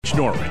KFH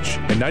Norwich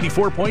and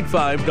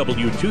 94.5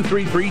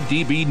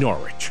 W233DB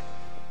Norwich.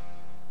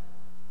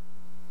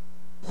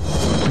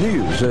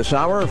 News this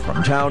hour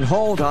from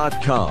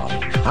townhall.com.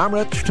 I'm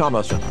Rich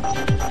Thomason.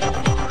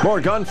 More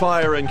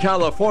gunfire in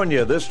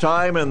California, this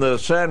time in the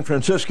San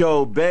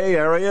Francisco Bay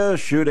Area,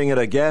 shooting at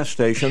a gas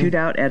station.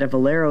 Shootout at a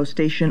Valero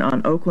station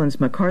on Oakland's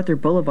MacArthur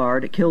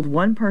Boulevard killed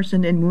one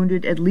person and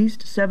wounded at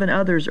least 7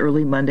 others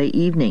early Monday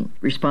evening.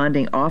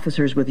 Responding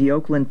officers with the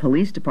Oakland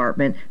Police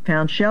Department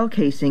found shell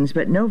casings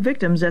but no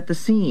victims at the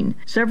scene.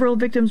 Several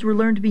victims were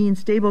learned to be in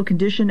stable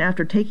condition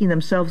after taking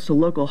themselves to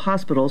local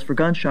hospitals for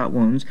gunshot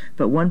wounds,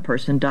 but one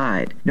person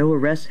died. No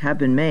arrests have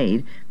been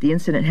made. The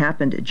incident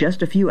happened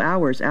just a few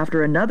hours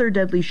after another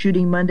deadly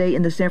shooting Monday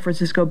in the San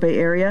Francisco Bay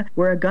Area,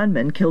 where a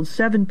gunman killed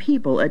 7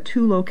 people at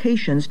 2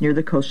 locations near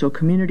the coastal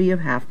community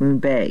of Half Moon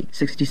Bay.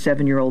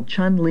 67-year-old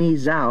Chun-Li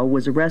Zhao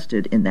was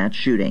arrested in that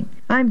shooting.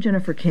 I'm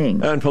Jennifer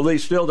King. And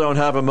police still don't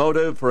have a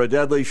motive for a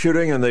deadly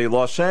shooting in the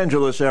Los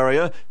Angeles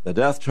area. The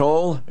death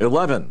toll,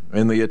 11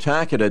 in the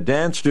attack at a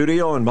dance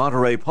studio in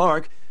Monterey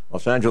Park.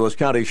 Los Angeles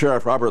County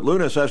Sheriff Robert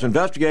Luna says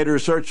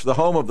investigators searched the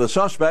home of the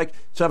suspect,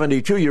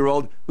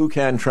 72-year-old Hu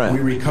Can Tran. We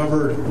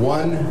recovered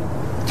one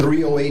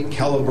 .308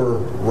 caliber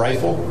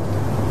rifle,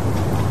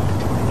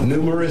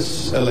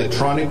 numerous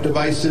electronic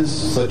devices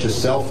such as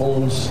cell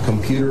phones,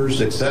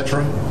 computers,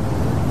 etc.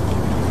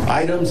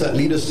 Items that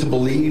lead us to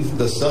believe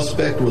the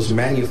suspect was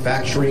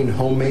manufacturing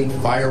homemade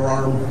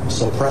firearm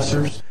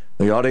suppressors.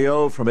 The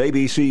audio from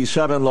ABC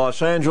 7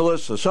 Los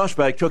Angeles. The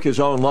suspect took his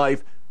own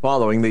life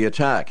following the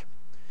attack.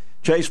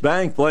 Chase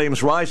Bank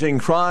blames rising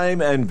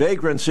crime and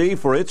vagrancy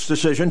for its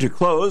decision to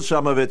close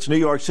some of its New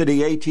York City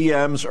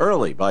ATMs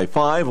early by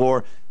 5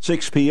 or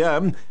 6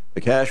 p.m.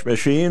 The cash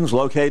machines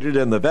located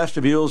in the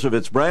vestibules of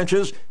its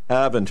branches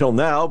have until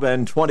now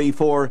been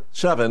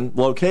 24/7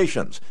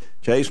 locations.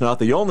 Chase not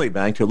the only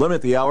bank to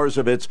limit the hours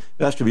of its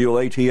vestibule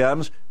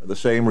ATMs for the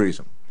same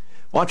reason.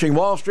 Watching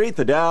Wall Street,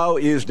 the Dow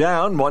is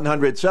down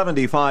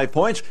 175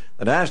 points,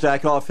 the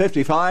Nasdaq off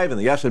 55, and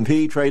the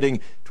S&P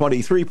trading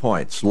 23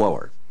 points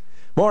lower.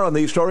 More on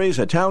these stories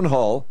at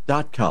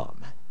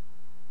townhall.com.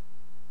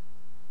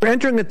 We're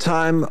entering a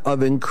time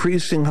of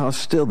increasing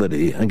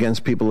hostility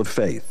against people of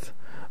faith,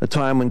 a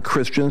time when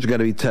Christians are going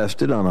to be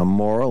tested on a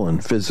moral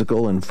and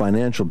physical and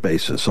financial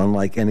basis,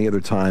 unlike any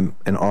other time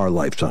in our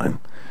lifetime.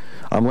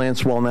 I'm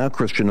Lance Wallnau,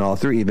 Christian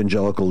author,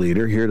 evangelical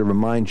leader, here to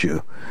remind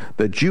you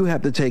that you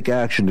have to take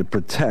action to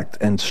protect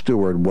and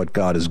steward what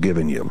God has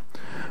given you.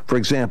 For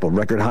example,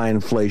 record high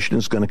inflation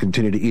is going to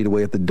continue to eat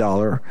away at the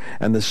dollar,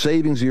 and the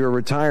savings of your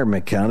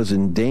retirement account is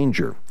in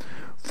danger.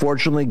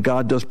 Fortunately,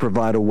 God does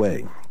provide a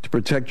way. To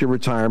protect your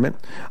retirement,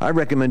 I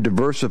recommend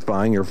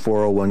diversifying your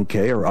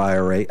 401k or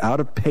IRA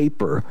out of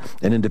paper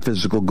and into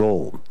physical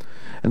gold.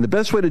 And the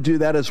best way to do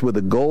that is with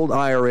a gold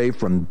IRA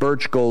from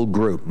Birch Gold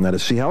Group. Now, to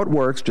see how it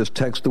works, just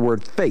text the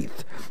word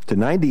FAITH to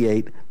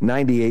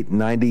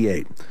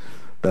 989898.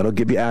 That'll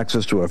give you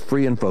access to a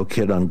free info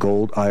kit on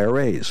gold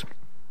IRAs.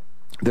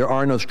 There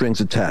are no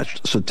strings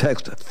attached, so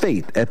text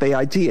FAITH,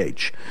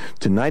 F-A-I-T-H,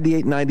 to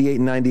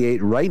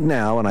 989898 right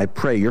now, and I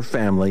pray your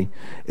family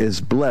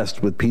is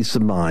blessed with peace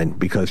of mind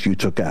because you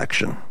took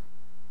action.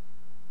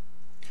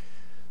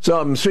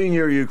 Some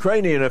senior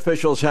Ukrainian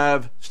officials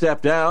have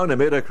stepped down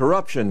amid a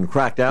corruption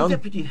crackdown. The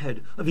deputy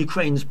head of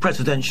Ukraine's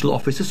presidential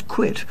office has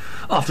quit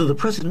after the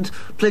president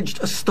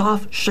pledged a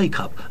staff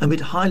shake-up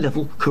amid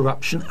high-level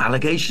corruption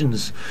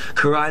allegations.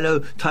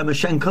 Kyrylo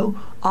Tymoshenko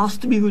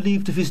asked to be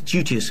relieved of his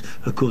duties,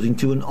 according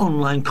to an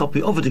online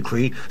copy of a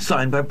decree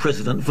signed by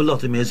President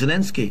Volodymyr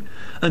Zelensky,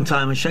 and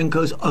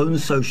Tymoshenko's own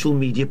social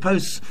media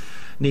posts.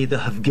 Neither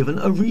have given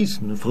a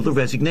reason for the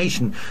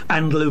resignation,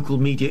 and local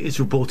media is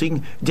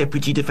reporting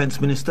Deputy Defence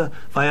Minister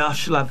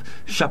Vyacheslav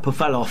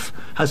Shapovalov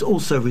has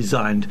also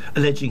resigned,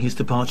 alleging his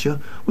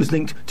departure was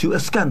linked to a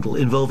scandal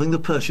involving the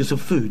purchase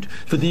of food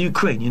for the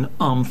Ukrainian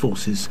armed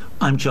forces.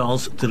 I'm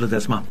Charles de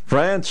Ledesma.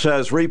 France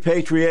has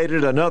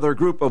repatriated another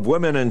group of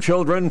women and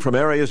children from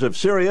areas of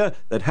Syria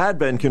that had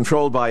been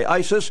controlled by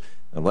ISIS.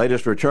 The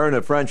latest return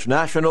of French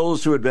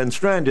nationals who had been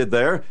stranded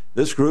there.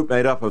 This group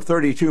made up of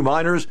 32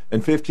 minors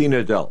and 15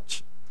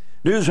 adults.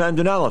 News and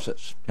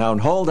analysis,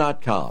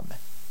 townhall.com.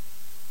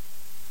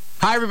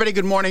 Hi, everybody.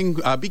 Good morning.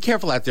 Be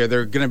careful out there. There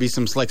are going to be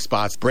some slick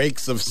spots.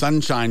 Breaks of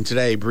sunshine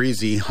today,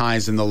 breezy,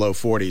 highs in the low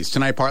 40s.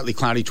 Tonight, partly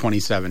cloudy,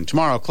 27.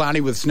 Tomorrow, cloudy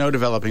with snow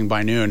developing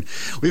by noon.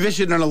 We've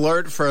issued an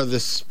alert for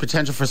this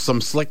potential for some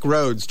slick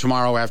roads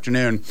tomorrow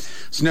afternoon.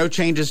 Snow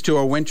changes to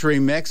a wintry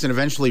mix and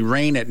eventually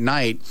rain at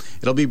night.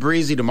 It'll be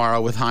breezy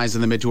tomorrow with highs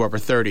in the mid to upper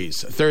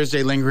 30s.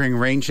 Thursday, lingering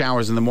rain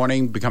showers in the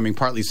morning, becoming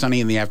partly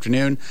sunny in the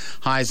afternoon.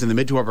 Highs in the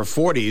mid to upper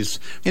 40s.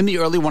 In the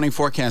early warning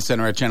forecast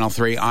center at Channel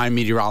 3, I'm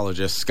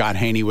meteorologist Scott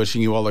Haney, wishing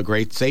you all a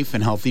great, safe,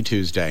 and healthy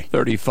Tuesday.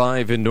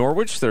 35 in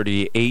Norwich,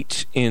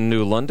 38 in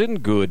New London.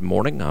 Good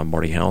morning. I'm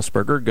Marty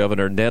Hausberger.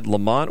 Governor Ned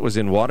Lamont was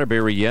in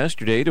Waterbury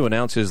yesterday to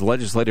announce his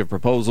legislative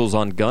proposals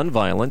on gun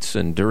violence,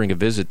 and during a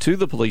visit to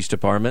the police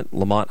department,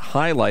 Lamont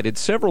highlighted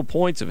several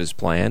points of his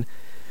plan,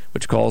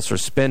 which calls for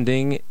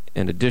spending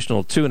an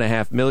additional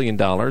 $2.5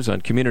 million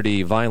on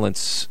community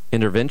violence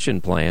intervention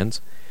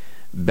plans.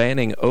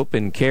 banning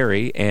open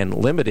carry and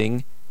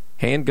limiting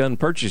handgun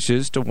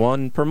purchases to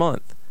one per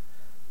month.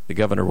 The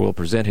governor will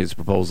present his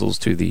proposals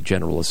to the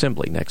General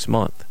Assembly next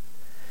month.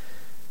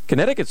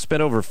 Connecticut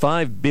spent over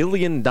 $5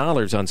 billion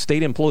on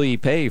state employee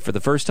pay for the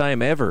first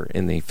time ever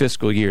in the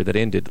fiscal year that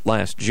ended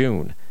last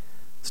June.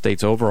 The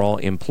state's overall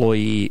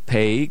employee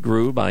pay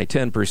grew by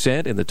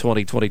 10% in the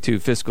 2022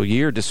 fiscal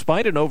year,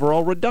 despite an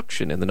overall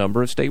reduction in the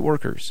number of state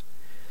workers.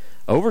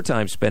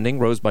 Overtime spending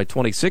rose by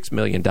 $26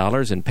 million,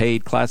 and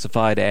paid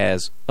classified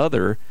as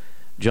other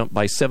jumped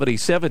by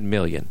 $77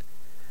 million.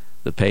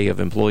 The pay of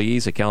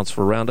employees accounts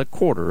for around a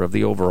quarter of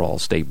the overall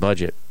state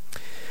budget.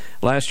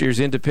 Last year's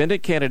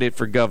independent candidate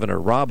for governor,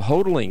 Rob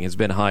Hoteling, has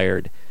been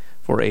hired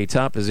for a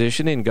top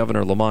position in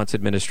Governor Lamont's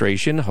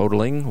administration.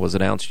 Hoteling was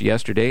announced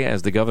yesterday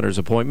as the governor's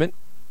appointment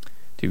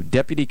to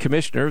Deputy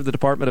Commissioner of the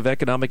Department of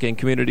Economic and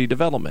Community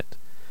Development.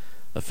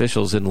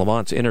 Officials in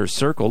Lamont's inner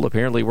circle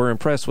apparently were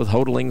impressed with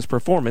Hoteling's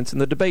performance in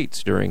the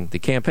debates during the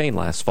campaign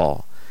last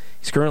fall.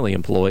 He's currently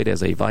employed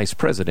as a vice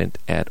president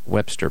at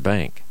Webster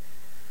Bank.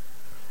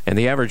 And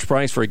the average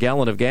price for a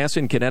gallon of gas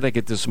in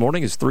Connecticut this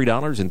morning is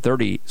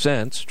 $3.30.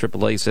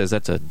 AAA says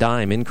that's a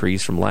dime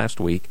increase from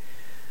last week.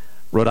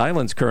 Rhode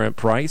Island's current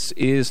price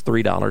is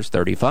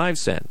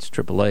 $3.35.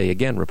 AAA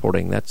again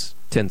reporting that's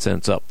 10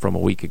 cents up from a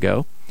week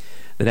ago.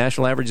 The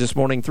national average this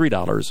morning,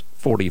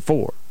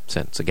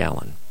 $3.44 a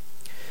gallon.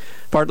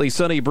 Partly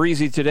sunny,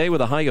 breezy today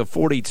with a high of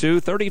 42,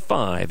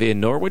 35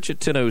 in Norwich at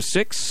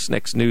 10:06.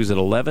 Next news at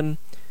 11.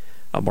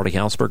 I'm Marty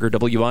Hausberger,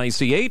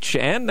 WICH,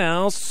 and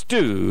now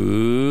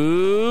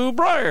Stu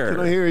Bryer. Did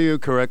I hear you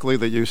correctly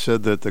that you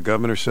said that the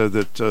governor said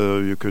that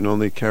you can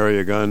only carry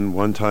a gun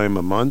one time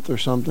a month or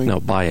something? No,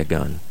 buy a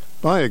gun.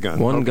 Buy a gun.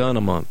 One gun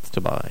a month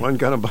to buy. One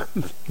gun a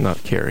month?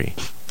 Not carry.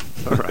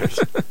 All right.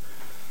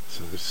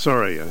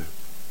 Sorry, I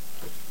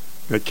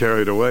got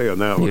carried away on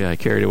that one. Yeah, I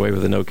carried away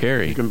with a no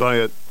carry. You can buy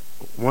it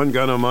one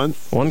gun a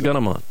month? One gun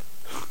a month.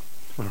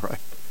 All right.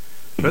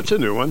 That's a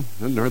new one.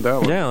 I hadn't heard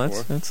that one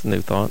before. That's a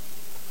new thought.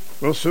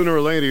 Well, sooner or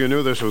later you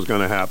knew this was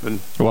going to happen.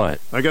 What?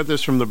 I got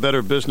this from the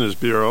Better Business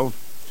Bureau.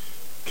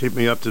 Keep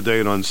me up to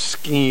date on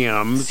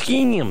scams.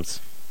 Scams.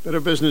 Better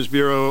Business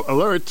Bureau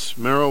alerts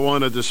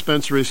marijuana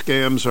dispensary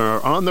scams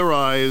are on the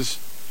rise,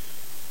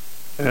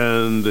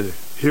 and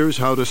here's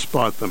how to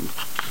spot them.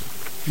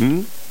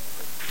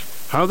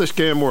 How the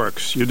scam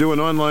works. You do an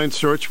online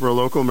search for a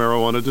local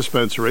marijuana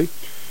dispensary.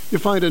 You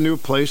find a new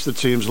place that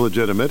seems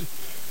legitimate.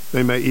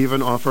 They may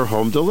even offer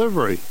home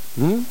delivery.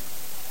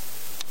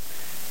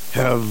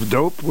 Have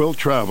dope will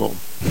travel.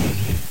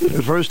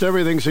 At first,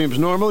 everything seems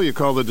normal. You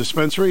call the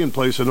dispensary and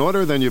place an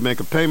order. Then you make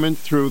a payment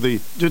through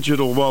the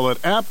digital wallet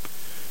app,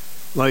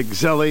 like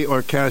Zelly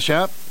or Cash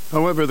App.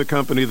 However, the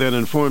company then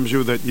informs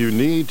you that you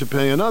need to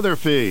pay another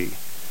fee.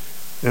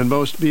 In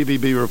most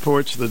BBB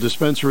reports, the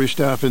dispensary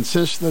staff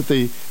insists that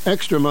the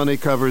extra money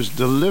covers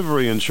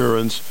delivery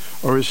insurance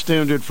or is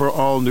standard for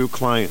all new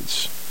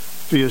clients.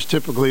 Fee is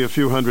typically a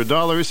few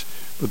 $100s,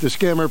 but the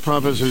scammer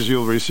promises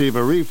you'll receive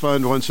a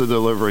refund once the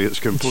delivery is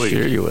complete.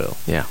 Sure you will,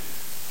 yeah.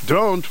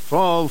 Don't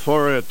fall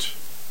for it.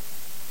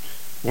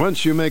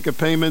 Once you make a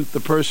payment,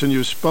 the person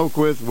you spoke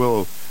with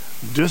will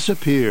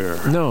disappear.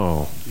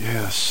 No.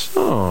 Yes.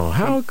 Oh,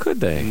 how could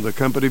they? The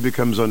company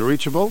becomes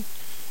unreachable.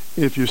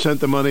 If you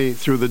sent the money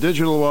through the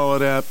digital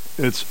wallet app,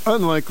 it's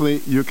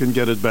unlikely you can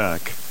get it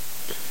back.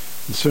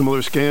 In similar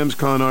scams,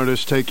 con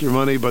artists take your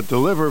money but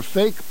deliver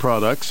fake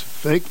products.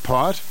 Fake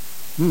pot?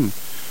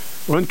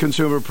 One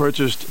consumer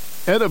purchased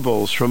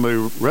edibles from a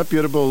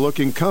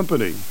reputable-looking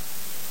company.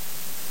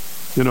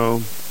 You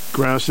know,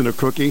 grass in a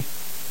cookie.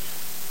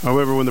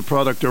 However, when the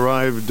product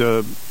arrived,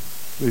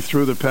 they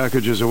threw the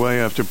packages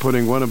away after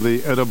putting one of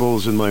the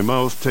edibles in my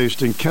mouth,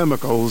 tasting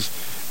chemicals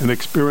and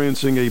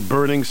experiencing a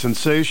burning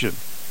sensation.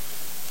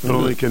 Not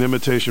only can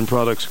imitation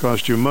products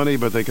cost you money,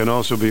 but they can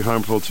also be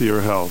harmful to your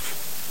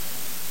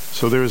health.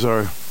 So there's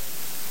our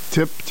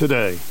tip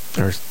today.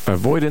 Our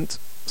avoidance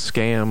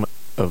scam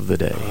of the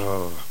day.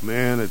 Oh,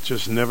 man, it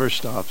just never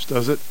stops,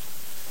 does it?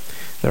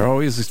 They're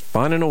always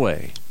finding a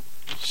way.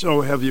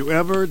 So have you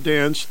ever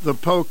danced the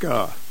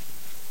polka?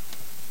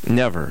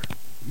 Never.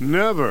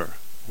 Never?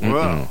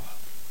 Well,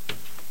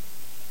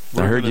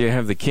 I heard you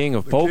have the King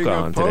of Polka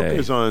on today.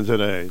 Polka's on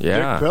today.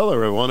 Yeah. Dick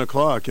Pillar at 1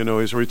 o'clock. You know,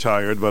 he's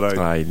retired, but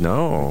I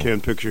know. I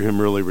can't picture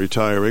him really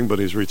retiring, but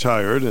he's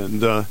retired.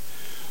 And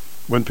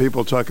when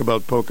people talk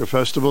about polka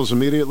festivals,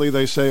 immediately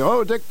they say,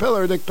 oh, Dick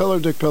Pillar, Dick Pillar,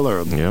 Dick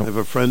Pillar. Yep. I have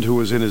a friend who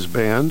was in his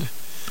band.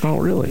 Oh,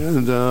 really?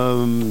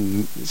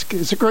 And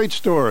it's a great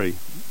story,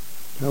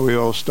 how we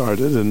all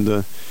started.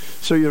 And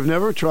so you've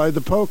never tried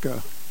the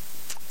polka?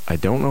 I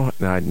don't know.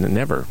 I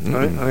never.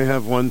 I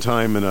have one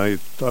time, and I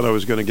thought I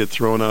was going to get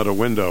thrown out a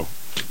window.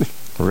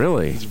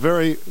 Really? It's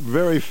very,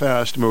 very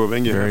fast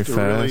moving. You very have to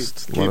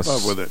fast. really keep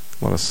up with it.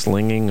 A lot of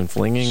slinging and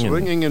flinging.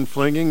 Swinging and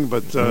flinging,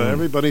 but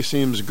everybody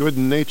seems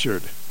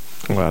good-natured.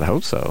 Well, I'd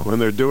hope so. When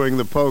they're doing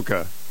the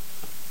polka.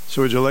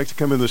 So would you like to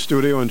come in the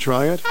studio and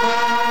try it?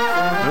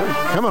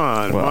 Come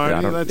on, Well,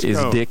 Marty, let's is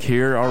go. Dick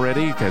here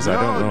already? Because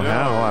I don't know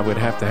how. I would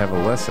have to have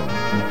a lesson.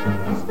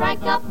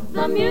 Strike up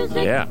the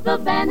music, Yeah. the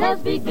band has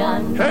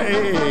begun.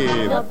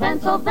 Hey! The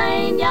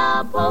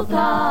Pennsylvania polka.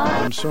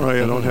 I'm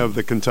sorry I don't have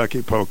the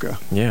Kentucky polka.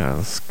 Yeah,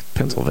 it's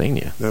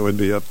Pennsylvania. That would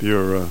be up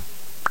your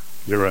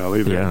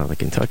alley there. Yeah, the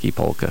Kentucky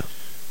polka.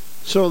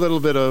 So a little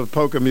bit of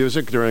polka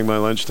music during my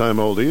lunchtime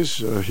oldies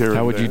here. How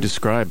and would you there.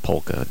 describe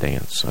polka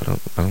dance? I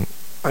don't.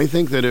 I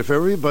think that if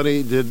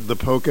everybody did the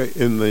polka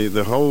in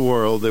the whole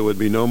world, there would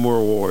be no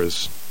more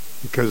wars.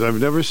 Because I've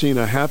never seen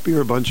a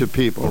happier bunch of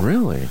people.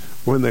 Really?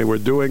 When they were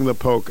doing the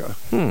polka.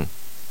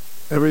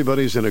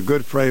 Everybody's in a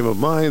good frame of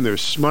mind. They're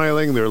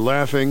smiling. They're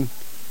laughing.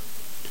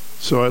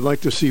 So I'd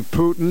like to see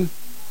Putin.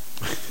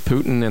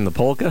 Putin and the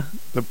polka?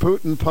 The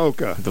Putin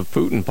polka. The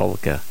Putin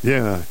polka.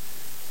 Yeah.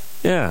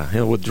 Yeah,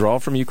 he'll withdraw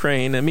from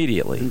Ukraine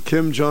immediately. And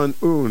Kim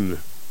Jong-un.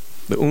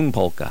 The Un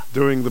polka.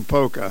 Doing the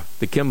polka.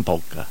 The Kim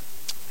polka.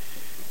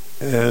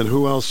 And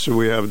who else do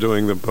we have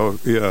doing the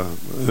polka? Yeah.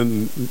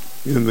 And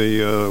in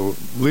the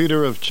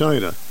leader of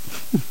China.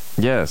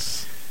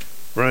 Yes.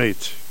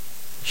 Right.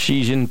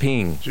 Xi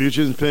Jinping. Xi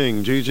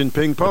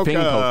Jinping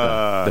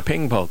polka. The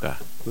Ping polka.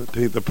 The Ping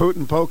polka. The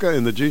Putin polka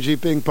and the Xi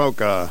Jinping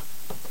polka.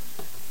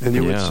 And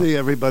you would see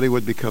everybody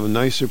would become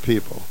nicer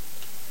people.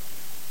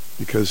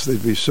 Because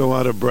they'd be so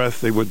out of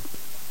breath, they wouldn't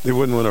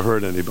want to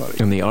hurt anybody.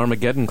 And the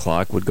Armageddon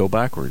clock would go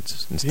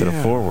backwards instead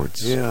of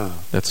forwards. Yeah.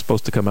 That's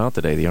supposed to come out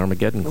today, the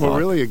Armageddon clock. Oh,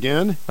 really?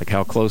 Again? Like,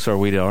 how close are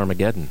we to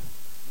Armageddon?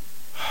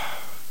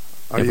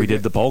 If we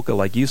did the polka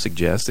like you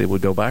suggest, it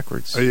would go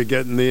backwards. Are you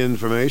getting the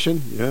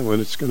information? Yeah, when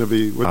it's going to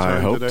be, what time I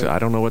hope today? I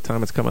don't know what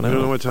time it's coming out. I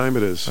don't know what time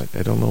it is.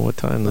 I don't know what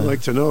time. I'd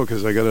like to know,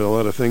 because I got a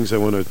lot of things I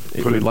want to put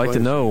in place. We'd like to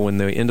know when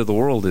the end of the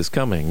world is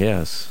coming,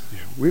 yes.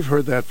 We've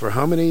heard that for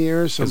how many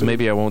years? Because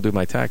maybe I won't do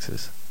my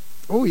taxes.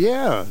 Oh,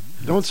 yeah.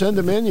 Don't send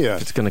them in yet.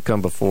 It's going to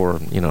come before,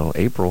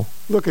 April.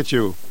 Look at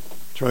you,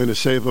 trying to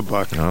save a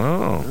buck.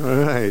 Oh.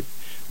 All right.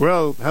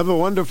 Well, have a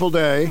wonderful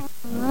day.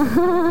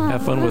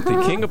 Have fun with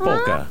the King of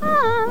Polka.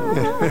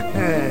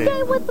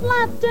 Gay with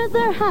laughter,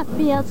 they're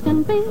happy as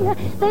can be.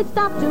 They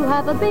stop to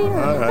have a beer.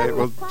 All right,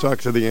 we'll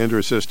talk to the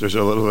Andrews sisters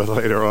a little bit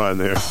later on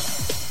there.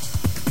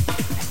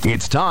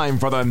 It's time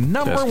for the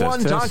number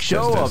one talk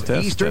show of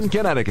Eastern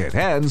Connecticut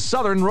and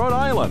Southern Rhode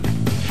Island.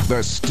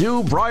 The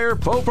Stu Bryer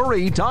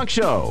Potpourri Talk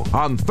Show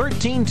on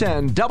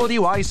 1310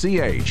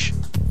 WICH.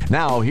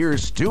 Now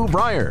here's Stu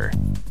Bryer.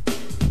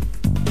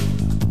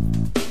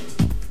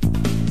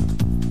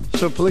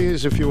 So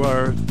please, if you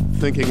are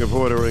thinking of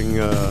ordering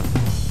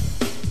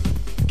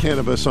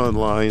cannabis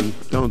online,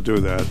 don't do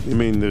that. I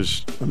mean,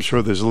 I'm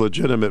sure there's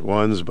legitimate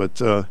ones, but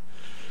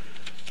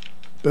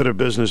Better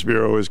Business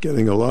Bureau is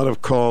getting a lot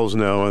of calls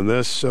now on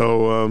this,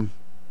 so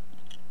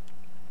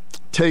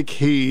take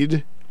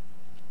heed.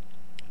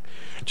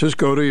 Just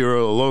go to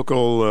your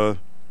local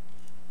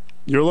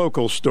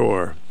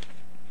store.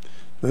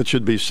 That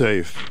should be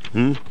safe.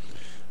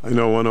 I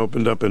know one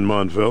opened up in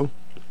Montville.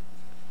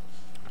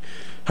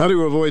 How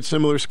to avoid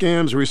similar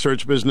scams.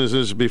 Research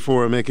businesses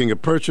before making a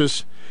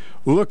purchase.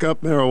 Look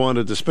up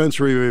marijuana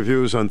dispensary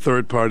reviews on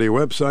third-party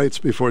websites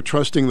before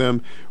trusting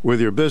them with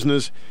your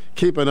business.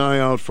 Keep an eye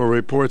out for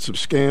reports of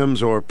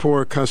scams or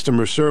poor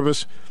customer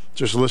service.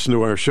 Just listen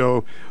to our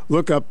show.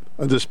 Look up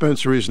a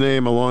dispensary's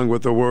name along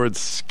with the word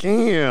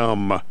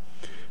scam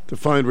to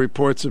find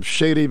reports of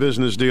shady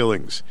business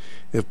dealings.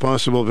 If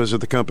possible,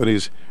 visit the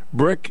company's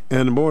brick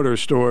and mortar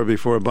store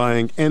before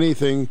buying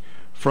anything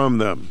from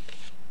them.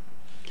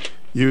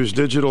 Use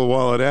digital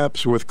wallet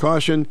apps with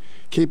caution.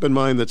 Keep in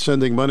mind that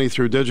sending money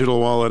through digital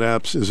wallet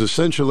apps is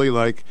essentially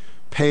like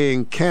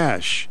paying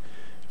cash.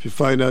 If you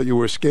find out you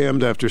were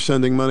scammed after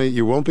sending money,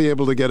 you won't be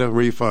able to get a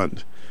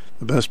refund.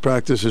 The best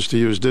practice is to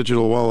use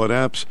digital wallet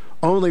apps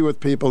only with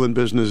people and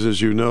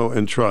businesses you know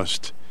and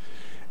trust.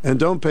 And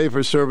don't pay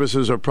for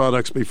services or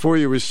products before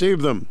you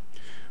receive them.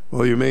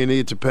 While you may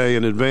need to pay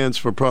in advance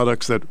for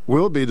products that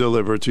will be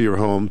delivered to your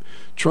home,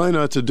 try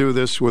not to do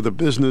this with a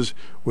business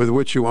with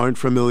which you aren't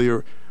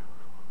familiar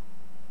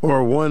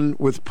or one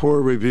with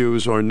poor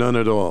reviews or none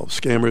at all.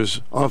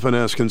 Scammers often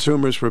ask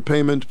consumers for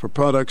payment for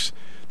products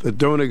that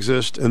don't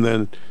exist and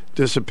then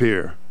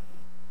disappear.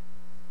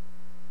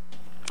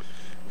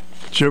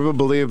 Did you ever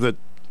believe that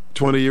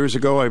 20 years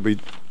ago I'd be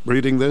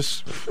reading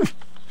this?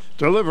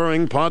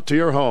 Delivering pot to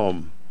your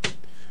home.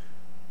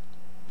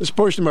 This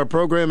portion of our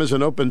program is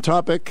an open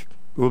topic.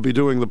 We'll be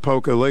doing the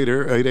polka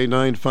later,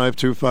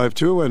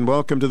 889-5252, and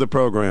welcome to the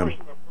program.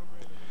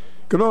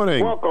 Good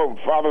morning. Welcome,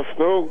 Father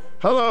Stu.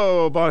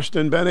 Hello,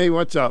 Boston Benny.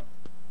 What's up?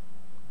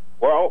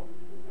 Well,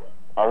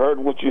 I heard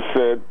what you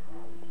said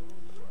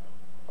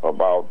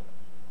about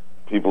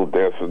people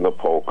dancing the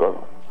polka.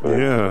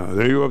 Yeah.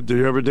 Did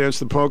you ever dance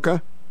the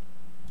polka?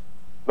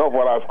 No,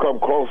 but I've come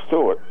close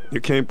to it. You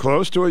came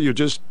close to it? You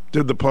just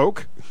did the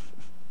poke?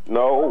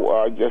 No,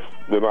 I just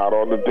been out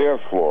on the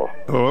dance floor.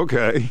 Oh,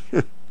 okay.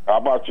 How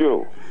about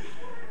you?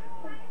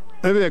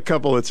 Maybe a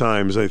couple of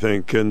times, I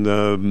think,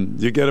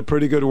 and you get a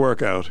pretty good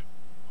workout.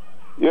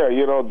 Yeah, they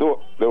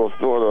was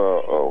doing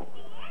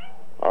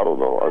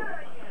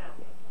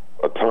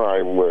a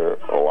time where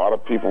a lot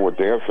of people were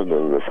dancing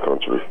in this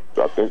country.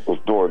 I think it was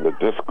during the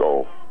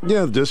disco.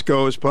 Yeah,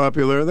 disco is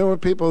popular. There were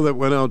people that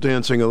went out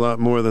dancing a lot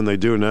more than they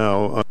do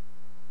now.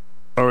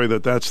 Sorry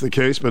that that's the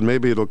case, but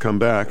maybe it'll come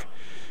back.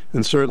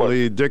 And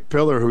certainly Dick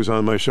Pillar, who's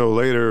on my show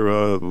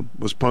later,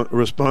 was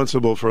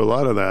responsible for a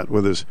lot of that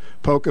with his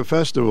polka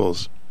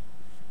festivals.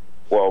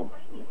 Well,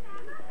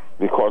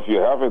 because you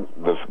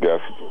haven't this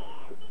guest,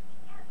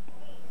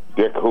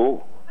 Dick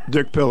who?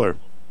 Dick Pillar.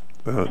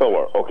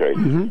 Pillar, okay.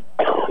 Mm-hmm.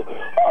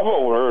 I've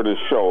overheard his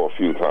show a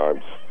few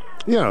times.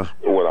 Yeah.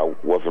 When I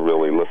wasn't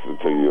really listening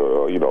to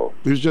you,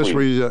 He's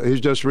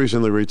just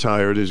recently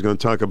retired. He's going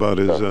to talk about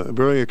his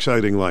very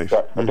exciting life.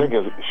 I think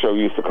his show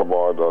used to come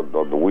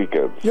on the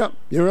weekends. Yep,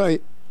 you're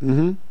right.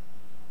 Mm-hmm.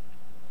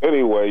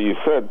 Anyway,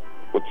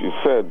 what you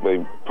said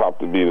may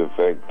prompted me to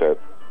think that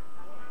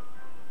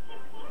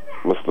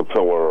Mr.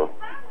 Pillar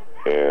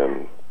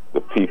and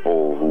the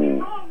people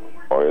who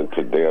are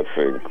into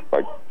dancing,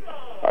 like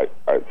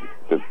I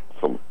did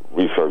some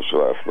research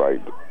last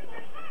night.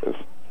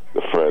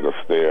 The Fred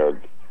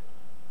Astaire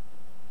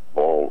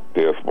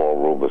dance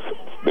ballroom,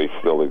 they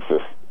still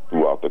exist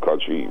throughout the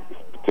country,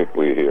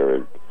 particularly here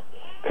in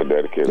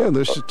Connecticut. Yeah,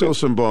 there's still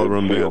some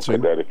ballroom dancing.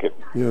 Connecticut.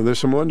 Yeah, there's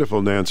some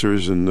wonderful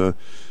dancers,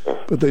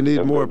 but they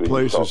need more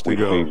places to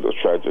go. We see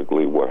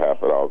tragically what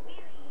happened out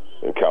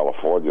in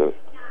California.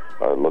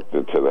 I looked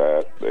into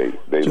that.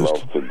 They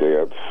love to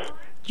dance.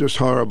 Just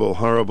horrible,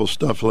 horrible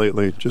stuff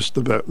lately. Just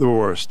the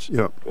worst.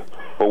 Yeah.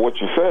 But what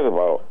you said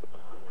about,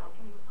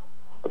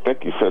 I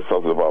think you said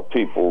something about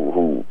people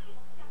who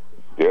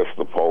dance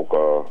the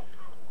polka.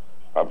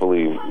 I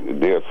believe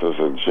dancers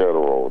in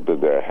general, that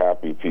they're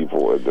happy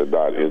people and they're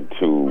not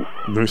into...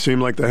 They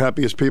seem like the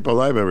happiest people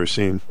I've ever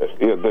seen.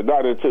 Yeah, they're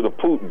not into the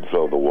Putins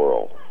of the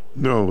world.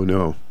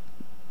 No.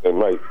 They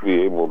might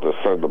be able to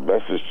send a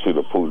message to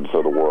the Putins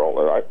of the world,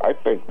 and I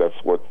think that's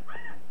what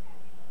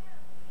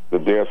the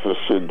dancers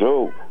should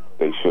do.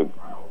 They should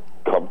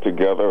come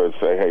together and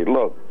say, hey,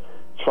 look,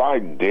 try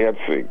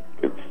dancing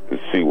and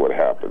see what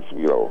happens,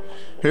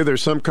 Hey,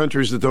 there's some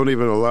countries that don't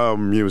even allow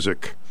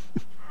music.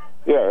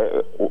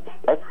 Yeah,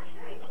 that's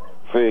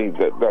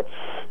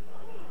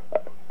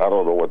I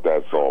don't know what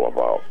that's all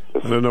about.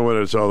 I don't know what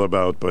it's all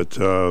about, but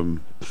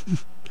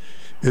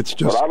it's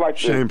just but I like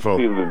shameful.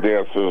 To see the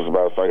dancers. As a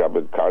matter of fact, I've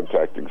been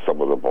contacting some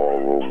of the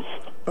ballrooms.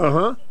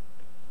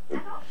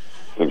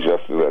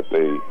 Suggesting that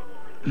they,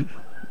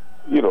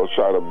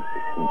 try to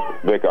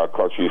make our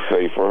country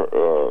safer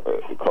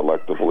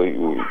collectively.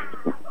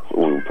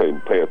 We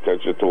pay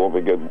attention to them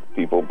and get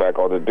people back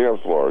on the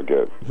dance floor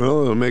again.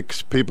 Well, it'll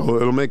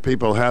make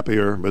people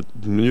happier, but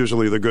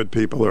usually the good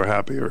people are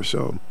happier.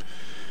 So.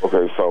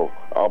 Okay, so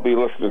I'll be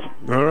listening.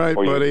 All right,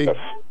 buddy.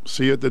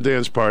 See you at the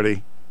dance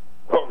party.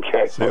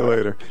 Okay. See you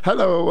later.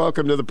 Hello,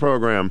 welcome to the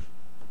program.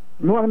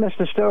 Good morning,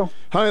 Mr. Stu.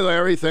 Hi,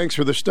 Larry. Thanks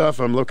for the stuff.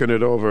 I'm looking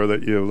it over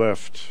that you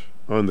left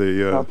on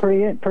the...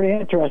 pretty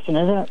interesting,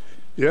 isn't it?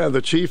 Yeah,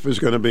 the chief is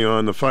going to be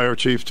on, the fire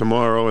chief,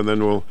 tomorrow, and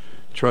then we'll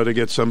try to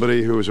get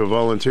somebody who is a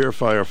volunteer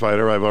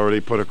firefighter. I've already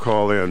put a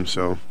call in,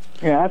 so...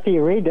 Yeah, after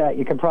you read that,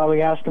 you can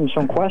probably ask him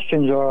some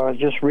questions or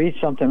just read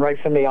something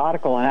right from the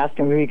article and ask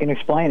him if he can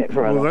explain it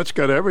further. Well, that's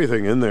got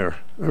everything in there,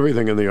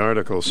 everything in the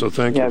article, so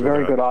thank you for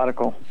very that. Good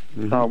article.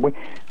 Mm-hmm.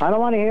 I don't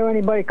want to hear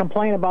anybody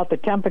complain about the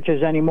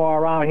temperatures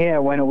anymore around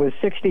here when it was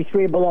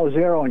 63 below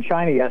zero in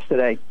China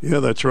yesterday.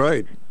 Yeah, that's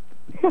right.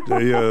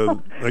 They,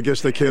 I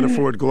guess they can't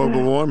afford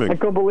global warming. I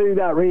couldn't believe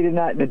that, reading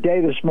that in the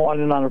day this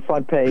morning on the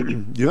front page.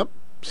 Yep,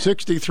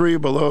 63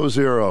 below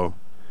zero.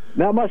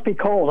 That must be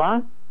cold,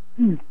 huh?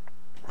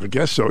 I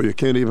guess so. You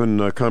can't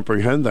even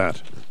comprehend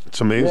that.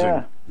 It's amazing.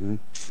 Yeah.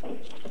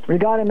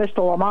 Regarding Mr.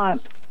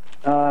 Lamont,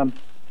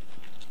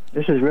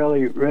 this is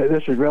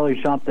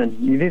really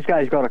something. These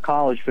guys go to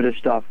college for this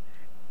stuff.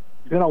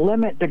 He's going to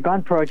limit the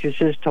gun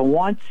purchases to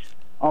once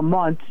a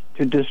month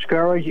to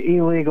discourage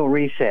illegal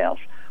resales.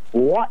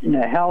 What in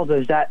the hell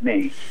does that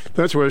mean?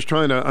 That's what I was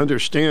trying to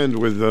understand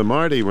with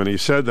Marty when he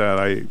said that.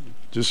 It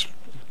was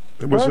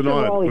First an of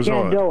odd. all, he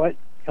can't do it.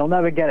 He'll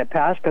never get it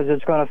passed because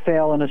it's going to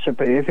fail in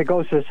if it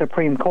goes to the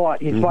Supreme Court.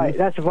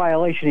 That's a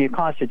violation of your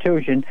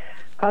Constitution.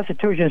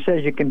 Constitution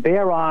says you can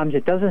bear arms.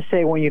 It doesn't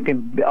say when you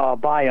can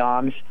buy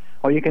arms,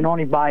 or you can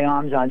only buy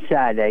arms on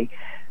Saturday,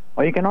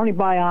 or you can only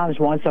buy arms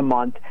once a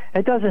month.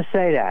 It doesn't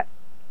say that.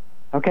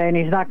 Okay, and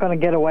he's not going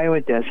to get away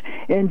with this.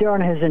 And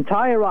during his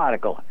entire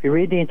article, if you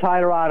read the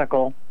entire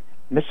article,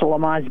 Mr.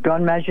 Lamont's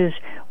gun measures,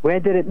 where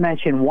did it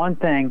mention one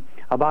thing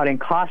about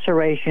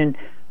incarceration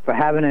for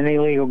having an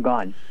illegal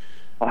gun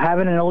or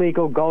having an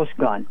illegal ghost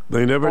gun?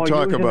 They never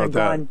talk about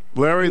that.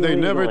 Larry, they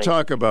never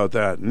talk about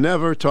that.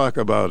 Never talk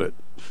about it.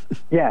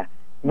 Yeah.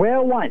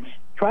 Where once?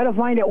 Try to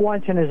find it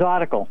once in his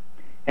article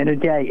in a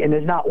day, and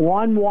there's not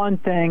one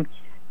thing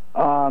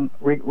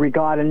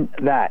regarding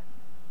that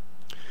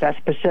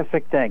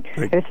specific thing.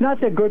 It's not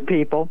the good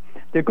people.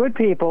 The good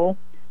people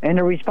and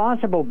the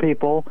responsible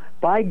people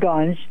buy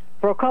guns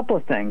for a couple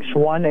of things.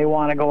 One, they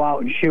want to go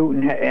out and shoot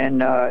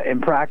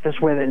and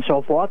practice with it and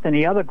so forth. And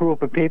the other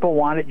group of people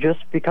want it just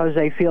because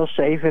they feel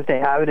safe if they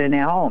have it in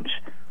their homes.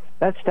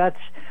 That's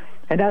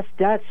And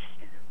that's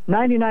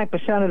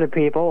 99% of the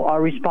people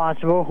are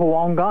responsible who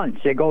own guns.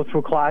 They go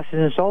through classes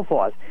and so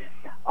forth.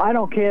 I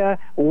don't care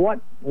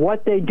what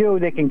they do.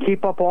 They can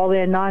keep up all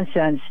their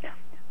nonsense,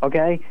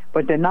 okay?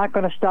 But they're not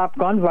going to stop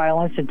gun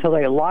violence until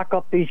they lock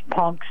up these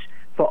punks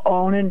for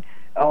owning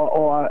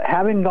or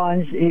having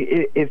guns.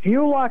 If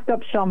you locked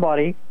up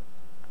somebody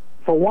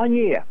for 1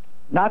 year,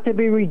 not to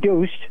be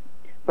reduced,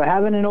 for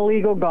having an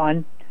illegal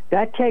gun,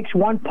 that takes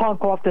one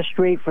punk off the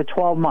street for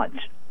 12 months,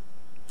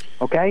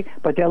 okay?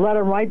 But they let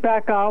him right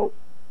back out.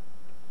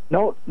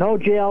 No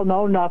jail,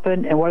 no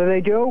nothing. And what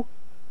do?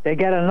 They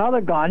get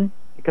another gun,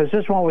 because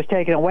this one was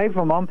taken away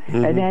from them,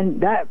 and then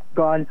that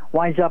gun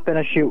winds up in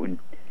a shooting.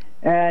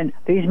 And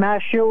these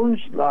mass shootings,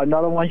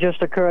 another one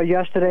just occurred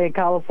yesterday in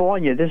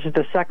California. This is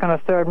the second or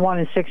third one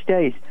in 6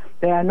 days.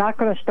 They are not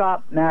going to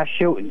stop mass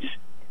shootings.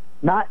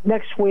 Not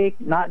next week,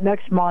 not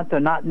next month, or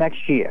not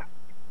next year.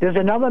 There's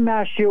another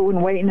mass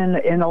shooting waiting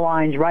in the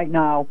lines right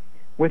now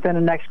within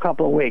the next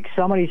couple of weeks.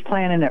 Somebody's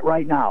planning it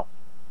right now.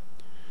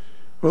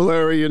 Well,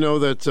 Larry, you know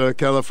that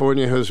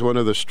California has one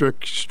of the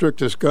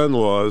strictest gun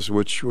laws,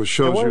 which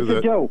shows you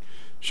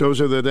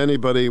that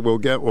anybody will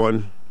get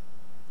one.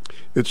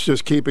 It's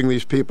just keeping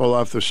these people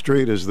off the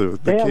street is the key.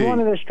 They have one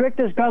of the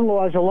strictest gun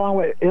laws along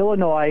with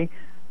Illinois,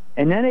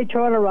 and then they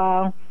turn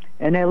around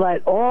and they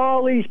let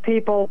all these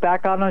people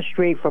back out on the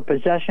street for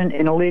possession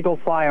in illegal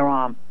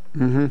firearm.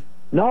 Mm-hmm.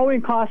 No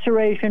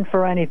incarceration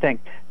for anything.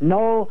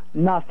 No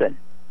nothing.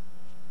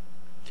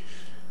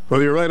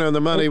 Well, you're right on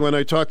the money. When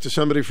I talked to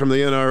somebody from the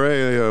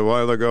NRA a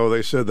while ago,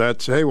 they said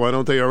hey, why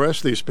don't they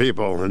arrest these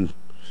people? And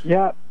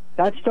yeah,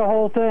 that's the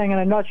whole thing in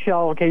a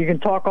nutshell. Okay, you can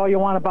talk all you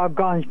want about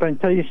guns, but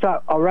until you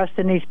start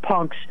arresting these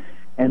punks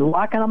and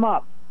locking them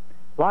up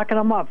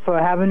for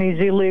having these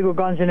illegal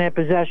guns in their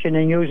possession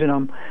and using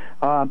them,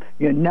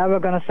 you're never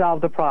going to solve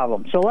the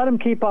problem. So let them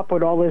keep up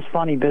with all this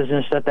funny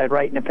business that they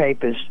write in the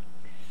papers,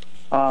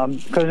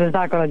 because it's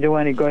not going to do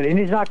any good. And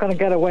he's not going to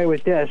get away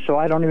with this, so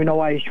I don't even know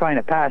why he's trying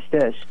to pass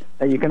this,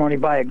 that you can only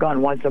buy a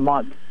gun once a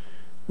month.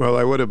 Well,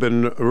 I would have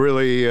been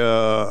really,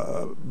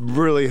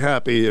 really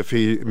happy if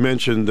he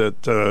mentioned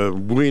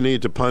that we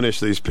need to punish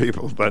these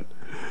people, but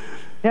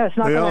yeah, it's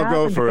not they all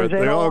go for it.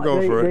 They all go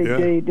for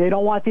it. They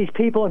don't want these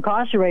people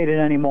incarcerated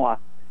anymore.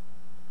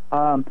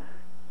 That's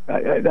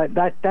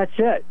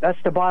it. That's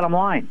the bottom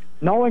line.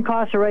 No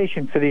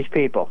incarceration for these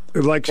people.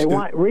 They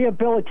want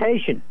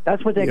rehabilitation.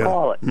 That's what they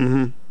call it.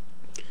 Mm-hmm.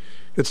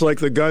 It's like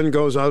the gun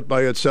goes out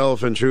by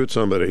itself and shoots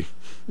somebody.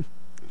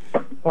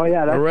 Oh,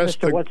 yeah, that's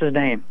what's his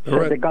name?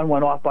 Said the gun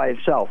went off by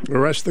itself.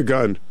 Arrest the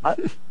gun.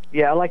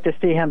 Yeah, I'd like to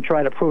see him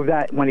try to prove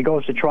that when he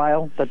goes to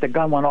trial, that the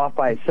gun went off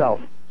by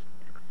itself.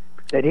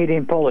 That he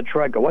didn't pull the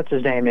trigger. What's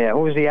his name there?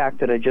 Who was the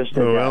actor that just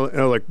did that?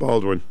 Alec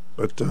Baldwin.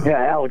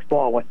 Yeah, Alex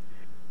Baldwin.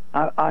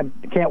 I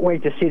can't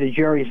wait to see the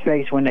jury's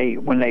face when they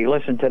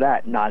listen to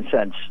that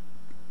nonsense.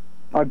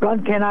 A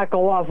gun cannot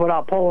go off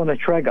without pulling the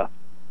trigger.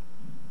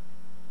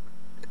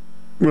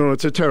 No,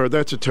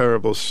 that's a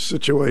terrible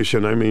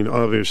situation. I mean,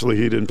 obviously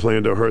he didn't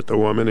plan to hurt the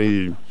woman.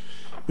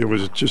 It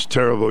was just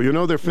terrible. You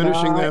know, they're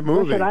finishing that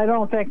movie. Listen, I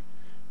don't think,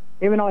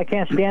 even though I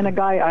can't stand the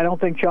guy, I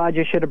don't think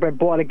charges should have been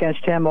brought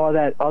against him or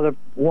that other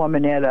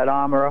woman there, that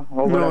armorer.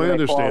 Or no, I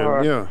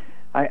understand. Yeah,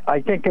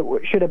 I think it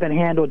should have been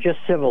handled just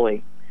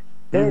civilly.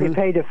 They already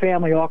paid the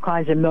family all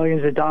kinds of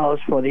millions of dollars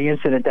for the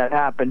incident that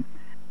happened.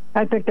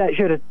 I think that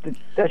should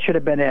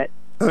have been it.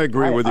 I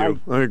agree with you.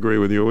 I agree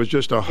with you. It was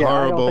just a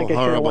horrible,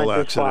 horrible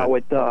accident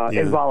with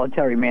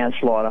involuntary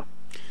manslaughter.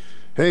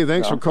 Hey,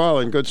 thanks for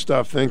calling. Good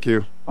stuff. Thank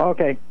you.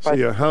 Okay. See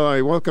ya.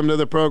 Hi. Welcome to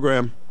the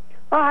program.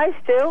 Oh, hi,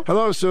 Stu.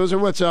 Hello,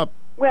 Susan. What's up?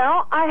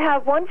 Well, I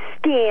have one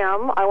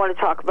scam I want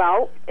to talk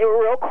about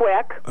real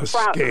quick. A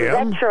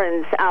scam?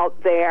 Veterans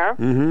out there.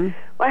 Mm-hmm.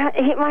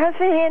 My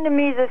husband handed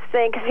me this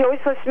thing because he always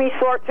lets me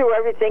sort through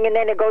everything and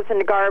then it goes in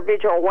the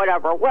garbage or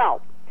whatever.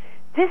 Well,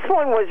 this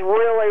one was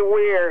really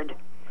weird.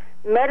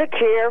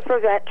 Medicare for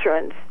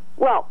veterans.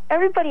 Well,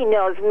 everybody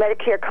knows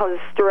Medicare comes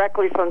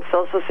directly from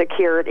Social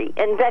Security,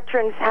 and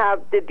veterans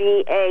have the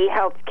VA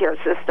health care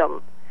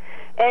system.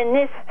 And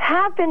this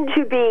happened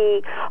to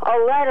be a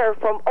letter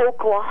from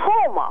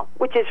Oklahoma,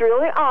 which is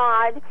really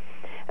odd.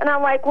 And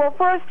I'm like, well,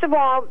 first of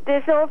all,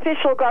 there's no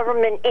official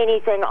government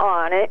anything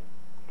on it.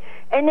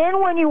 And then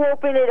when you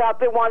open it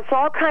up, it wants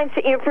all kinds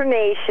of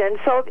information.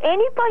 So if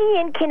anybody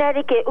in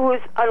Connecticut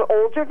who's an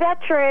older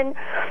veteran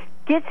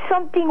gets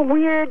something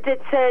weird that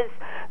says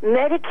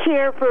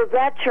Medicare for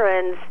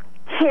veterans,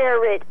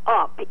 tear it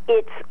up.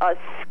 It's a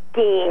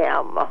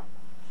scam.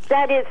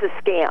 That is a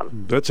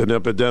scam. That's an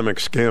epidemic.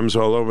 Scams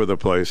all over the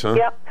place, huh?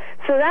 Yep.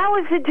 So that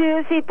was a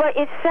doozy, but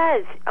it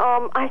says,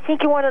 I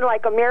think you wanted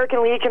like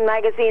American Legion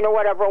magazine or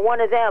whatever,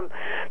 one of them.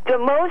 The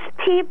most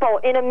people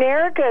in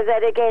America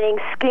that are getting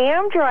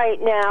scammed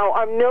right now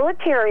are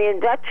military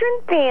and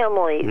veteran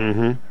families.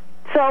 Mm-hmm.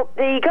 So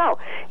there you go.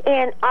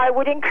 And I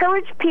would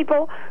encourage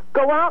people,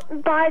 go out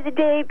and buy the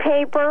day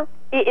paper.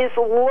 It is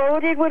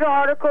loaded with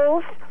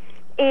articles.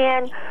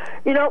 And,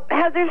 you know,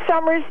 Heather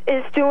Summers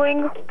is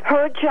doing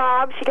her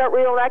job. She got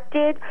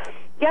reelected.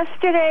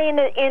 Yesterday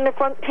in the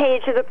front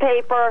page of the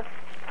paper,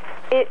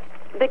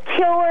 the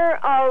killer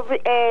of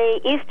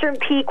a Eastern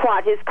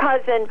Pequot, his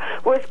cousin,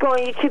 was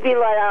going to be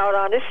let out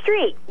on the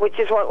street, which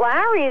is what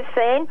Larry is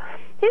saying.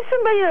 Here's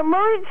somebody that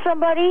murdered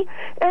somebody,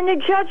 and the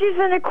judges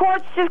and the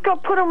courts just go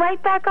put him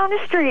right back on the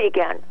street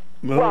again.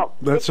 Well,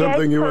 that's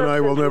something you and I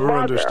will never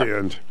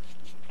understand.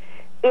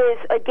 Is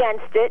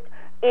against it,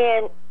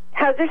 and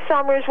Heather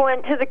Summers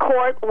went to the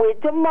court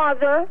with the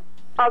mother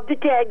of the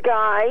dead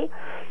guy,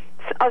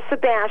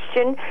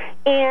 Sebastian,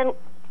 and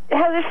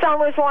Heather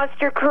Summers wants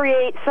to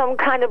create some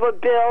kind of a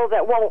bill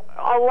that won't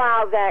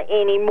allow that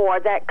anymore,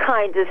 that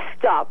kind of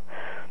stuff.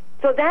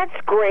 So that's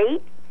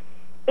great.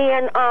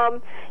 And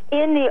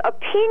in the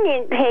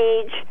opinion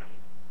page,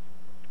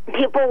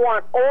 people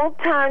want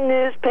old-time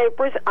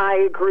newspapers. I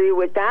agree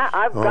with that.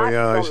 I've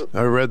got some.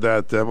 I read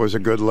that. That was a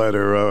good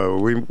letter.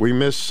 We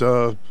miss,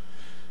 the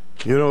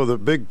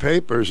big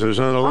papers. There's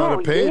not a lot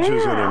of pages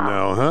in them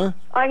now, huh?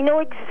 I know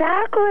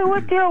exactly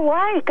what they're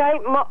like.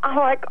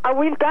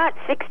 We've got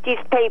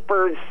 60s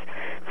papers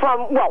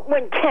from,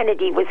 when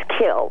Kennedy was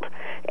killed.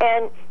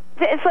 And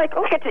it's like,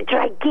 look at the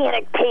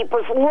gigantic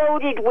papers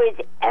loaded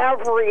with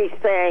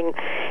everything.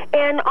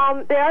 And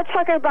they are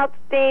talking about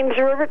the Thames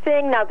River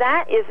thing. Now,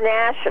 that is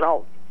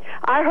national.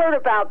 I heard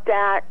about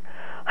that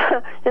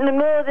in the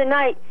middle of the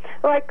night.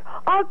 Like,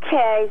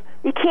 okay,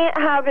 you can't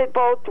have it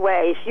both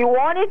ways. You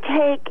want to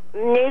take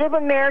Native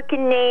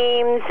American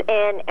names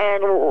and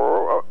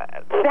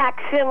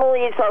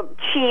facsimiles of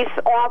chiefs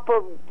off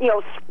of,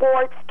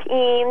 sports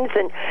teams,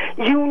 and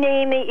you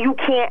name it, you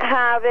can't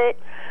have it.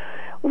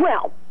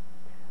 Well,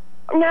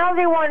 now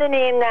they want to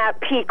name that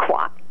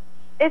Pequot.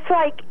 It's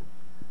like,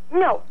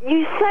 no,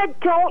 you said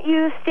don't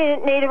use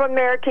Native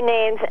American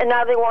names, and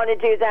now they want to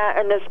do that,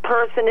 and this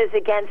person is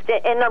against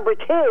it. And number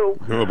two,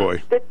 oh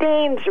boy, the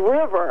Thames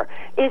River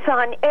is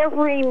on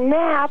every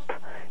map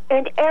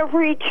and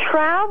every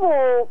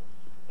travel.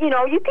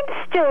 You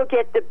can still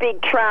get the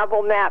big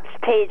travel maps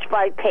page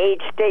by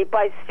page, state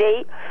by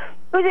state.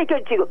 What are they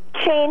going to do?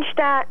 Change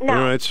that? No.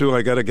 All right, Sue,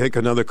 I got to take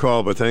another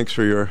call, but thanks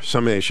for your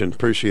summation.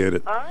 Appreciate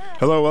it. Right.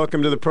 Hello,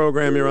 welcome to the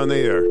program. You're on the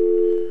air.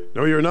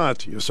 No, you're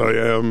not. Yes, I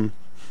am.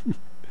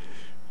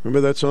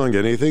 Remember that song,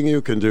 Anything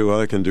You Can Do,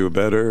 I Can Do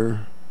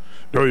Better?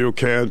 No, you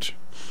can't.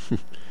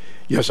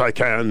 Yes, I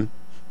can.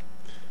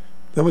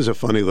 That was a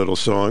funny little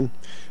song.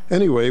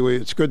 Anyway,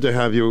 it's good to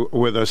have you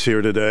with us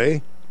here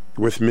today.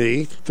 With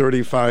me,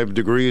 35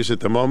 degrees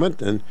at the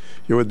moment, and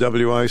you're with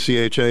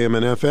WICH-AM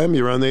and FM.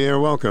 You're on the air.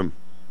 Welcome.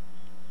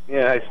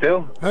 Yeah, hi,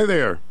 Stu. Hi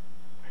there.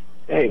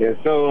 Hey there.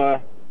 So,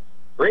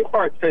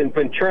 Breitbart's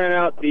been churning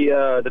out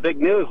the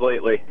big news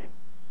lately.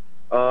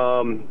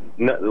 The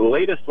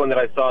latest one that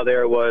I saw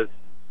there was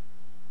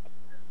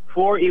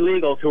 4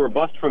 illegals who were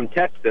busted from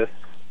Texas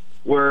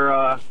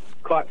were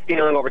caught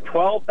stealing over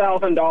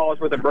 $12,000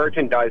 worth of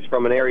merchandise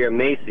from an area of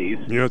Macy's.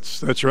 Yes,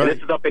 that's right.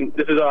 And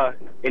this is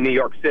in New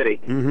York City.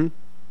 Mm-hmm.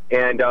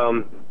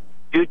 And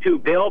due to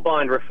bail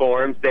bond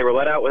reforms, they were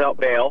let out without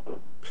bail.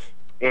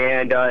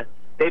 And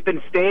they've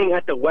been staying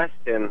at the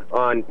Westin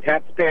on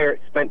taxpayer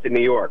expense in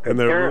New York. And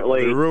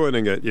apparently, they're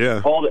ruining it,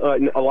 yeah.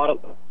 A lot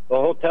of the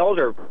hotels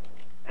are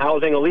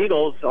housing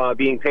illegals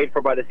being paid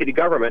for by the city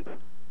government.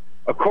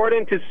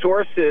 According to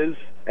sources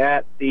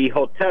at the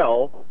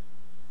hotel,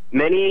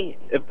 many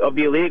of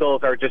the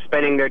illegals are just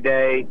spending their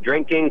day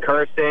drinking,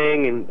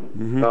 cursing,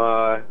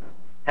 and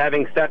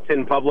having sex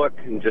in public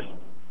and just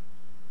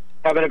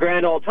having a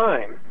grand old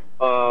time.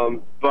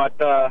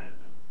 But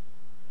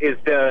is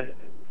the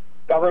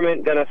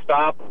government going to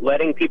stop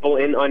letting people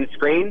in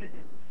unscreened?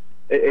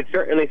 It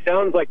certainly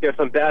sounds like there's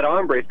some bad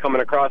hombres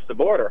coming across the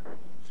border.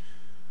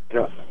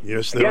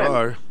 Yes, there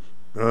are.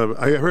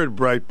 I heard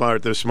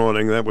Breitbart this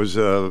morning. That was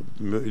I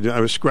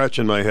was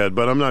scratching my head,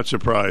 but I'm not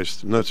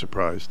surprised.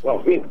 Well,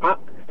 I mean,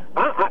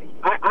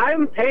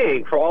 I'm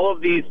paying for all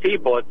of these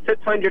people. It's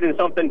 $600 and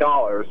something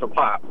a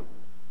pop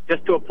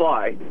just to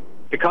apply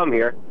to come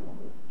here.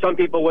 Some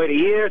people wait a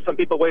year. Some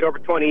people wait over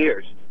 20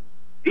 years.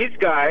 These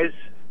guys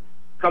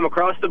come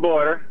across the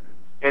border,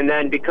 and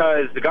then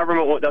because the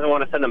government doesn't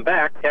want to send them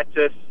back,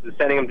 Texas is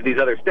sending them to these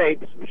other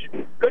states, which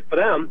is good for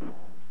them.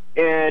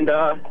 And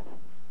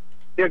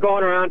they're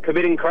going around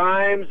committing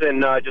crimes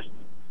and just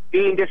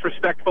being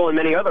disrespectful in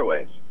many other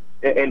ways.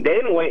 And they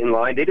didn't wait in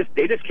line. They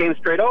just came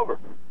straight over.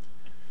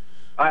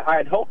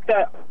 I'd hope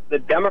that the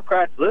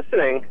Democrats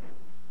listening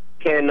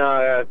can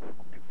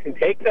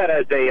take that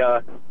as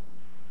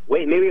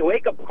maybe a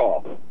wake-up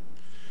call.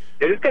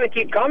 They're just going to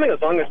keep coming as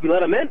long as we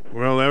let them in.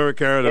 Well,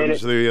 Eric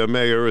Adams, the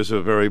mayor, is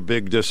a very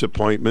big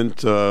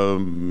disappointment.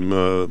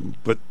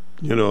 But,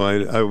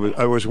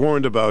 I was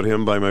warned about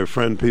him by my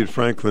friend Pete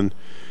Franklin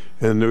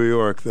in New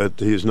York that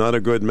he's not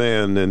a good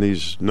man and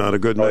he's not a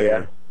good mayor.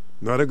 Yeah.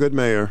 Not a good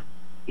mayor.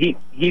 He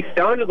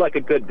sounded like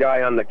a good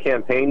guy on the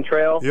campaign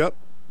trail. Yep.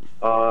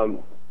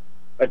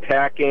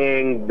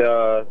 Attacking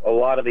a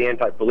lot of the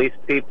anti-police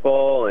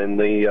people,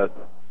 and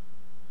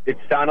it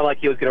sounded like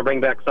he was going to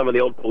bring back some of the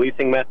old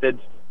policing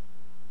methods.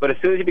 But as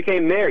soon as he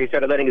became mayor, he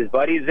started letting his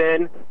buddies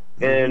in,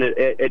 and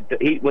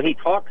when he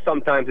talks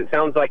sometimes, it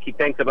sounds like he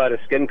thinks about his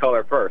skin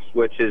color first,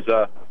 which is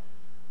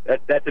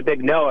That's a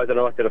big no as an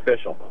elected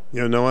official.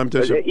 Yeah, no, I'm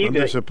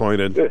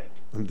disappointed.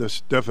 I'm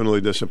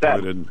definitely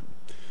disappointed.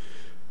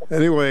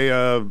 Anyway,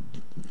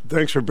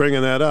 thanks for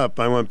bringing that up.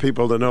 I want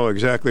people to know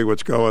exactly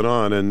what's going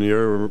on, and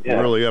you're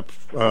really up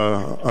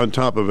on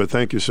top of it.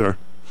 Thank you, sir.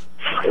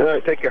 All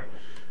right, take care.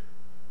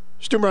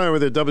 Stu Bryer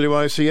with the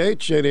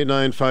WICH,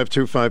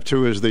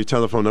 889-5252 is the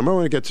telephone number. We're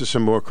going to get to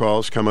some more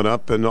calls coming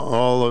up, and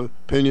all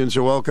opinions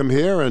are welcome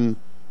here, and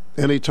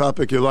any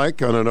topic you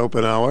like on an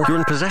open hour. You're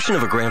in possession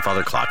of a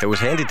grandfather clock that was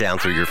handed down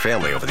through your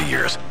family over the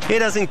years.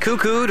 It hasn't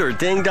cuckooed or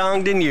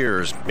ding-donged in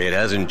years. It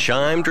hasn't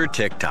chimed or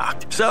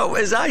tick-tocked. So,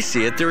 as I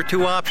see it, there are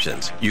two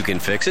options. You can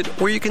fix it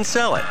or you can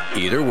sell it.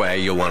 Either way,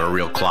 you'll want a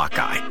real clock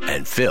guy.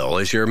 And Phil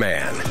is your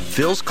man.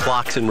 Phil's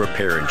Clocks and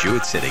Repair in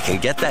Jewett City can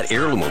get that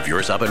heirloom of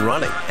yours up and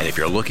running. And if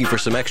you're looking for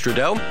some extra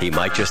dough, he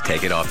might just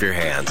take it off your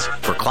hands.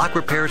 For clock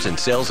repairs and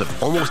sales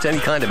of almost any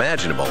kind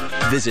imaginable,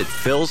 visit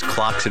Phil's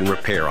Clocks and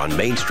Repair on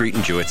Main Street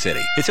in Jewett City.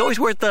 It's always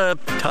worth the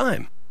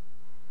time.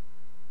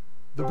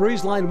 The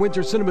Breeze Line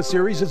Winter Cinema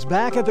Series is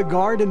back at the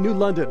Guard in New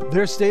London.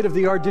 Their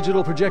state-of-the-art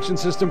digital projection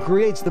system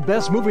creates the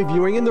best movie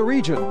viewing in the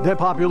region. Their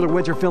popular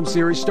winter film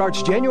series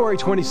starts January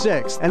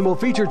 26th and will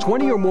feature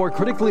 20 or more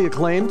critically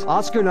acclaimed,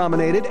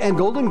 Oscar-nominated, and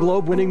Golden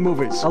Globe-winning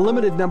movies. A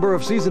limited number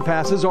of season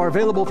passes are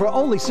available for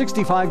only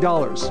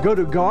 $65. Go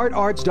to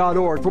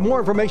guardarts.org for more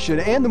information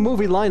and the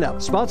movie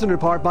lineup. Sponsored in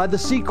part by the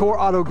Secor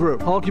Auto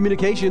Group, Hall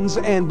Communications,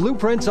 and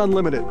Blueprints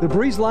Unlimited. The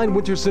Breeze Line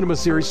Winter Cinema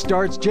Series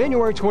starts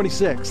January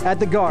 26th at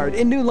the Guard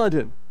in New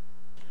London.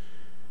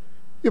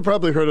 You've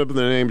probably heard of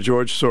the name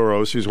George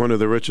Soros. He's one of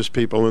the richest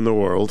people in the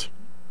world,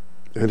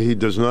 and he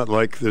does not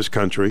like this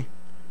country.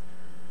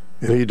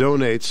 And he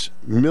donates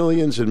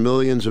millions and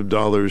millions of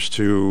dollars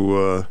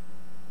to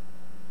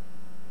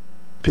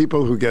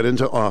people who get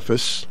into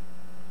office,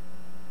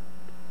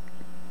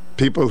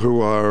 people who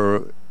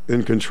are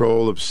in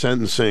control of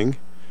sentencing,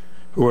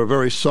 who are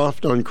very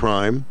soft on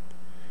crime,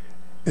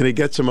 and he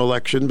gets them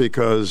election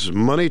because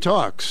money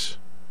talks.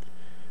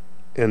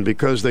 And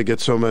because they get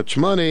so much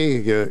money,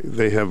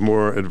 they have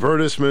more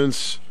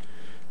advertisements,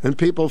 and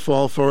people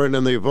fall for it,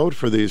 and they vote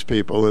for these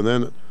people. And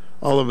then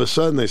all of a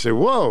sudden they say,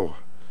 whoa,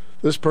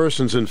 this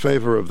person's in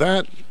favor of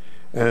that,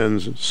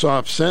 and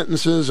soft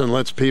sentences, and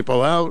lets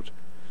people out.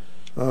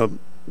 And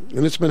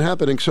it's been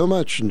happening so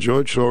much, and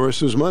George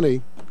Soros'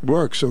 money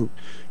works. So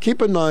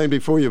keep in mind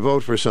before you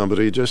vote for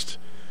somebody, just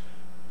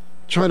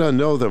try to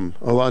know them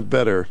a lot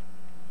better.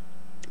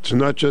 It's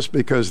not just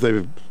because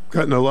they've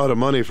gotten a lot of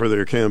money for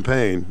their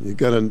campaign. You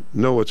got to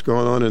know what's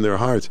going on in their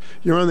hearts.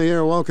 You're on the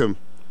air. Welcome.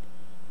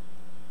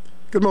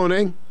 Good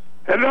morning.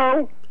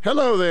 Hello.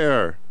 Hello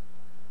there.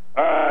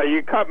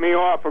 You cut me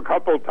off a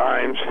couple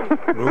times.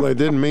 Well, I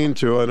didn't mean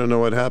to. I don't know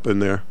what happened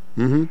there.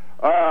 Mm-hmm.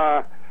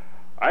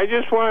 I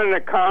just wanted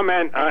to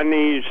comment on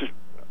these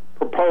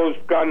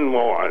proposed gun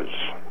laws.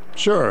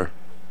 Sure.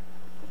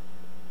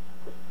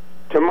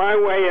 To my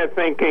way of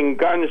thinking,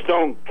 guns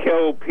don't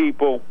kill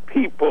people.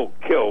 People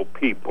kill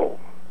people.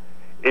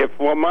 If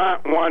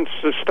Lamont wants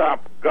to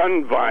stop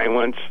gun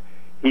violence,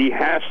 he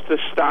has to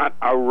start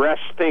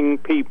arresting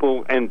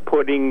people and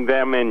putting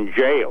them in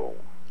jail.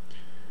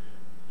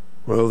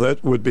 Well,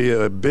 that would be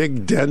a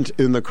big dent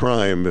in the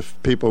crime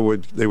if people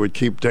would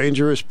keep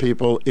dangerous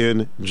people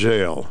in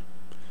jail.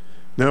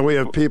 Now we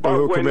have people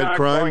who commit crimes.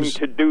 We're not going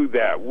to do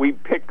that. We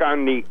pick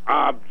on the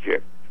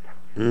object.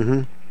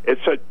 Mm-hmm.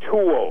 It's a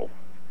tool.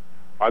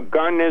 A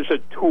gun is a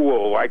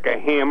tool, like a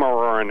hammer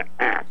or an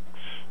axe.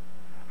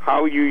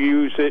 How you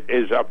use it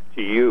is up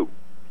to you.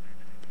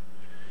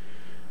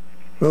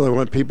 Well, I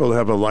want people to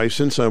have a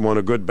license. I want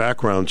a good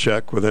background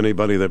check with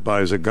anybody that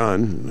buys a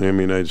gun. I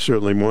mean, I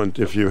certainly want,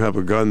 if you have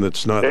a gun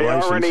that's not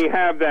licensed. They already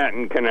have that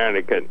in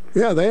Connecticut.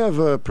 Yeah, they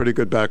have pretty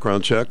good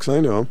background checks, I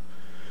know.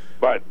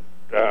 But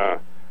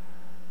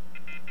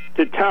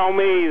to tell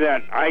me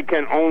that I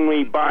can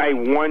only buy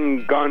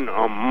one gun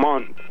a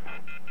month,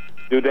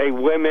 do they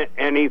limit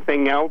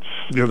anything else?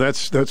 Yeah,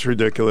 that's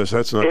ridiculous.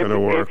 That's not going to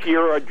work. If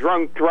you're a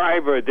drunk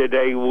driver, do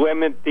they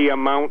limit the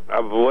amount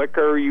of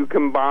liquor you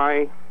can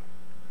buy?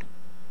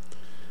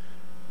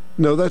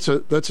 No, that's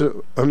a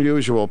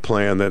unusual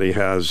plan that he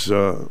has.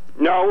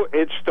 No,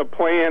 it's the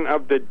plan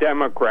of the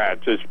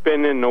Democrats. It's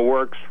been in the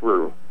works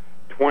for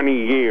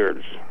 20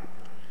 years.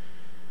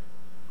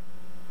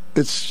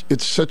 It's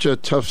such a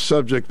tough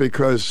subject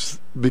because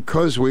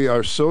we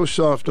are so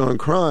soft on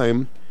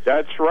crime.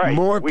 That's right.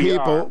 More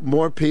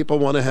people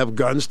want to have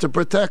guns to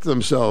protect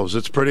themselves.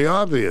 It's pretty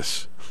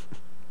obvious.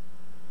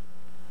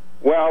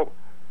 Well,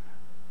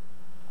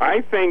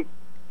 I think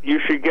you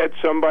should get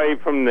somebody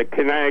from the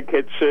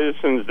Connecticut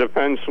Citizens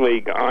Defense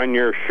League on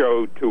your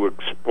show to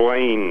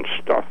explain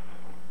stuff.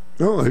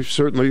 Oh,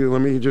 certainly.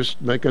 Let me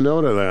just make a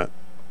note of that.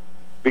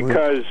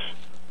 Because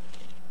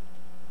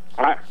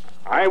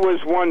I was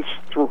once,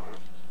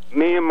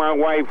 me and my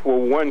wife were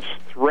once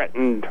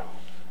threatened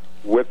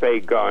with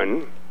a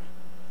gun.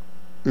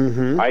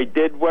 Mm-hmm. I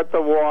did what the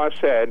law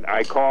said.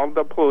 I called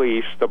the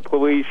police. The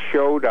police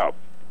showed up.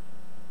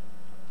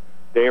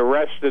 They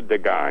arrested the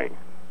guy.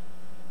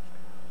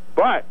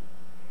 But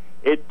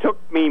it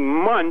took me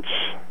months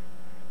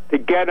to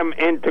get him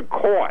into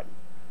court.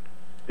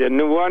 The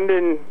New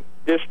London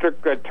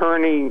district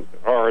attorney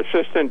or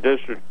assistant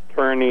district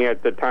attorney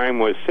at the time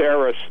was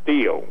Sarah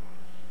Steele,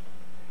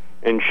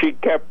 and she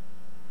kept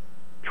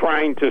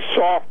trying to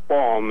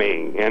softball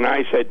me, and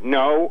I said,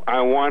 no,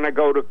 I want to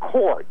go to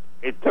court.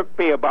 It took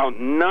me about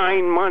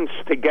 9 months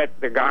to get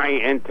the guy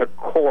into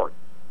court.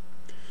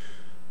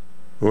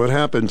 What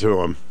happened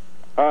to him?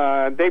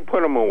 They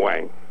put him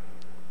away.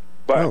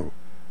 But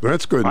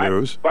that's good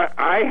news. But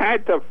I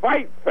had to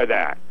fight for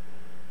that.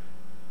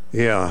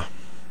 Yeah.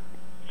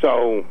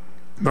 So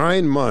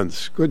 9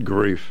 months. Good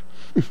grief.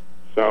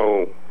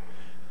 So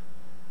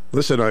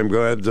listen, I'm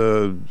glad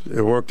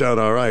it worked out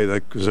all right.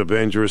 That was a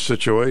dangerous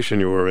situation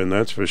you were in,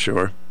 that's for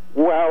sure.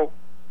 Well,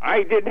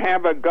 I didn't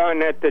have a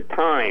gun at the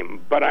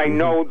time, but I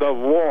know the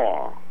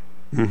law.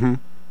 Mm-hmm.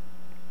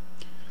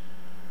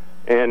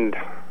 And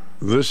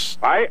this,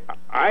 I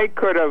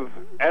could have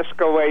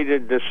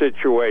escalated the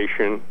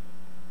situation,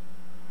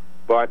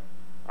 but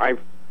I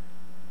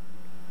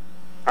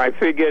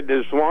figured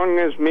as long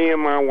as me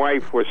and my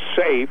wife were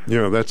safe,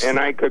 and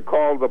I could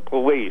call the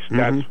police,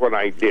 that's what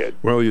I did.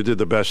 Well, you did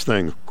the best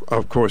thing.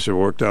 Of course, it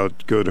worked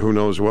out good. Who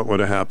knows what would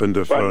have happened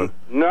if... But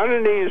none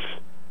of these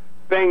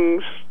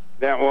things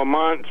that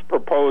Lamont's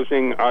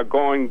proposing are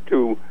going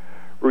to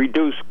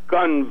reduce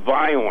gun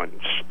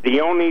violence.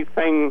 The only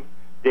thing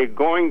they're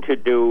going to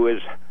do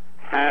is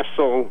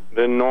hassle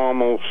the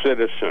normal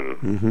citizen.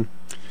 Mm-hmm.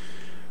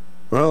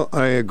 Well,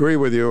 I agree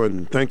with you,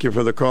 and thank you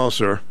for the call,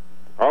 sir.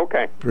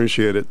 Okay.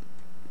 Appreciate it.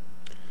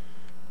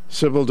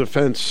 Civil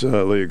Defense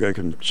League, I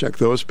can check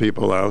those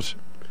people out.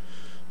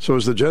 So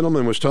as the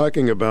gentleman was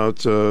talking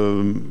about,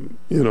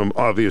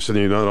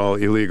 obviously not all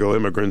illegal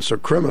immigrants are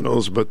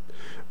criminals, but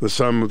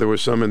there were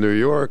some in New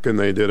York, and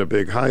they did a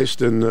big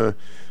heist, and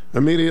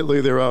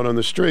immediately they're out on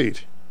the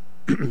street.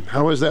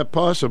 How is that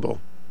possible?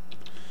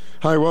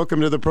 Hi,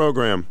 welcome to the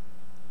program.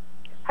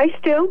 Hi,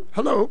 Stu.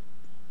 Hello.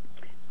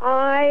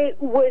 I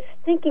was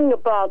thinking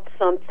about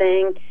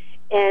something,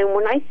 and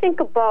when I think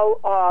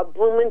about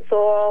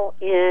Blumenthal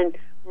and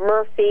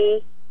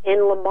Murphy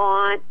and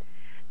Lamont,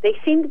 they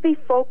seem to be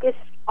focused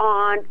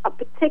on a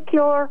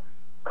particular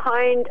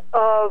kind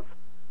of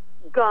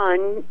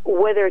gun,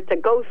 whether it's a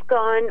ghost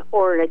gun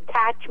or an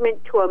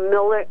attachment to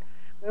a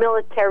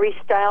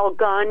military-style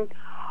gun.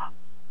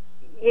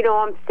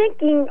 I'm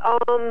thinking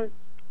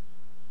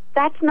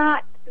that's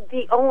not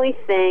the only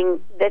thing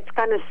that's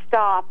going to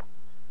stop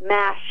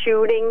mass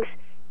shootings,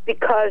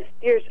 because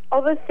there's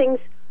other things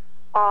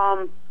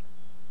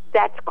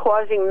that's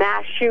causing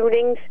mass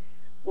shootings,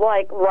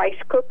 like rice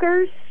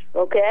cookers,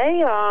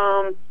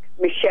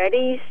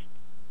 machetes,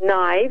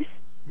 knives,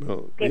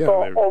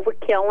 people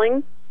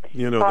overkilling.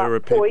 There are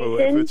people, poison,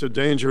 if it's a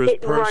dangerous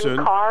person,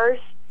 cars.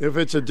 If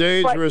it's a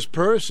dangerous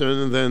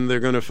person, then they're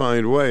going to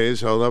find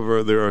ways.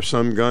 However, there are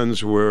some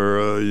guns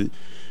where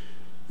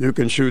you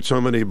can shoot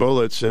so many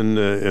bullets in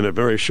a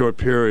very short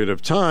period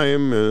of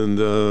time, and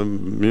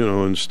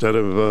instead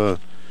of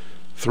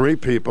 3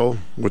 people,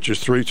 which is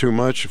 3 too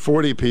much,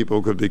 40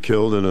 people could be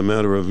killed in a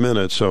matter of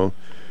minutes. So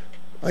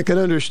I can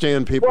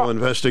understand people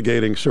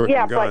investigating certain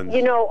guns.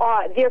 Yeah,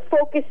 but their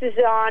focus is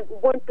on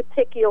one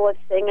particular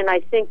thing, and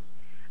I think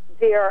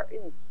they're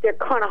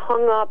kind of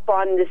hung up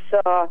on this.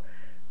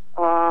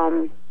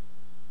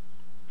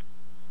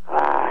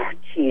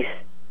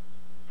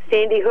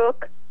 Sandy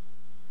Hook.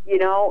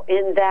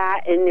 In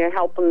that, and they're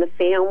helping the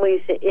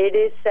families. It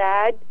is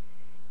sad,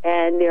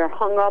 and they're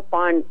hung up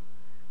on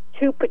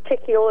 2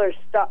 particular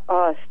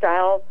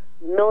style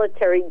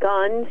military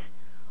guns.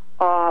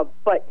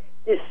 But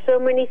there's so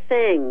many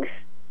things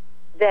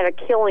that are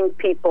killing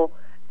people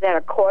that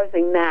are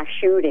causing mass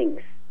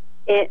shootings,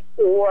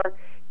 or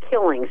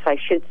killings, I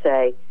should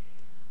say.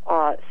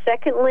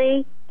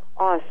 Secondly,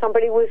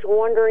 somebody was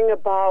wondering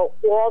about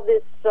all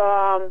this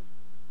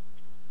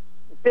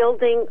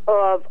building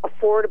of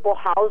affordable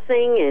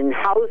housing and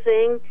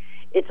housing.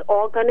 It's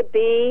all going to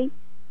be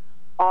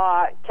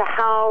to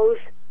house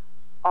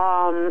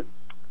the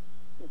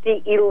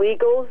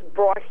illegals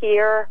brought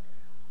here,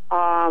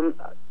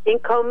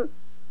 income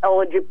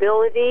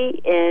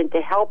eligibility, and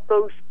to help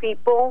those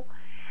people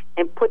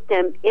and put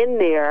them in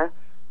there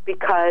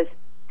because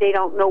they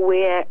don't know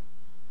where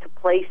to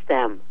place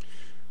them.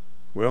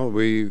 Well,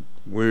 we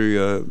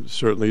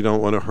certainly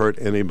don't want to hurt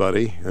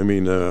anybody. I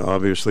mean,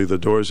 obviously the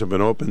doors have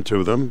been opened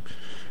to them,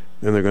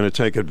 and they're going to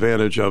take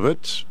advantage of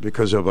it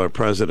because of our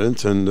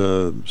president,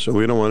 and so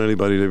we don't want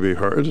anybody to be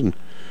hurt, and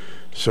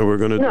so we're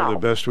going to do the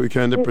best we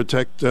can to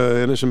protect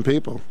innocent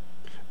people.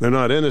 They're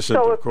not innocent,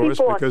 of course,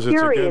 because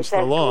it's against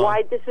the law.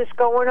 Why this is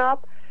going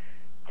up?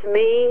 To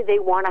me, they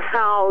want to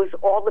house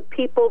all the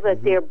people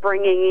that they're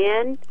bringing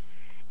in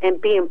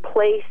and being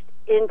placed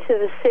into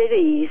the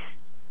cities,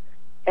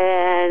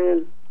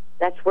 and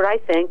that's what I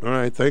think. All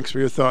right. Thanks for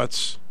your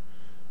thoughts,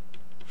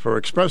 for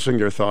expressing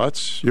your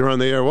thoughts. You're on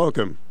the air.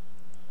 Welcome.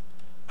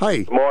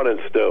 Hi. Good morning,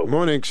 Stu.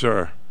 Morning,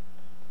 sir.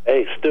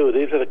 Hey, Stu,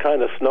 these are the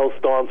kind of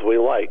snowstorms we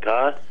like,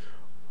 huh?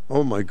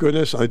 Oh, my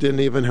goodness. I didn't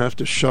even have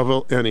to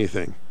shovel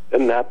anything.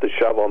 Didn't have to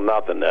shovel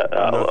nothing.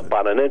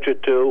 About an inch or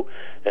two,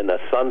 and the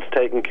sun's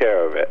taking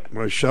care of it.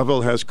 My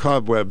shovel has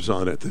cobwebs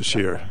on it this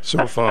year,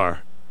 so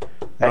far.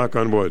 Knock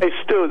on wood. Hey,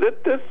 Stu,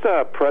 this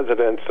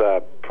president's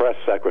press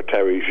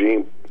secretary,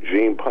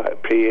 Jean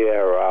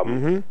Pierre,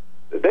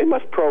 they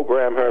must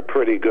program her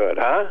pretty good,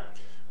 huh?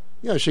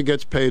 Yeah, she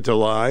gets paid to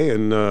lie,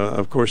 and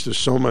of course there's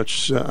so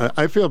much...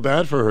 I feel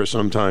bad for her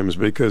sometimes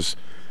because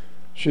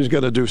she's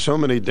got to do so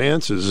many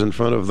dances in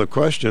front of the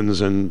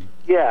questions, and...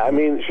 Yeah, I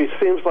mean, she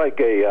seems like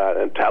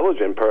a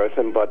intelligent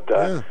person, but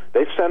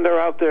they send her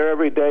out there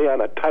every day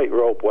on a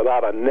tightrope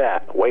without a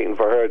net, waiting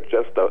for her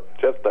just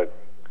to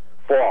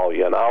fall,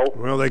 you know?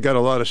 Well, they got a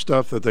lot of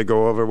stuff that they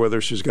go over with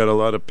her. She's got a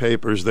lot of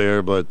papers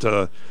there,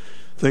 but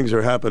things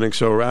are happening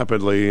so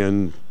rapidly,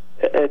 and...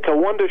 It's a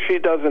wonder she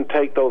doesn't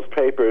take those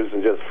papers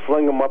and just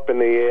fling them up in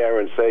the air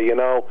and say, you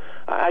know,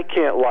 I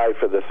can't lie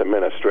for this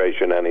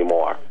administration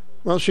anymore.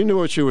 Well, she knew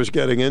what she was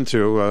getting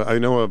into. I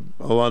know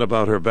a lot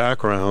about her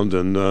background,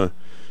 and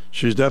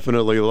she's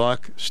definitely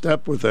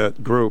lockstep with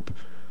that group.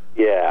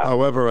 Yeah.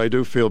 However, I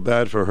do feel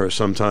bad for her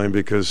sometime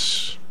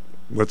because,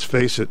 let's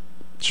face it,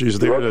 she's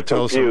there to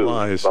tell some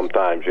lies.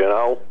 Sometimes, you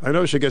know. I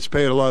know she gets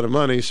paid a lot of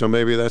money, so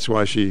maybe that's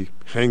why she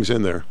hangs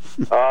in there.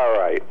 All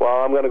right.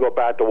 Well, I'm going to go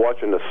back to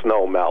watching the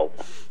snow melt.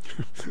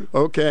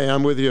 Okay,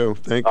 I'm with you.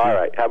 Thank you. All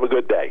right. Have a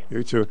good day.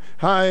 You too.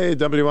 Hi,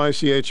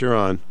 WICH, you're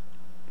on.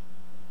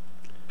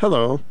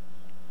 Hello.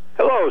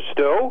 Hello,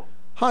 Stu.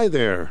 Hi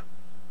there.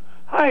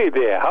 Hi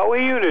there. How are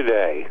you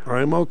today?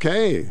 I'm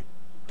okay.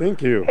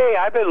 Thank you. Hey,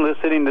 I've been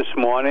listening this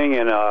morning,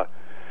 and,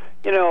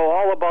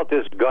 all about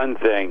this gun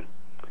thing.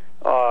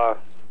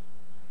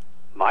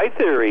 My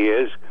theory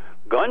is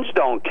guns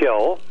don't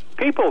kill,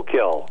 people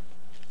kill.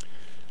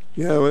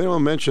 Yeah, we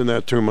don't mention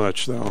that too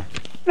much, though.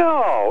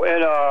 No,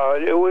 and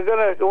we're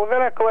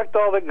gonna collect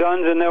all the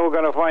guns, and then we're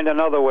gonna find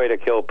another way to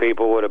kill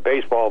people with a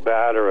baseball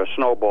bat or a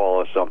snowball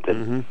or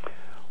something.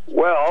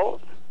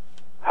 Well,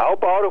 how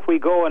about if we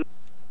go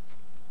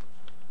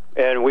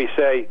and we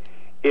say,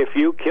 if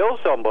you kill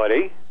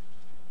somebody,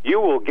 you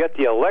will get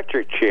the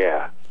electric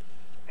chair,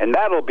 and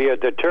that'll be a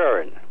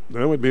deterrent.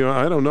 That would be,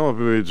 I don't know if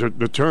it would be a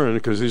deterrent,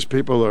 because these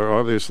people are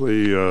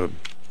obviously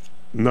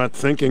not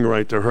thinking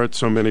right to hurt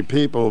so many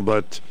people,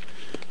 but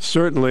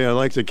certainly I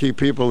like to keep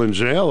people in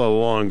jail a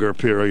longer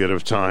period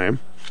of time.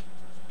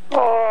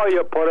 Oh,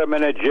 you put them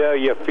in a jail,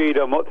 you feed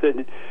them,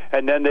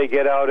 and then they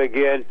get out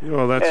again.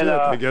 Well, that's it,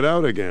 they get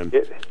out again.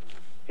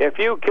 If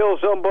you kill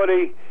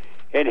somebody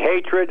in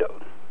hatred,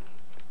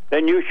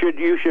 then you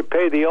should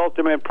pay the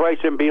ultimate price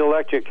and be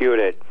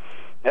electrocuted.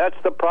 That's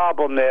the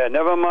problem there.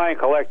 Never mind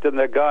collecting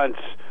the guns.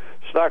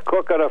 Start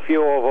cooking a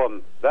few of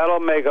them.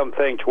 That'll make them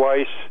think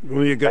twice.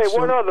 Well, you got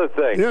one other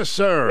thing. Yes,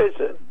 sir.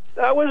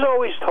 I was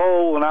always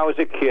told when I was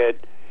a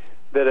kid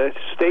that a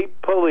state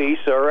police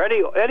or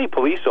any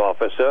police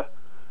officer,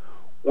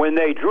 when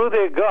they drew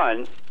their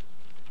gun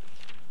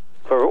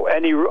for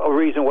any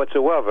reason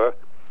whatsoever,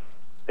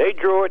 they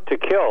drew it to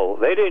kill.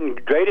 They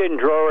didn't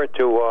draw it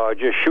to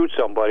just shoot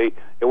somebody.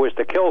 It was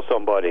to kill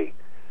somebody.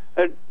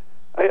 And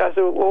I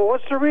said, well,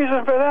 what's the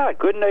reason for that?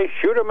 Couldn't they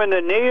shoot him in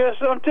the knee or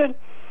something?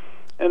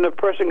 And the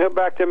person came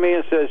back to me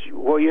and says,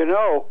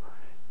 well,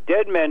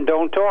 dead men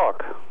don't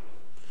talk.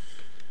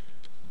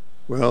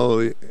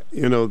 Well,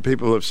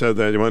 people have said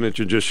that. Why don't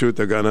you just shoot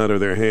the gun out of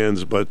their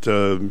hands? But,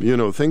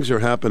 things are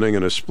happening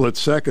in a split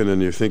second,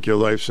 and you think your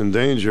life's in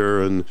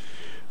danger, and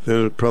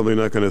they're probably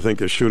not going to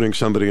think of shooting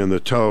somebody in the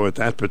toe at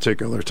that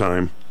particular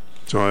time.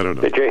 So I don't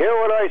know. Did you hear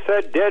what I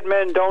said? Dead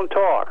men don't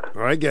talk.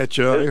 I get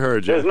you. I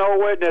heard you. There's no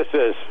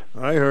witnesses.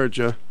 I heard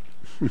you.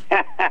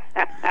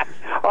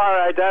 All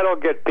right, that'll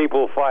get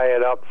people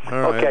fired up.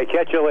 Okay,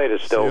 catch you later,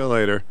 Stu. See you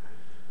later.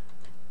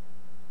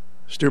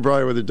 Stu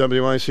Bryer with the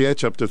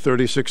WICH, up to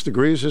 36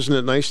 degrees. Isn't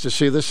it nice to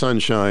see the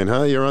sunshine,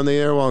 huh? You're on the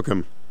air.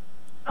 Welcome.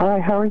 Hi,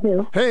 how are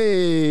you?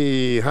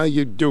 Hey, how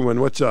you doing?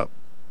 What's up?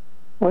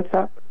 What's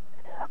up?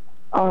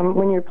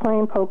 When you're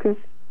playing poker,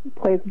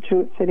 play the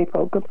Jewett City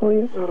Polka,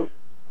 please.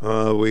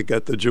 We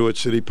got the Jewett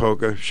City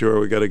Polka. Sure,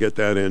 we got to get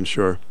that in,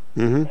 sure.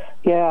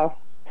 Yeah,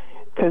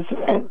 because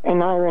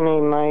an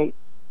irony,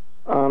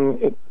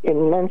 it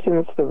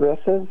mentions the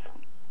Risses,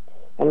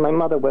 and my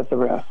mother was a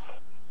Riss.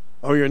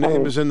 Oh, your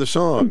name is in the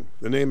song.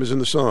 The name is in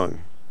the song.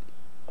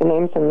 The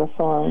name's in the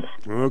song.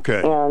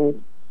 Okay.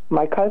 And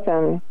my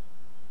cousin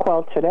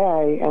called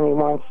today, and he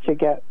wants to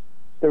get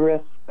the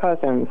Riss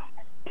cousins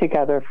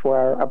together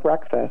for a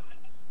breakfast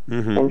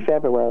in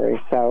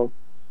February. So,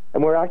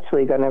 and we're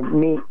actually going to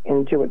meet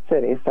in Jewett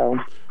City. So,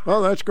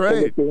 oh, that's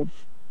great. It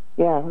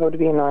would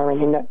be an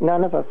irony.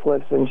 None of us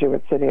lives in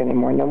Jewett City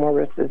anymore. No more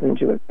Risses in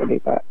Jewett City,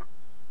 but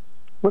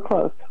we're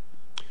close.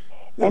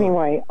 Yeah.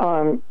 Anyway,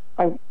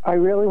 I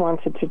really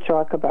wanted to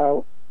talk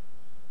about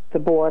the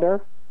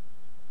border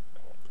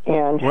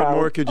and what how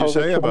more could you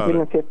say about it?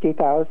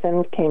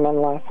 250,000 came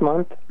in last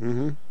month,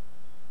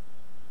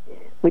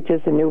 which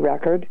is a new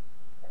record.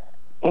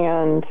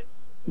 And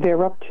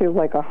they're up to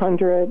like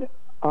 100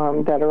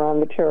 that are on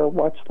the terror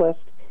watch list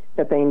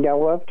that they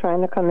know of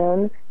trying to come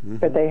in,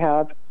 but they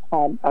have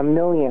 1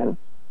 million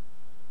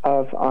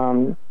of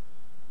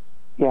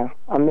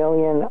a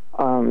million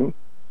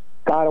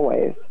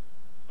gotaways.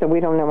 So we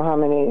don't know how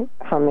many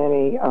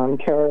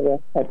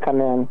terrorists had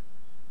come in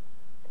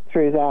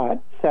through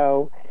that.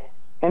 So,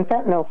 and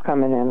fentanyl's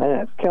coming in,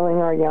 and it's killing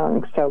our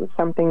young. So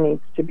something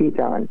needs to be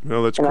done.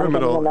 Well, it's and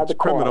criminal. It's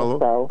criminal.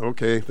 Call, so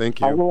okay,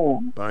 thank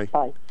you. Bye.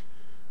 Bye.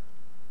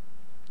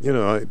 You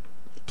know,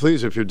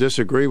 please, if you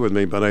disagree with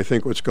me, but I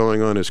think what's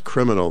going on is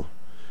criminal.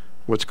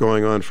 What's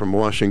going on from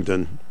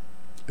Washington,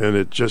 and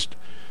it just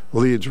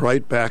leads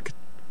right back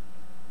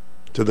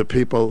to the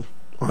people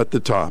at the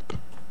top.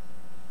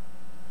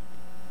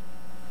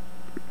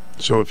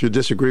 So if you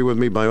disagree with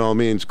me, by all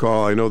means,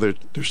 call. I know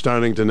they're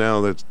starting to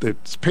now, that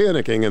it's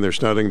panicking, and they're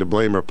starting to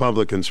blame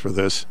Republicans for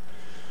this.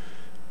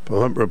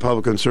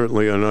 Republicans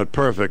certainly are not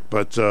perfect,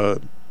 but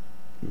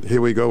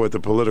here we go with the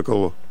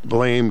political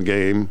blame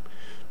game,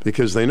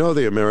 because they know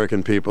the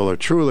American people are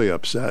truly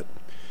upset.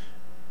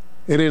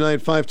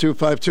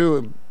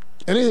 895252.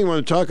 Anything you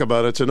want to talk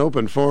about, it's an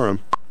open forum.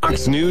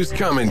 Fox News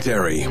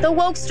commentary. The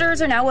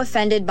wokesters are now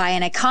offended by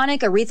an iconic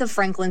Aretha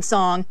Franklin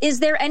song. Is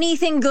there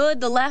anything good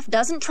the left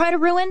doesn't try to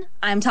ruin?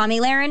 I'm Tommy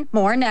Lahren.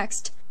 More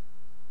next.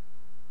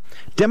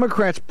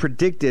 Democrats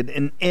predicted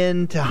an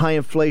end to high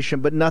inflation,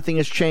 but nothing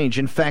has changed.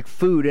 In fact,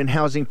 food and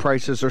housing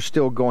prices are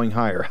still going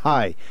higher.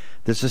 Hi,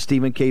 this is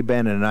Stephen K.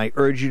 Bannon, and I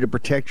urge you to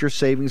protect your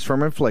savings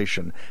from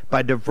inflation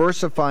by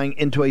diversifying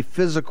into a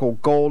physical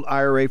gold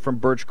IRA from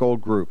Birch Gold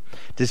Group.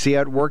 To see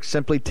how it works,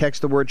 simply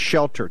text the word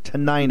SHELTER to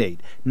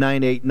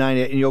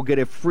 989898, and you'll get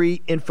a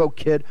free info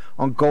kit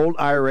on gold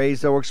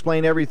IRAs that will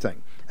explain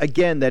everything.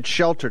 Again, that's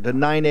SHELTER to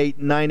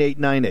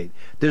 989898.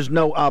 There's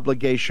no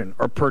obligation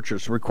or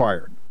purchase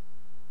required.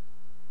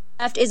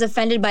 Left is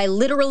offended by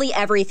literally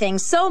everything,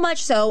 so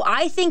much so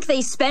I think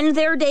they spend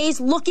their days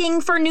looking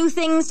for new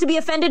things to be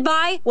offended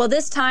by. Well,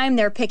 this time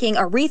they're picking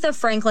Aretha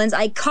Franklin's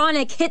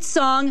iconic hit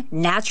song,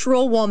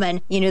 Natural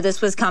Woman. You knew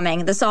this was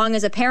coming. The song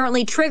is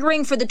apparently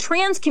triggering for the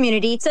trans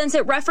community since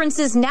it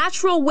references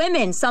natural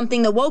women,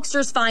 something the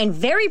wokesters find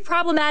very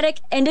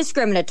problematic and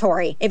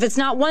discriminatory. If it's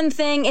not one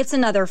thing, it's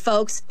another,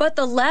 folks. But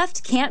the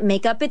left can't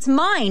make up its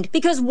mind,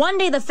 because one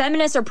day the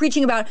feminists are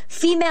preaching about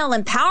female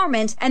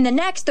empowerment, and the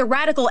next the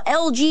radical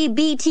LGBTQ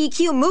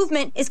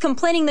movement is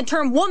complaining the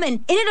term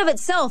woman in and of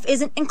itself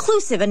isn't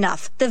inclusive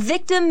enough. The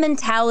victim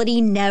mentality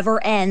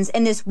never ends,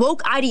 and this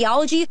woke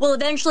ideology will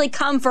eventually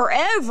come for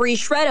every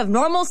shred of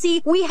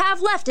normalcy we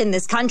have left in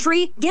this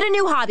country. Get a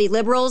new hobby,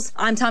 liberals.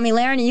 I'm Tommy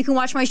Lahren, and you can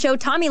watch my show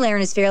Tommy Lahren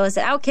is Fearless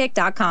at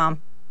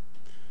Outkick.com.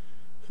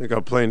 I think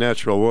I'll play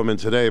Natural Woman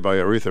today by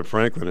Aretha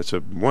Franklin. It's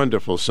a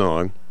wonderful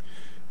song.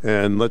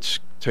 And let's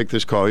take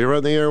this call. You're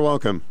on the air.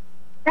 Welcome.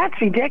 That's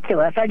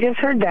ridiculous. I just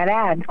heard that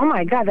ad. Oh,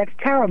 my God, that's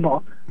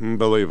terrible.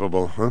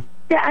 Unbelievable, huh?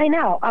 Yeah, I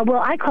know. Well,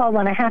 I called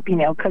on a happy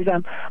note because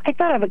I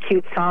thought of a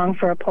cute song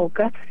for a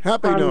polka.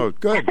 Happy note.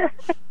 Good.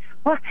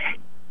 Well,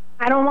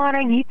 I don't want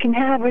her. You can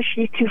have her.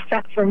 She's too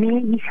fat for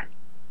me.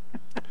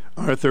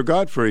 Arthur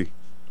Godfrey.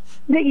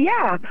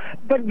 Yeah,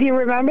 but do you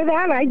remember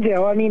that? I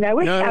do. I mean, I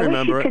wish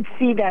you could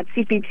see that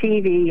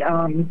CPTV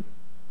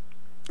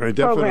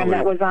program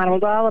that was on. It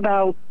was all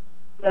about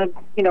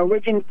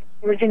the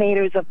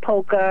originators of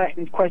polka,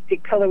 and of course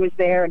Dick Pillar was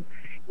there, and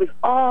it was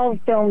all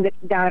filmed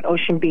down at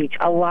Ocean Beach,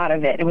 a lot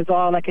of it. It was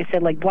all, like I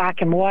said, like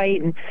black and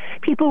white, and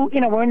people,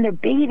 were in their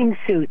bathing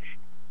suits,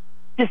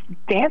 just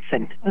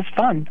dancing. It was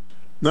fun.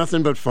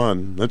 Nothing but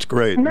fun. That's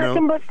great.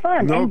 Nothing but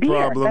fun. No and beer.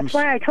 problems. That's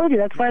why I told you.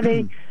 That's why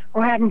they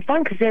were having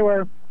fun, because they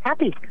were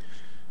happy.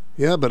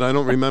 Yeah, but I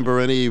don't remember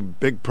any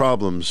big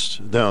problems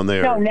down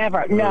there. No,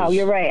 never. No,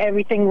 you're right.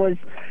 Everything was...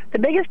 The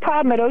biggest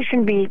problem at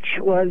Ocean Beach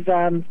was...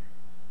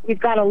 we've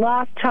got a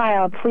lost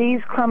child.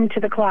 Please come to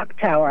the clock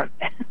tower.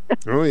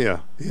 Oh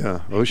yeah,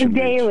 Ocean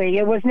daily. Beach.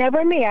 It was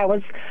never me. I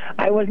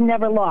was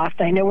never lost.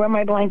 I knew where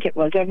my blanket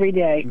was every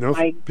day. No,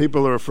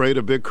 people are afraid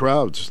of big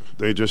crowds.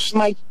 They just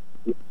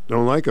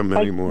don't like them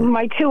anymore.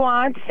 My two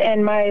aunts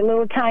and my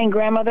little Italian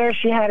grandmother.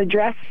 She had a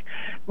dress.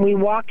 We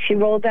walked. She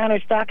rolled down her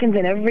stockings,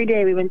 and every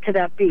day we went to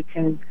that beach.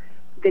 And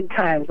good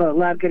times. A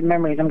lot of good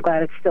memories. I'm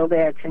glad it's still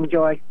there to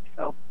enjoy.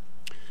 So,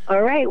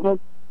 all right. Well.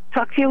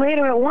 Talk to you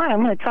later at 1.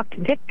 I'm going to talk to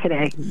Dick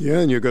today. Yeah,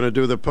 and you're going to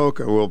do the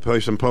polka. We'll play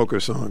some polka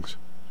songs.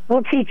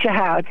 We'll teach you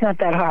how. It's not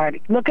that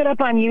hard. Look it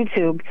up on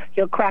YouTube.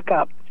 You'll crack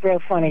up. It's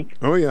real funny.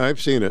 Oh, yeah, I've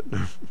seen it.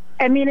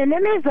 I mean, and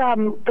then there's,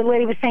 the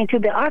lady was saying, too,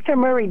 the Arthur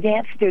Murray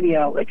Dance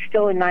Studio. It's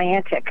still in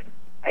Niantic.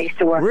 I used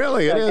to work.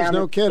 Really? It is?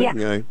 No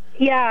kidding.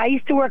 Yeah, I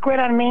used to work right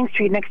on Main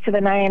Street next to the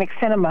Niantic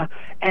Cinema.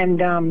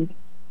 And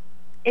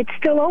it's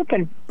still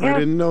open. I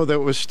didn't know that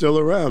was still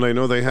around. I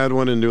know they had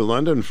one in New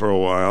London for a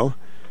while.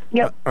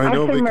 Yep, I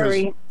know Arthur because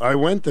Murray. I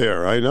went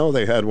there. I know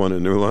they had one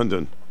in New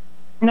London.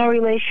 No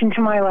relation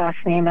to my last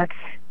name. That's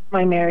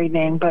my married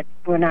name, but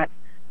we're not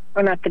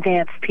the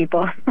dance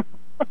people.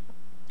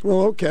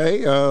 Well,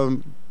 okay.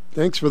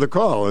 Thanks for the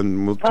call,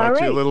 and we'll talk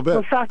to you a little bit.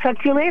 We'll talk to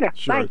you later.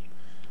 Sure. Bye.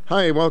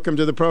 Hi, welcome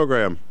to the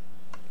program.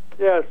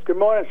 Yes, good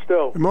morning,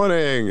 Stu. Good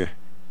morning.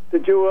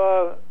 Did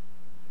you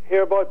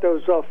hear about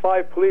those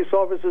 5 police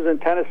officers in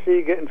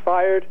Tennessee getting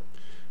fired?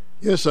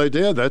 Yes, I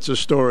did. That's a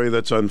story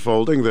that's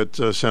unfolding that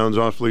sounds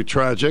awfully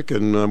tragic,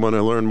 and I want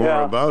to learn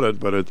more about it,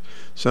 but it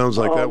sounds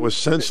like that was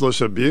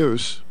senseless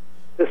abuse.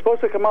 They're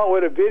supposed to come out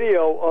with a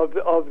video of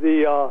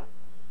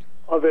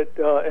it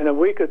in a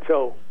week or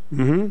two.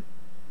 Mm-hmm.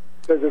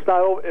 Because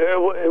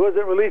it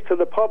wasn't released to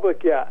the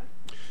public yet.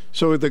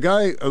 So the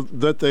guy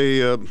that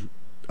they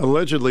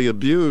allegedly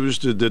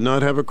abused did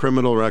not have a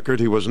criminal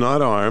record. He was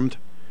not armed,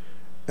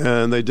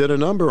 and they did a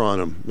number on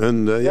him.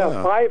 And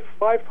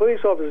five police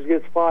officers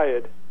gets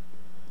fired.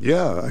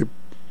 Yeah,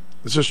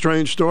 it's a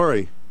strange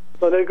story.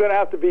 So you're going to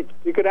have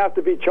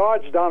to be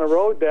charged down the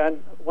road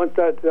then once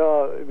that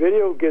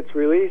video gets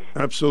released.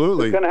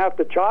 Absolutely, you're going to have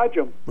to charge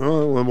them.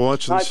 Well, we'll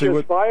watch and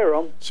fire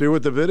them. See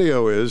what the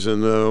video is,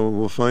 and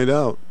we'll find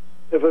out.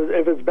 If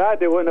it's bad,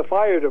 they wouldn't have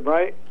fired him,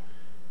 right?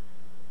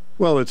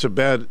 Well, it's a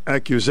bad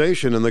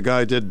accusation, and the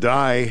guy did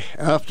die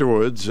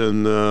afterwards.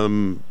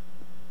 And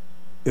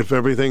if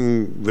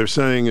everything they're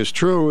saying is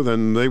true,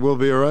 then they will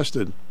be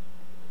arrested.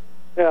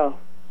 Yeah.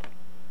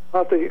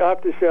 I'll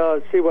have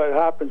to see what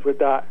happens with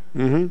that.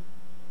 Mm-hmm.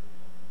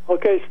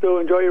 Okay, Stu,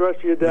 enjoy the rest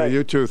of your day. Yeah,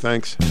 you too,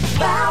 thanks.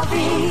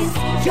 Falvey's,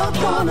 you're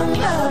gonna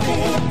love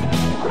it.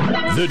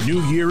 The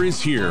new year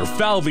is here.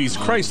 Falvey's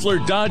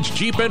Chrysler, Dodge,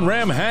 Jeep, and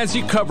Ram has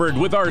you covered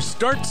with our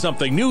Start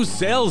Something New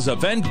sales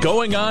event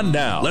going on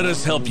now. Let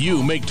us help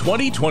you make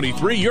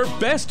 2023 your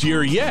best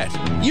year yet.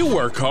 You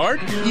work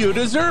hard, you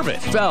deserve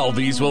it.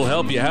 Falvey's will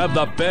help you have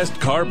the best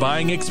car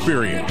buying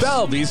experience.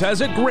 Falvey's has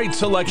a great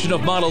selection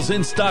of models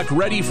in stock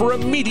ready for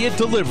immediate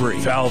delivery.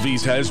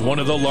 Falvey's has one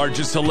of the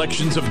largest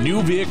selections of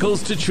new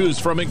vehicles to choose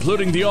from,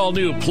 including the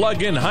all-new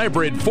plug-in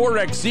hybrid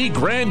 4XE,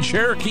 Grand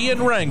Cherokee,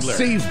 and Wrangler.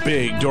 Save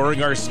big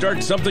during our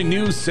Start Something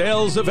New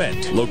sales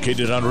event.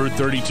 Located on Route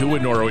 32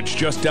 in Norwich,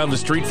 just down the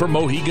street from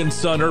Mohegan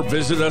Sun, or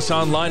visit us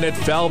online at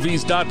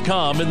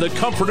falveys.com in the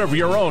comfort of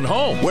your own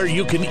home, where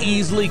you can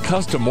easily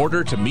custom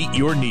order to meet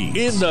your needs.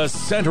 In the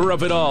center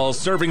of it all,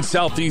 serving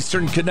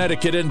southeastern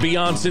Connecticut and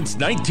beyond since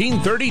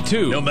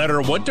 1932. No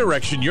matter what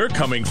direction you're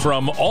coming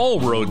from,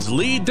 all roads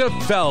lead to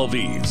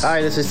Falvey's.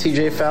 Hi, this is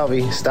TJ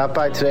Falvey. Stop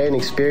by today and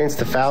experience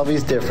the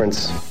Falvey's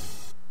difference.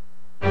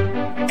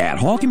 At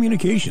Hall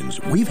Communications,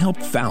 we've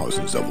helped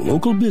thousands of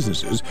local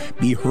businesses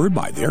be heard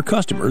by their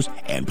customers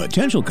and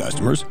potential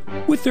customers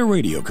with their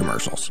radio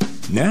commercials.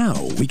 Now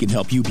we can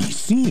help you be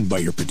seen by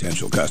your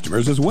potential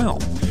customers as well.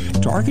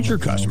 Target your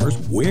customers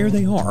where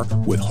they are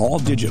with Hall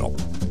Digital.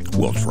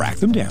 We'll track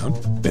them down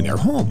in their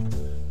home,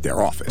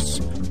 their office,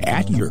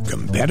 at your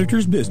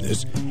competitor's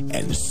business,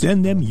 and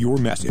send them your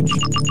message.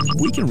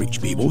 We can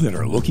reach people that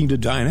are looking to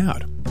dine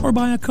out or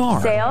buy a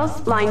car.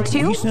 Sales, line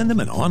 2. We send them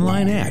an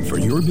online ad for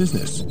your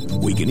business.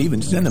 We can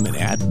even send them an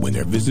ad when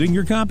they're visiting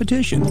your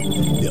competition.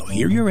 They'll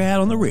hear your ad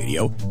on the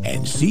radio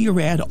and see your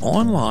ad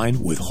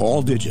online with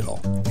Hall Digital.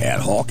 At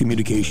Hall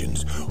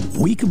Communications,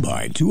 we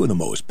combine two of the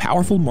most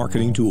powerful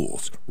marketing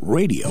tools,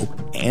 radio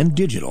and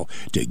digital,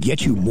 to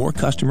get you more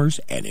customers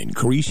and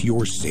increase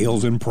your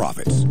sales and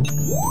profits.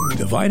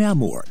 To find out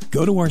more,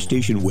 go to our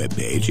station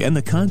webpage and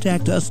the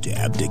Contact Us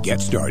tab to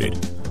get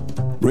started.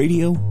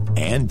 Radio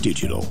and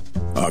digital.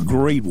 A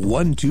great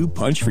 1-2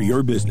 punch for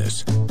your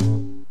business.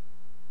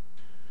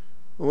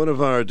 One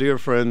of our dear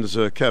friends,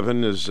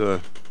 Kevin, is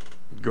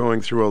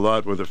going through a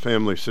lot with a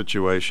family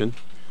situation.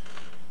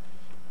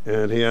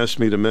 And he asked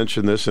me to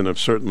mention this, and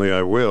certainly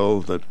I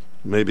will, that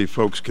maybe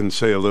folks can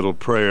say a little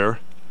prayer.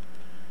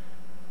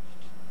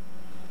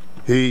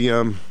 He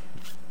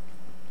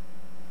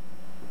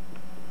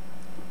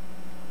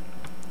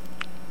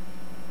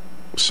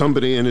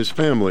somebody in his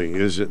family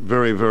is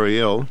very, very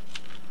ill,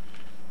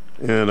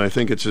 and I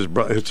think it's his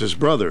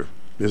brother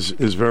is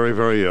very,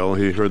 very ill.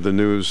 He heard the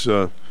news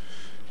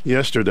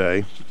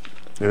yesterday,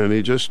 and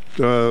he just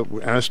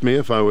asked me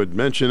if I would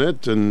mention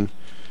it, and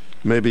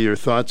maybe your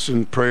thoughts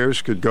and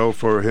prayers could go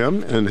for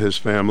him and his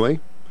family.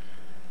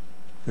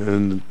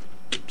 And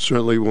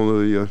certainly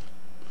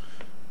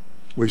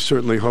we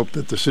certainly hope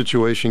that the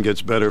situation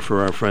gets better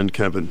for our friend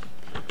Kevin.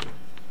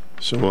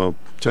 So I'll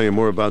tell you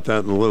more about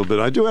that in a little bit.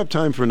 I do have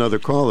time for another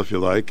call if you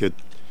like at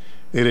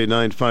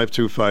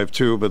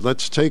 889-5252, but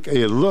let's take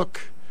a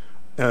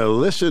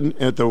listen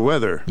at the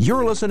weather.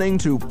 You're listening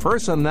to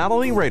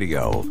Personality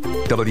Radio.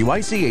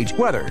 WICH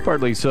weather.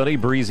 Partly sunny,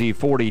 breezy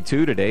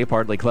 42 today.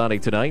 Partly cloudy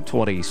tonight,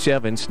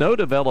 27. Snow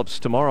develops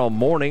tomorrow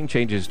morning,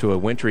 changes to a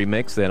wintry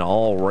mix, then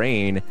all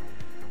rain.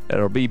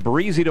 It'll be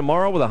breezy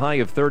tomorrow with a high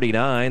of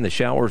 39. The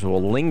showers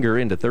will linger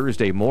into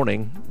Thursday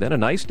morning. Then a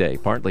nice day,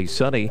 partly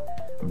sunny,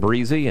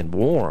 breezy, and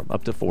warm,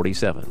 up to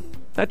 47.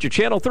 That's your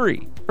Channel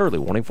 3 early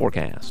warning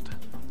forecast.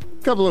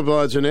 Couple of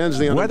odds and ends.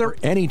 Weather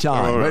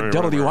anytime at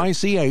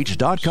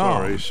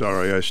WICH.com.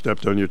 Sorry, I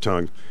stepped on your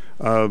tongue.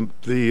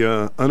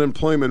 The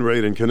unemployment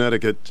rate in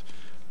Connecticut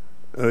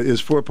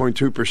is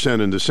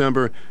 4.2% in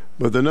December,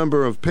 but the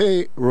number of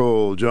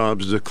payroll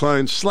jobs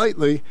declined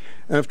slightly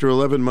after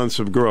 11 months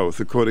of growth,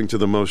 according to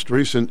the most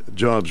recent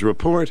jobs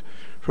report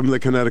from the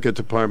Connecticut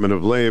Department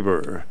of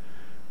Labor.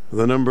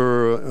 The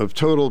number of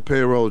total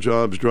payroll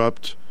jobs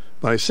dropped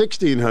by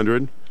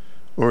 1,600,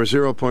 or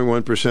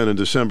 0.1% in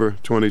December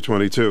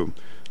 2022.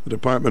 The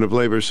Department of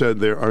Labor said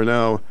there are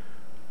now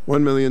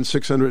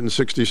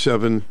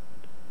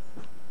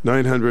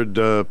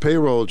 1,667,900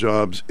 payroll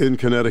jobs in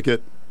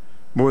Connecticut,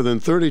 more than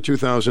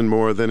 32,000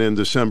 more than in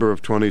December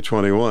of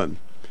 2021.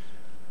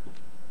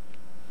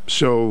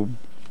 So,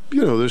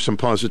 there's some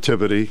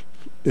positivity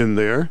in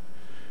there.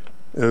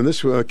 And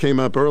this came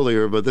up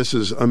earlier, but this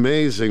is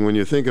amazing when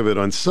you think of it.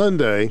 On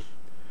Sunday,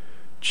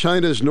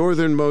 China's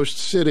northernmost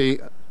city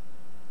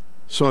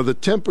saw the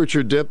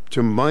temperature dip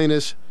to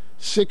minus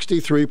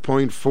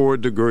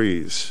 63.4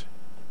 degrees.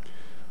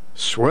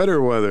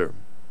 Sweater weather.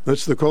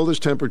 That's the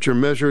coldest temperature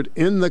measured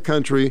in the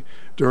country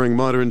during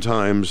modern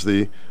times,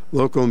 the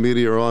local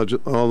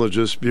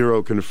meteorologist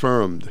bureau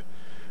confirmed.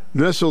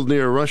 Nestled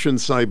near Russian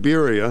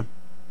Siberia,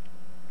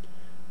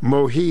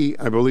 Mohi,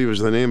 I believe is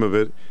the name of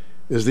it,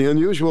 is the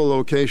unusual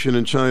location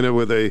in China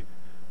with a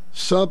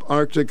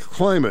subarctic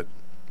climate.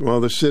 While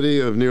the city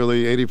of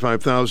nearly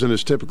 85,000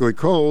 is typically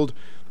cold,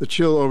 the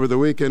chill over the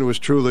weekend was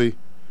truly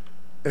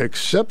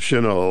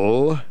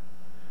exceptional,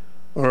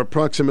 or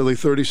approximately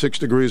 36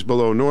 degrees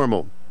below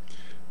normal.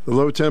 The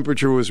low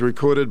temperature was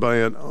recorded by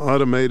an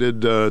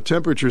automated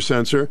temperature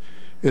sensor.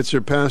 It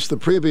surpassed the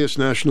previous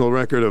national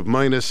record of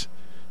minus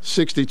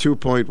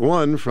 62.1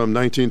 from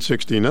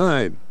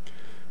 1969.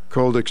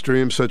 Cold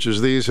extremes such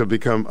as these have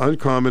become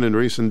uncommon in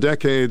recent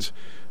decades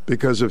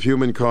because of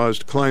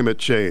human-caused climate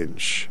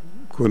change.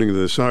 According to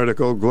this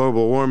article,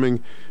 global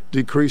warming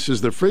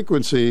decreases the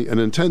frequency and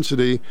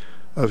intensity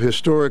of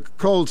historic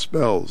cold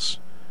spells,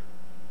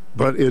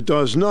 but it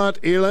does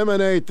not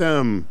eliminate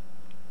them.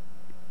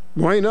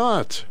 Why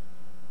not?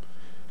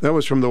 That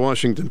was from the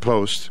Washington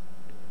Post.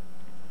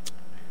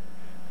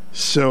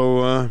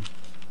 So,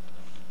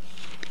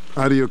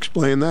 how do you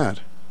explain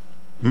that?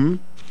 You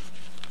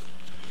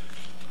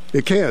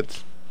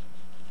can't.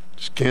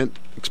 Just can't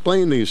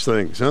explain these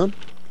things, huh?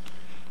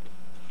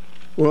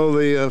 Well,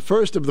 the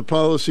first of the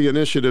policy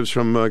initiatives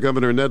from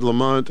Governor Ned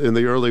Lamont in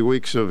the early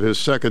weeks of his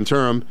second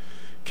term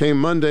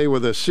came Monday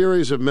with a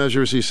series of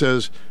measures he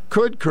says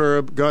could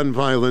curb gun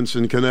violence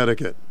in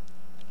Connecticut.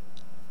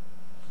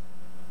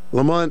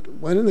 Lamont,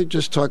 why didn't they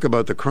just talk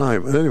about the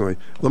crime? But anyway,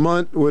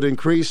 Lamont would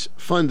increase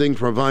funding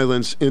for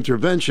violence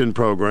intervention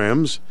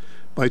programs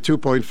by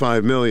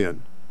 $2.5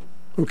 million.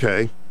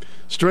 Okay.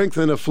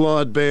 Strengthen a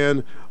flawed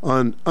ban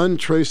on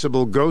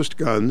untraceable ghost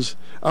guns,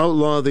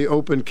 outlaw the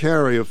open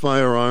carry of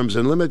firearms,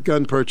 and limit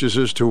gun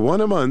purchases to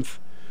one a month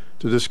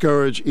to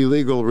discourage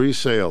illegal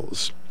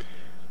resales.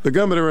 The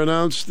governor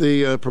announced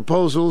the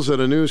proposals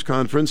at a news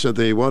conference at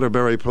the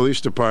Waterbury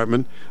Police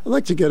Department. I'd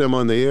like to get him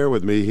on the air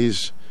with me.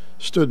 He's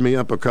stood me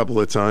up a couple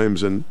of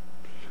times, and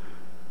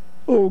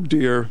oh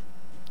dear.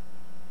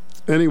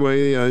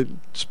 Anyway, I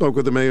spoke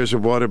with the mayors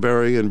of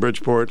Waterbury and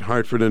Bridgeport,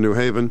 Hartford, and New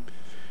Haven.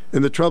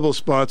 In the trouble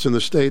spots in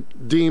the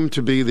state deemed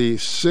to be the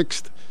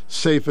sixth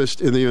safest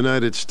in the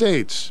United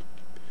States.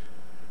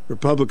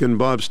 Republican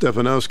Bob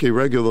Stefanowski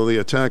regularly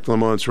attacked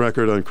Lamont's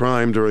record on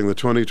crime during the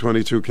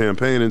 2022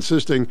 campaign,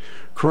 insisting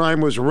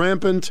crime was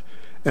rampant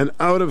and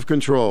out of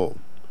control.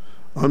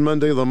 On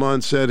Monday,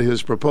 Lamont said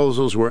his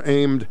proposals were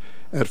aimed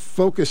at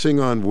focusing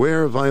on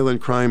where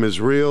violent crime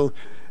is real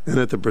and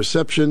at the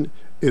perception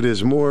it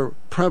is more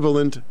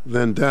prevalent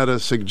than data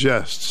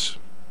suggests.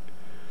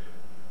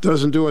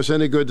 Doesn't do us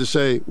any good to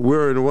say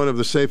we're in one of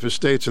the safest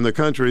states in the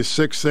country,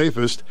 sixth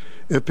safest,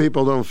 if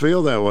people don't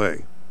feel that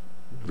way.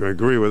 I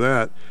agree with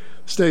that.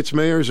 States'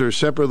 mayors are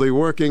separately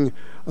working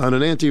on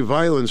an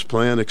anti-violence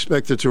plan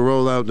expected to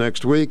roll out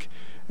next week,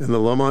 and the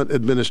Lamont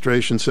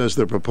administration says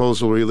the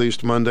proposal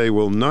released Monday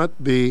will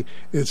not be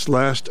its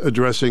last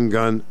addressing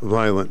gun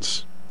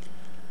violence.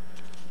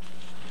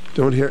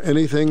 Don't hear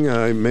anything.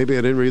 Maybe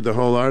I didn't read the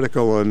whole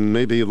article on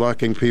maybe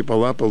locking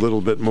people up a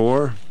little bit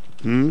more.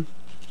 In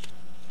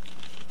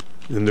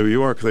New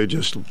York, they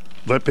just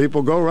let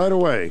people go right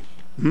away.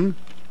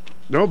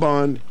 No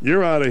bond.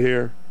 You're out of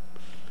here.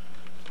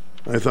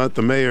 I thought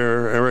the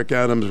mayor, Eric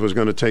Adams, was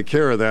going to take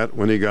care of that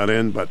when he got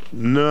in, but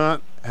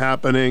not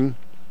happening.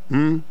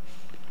 And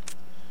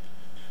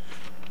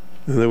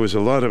there was a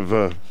lot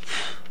of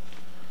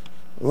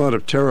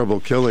terrible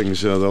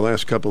killings the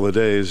last couple of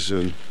days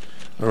in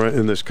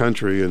this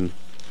country, and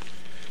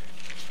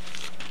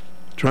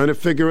trying to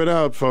figure it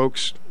out,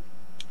 folks.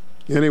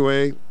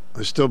 Anyway,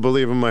 I still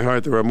believe in my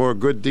heart there are more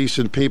good,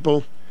 decent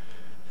people,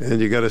 and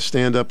you got to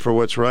stand up for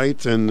what's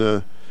right.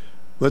 And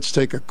let's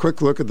take a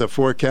quick look at the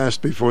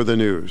forecast before the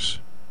news.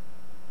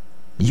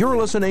 You're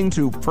listening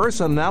to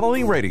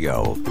Personality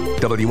Radio.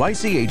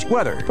 WICH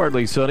weather.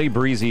 Partly sunny,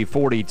 breezy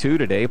 42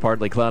 today.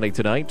 Partly cloudy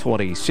tonight,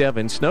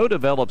 27. Snow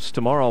develops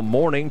tomorrow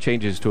morning,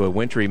 changes to a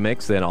wintry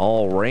mix, then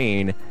all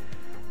rain.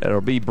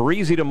 It'll be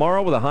breezy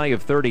tomorrow with a high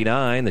of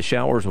 39. The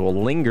showers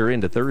will linger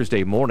into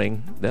Thursday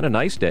morning. Then a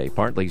nice day,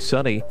 partly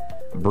sunny,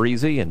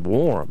 breezy, and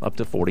warm, up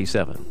to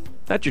 47.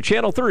 That's your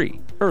Channel 3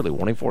 early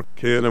warning forecast.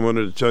 Okay, and I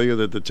wanted to tell you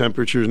that the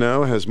temperature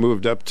now has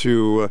moved up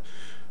to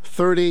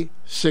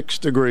 36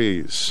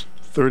 degrees.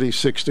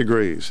 36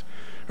 degrees.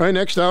 All right,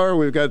 next hour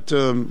we've got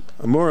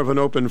more of an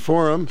open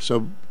forum,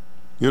 so,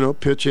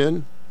 pitch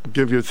in,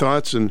 give your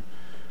thoughts, and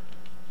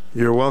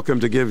You're welcome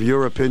to give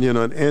your opinion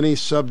on any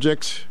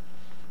subject.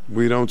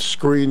 We don't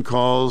screen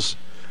calls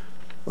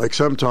like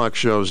some talk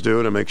shows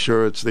do to make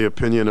sure it's the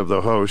opinion of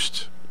the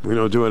host. We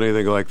don't do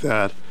anything like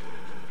that.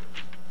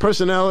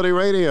 Personality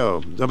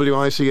Radio,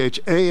 WICH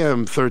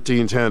AM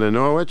 1310 in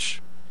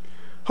Norwich,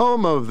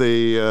 home of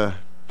the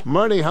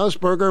Marty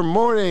Hausberger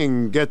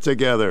Morning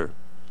Get-Together.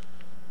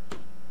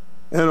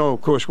 And,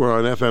 of course, we're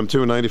on FM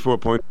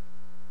 294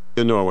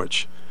 in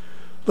Norwich.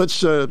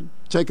 Let's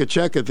take a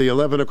check at the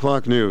 11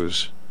 o'clock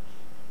news.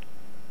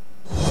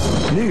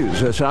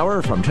 News this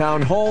hour from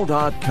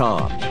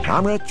townhall.com.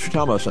 I'm Rich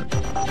Thomason.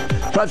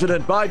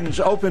 President Biden's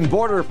open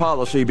border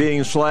policy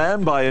being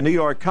slammed by a New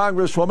York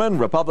Congresswoman.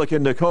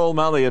 Republican Nicole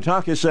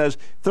Maliotakis says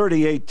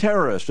 38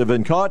 terrorists have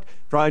been caught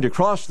trying to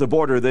cross the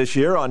border this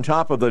year on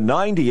top of the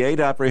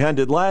 98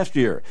 apprehended last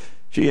year.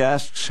 She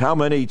asks how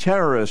many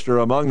terrorists are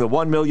among the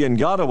 1 million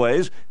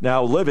gotaways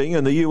now living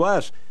in the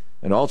U.S.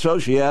 And also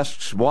she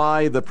asks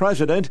why the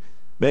president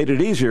made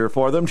it easier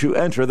for them to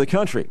enter the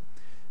country.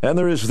 And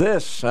there is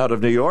this out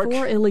of New York.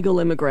 4 illegal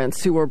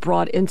immigrants who were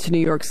brought into New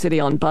York City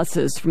on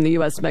buses from the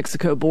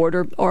U.S.-Mexico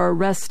border are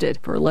arrested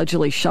for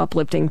allegedly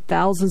shoplifting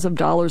thousands of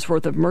dollars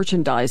worth of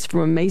merchandise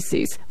from a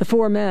Macy's. The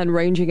 4 men,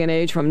 ranging in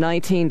age from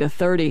 19 to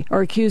 30,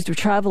 are accused of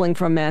traveling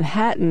from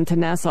Manhattan to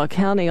Nassau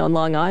County on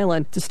Long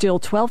Island to steal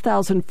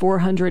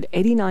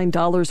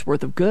 $12,489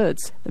 worth of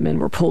goods. The men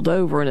were pulled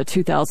over in a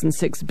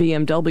 2006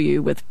 BMW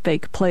with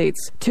fake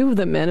plates. 2 of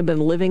the men have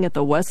been living at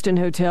the Westin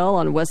Hotel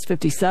on West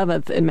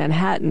 57th in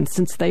Manhattan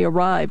since they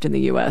arrived in the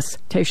U.S.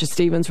 Tasha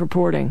Stevens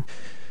reporting.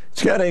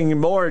 It's getting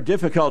more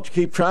difficult to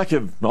keep track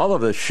of all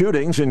of the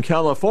shootings in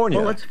California.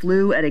 Bullets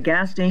flew at a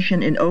gas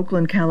station in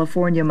Oakland,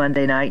 California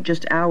Monday night,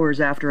 just hours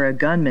after a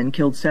gunman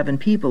killed 7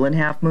 people in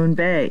Half Moon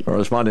Bay.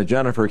 Correspondent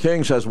Jennifer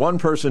King says 1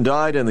 person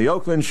died in the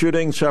Oakland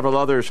shooting, several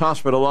others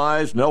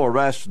hospitalized, no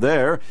arrests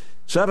there.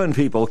 7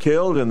 people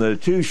killed in the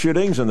 2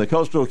 shootings in the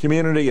coastal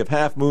community of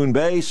Half Moon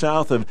Bay,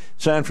 south of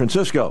San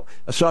Francisco.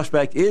 A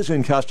suspect is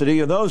in custody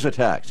in those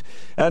attacks.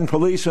 And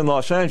police in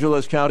Los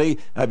Angeles County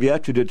have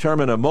yet to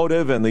determine a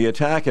motive in the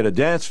attack at a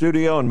dance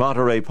studio in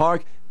Monterey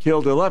Park.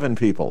 Killed 11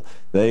 people.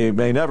 They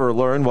may never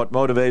learn what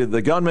motivated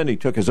the gunman. He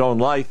took his own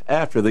life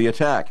after the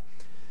attack.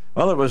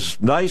 Well, it was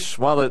nice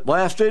while it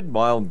lasted.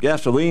 While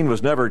gasoline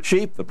was never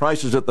cheap, the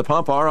prices at the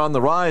pump are on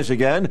the rise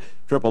again.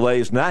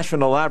 AAA's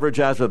national average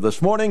as of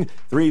this morning,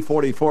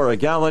 $3.44 a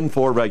gallon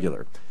for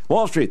regular.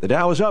 Wall Street, the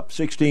Dow is up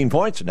 16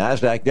 points,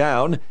 NASDAQ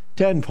down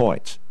 10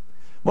 points.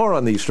 More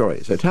on these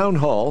stories at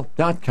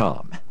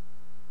townhall.com.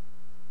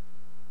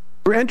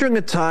 We're entering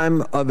a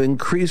time of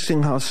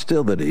increasing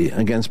hostility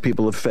against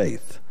people of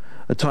faith.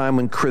 A time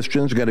when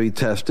Christians are going to be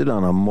tested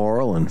on a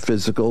moral and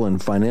physical and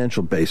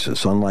financial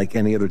basis, unlike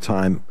any other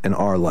time in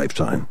our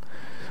lifetime.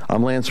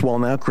 I'm Lance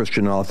Wallnau,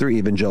 Christian author,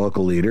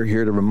 evangelical leader,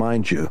 here to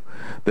remind you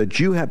that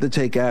you have to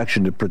take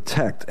action to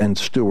protect and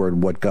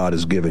steward what God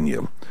has given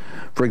you.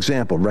 For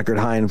example, record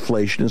high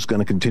inflation is going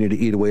to continue to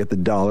eat away at the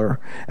dollar,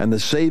 and the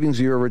savings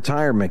of your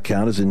retirement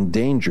account is in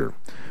danger.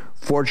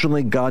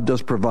 Fortunately, God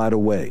does provide a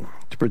way.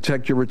 To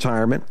protect your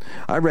retirement,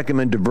 I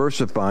recommend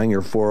diversifying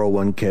your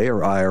 401k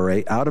or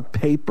IRA out of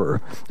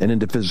paper and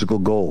into physical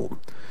gold.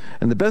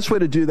 And the best way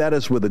to do that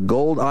is with a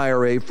gold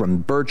IRA from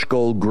Birch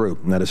Gold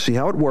Group. Now, to see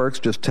how it works,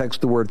 just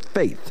text the word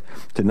FAITH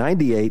to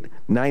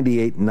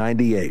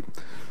 989898.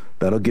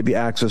 That'll give you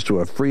access to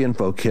a free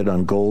info kit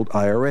on gold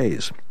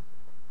IRAs.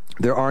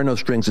 There are no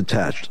strings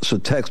attached, so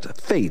text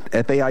FAITH,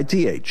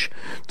 F-A-I-T-H,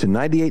 to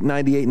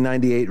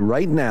 989898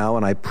 right now,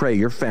 and I pray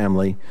your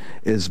family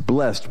is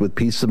blessed with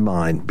peace of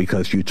mind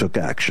because you took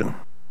action.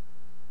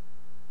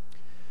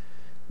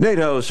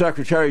 NATO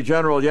Secretary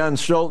General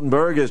Jens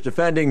Stoltenberg is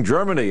defending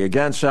Germany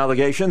against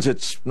allegations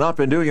it's not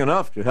been doing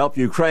enough to help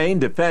Ukraine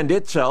defend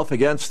itself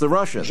against the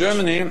Russians.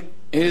 Germany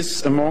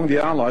is among the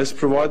allies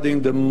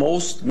providing the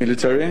most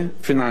military,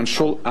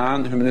 financial,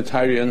 and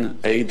humanitarian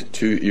aid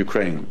to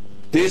Ukraine.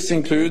 This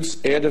includes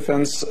air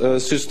defense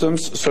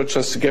systems such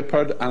as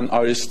Gepard and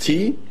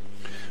RST,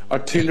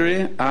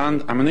 artillery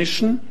and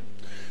ammunition.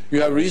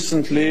 You have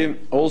recently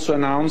also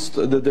announced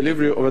the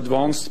delivery of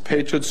advanced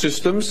Patriot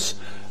systems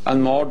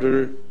and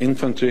Marder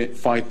infantry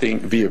fighting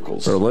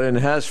vehicles. Berlin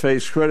has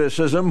faced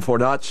criticism for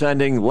not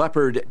sending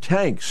Leopard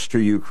tanks to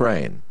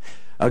Ukraine.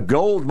 A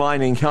gold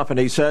mining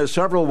company says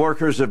several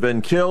workers have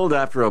been killed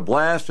after a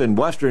blast in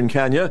western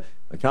Kenya.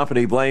 The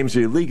company blames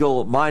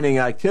illegal mining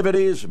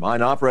activities.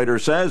 Mine operator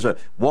says a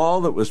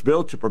wall that was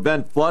built to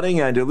prevent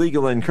flooding and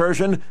illegal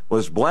incursion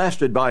was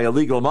blasted by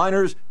illegal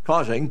miners,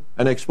 causing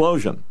an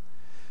explosion.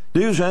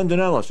 News and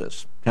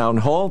analysis,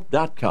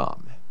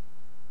 townhall.com.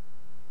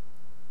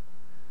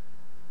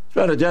 It's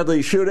been a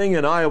deadly shooting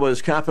in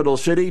Iowa's capital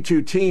city.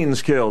 2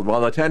 teens killed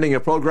while attending a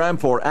program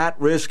for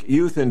at-risk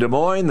youth in Des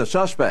Moines. The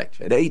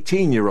suspect, an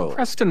 18-year-old.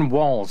 Preston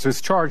Walls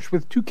is charged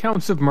with 2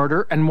 counts of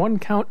murder and 1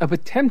 count of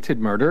attempted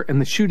murder in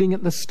the shooting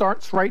at the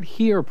Starts Right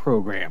Here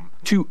program.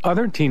 2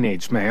 other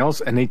teenage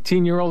males, an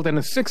 18-year-old and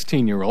a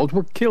 16-year-old,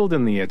 were killed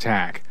in the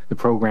attack. The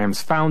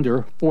program's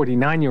founder,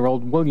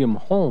 49-year-old William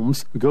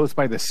Holmes, who goes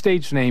by the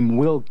stage name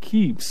Will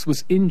Keeps,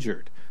 was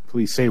injured.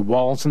 Police say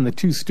Walls and the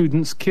two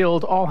students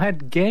killed all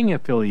had gang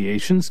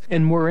affiliations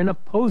and were in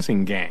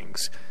opposing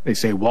gangs. They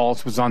say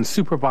Walls was on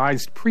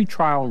supervised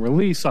pretrial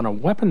release on a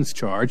weapons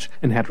charge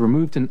and had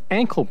removed an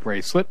ankle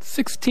bracelet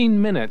 16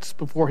 minutes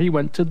before he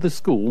went to the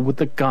school with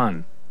a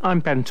gun. I'm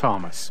Ben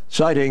Thomas.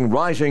 Citing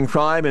rising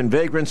crime and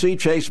vagrancy,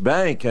 Chase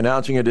Bank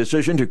announcing a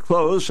decision to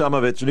close some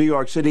of its New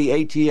York City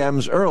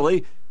ATMs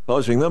early,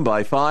 closing them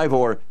by 5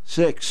 or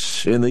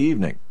 6 in the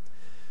evening.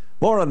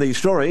 More on these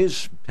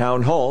stories,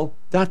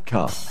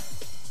 townhall.com.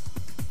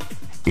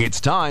 It's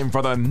time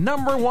for the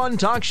 #1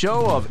 talk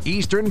show of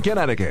Eastern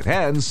Connecticut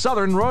and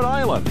Southern Rhode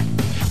Island.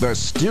 The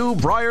Stu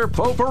Bryer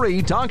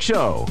Potpourri Talk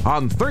Show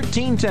on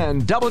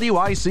 1310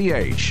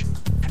 WICH.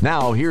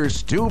 Now here's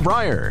Stu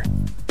Bryer.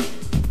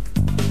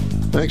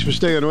 Thanks for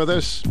staying with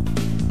us.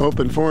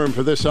 Open forum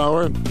for this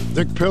hour.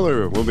 Dick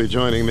Pillar will be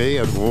joining me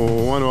at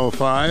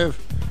 1:05.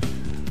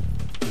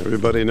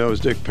 Everybody knows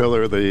Dick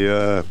Pillar,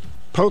 the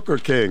Poker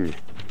King.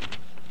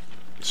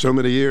 So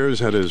many years,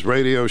 had his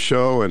radio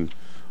show and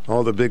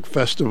all the big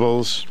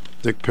festivals.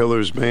 Dick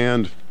Pillar's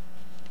band.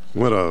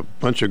 What a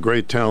bunch of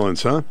great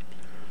talents, huh?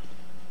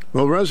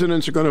 Well,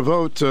 residents are going to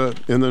vote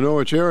in the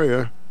Norwich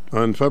area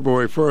on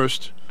February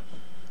 1st.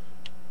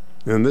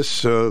 And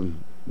this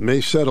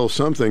may settle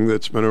something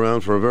that's been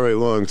around for a very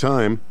long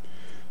time.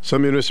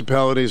 Some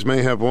municipalities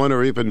may have 1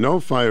 or even no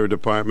fire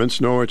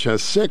departments. Norwich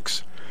has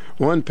 6,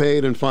 1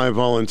 paid and 5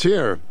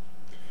 volunteer.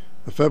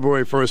 The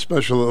February 1st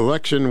special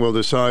election will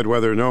decide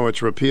whether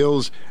Norwich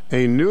repeals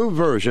a new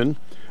version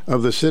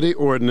of the city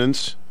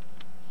ordinance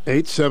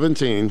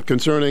 817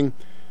 concerning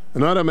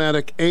an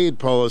automatic aid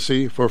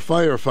policy for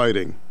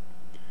firefighting.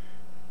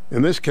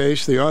 In this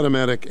case, the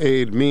automatic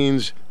aid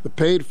means the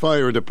paid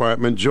fire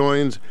department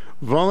joins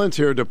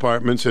volunteer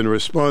departments in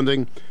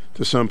responding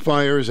to some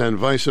fires and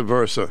vice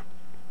versa.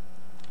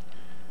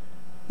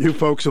 You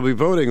folks will be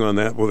voting on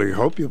that. Well, I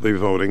hope you'll be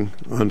voting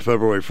on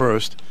February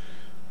 1st.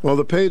 While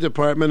the paid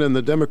department and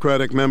the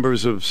Democratic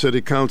members of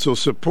City Council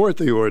support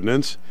the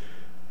ordinance,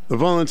 the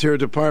volunteer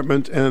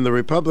department and the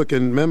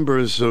Republican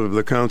members of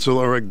the council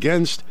are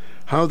against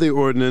how the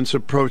ordinance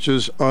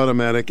approaches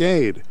automatic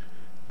aid,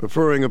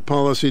 preferring a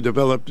policy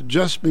developed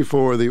just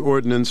before the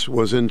ordinance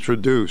was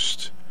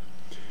introduced.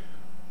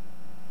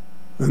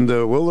 And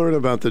we'll learn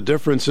about the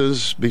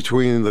differences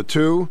between the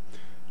two.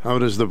 How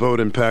does the vote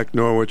impact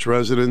Norwich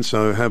residents?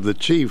 I have the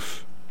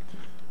chief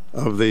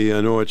of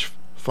the Norwich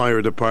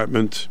Fire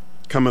Department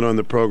coming on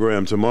the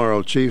program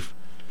tomorrow. Chief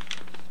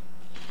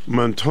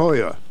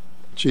Montoya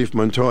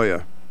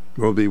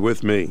will be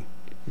with me.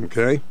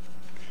 Okay? In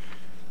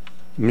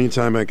the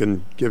meantime, I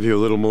can give you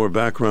a little more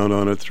background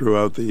on it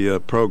throughout the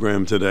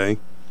program today.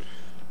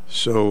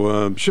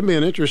 So, should be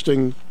an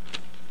interesting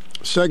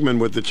segment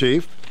with the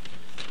chief.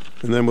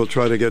 And then we'll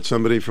try to get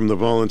somebody from the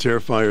volunteer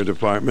fire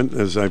department,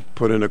 as I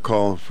put in a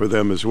call for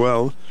them as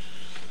well.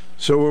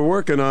 So we're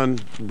working on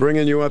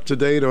bringing you up to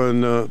date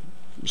on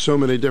so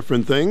many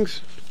different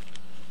things.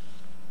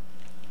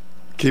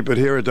 Keep it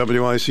here at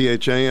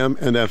WICH AM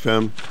and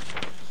FM.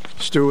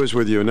 Stu is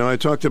with you. Now, I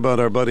talked about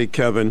our buddy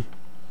Kevin.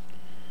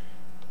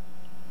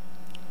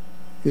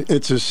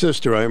 It's his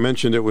sister. I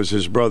mentioned it was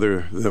his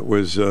brother that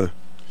was, well,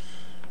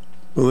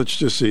 let's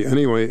just see.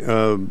 Anyway,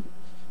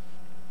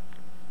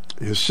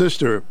 his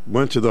sister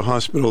went to the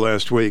hospital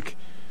last week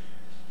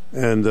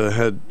and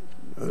had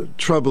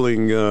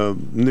troubling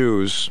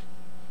news.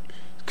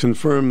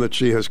 Confirmed that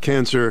she has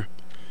cancer,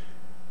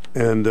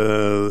 and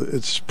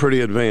it's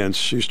pretty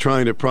advanced. She's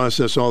trying to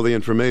process all the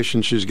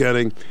information she's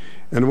getting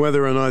and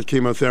whether or not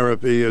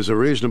chemotherapy is a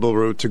reasonable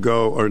route to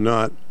go or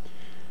not.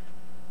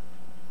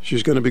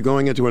 She's going to be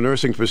going into a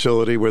nursing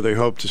facility where they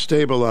hope to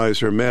stabilize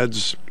her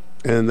meds,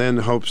 and then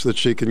hopes that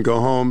she can go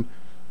home.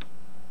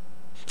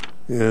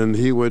 And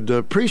he would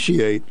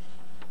appreciate,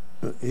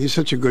 he's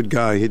such a good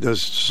guy. He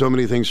does so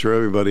many things for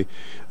everybody.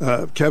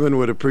 Kevin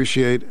would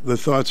appreciate the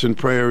thoughts and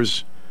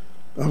prayers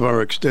of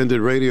our extended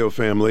radio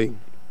family,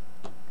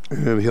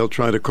 and he'll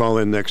try to call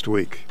in next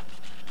week.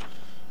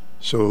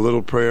 So a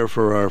little prayer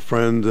for our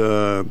friend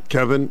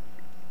Kevin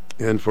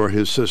and for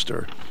his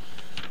sister.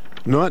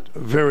 Not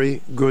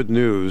very good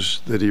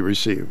news that he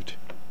received.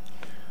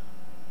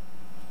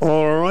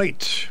 All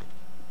right.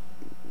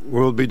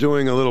 We'll be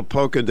doing a little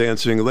polka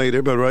dancing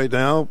later, but right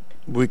now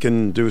we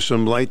can do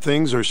some light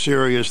things or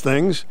serious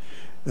things.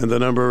 And the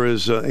number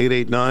is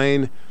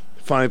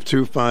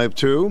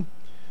 889-5252.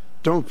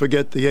 Don't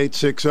forget the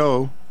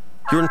 860.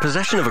 You're in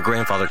possession of a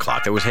grandfather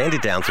clock that was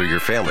handed down through your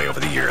family over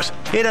the years.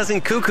 It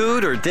hasn't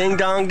cuckooed or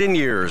ding-donged in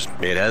years.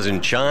 It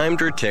hasn't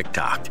chimed or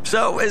tick-tocked.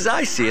 So, as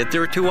I see it,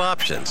 there are two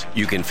options.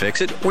 You can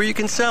fix it or you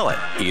can sell it.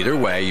 Either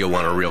way, you'll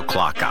want a real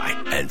clock guy.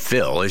 And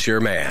Phil is your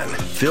man.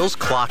 Phil's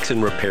Clocks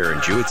and Repair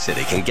in Jewett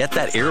City can get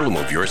that heirloom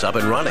of yours up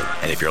and running.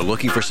 And if you're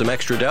looking for some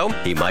extra dough,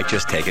 he might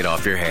just take it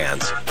off your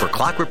hands. For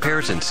clock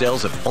repairs and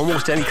sales of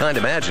almost any kind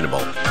imaginable,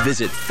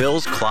 visit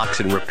Phil's Clocks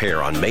and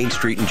Repair on Main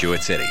Street in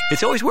Jewett City.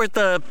 It's always worth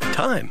the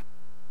time.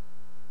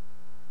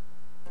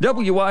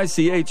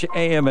 WICH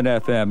AM and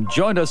FM.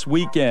 Join us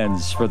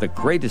weekends for the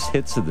greatest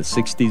hits of the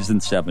 60s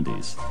and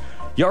 70s.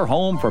 your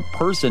home for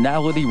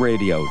personality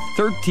radio,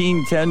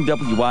 1310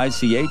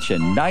 WICH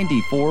and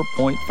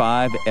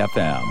 94.5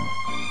 FM.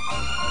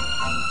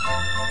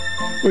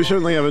 We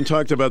certainly haven't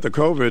talked about the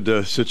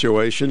COVID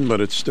situation,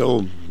 but it's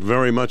still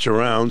very much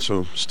around,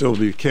 so still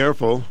be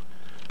careful.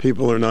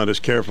 People are not as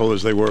careful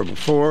as they were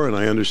before, and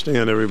I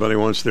understand everybody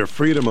wants their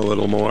freedom a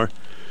little more,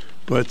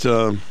 but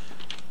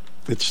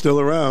it's still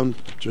around.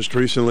 Just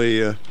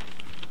recently,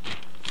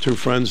 two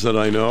friends that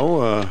I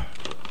know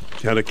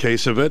had a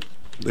case of it.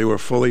 They were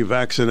fully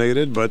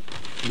vaccinated, but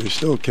they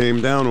still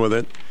came down with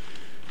it.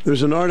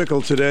 There's an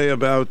article today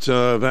about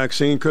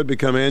vaccine could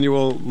become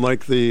annual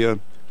like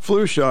the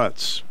flu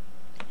shots.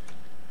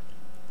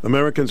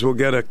 Americans will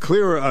get a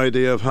clearer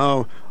idea of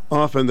how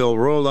often they'll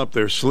roll up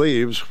their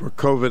sleeves for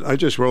COVID. I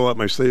just roll up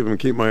my sleeve and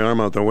keep my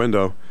arm out the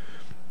window.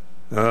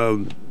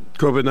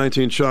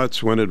 COVID-19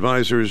 shots when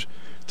advisors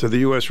to the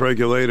U.S.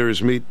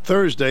 regulators meet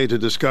Thursday to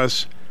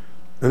discuss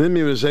an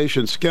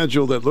immunization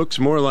schedule that looks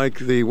more like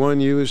the one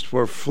used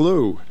for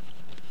flu.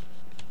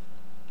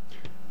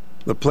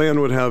 The plan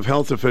would have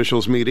health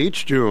officials meet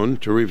each June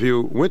to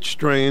review which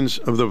strains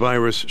of the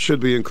virus should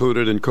be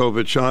included in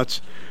COVID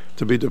shots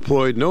to be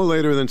deployed no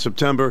later than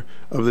September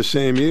of the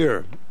same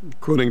year,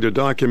 according to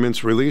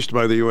documents released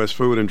by the U.S.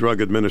 Food and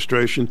Drug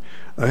Administration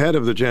ahead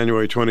of the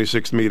January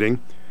 26th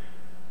meeting.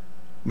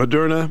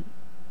 Moderna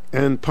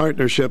and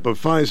partnership of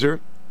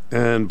Pfizer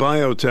and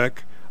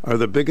biotech are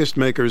the biggest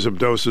makers of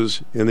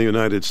doses in the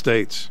United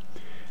States.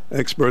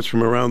 Experts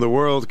from around the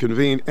world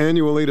convene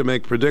annually to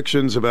make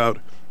predictions about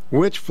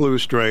which flu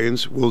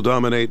strains will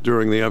dominate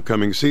during the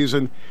upcoming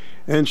season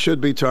and should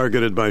be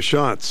targeted by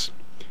shots.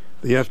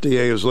 The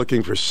FDA is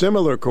looking for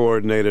similar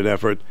coordinated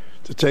effort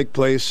to take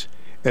place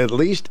at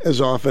least as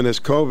often as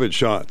COVID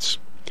shots.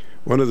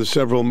 One of the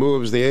several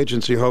moves the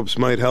agency hopes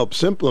might help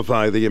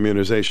simplify the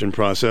immunization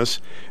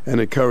process and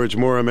encourage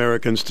more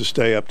Americans to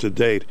stay up to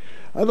date.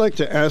 I'd like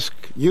to ask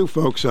you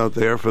folks out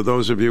there, for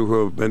those of you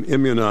who have been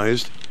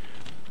immunized,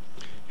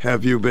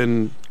 have you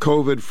been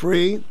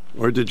COVID-free,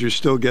 or did you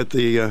still get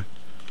the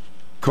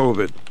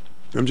COVID?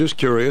 I'm just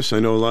curious. I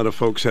know a lot of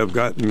folks have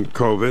gotten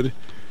COVID,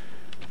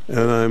 and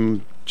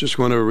I'm just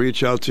want to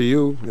reach out to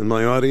you in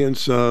my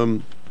audience.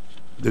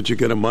 Did you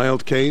get a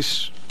mild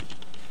case?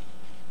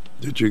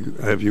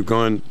 Have you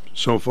gone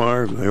so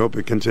far? I hope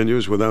it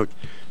continues without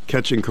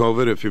catching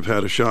COVID if you've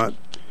had a shot.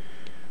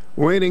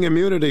 Waning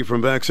immunity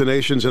from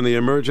vaccinations and the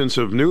emergence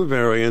of new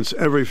variants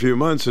every few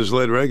months has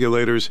led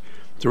regulators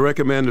to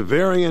recommend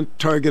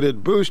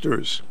variant-targeted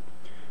boosters,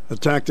 a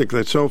tactic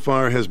that so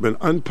far has been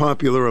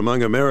unpopular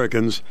among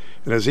Americans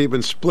and has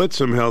even split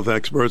some health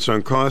experts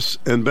on costs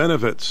and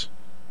benefits.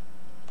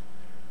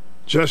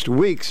 Just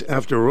weeks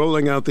after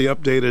rolling out the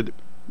updated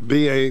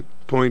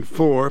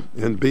BA.4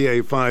 and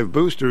BA.5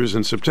 boosters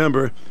in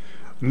September,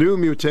 new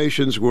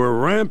mutations were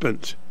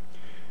rampant.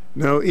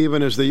 Now,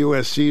 even as the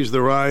U.S. sees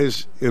the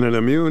rise in an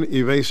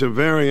immune-evasive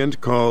variant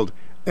called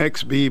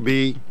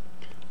XBB,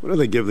 what do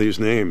they give these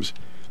names?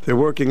 They're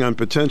working on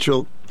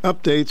potential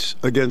updates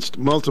against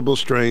multiple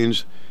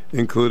strains,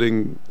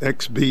 including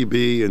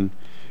XBB, and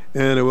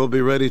it will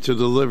be ready to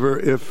deliver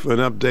if an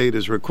update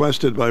is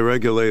requested by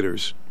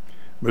regulators.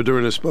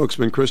 Moderna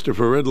spokesman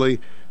Christopher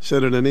Ridley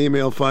said in an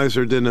email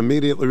Pfizer didn't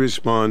immediately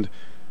respond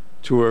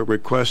to a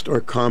request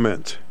or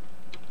comment.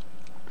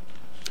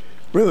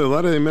 Really, a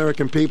lot of the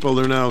American people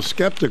are now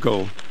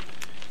skeptical,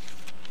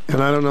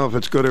 and I don't know if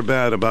it's good or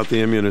bad about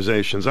the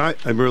immunizations. I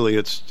really,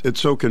 it's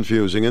so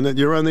confusing. And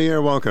you're on the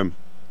air. Welcome.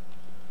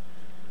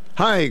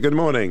 Hi, good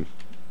morning.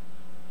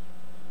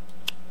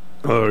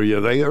 Are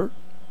you there?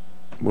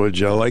 Would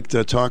you like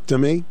to talk to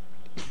me?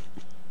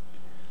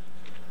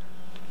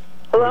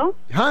 Hello?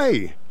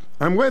 Hi,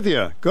 I'm with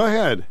you. Go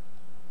ahead.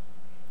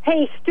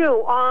 Hey,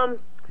 Stu.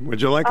 Would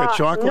you like a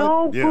chocolate?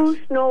 No Yes. boost,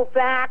 no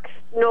vax,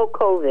 no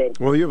COVID.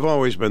 Well, you've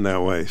always been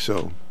that way,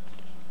 so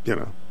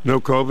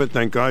no COVID.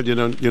 Thank God you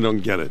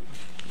don't get it.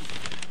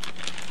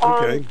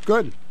 Okay,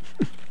 good.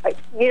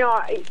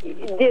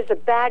 There's a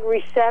bad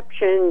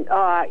reception,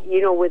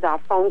 with our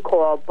phone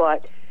call,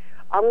 but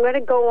I'm going to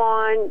go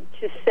on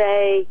to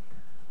say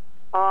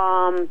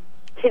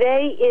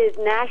today is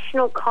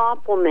National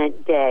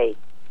Compliment Day.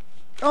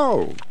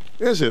 Oh,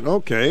 is it?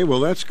 Okay, well,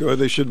 that's good.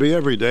 They should be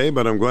every day,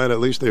 but I'm glad at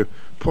least they're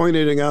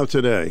pointing it out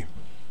today.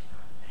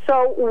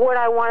 So what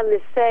I wanted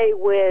to say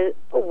was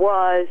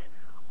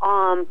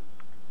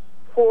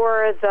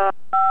for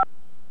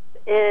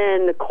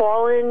the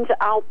call-ins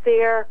out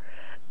there,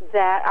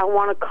 that I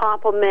want to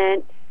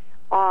compliment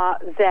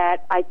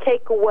that I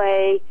take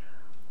away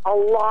a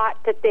lot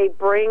that they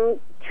bring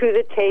to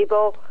the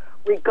table,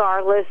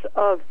 regardless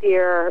of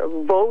their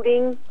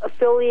voting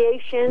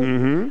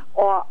affiliation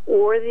or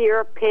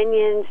their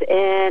opinions,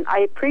 and I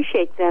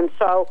appreciate them.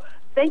 So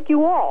thank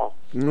you all.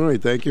 All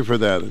right, thank you for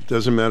that. It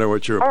doesn't matter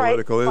what your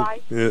political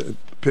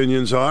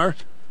opinions are.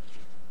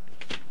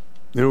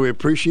 We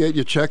appreciate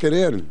you checking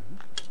in,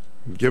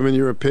 giving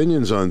your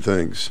opinions on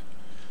things.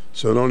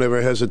 So don't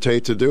ever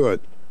hesitate to do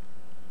it.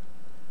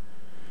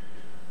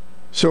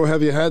 So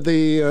have you had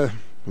the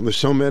There's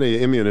so many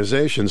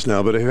immunizations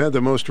now, but have you had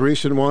the most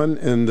recent one,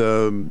 and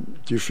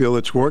do you feel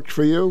it's worked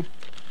for you?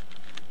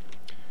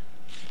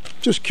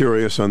 Just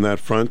curious on that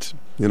front.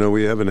 You know,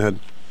 we haven't had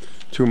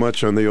too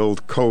much on the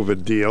old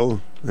COVID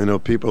deal. I know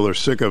people are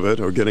sick of it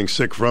or getting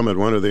sick from it,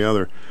 one or the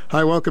other.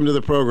 Hi, welcome to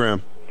the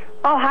program.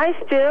 Oh, hi,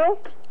 Stu.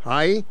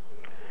 Hi.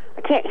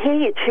 I can't hear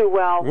you too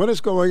well. What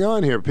is going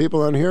on here?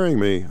 People aren't hearing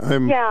me.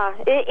 Yeah,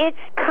 it's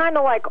kind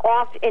of like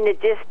off in the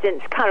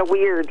distance, kind of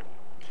weird.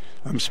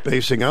 I'm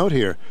spacing out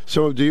here.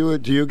 So do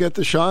you get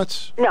the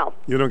shots? No.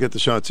 You don't get the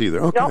shots either.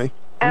 Okay. Nope.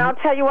 And I'll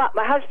tell you what,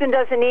 my husband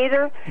doesn't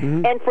either.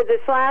 Mm-hmm. And for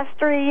this last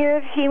 3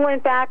 years, he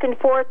went back and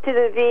forth to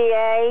the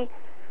VA.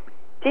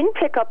 Didn't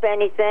pick up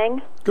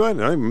anything.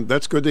 Good.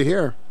 That's good to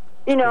hear.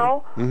 You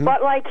know, Mm-hmm.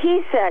 but like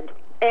he said,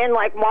 and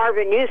like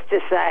Marvin used to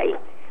say,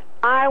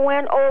 I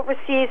went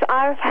overseas.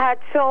 I've had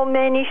so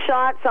many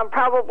shots. I'm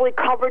probably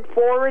covered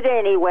for it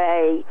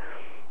anyway.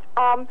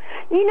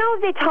 You know,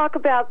 they talk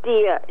about did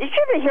you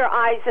ever hear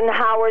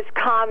Eisenhower's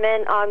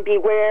comment on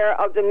beware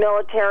of the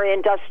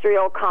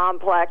military-industrial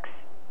complex?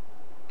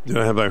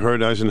 Have I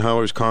heard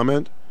Eisenhower's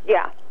comment?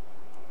 Yeah.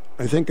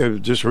 I think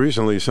just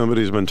recently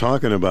somebody's been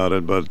talking about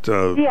it, but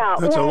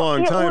that's a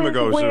long time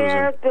ago,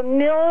 where Susan. The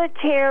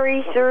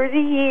military, through the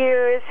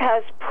years,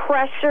 has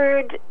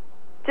pressured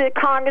the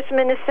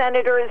congressmen, the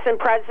senators, and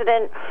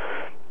president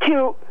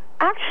to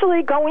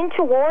actually go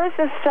into wars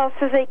and stuff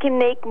so they can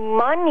make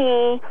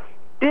money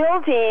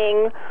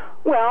building,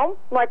 well,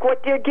 like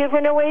what they're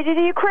giving away to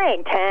the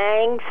Ukraine,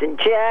 tanks and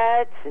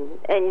jets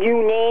and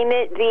you name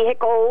it,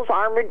 vehicles,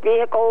 armored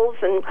vehicles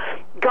and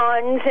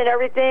guns and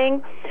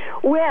everything.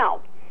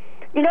 Well,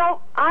 you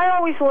know, I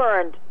always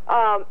learned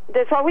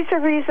there's always a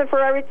reason for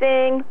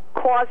everything,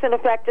 cause and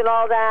effect and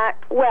all that.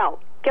 Well,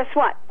 guess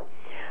what?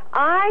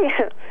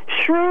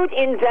 Shrewd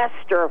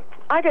investor.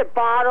 I get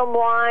Bottom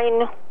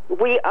Line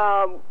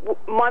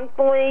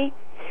monthly,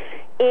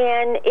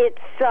 and it's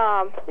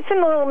in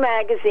a little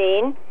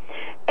magazine,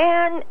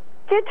 and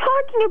they're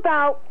talking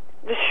about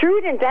the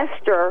shrewd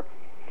investor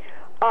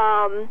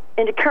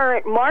in the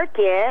current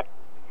market,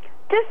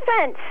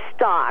 defense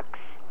stocks,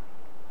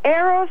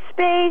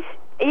 aerospace.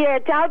 Yeah,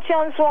 Dow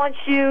Jones wants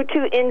you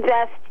to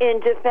invest in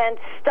defense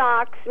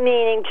stocks,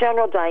 meaning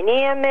General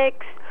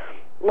Dynamics,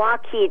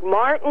 Lockheed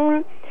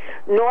Martin,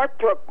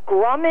 Northrop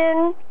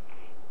Grumman,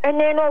 and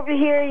then over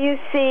here you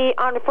see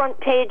on the front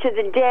page of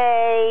the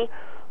day,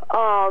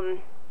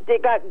 they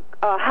got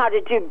how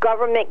to do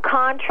government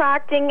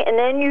contracting, and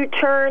then you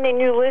turn and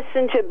you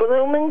listen to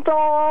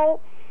Blumenthal,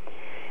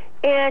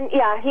 and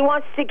yeah, he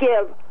wants to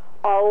give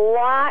a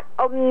lot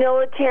of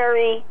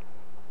military,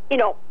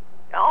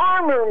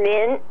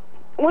 armament,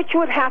 which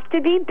would have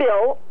to be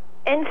built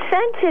and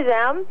sent to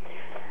them.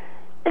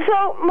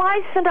 So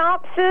my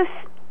synopsis,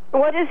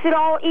 what does it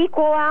all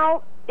equal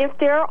out? If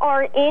there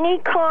are any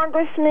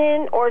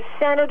congressmen or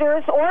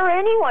senators or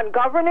anyone,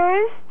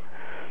 governors,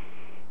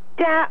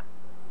 that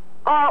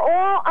are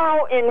all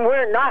out and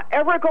we're not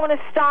ever going to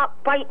stop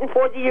fighting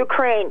for the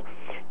Ukraine,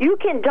 you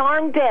can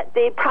darn bet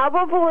they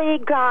probably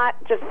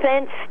got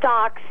defense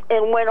stocks,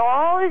 and when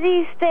all of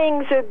these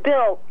things are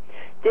built,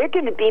 they're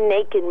going to be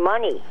making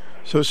money.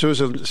 So,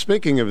 Susan,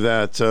 speaking of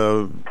that,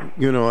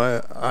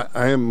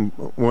 I am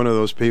one of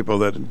those people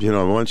that,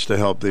 wants to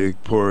help the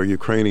poor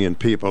Ukrainian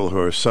people who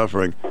are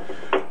suffering.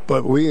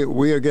 But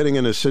we are getting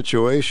in a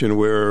situation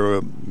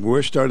where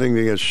we're starting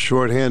to get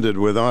shorthanded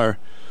with our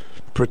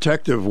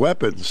protective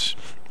weapons.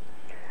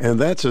 And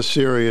that's a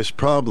serious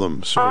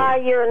problem. So.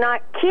 You're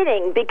not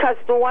kidding, because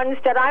the ones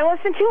that I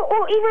listen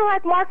to, even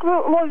like Mark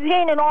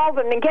Levine and all of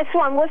them, and guess who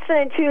I'm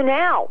listening to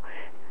now?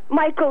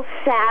 Michael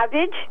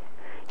Savage.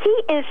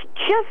 He is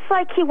just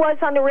like he was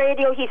on the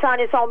radio. He's on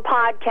his own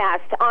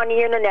podcast, on the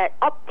internet,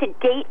 up to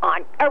date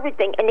on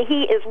everything. And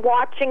he is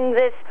watching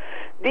this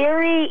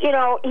very,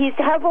 he's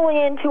heavily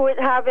into it,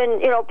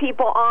 having,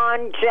 people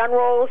on,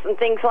 generals and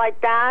things like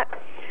that.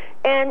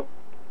 And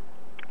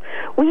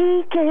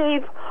we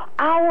gave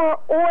our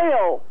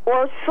oil,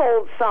 or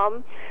sold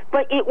some,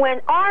 but it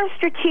went our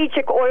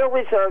strategic oil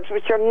reserves,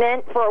 which are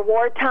meant for a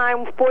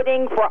wartime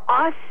footing for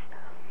us,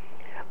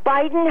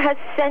 Biden has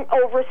sent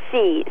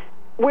overseas.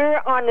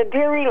 We're on the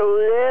very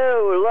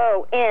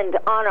low end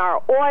on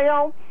our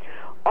oil.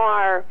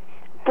 Our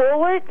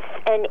bullets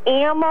and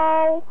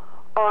ammo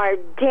are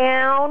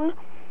down.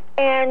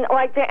 And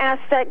like they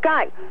asked that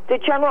guy, the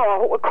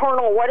general or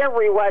colonel,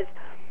 whatever he was,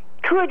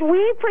 could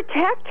we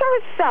protect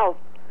ourselves?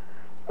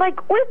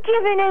 Like, we're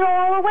giving it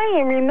all away.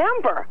 And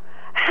remember,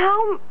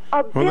 how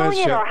a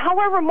billion or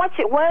however much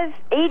it was,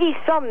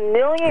 80-some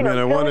million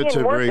or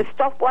billion worth of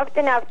stuff left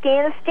in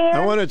Afghanistan.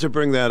 I wanted to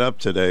bring that up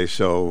today,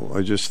 so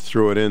I just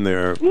threw it in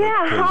there.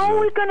 Yeah, how are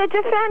we going to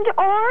defend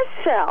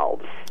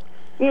ourselves?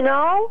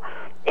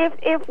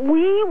 If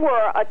we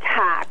were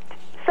attacked.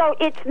 So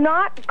it's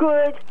not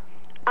good.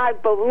 I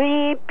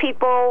believe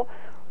people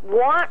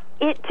want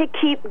it to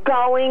keep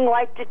going,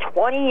 like the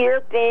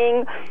 20-year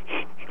thing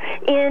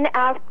in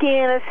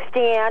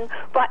Afghanistan.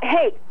 But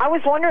hey, I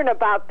was wondering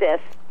about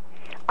this.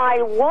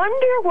 I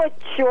wonder what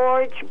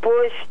George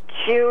Bush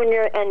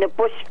Jr. and the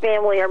Bush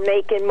family are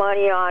making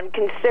money on,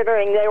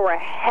 considering they were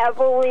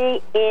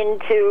heavily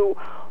into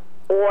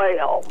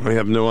oil. I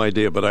have no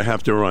idea, but I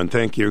have to run.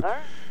 Thank you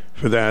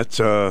for that.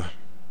 The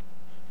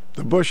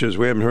Bushes,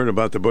 we haven't heard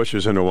about the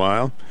Bushes in a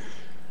while.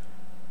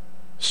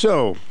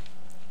 So,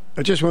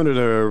 I just wanted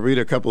to read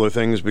a couple of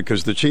things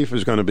because the chief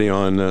is going to be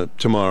on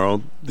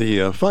tomorrow.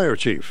 The fire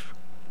chief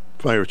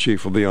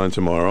will be on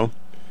tomorrow.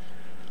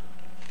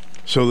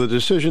 So the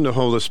decision to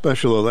hold a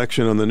special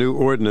election on the new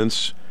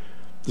ordinance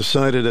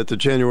decided at the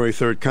January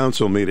 3rd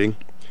council meeting.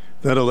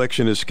 That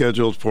election is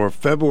scheduled for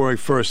February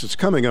 1st. It's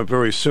coming up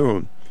very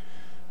soon.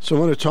 So I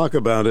want to talk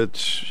about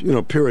it,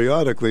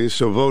 periodically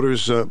so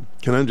voters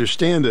can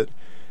understand it.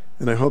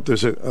 And I hope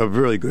there's a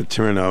really good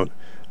turnout.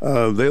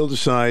 They'll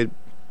decide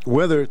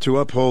whether to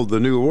uphold the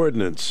new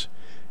ordinance.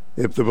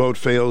 If the vote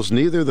fails,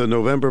 neither the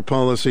November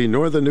policy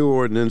nor the new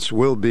ordinance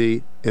will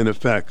be in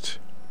effect.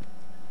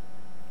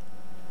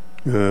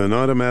 An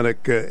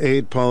automatic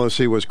aid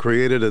policy was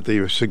created at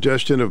the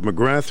suggestion of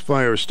McGrath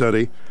Fire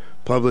Study,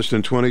 published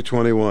in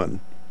 2021.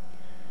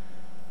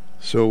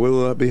 So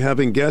we'll be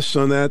having guests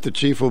on that. The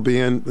chief will be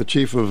in. The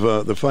chief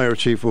of the fire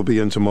chief will be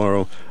in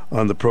tomorrow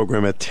on the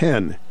program at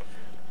 10,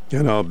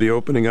 and I'll be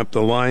opening up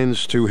the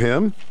lines to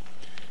him.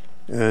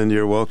 And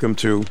you're welcome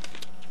to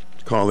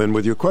call in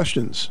with your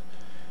questions.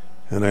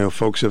 And I know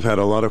folks have had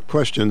a lot of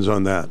questions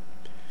on that.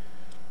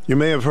 You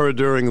may have heard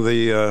during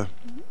the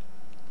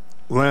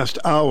last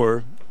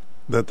hour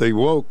that the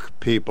woke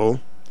people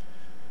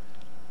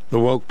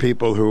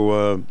who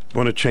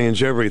want to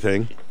change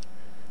everything.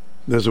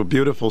 There's a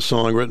beautiful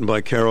song written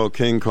by Carole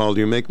King called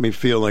 "You Make Me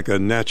Feel Like a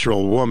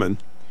Natural Woman,"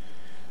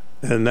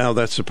 and now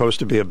that's supposed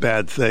to be a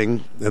bad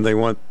thing, and they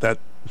want that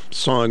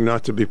song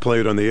not to be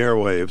played on the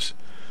airwaves.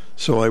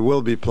 So I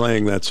will be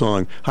playing that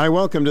song. Hi,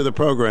 welcome to the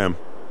program.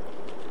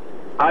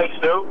 Hi,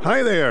 Stu.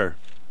 Hi there.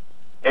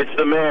 It's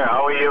the mayor.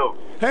 How are you?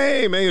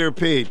 Hey, Mayor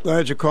Pete.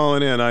 Glad you're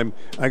calling in.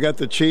 I got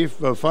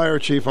the fire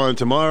chief on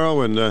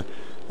tomorrow, and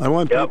I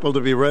want people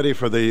to be ready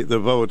for the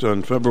vote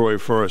on February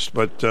 1st.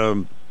 But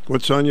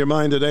what's on your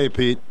mind today,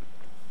 Pete?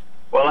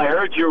 Well, I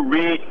heard you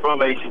read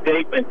from a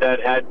statement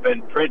that had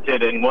been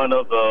printed in one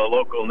of the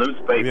local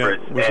newspapers,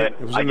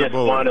 and I just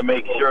want to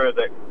make sure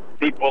that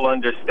people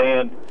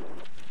understand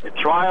the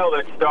trial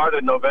that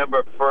started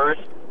November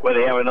 1st, where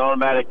they have an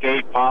automatic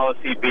aid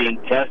policy being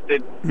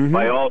tested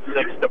by all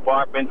 6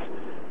 departments,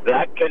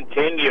 that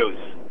continues.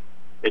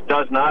 It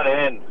does not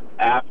end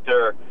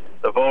after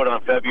the vote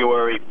on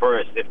February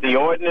 1st. If the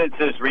ordinance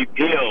is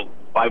repealed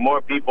by more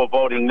people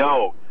voting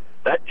no,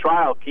 that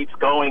trial keeps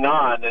going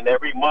on, and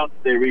every month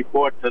they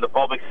report to the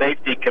Public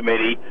Safety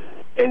Committee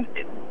and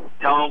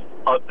tell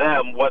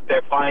them what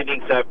their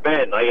findings have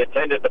been. I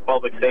attended the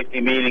Public Safety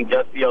meeting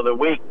just the other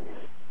week,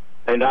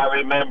 and I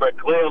remember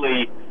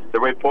clearly the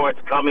reports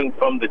coming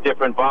from the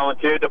different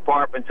volunteer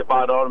departments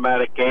about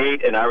automatic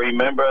aid, and I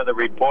remember the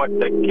report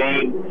that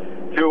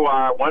came through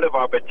one of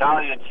our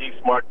battalion chiefs,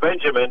 Mark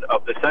Benjamin,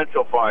 of the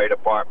Central Fire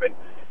Department.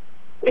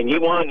 And he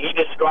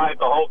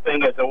described the whole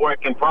thing as a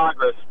work in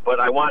progress,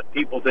 but I want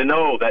people to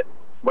know that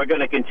we're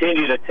going to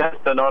continue to test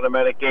an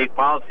automatic aid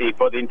policy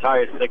for the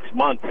entire 6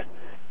 months.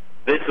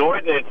 This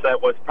ordinance that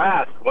was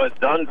passed was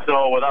done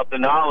so without the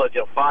knowledge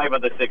of 5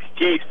 of the 6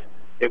 chiefs.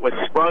 It was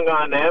sprung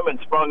on them and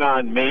sprung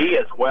on me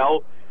as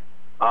well.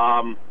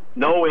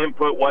 No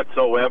input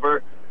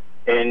whatsoever,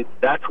 and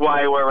that's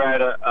why we're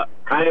at a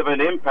kind of an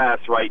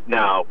impasse right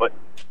now. But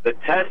the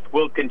test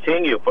will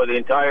continue for the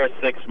entire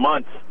 6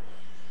 months.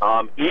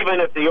 Even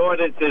if the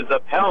ordinance is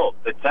upheld,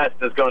 the test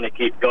is going to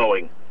keep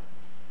going.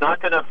 It's not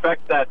going to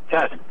affect that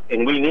test,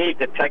 and we need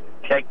to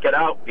take it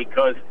out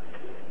because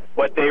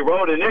what they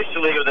wrote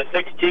initially with the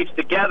 6 chiefs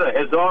together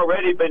has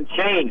already been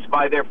changed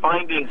by their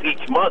findings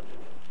each month.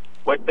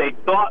 What they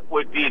thought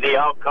would be the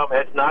outcome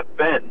has not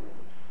been.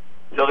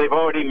 So they've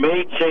already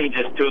made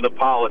changes to the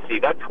policy.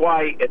 That's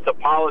why it's a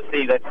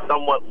policy that's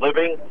somewhat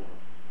living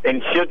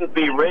and shouldn't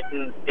be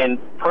written in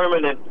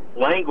permanent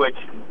language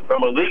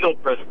from a legal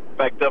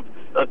perspective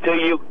until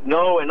you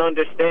know and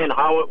understand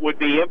how it would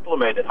be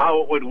implemented,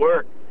 how it would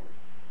work.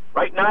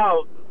 Right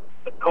now,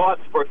 the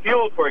costs for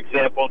fuel, for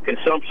example,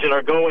 consumption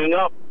are going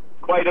up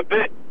quite a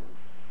bit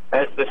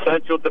as the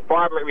Central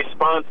Department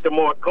responds to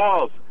more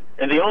calls.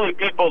 And the only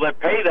people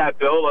that pay that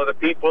bill are the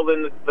people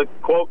in the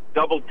quote,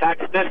 double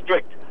tax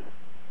district.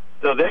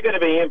 So they're going to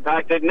be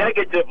impacted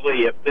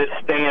negatively if this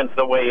stands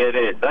the way it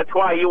is. That's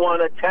why you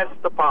want to test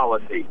the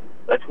policy.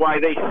 That's why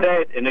they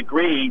said and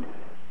agreed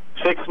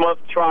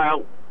 6-month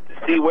trial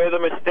to see where the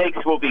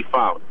mistakes will be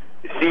found,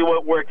 to see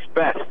what works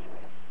best.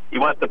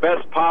 You want the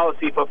best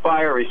policy for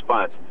fire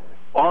response.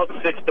 All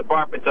 6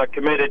 departments are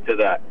committed to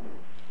that.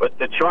 But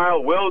the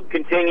trial will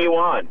continue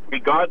on,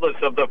 regardless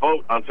of the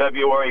vote on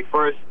February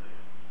 1st.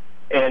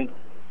 And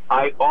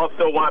I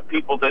also want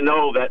people to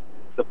know that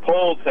the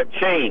polls have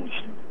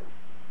changed.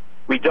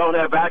 We don't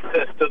have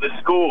access to the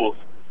schools.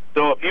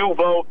 So if you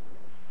vote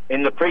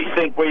in the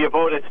precinct where you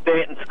vote at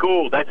Stanton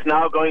School, that's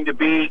now going to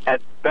be at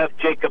Beth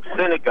Jacobs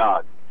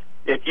Synagogue.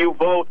 if you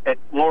vote at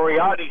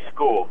Moriarty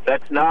School,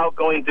 that's now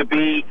going to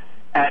be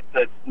at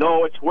the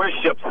Norwich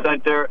Worship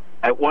Center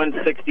at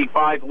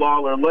 165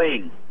 Lawler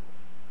Lane.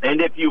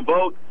 And if you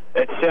vote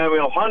at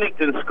Samuel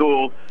Huntington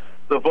School,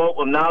 the vote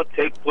will now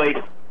take place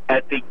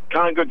at the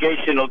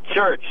Congregational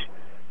Church,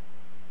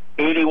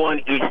 81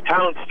 East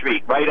Town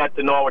Street, right at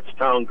the Norwich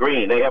Town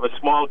Green. They have a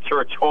small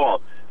church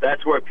hall.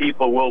 That's where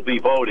people will be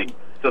voting.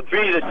 So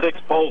 3 of the 6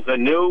 polls are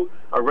new.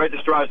 Our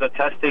registrars are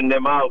testing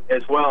them out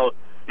as well,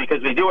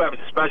 because we do have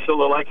a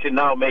special election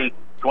now, May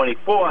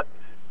 24th,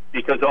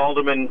 because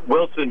Alderman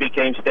Wilson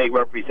became State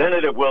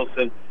Representative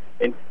Wilson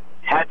and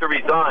had to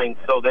resign,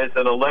 so there's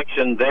an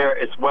election there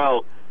as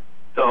well.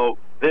 So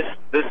this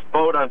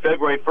vote on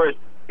February 1st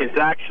is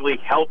actually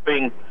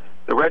helping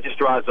the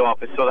registrar's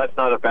office, so that's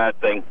not a bad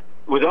thing.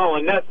 It was all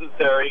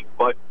unnecessary,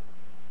 but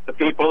the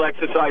people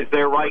exercise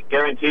their right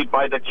guaranteed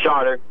by the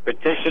charter,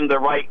 petition the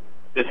right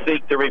to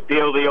seek to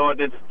repeal the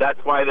ordinance. That's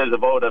why there's a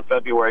vote on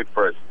February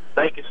 1st.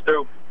 Thank you,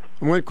 Stu.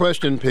 One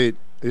question, Pete.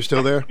 Are you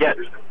still there? Yes.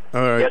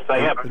 All right. Yes, I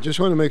am. I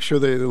just want to make sure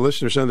the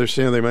listeners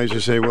understand. They might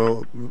just say,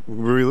 well,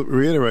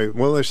 reiterate.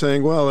 Well, they're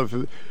saying, well, if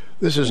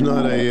this is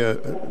not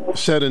a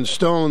set in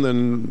stone,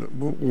 then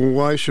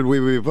why should we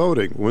be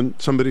voting?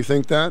 Wouldn't somebody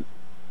think that?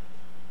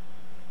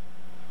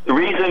 The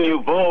reason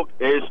you vote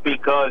is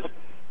because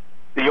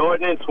the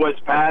ordinance was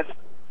passed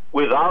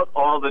without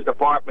all the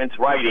departments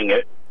writing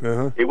it.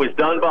 Uh-huh. It was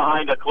done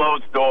behind a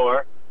closed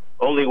door.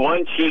 Only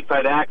one chief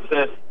had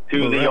access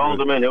to the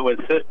alderman who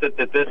insisted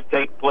that this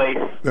take place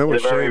in a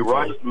very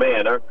rushed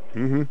manner.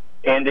 Mm-hmm.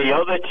 And the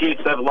other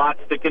chiefs have lots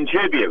to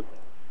contribute.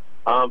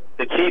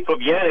 The chief of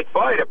Yannick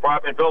Fire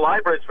Department, Bill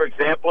Ibers, for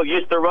example,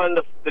 used to run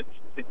the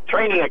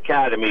training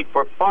academy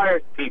for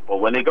fire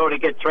people. When they go to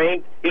get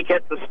trained, he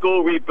gets the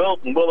school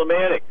rebuilt in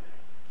Willimantic.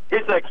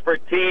 His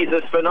expertise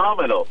is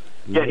phenomenal,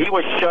 yet he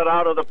was shut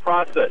out of the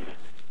process.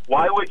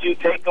 Why would you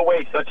take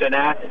away such an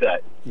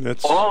asset?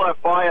 All our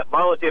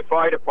volunteer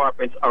fire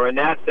departments are an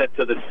asset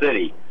to the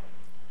city.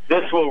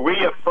 This will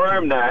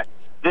reaffirm that.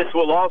 This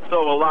will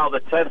also allow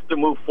the test to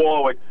move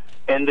forward,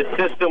 and the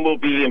system will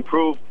be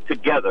improved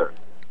together.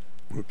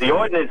 Okay. The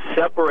ordinance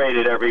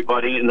separated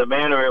everybody in the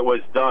manner it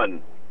was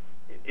done.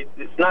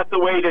 It's not the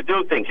way to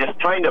do things. Just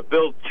trying to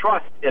build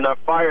trust in our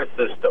fire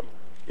system.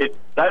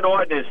 That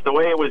ordinance, the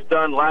way it was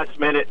done last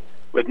minute,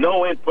 with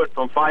no input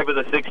from 5 of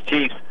the 6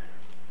 chiefs,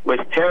 was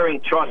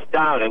tearing trust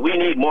down. And we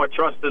need more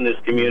trust in this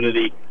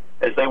community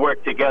as they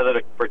work together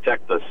to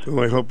protect us.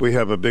 Well, I hope we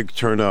have a big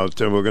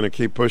turnout, and we're going to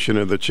keep pushing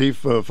it.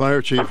 The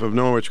fire chief of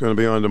Norwich, is going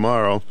to be on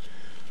tomorrow.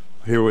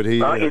 Hear what he...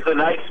 he's a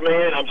nice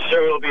man. I'm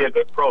sure it'll be a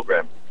good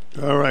program.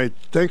 All right.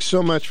 Thanks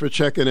so much for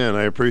checking in.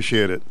 I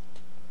appreciate it.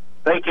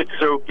 Thank you,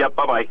 Sue. Yeah,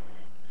 bye-bye.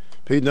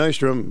 Pete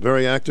Nystrom,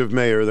 very active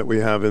mayor that we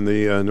have in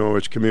the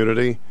Norwich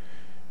community,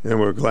 and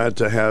we're glad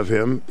to have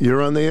him.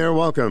 You're on the air.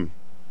 Welcome.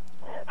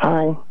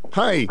 Hi.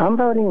 Hi. I'm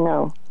voting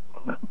no.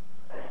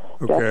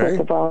 Okay. That's what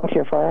the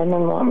volunteer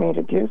firemen want me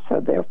to do,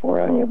 so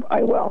therefore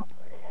I will.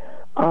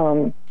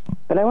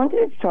 But I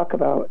wanted to talk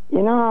about,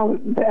 you know how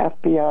the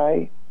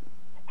FBI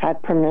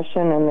had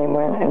permission and they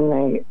went and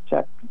they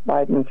checked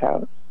Biden's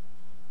house?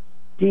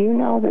 Do you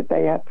know that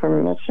they had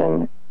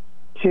permission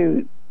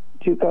to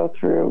go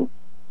through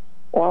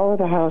all of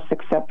the house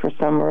except for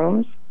some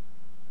rooms?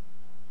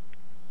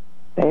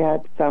 They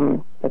had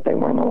some that they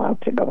weren't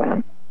allowed to go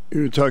in.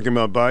 You're talking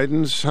about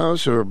Biden's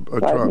house or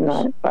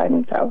Trump's?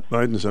 Biden's house.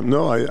 Biden's house.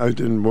 No, I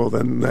didn't. Well,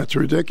 then that's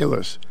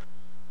ridiculous.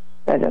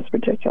 That is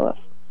ridiculous.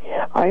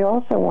 I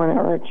also want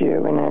to urge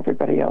you and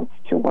everybody else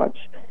to watch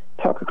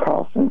Tucker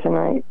Carlson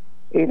tonight,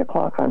 8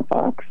 o'clock on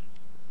Fox,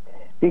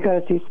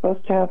 because he's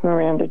supposed to have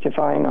Miranda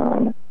Devine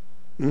on.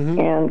 Mm-hmm.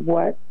 And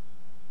what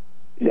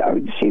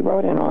she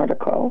wrote an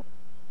article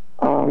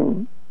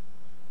in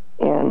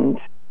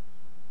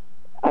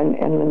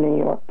the New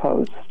York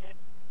Post,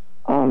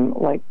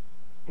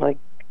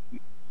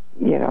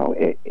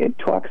 it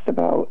talks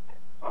about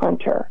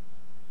Hunter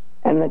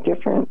and the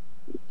different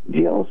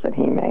deals that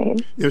he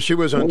made. Yeah, she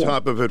was on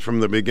top of it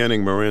from the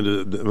beginning,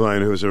 Miranda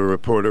Devine, who's a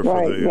reporter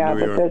for the New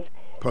York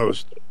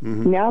Post.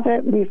 Mm-hmm. Now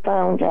that we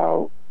found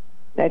out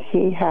that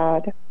he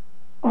had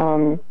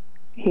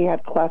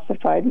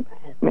classified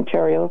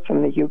material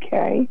from the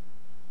UK,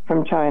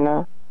 from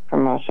China,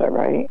 from Russia,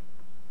 right?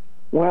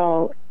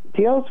 Well,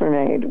 deals were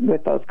made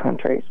with those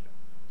countries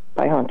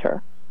by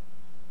Hunter.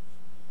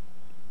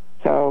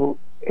 So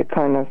it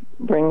kind of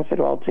brings it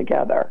all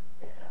together.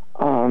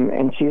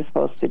 And she's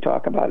supposed to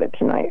talk about it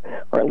tonight,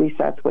 or at least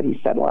that's what he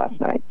said last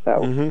night. So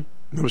mm-hmm.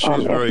 She's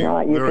if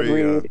not, you could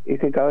read. You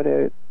could go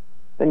to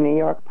the New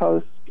York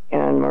Post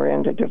and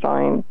Miranda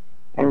Devine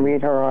and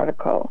read her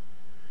article.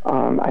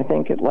 I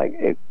think it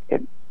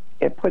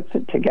puts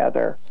it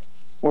together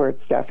where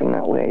it's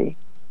definitely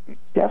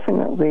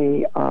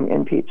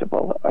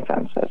impeachable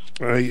offenses.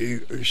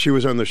 She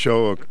was on the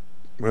show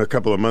a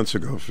couple of months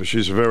ago.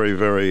 She's very,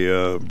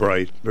 very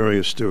bright, very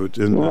astute.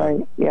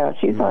 Right? Yeah,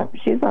 she's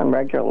on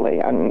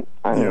regularly on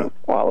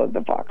all of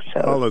the Fox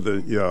shows.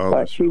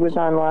 But she was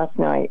on last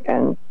night,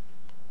 and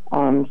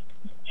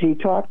she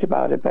talked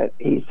about it. But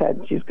he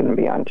said she's going to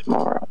be on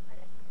tomorrow.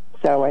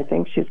 So I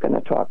think she's going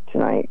to talk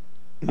tonight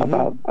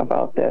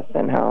about this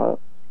and how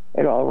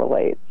it all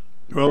relates.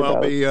 Well,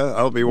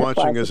 I'll be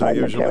watching as I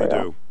usually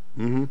do.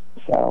 Mm-hmm.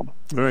 So, all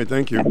right,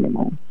 thank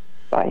you.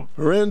 Bye.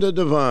 Miranda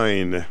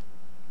Devine,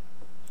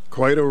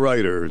 quite a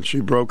writer, and she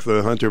broke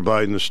the Hunter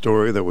Biden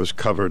story that was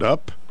covered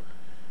up,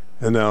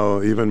 and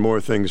now even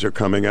more things are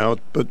coming out.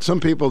 But some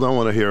people don't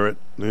want to hear it,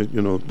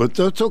 But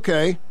that's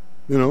okay,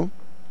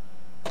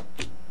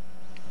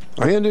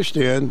 I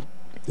understand,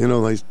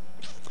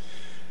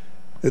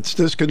 it's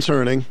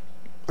disconcerting.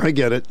 I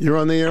get it. You're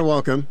on the air.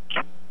 Welcome.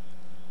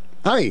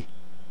 Hi.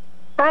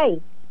 Hi.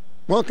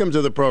 Welcome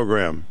to the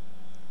program.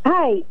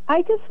 Hi.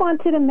 I just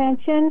wanted to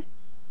mention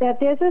that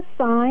there's a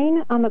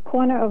sign on the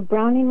corner of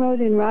Browning Road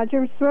and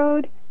Rogers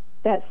Road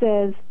that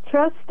says,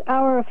 "Trust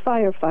our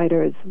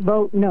firefighters,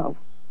 vote no."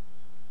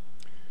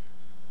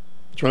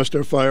 Trust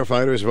our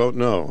firefighters, vote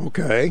no.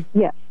 Okay.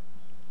 Yes.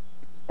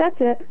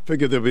 That's it.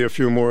 Figured there'd be a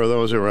few more of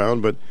those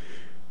around, but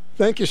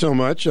thank you so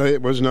much. I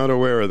was not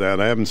aware of that.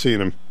 I haven't seen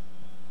them.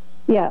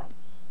 Yeah.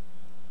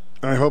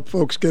 I hope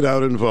folks get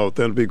out and vote.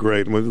 That'd be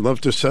great. We'd love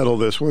to settle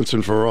this once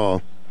and for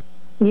all.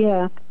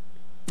 Yeah.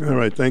 All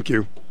right. Thank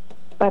you.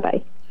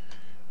 Bye-bye.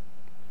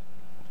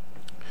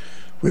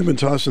 We've been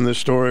tossing this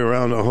story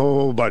around a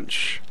whole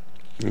bunch.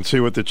 And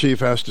see what the chief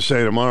has to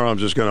say tomorrow. I'm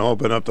just going to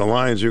open up the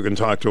lines. You can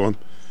talk to him.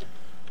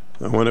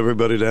 I want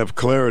everybody to have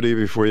clarity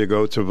before you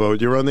go to vote.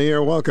 You're on the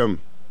air.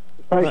 Welcome.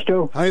 Hi,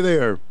 Stu. Hi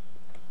there.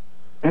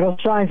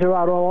 Those signs are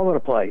out all over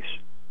the place.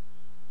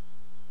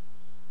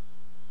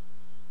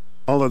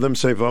 All of them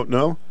say vote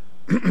no?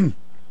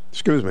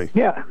 Excuse me.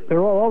 Yeah,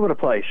 they're all over the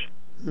place.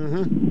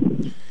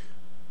 Mm-hmm.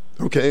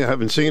 Okay, I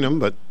haven't seen them,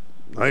 but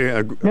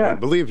I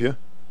believe you.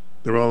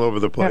 They're all over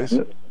the place.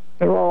 Yeah,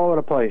 they're all over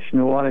the place.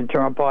 New London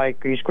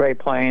Turnpike, East Great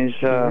Plains.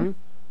 A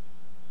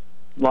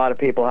lot of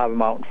people have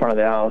them out in front of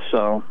their house.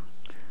 So,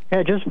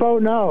 yeah, just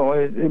vote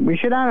no. We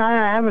should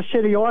have a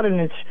city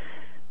ordinance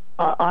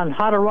on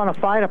how to run a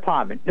fire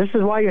department. This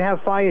is why you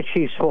have fire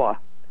chiefs for.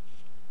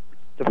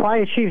 The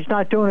fire chief's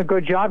not doing a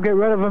good job. Get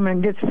rid of him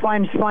and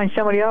find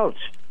somebody else.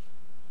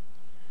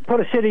 Put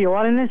a city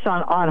ordinance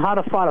on how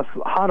to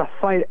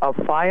fight a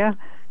fire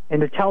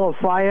and to tell a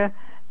fire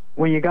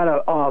when you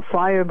got a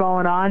fire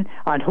going on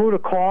who to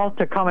call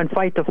to come and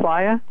fight the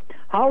fire.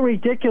 How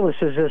ridiculous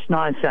is this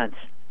nonsense?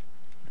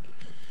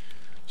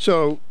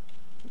 So,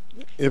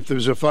 if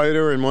there's a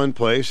fire in one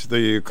place,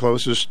 the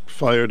closest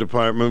fire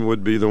department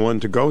would be the one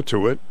to go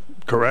to it,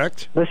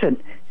 correct?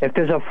 Listen, if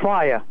there's a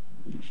fire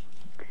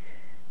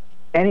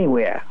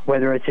anywhere,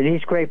 whether it's in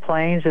East Great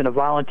Plains, in a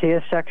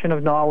volunteer section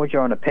of Norwich,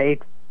 or in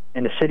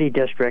the city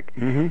district,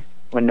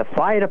 when the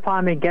fire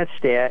department gets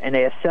there and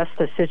they assess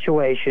the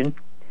situation,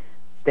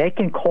 they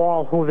can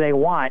call who they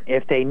want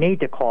if they need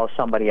to call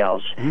somebody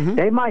else.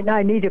 They might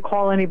not need to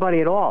call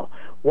anybody at all.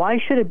 Why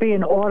should it be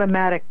an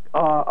automatic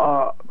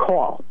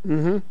call?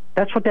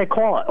 That's what they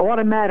call it,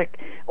 automatic.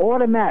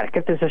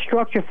 If there's a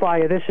structure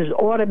fire, this is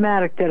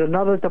automatic that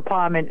another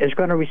department is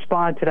going to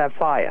respond to that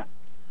fire.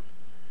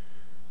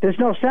 There's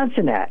no sense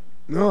in that.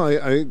 No,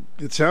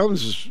 it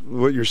sounds,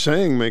 what you're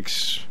saying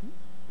makes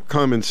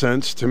common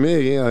sense to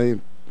me. I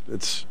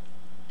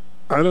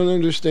don't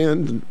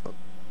understand.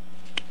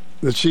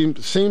 It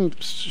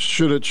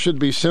should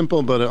be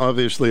simple, but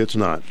obviously it's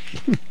not.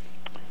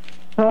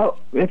 Well,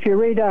 if you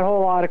read that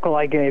whole article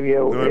I gave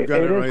you, it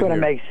is going to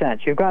make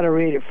sense. You've got to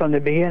read it from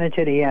the beginning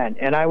to the end.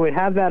 And I would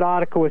have that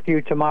article with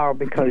you tomorrow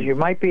because you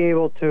might be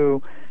able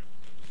to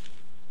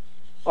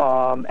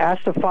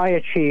ask the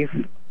fire chief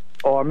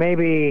or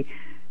maybe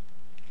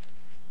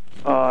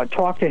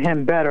talk to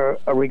him better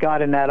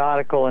regarding that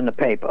article in the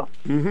paper.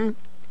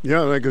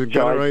 Yeah, I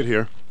got it right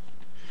here.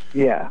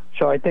 Yeah,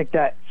 so I think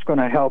that's going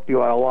to help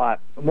you out a lot.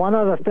 One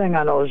other thing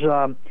on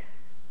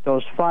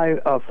those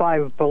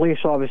five police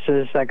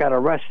officers that got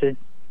arrested.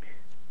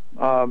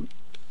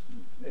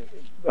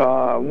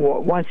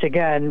 Once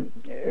again,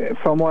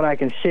 from what I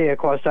can see, of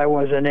course I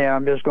wasn't there.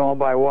 I'm just going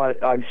by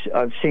what I've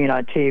seen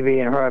on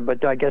TV and heard.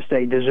 But I guess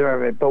they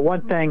deserve it. But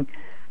one thing,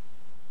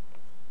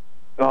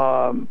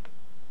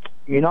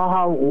 you know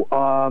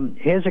how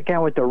here's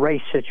again with the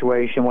race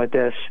situation with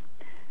this.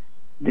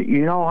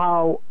 You know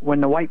how when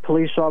the white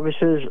police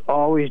officers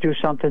always do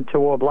something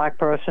to a black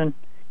person,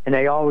 and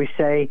they always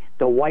say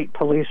the white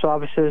police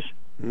officers?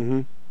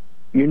 You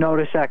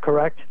notice that,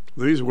 correct?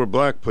 These were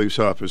black police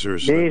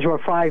officers. These were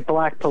 5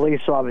 black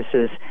police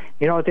officers.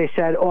 You know what they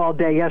said all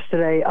day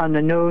yesterday on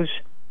the news?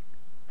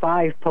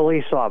 5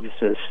 police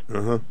officers.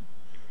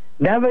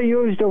 Never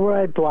used the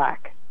word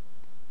black.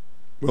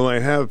 Well, I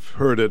have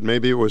heard it.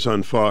 Maybe it was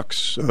on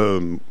Fox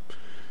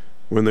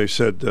when they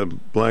said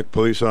black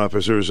police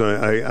officers.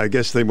 I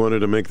guess they wanted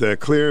to make that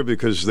clear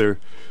because they're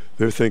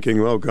thinking,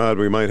 oh, God,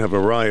 we might have a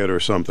riot or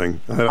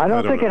something. I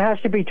don't think it has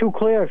to be too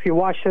clear if you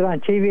watch it on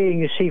TV and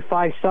you see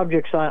 5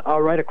 subjects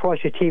right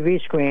across your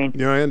TV screen.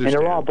 Yeah, I understand.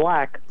 And they're all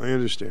black. I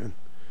understand.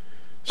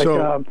 But,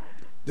 so,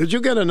 did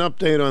you get an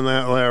update on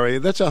that, Larry?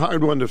 That's a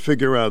hard one to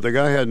figure out. The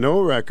guy had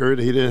no record.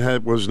 He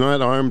was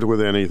not armed with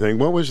anything.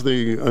 What was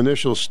the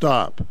initial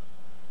stop?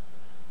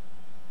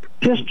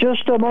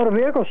 Just a motor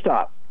vehicle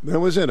stop. That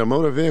was it, a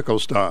motor vehicle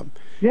stop.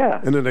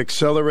 Yeah. And it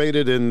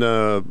accelerated in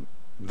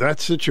that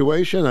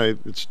situation.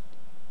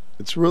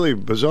 It's really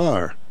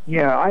bizarre.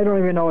 Yeah, I don't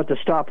even know what the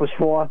stop was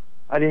for.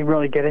 I didn't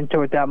really get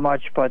into it that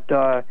much, but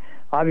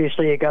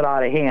obviously it got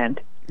out of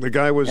hand. The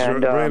guy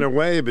ran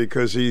away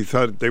because he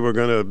thought they were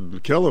going to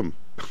kill him.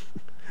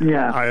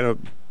 Yeah. I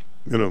don't,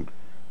 you know.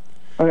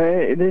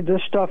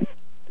 This stuff.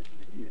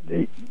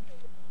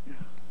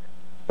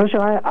 Listen,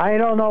 I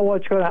don't know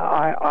what's going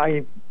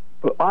to.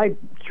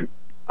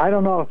 I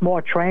don't know if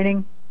more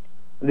training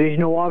these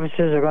new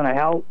officers are going to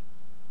help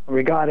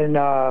regarding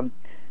on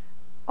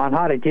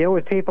how to deal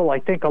with people. I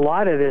think a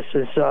lot of this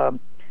is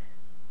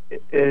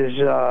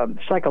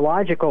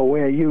psychological,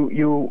 where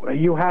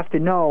you have to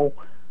know.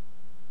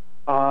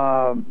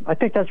 I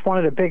think that's one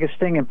of the biggest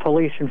thing in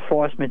police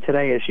enforcement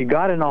today is you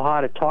got to know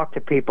how to talk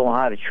to people and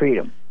how to treat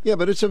them. Yeah,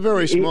 but it's a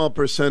very small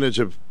percentage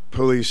of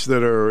police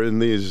that are in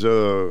these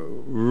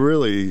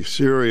really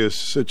serious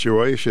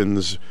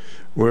situations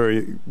where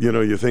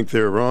you think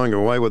they're wrong,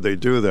 and why would they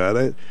do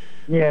that?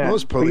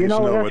 Most police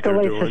know what they're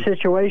doing. What escalates the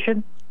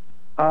situation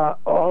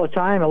all the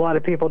time. A lot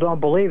of people don't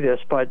believe this,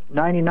 but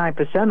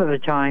 99% of the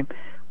time,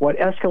 what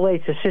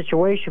escalates the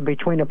situation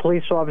between a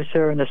police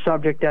officer and the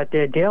subject that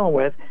they're dealing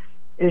with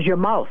is your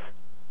mouth.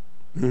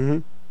 Mm-hmm.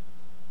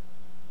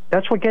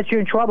 That's what gets you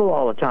in trouble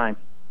all the time.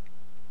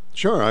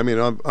 Sure. I mean,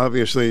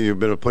 obviously, you've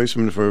been a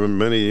policeman for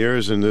many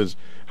years, and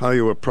how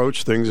you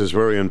approach things is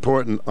very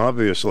important,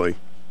 obviously.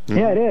 Mm-hmm.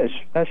 Yeah, it is.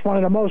 That's one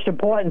of the most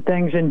important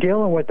things in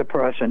dealing with the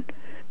person.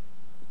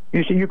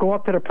 You go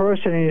up to the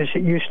person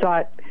and you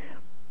start,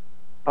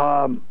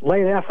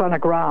 lay the F on the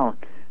ground.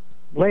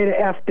 Lay the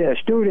F this,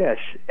 do this,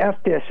 F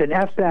this, and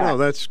F that. No,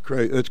 that's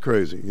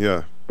crazy,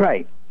 yeah.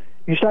 Right.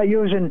 You start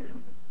using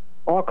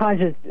all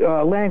kinds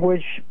of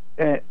language,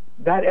 that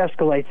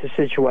escalates the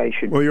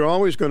situation. Well, you're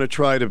always going to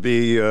try to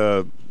be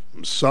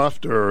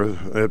softer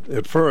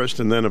at first,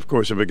 and then, of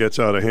course, if it gets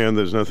out of hand,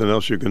 there's nothing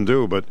else you can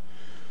do, but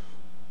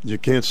you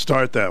can't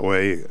start that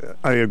way.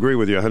 I agree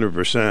with you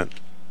 100%.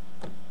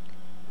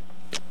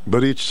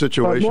 But each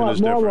situation is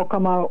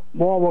different.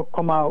 More will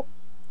come out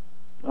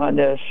on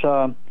this.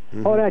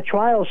 That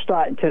trial's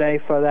starting today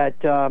for that.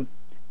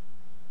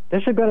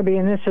 This is going to be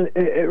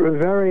a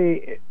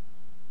very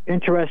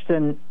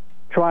interesting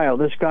trial.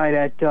 This guy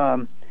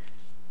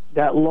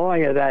that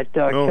lawyer that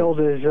killed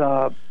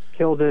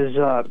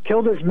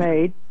his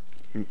maid.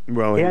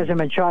 Well, he hasn't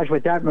been charged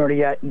with that murder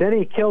yet. Then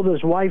he killed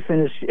his wife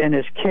and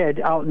his kid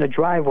out in the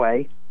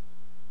driveway.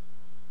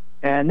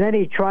 And then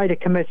he tried to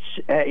commit.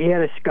 He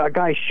had a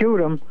guy shoot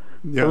him.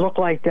 Yeah. To look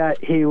like that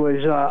he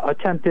was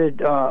attempted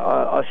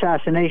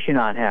assassination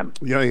on him.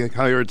 Yeah, he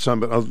hired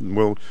somebody.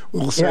 We'll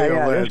say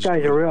alleged. This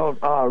guy's a real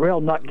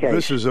nutcase.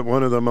 This is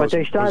one of the most. But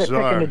they started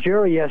bizarre. picking the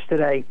jury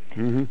yesterday,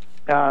 and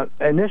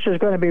this is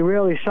going to be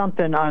really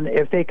something on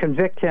if they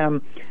convict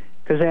him,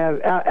 because they have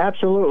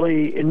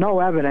absolutely no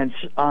evidence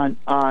on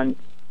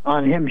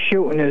him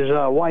shooting his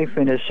wife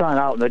and his son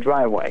out in the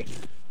driveway.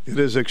 It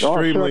is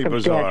extremely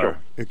bizarre.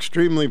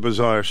 Extremely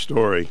bizarre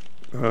story.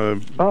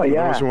 Those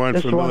who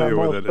aren't familiar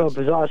with it, it's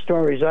bizarre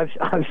stories I've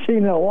seen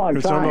in a long time.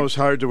 It's almost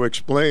hard to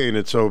explain.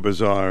 It's so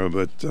bizarre,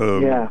 but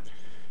yeah.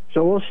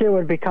 So we'll see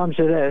what becomes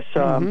of this.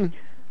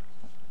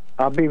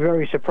 I'll be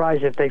very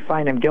surprised if they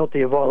find him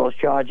guilty of all those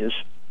charges.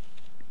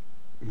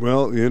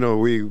 Well, I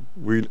know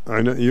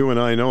you and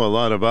I know a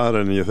lot about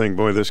it, and you think,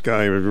 boy, this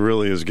guy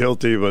really is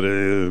guilty, but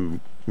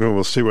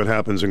we'll see what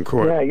happens in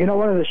court. Yeah,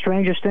 one of the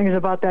strangest things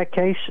about that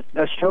case,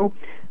 that's true.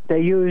 They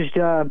used.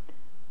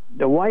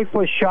 The wife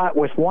was shot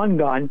with one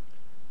gun,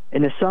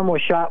 and the son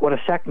was shot with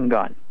a second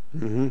gun.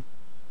 Mm-hmm.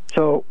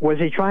 So was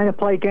he trying to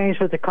play games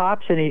with the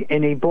cops, and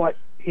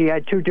he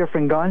had two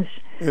different guns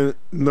the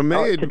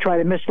maid to try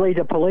to mislead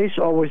the police,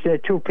 or was there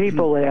two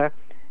people there,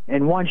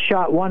 and one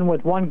shot one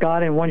with one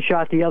gun, and one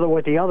shot the other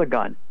with the other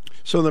gun?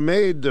 So the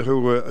maid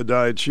who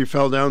died, she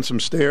fell down some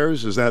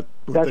stairs. Is that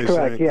what That's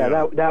correct? Say?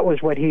 Yeah, that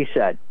was what he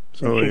said.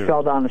 So she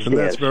fell down the stairs. And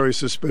that's very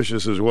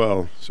suspicious as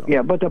well. So.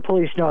 Yeah, but the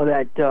police know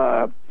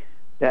that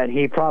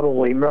he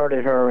probably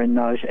murdered her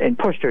and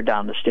pushed her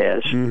down the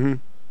stairs. Mm-hmm.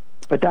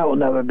 But that will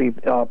never be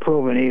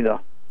proven either.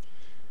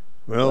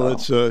 Well,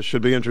 it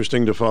should be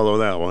interesting to follow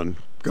that one.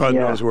 God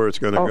knows where it's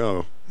going to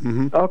go.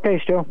 Mm-hmm.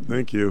 Okay, Stu.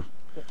 Thank you.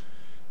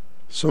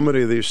 So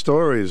many of these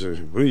stories.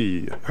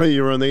 Hey,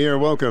 you're on the air.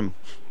 Welcome.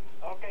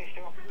 Okay,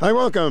 Stu. Hi,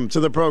 welcome to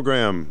the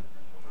program.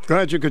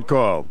 Glad you could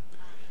call.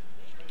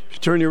 If you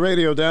turn your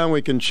radio down,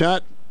 we can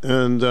chat,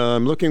 and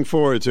I'm looking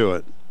forward to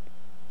it.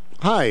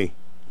 Hi.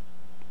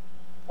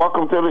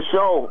 Welcome to the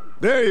show.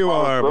 There you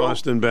are,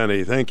 Boston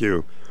Benny. Thank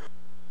you.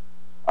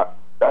 I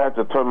had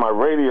to turn my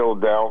radio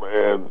down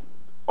and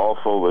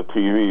also the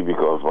TV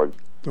because my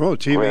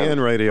TV and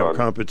radio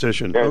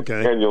competition.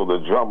 Okay. Daniel, the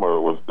drummer,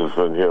 was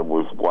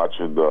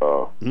watching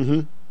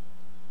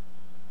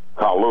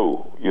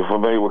Kalu. You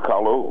familiar with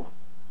Kalu?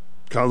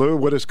 Kalu?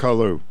 What is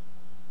Kalu?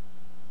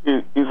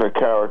 He's a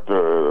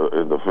character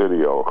in the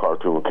video, a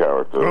cartoon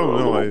character, a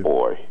little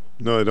boy.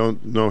 No, I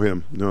don't know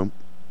him. No.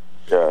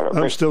 Yeah,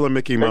 I'm still a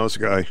Mickey Mouse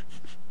guy.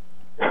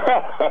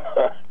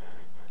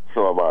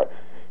 So am I.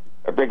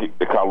 I think think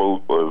the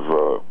Kalu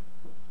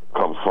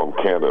comes from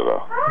Canada.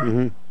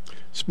 Mm-hmm.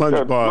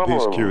 SpongeBob,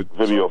 he's cute.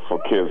 Videos for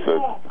kids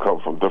that come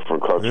from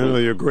different countries. You know,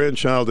 your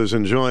grandchild is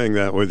enjoying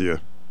that with you.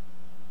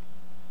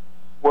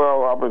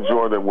 Well, I'm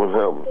enjoying it with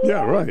him.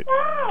 Yeah, right.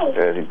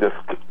 And he just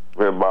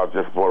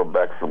bought him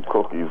back some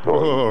cookies.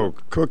 Oh,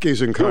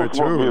 cookies and cartoons.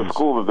 He was supposed to be at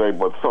school today,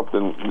 but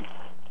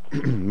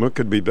something what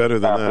could be better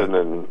than happened,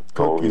 that? And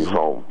so he's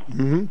home.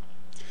 Mm-hmm.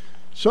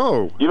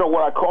 So, you know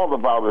what I called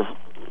about is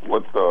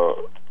what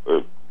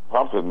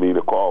prompted me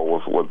to call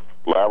was what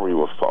Larry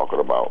was talking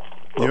about.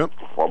 Yep.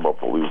 Former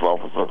police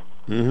officer,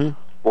 mm-hmm.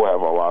 who I have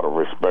a lot of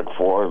respect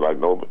for. I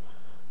know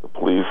the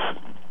police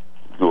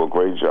do a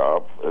great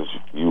job, as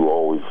you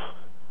always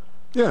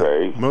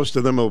say. Most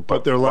of them will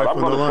put their life on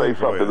the line. I'm going to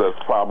say something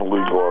that's probably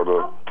going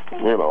to,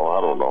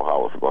 I don't know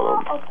how it's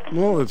going to.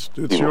 Well, it's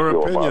your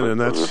opinion, and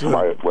that's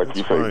like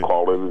you say,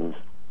 call in and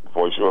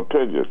voice your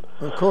opinion.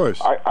 Of course.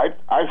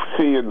 I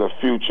see in the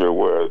future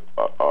where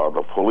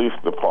the police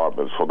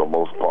departments, for the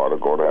most part, are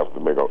going to have to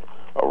make a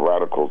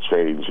radical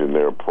change in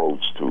their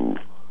approach to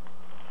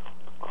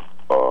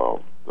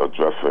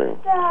addressing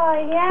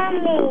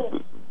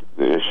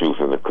the issues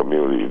in the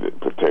community that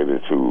pertaining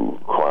to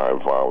crime,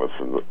 violence,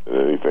 and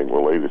anything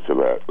related to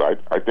that.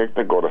 I think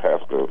they're going to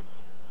have to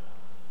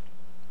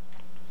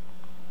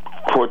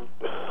put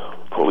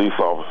police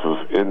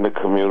officers in the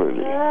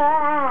community,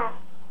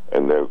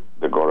 and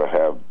they're going to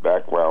have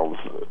backgrounds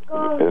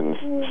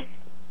in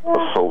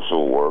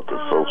social work and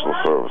social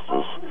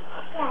services,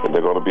 and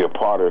they're going to be a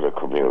part of the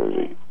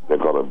community. They're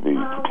going to be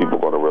people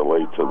going to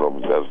relate to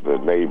them as their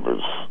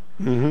neighbors.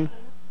 Mm-hmm.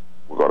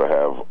 We're going to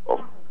have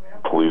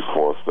a police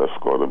force that's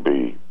going to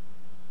be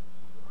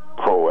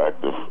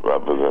proactive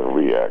rather than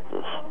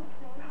reactive.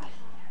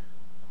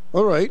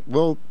 All right.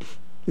 Well,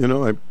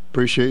 I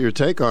appreciate your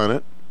take on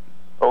it.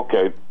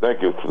 Okay.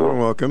 Thank you. You're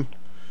welcome.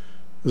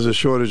 There's a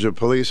shortage of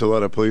police. A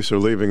lot of police are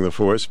leaving the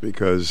force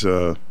because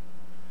the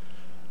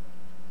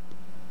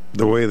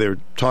way they're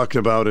talked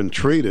about and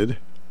treated.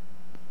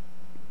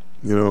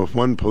 If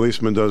one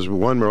policeman does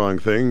one wrong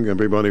thing,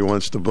 everybody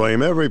wants to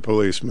blame every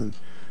policeman.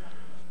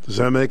 Does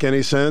that make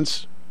any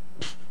sense?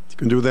 You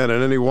can do that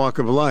in any walk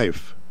of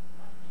life.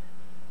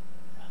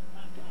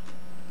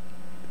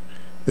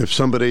 If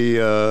somebody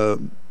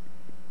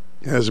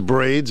has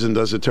braids and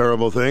does a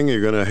terrible thing,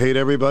 you're going to hate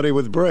everybody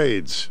with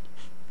braids.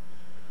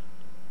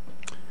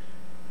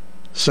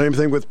 Same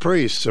thing with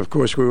priests. Of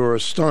course, we were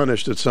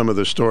astonished at some of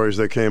the stories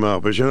that came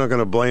out, but you're not going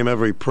to blame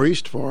every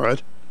priest for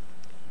it.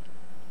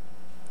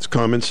 It's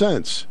common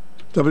sense.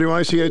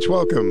 WICH,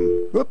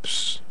 welcome.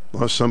 Whoops.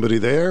 Lost somebody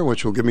there,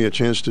 which will give me a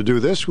chance to do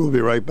this. We'll be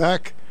right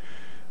back.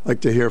 I'd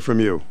like to hear from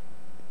you.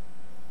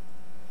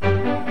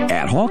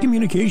 At Hall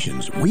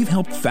Communications, we've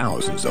helped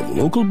thousands of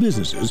local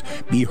businesses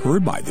be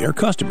heard by their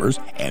customers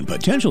and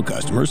potential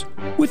customers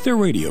with their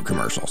radio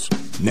commercials.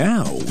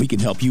 Now we can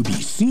help you be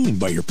seen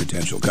by your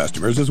potential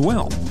customers as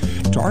well.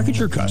 Target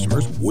your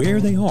customers where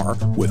they are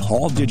with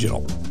Hall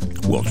Digital.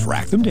 We'll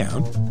track them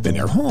down in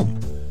their home,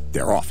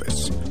 their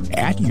office,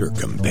 at your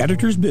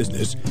competitor's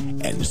business,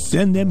 and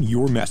send them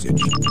your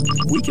message.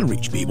 We can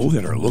reach people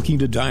that are looking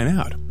to dine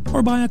out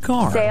or buy a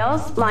car.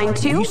 Sales, line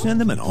 2. We send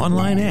them an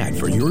online ad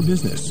for your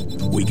business.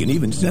 We can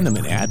even send them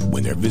an ad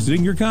when they're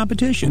visiting your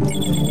competition.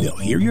 They'll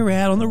hear your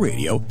ad on the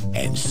radio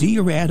and see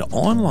your ad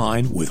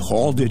online with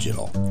Hall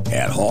Digital.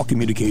 At Hall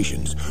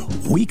Communications,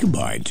 we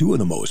combine two of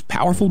the most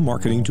powerful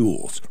marketing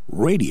tools,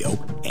 radio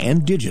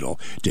and digital,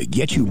 to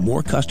get you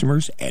more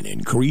customers and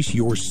increase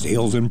your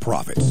sales and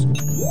profits.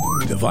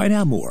 To find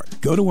out more,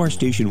 go to our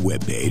station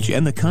webpage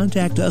and the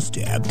Contact Us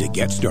tab to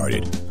get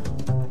started.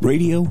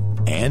 Radio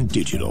and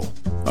digital.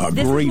 A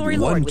great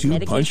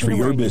 1-2 punch for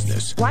your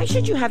business. Why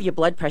should you have your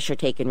blood pressure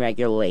taken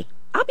regularly?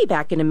 I'll be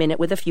back in a minute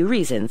with a few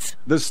reasons.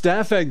 The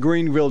staff at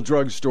Greenville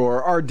Drug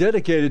Store are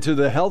dedicated to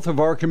the health of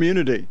our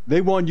community.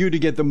 They want you to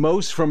get the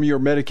most from your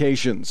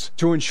medications.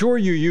 To ensure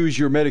you use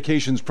your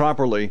medications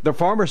properly, the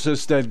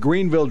pharmacists at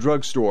Greenville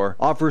Drug Store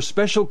offer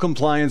special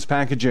compliance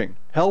packaging,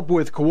 help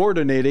with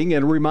coordinating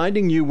and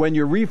reminding you when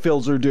your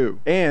refills are due,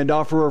 and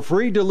offer a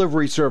free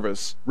delivery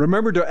service.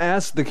 Remember to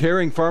ask the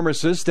caring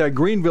pharmacist at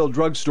Greenville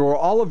Drug Store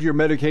all of your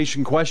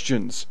medication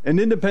questions. An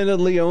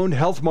independently owned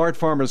Health Mart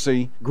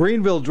pharmacy,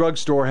 Greenville Drug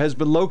Store has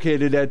been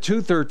located at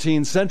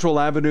 213 Central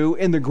Avenue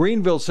in the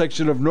Greenville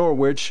section of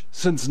Norwich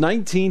since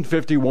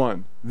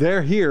 1951.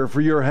 They're here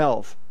for your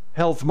health.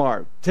 Health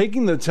Mart,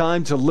 taking the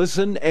time to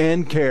listen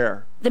and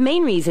care. The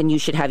main reason you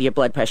should have your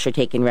blood pressure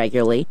taken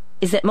regularly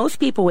is that most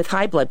people with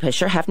high blood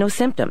pressure have no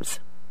symptoms.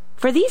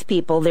 For these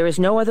people, there is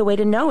no other way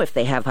to know if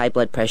they have high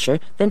blood pressure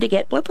than to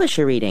get blood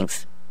pressure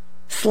readings.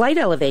 Slight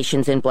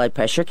elevations in blood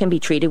pressure can be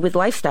treated with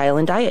lifestyle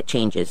and diet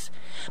changes.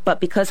 But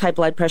because high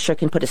blood pressure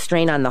can put a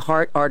strain on the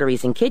heart,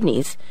 arteries, and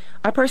kidneys,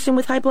 a person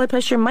with high blood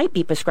pressure might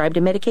be prescribed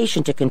a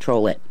medication to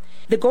control it.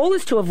 The goal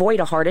is to avoid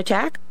a heart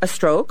attack, a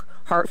stroke,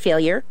 heart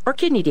failure, or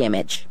kidney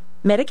damage.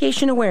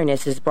 Medication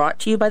awareness is brought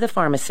to you by the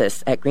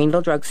pharmacists at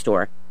Greenville Drug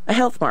Store, a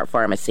Health Mart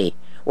pharmacy.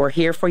 We're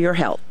here for your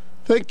health.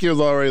 Thank you,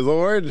 Laurie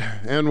Lord,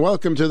 and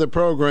welcome to the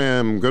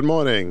program. Good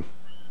morning.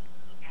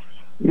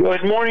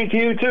 Good morning to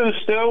you too,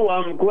 Stu.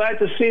 I'm glad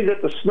to see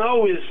that the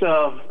snow is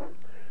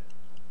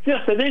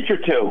just an inch or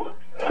two.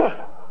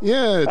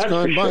 Yeah, it's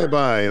gone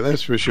bye-bye,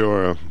 that's for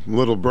sure. A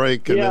little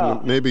break, and then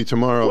maybe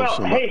tomorrow.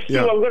 Well, hey, Stu,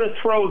 I'm going to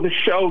throw the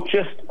show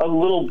just a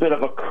little bit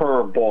of a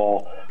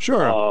curveball.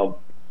 Sure.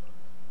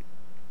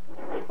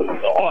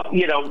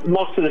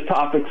 Most of the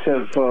topics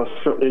have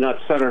certainly not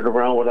centered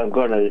around what I'm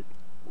going to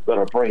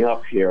bring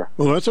up here.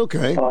 Well, that's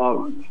okay.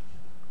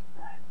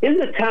 In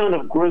the town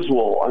of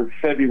Griswold on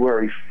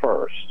February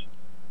 1st,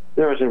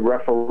 there is a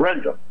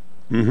referendum.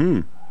 Mm-hmm.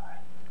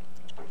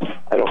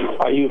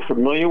 Are you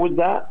familiar with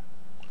that?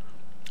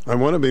 I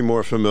want to be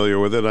more familiar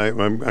with it.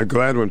 I'm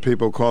glad when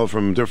people call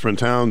from different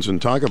towns and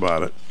talk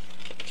about it.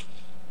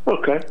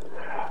 Okay.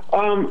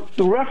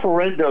 The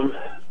referendum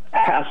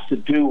has to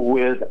do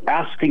with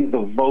asking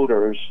the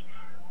voters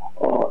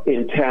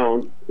in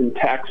town and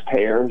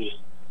taxpayers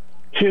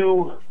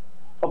to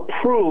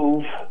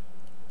approve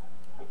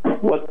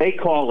what they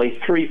call a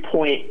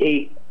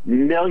 $3.8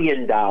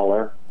 million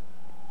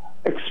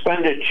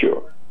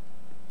expenditure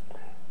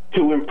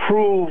to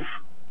improve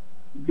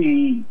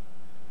the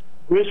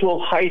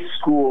Griswold High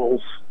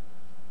School's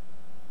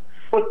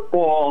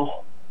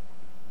football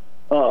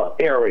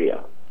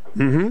area,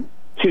 to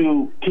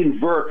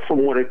convert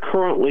from what it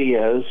currently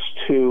is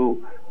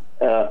to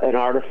an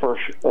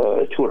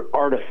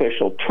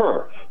artificial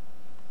turf,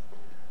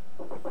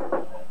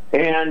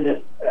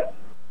 and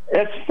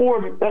that's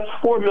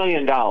 $4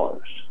 million.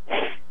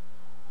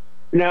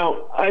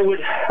 Now, I would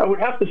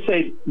have to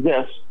say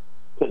this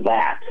to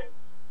that.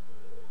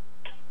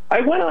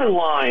 I went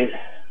online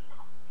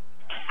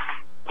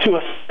to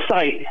a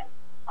site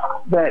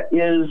that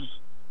is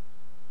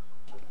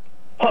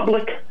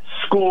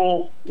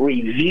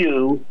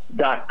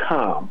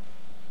publicschoolreview.com,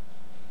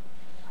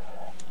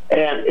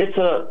 and it's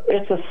a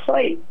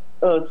site.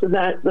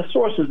 The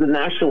source is the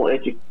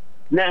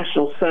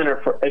National Center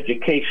for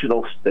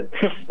Educational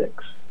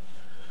Statistics,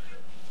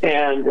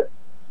 and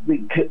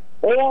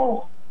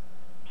all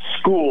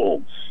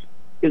schools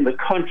in the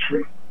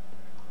country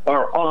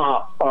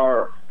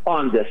are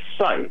on this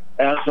site,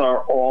 as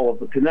are all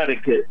of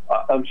Connecticut's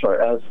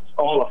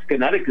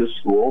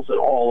schools and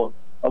all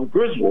of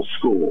Griswold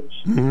schools.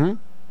 Mm-hmm.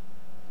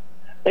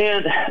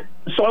 And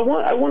so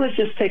I want to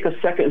just take a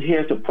second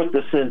here to put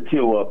this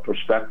into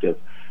perspective.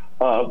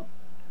 The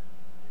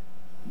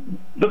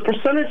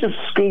percentage of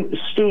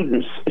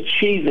students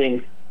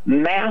achieving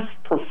math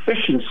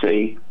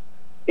proficiency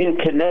in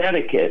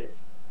Connecticut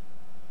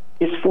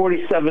is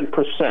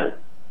 47%.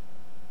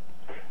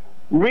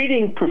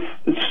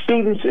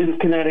 Students in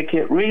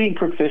Connecticut, reading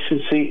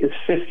proficiency is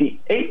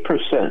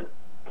 58%.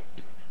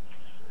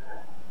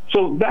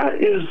 So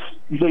that is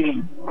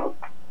the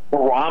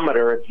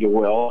barometer, if you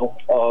will,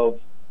 of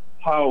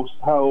how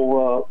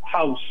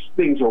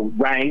things are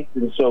ranked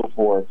and so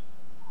forth.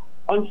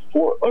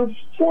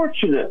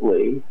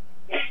 Unfortunately,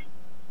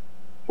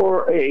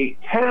 for a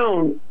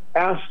town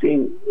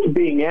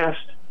being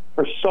asked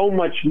for so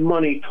much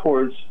money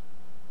towards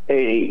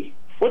a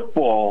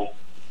football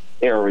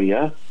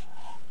area,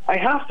 I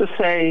have to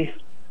say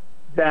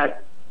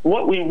that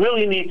what we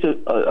really need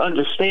to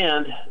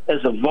understand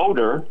as a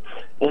voter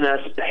and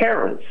as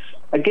parents,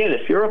 again,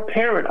 if you're a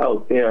parent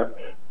out there,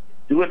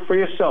 do it for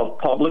yourself,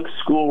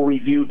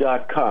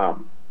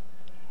 publicschoolreview.com.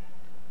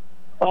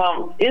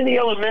 In the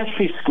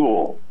elementary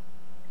school,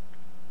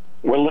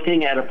 we're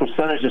looking at a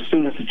percentage of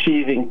students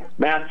achieving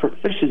math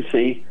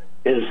proficiency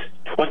is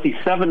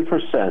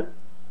 27%,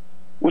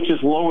 which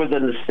is lower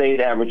than the state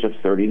average of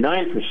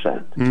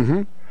 39%.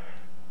 Mm-hmm.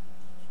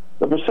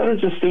 The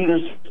percentage of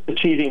students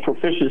achieving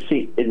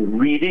proficiency in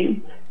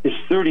reading is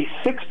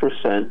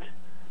 36%,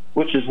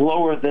 which is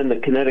lower than the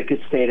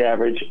Connecticut state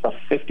average of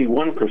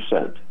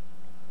 51%.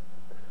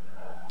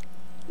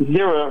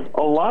 There are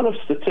a lot of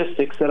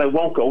statistics that I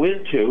won't go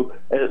into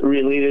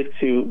related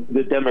to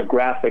the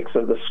demographics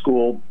of the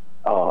school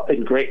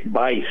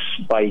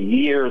by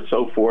year and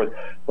so forth.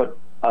 But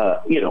I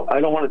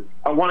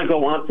want to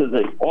go on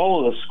to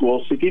all of the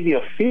schools to give you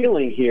a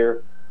feeling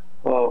here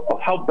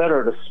of how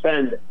better to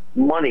spend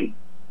money.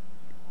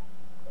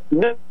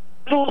 The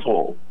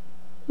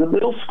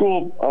middle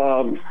school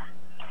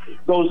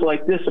goes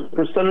like this: a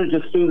percentage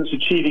of students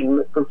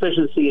achieving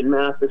proficiency in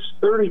math is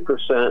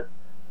 30%,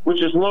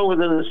 which is lower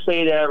than the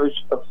state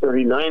average of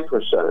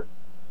 39%.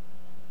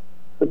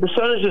 The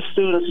percentage of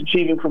students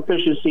achieving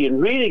proficiency in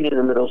reading in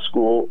the middle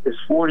school is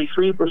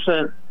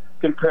 43%,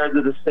 compared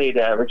to the state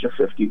average of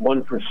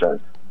 51%.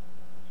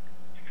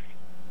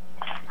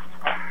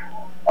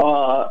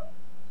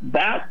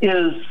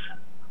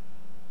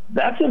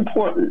 That's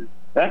important.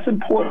 That's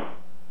important.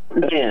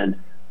 And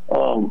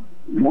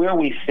where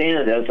we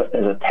stand as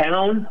a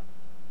town.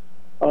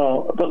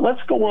 But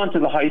let's go on to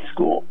the high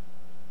school.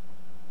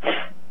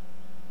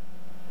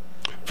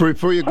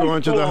 Before you go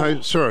on to the high,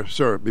 sir.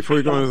 Before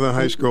you go on to the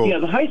high school,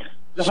 the high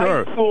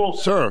school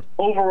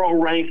overall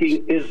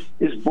ranking is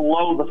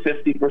below the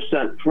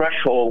 50%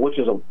 threshold, which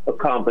is a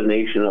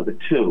combination of the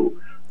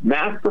two.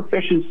 Math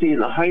proficiency in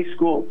the high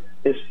school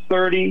is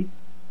 30.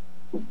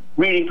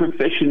 reading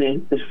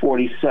proficient is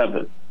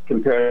 47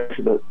 compared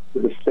to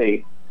the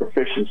state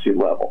proficiency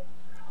level.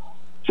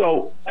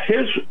 So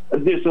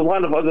there's a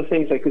lot of other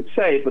things I could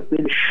say, but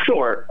in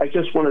short, I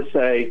just want to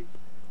say,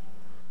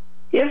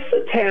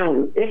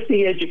 if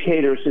the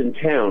educators in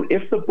town,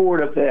 if the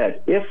Board of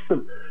Ed, if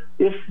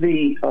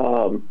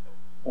the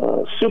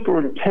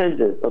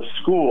superintendent of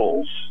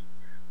schools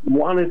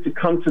wanted to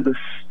come to the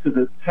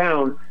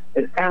town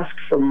and ask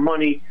for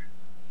money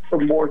for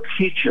more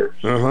teachers,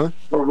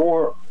 for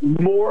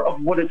more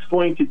of what it's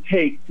going to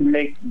take to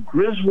make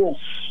Griswold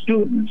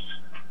students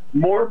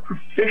more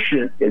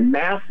proficient in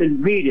math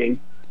and reading,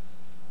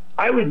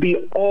 I would be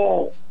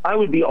all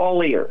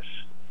ears.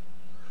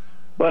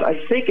 But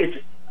I think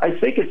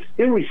it's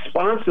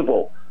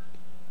irresponsible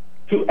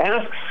to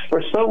ask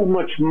for so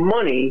much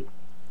money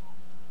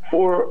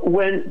for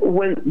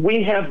when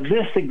we have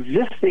this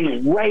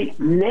existing right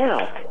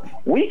now.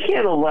 We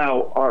can't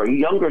allow our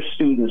younger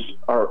students,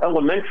 our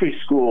elementary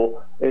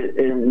school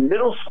and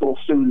middle school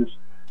students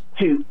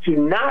to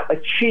not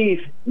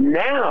achieve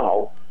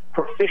now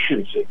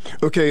proficiency.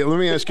 Okay, let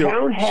me ask you,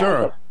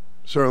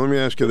 sir, let me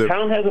ask you that. The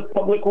town has a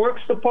public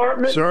works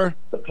department. Sir?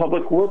 The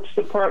public works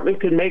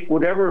department can make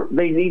whatever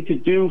they need to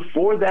do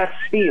for that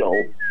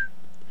field.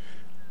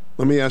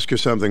 Let me ask you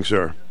something,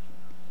 sir.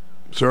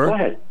 Sir? Go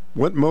ahead.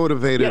 What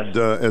motivated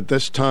at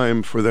this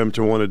time for them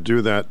to want to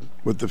do that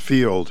with the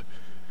field?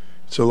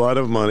 It's a lot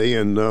of money,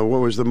 and what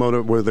was the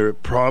motive? Were there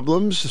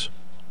problems?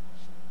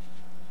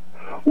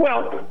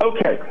 Well,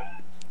 okay.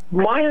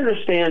 My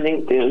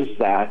understanding is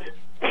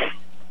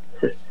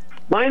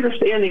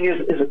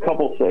a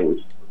couple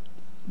things.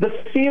 The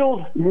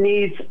field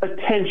needs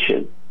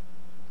attention.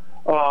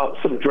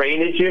 Some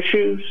drainage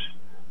issues,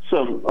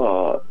 some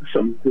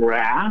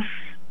grass.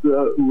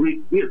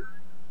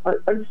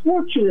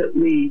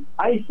 Unfortunately,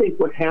 I think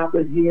what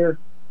happened here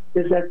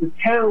is that the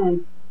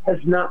town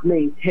has not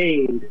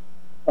maintained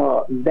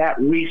that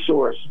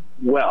resource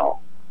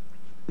well.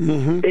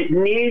 Mm-hmm. It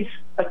needs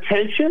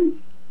attention,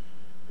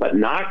 but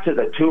not to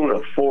the tune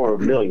of $4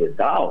 million.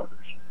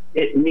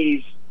 It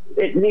needs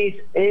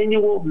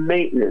annual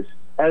maintenance,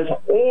 as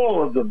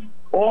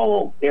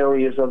all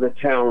areas of the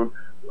town,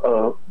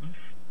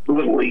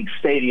 little league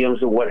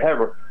stadiums or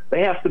whatever,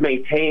 they have to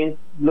maintain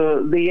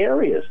the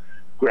areas.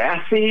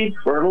 Grass seed,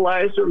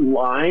 fertilizer,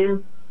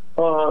 lime,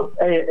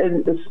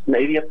 and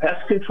maybe a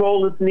pest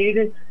control is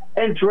needed,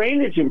 and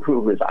drainage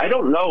improvements. I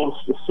don't know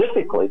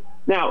specifically.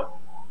 Now,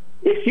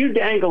 if you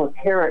dangle a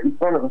carrot in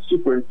front of a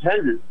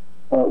superintendent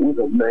with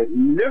a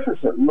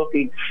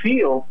magnificent-looking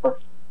field for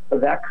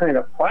that kind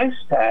of price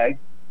tag,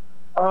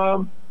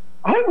 I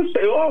would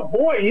say, oh,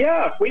 boy,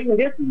 yeah, if we can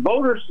get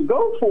voters to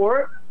go for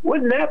it,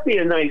 wouldn't that be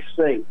a nice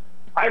thing?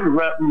 I'd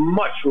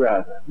much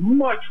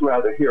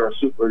rather hear a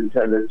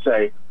superintendent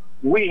say,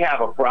 we have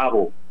a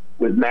problem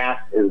with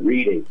math and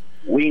reading.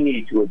 We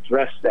need to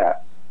address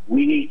that.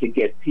 We need to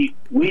get people.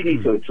 We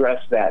need to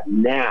address that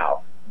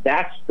now.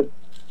 That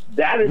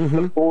is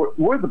the board.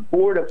 We're the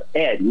Board of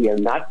Ed. We are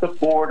not the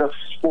Board of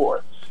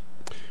Sports.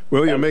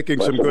 Well, you're making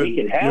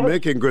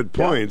good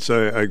points.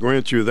 Yeah. I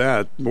grant you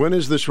that. When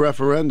is this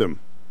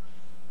referendum?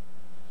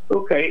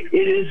 Okay,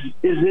 it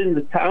is in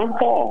the town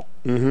hall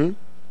on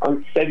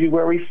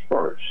February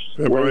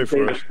 1st.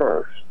 Wednesday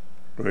 1st.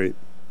 Right.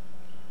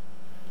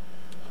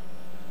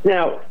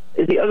 Now,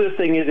 the other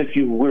thing is, if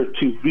you were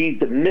to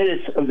read the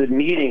minutes of the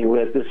meeting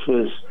where this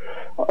was,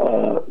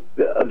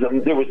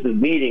 there was a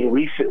meeting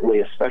recently,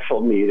 a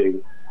special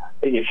meeting,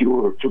 and if you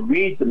were to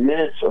read the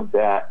minutes of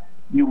that,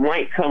 you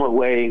might come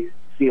away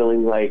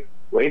feeling like,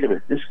 wait a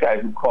minute, this guy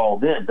who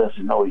called in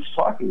doesn't know what he's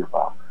talking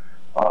about.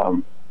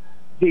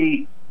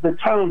 The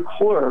town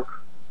clerk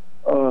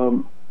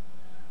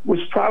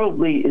was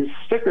probably in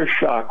sticker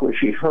shock when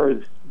she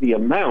heard the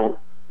amount,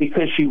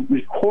 because she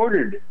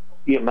recorded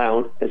the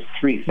amount as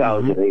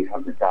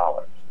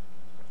 $3,800,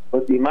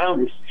 but the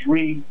amount is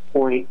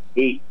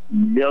 $3.8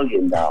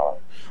 million.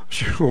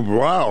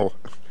 Wow,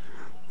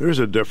 there's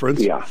a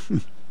difference. Yeah.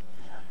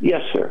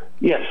 Yes, sir.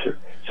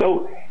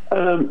 So,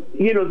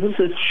 this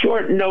is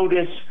short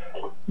notice.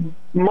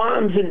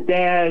 Moms and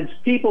dads,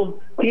 people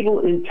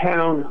in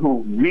town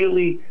who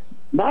really,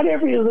 not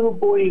every little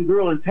boy and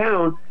girl in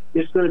town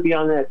is going to be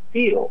on that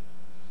field.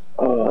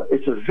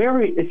 It's a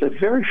very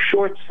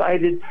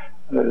short-sighted,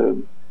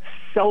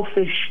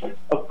 selfish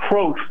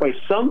approach by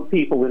some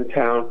people in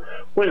town,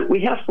 when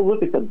we have to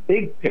look at the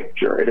big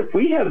picture. And if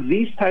we have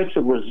these types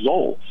of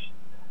results,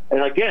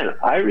 and again,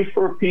 I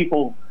refer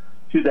people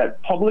to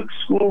that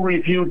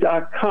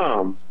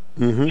publicschoolreview.com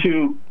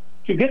to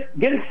get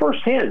it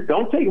firsthand.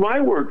 Don't take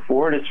my word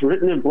for it. It's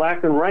written in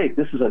black and white.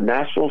 This is a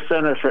National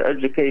Center for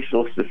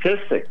Educational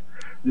Statistics.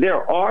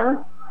 There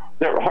are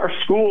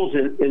schools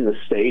in the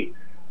state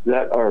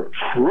that are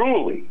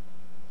truly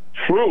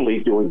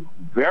doing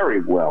very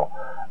well.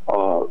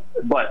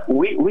 But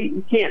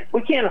we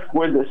can't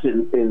afford this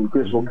in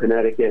Griswold,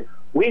 Connecticut.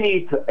 We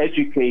need to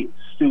educate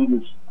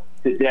students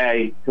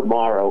today,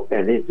 tomorrow,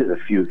 and into the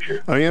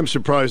future. I am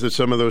surprised that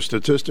some of those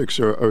statistics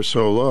are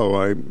so low.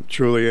 I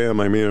truly am.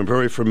 I mean, I'm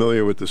very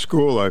familiar with the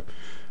school. I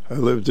I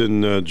lived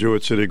in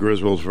Jewett City,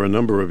 Griswold for a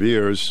number of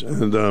years,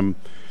 and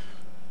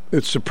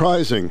it's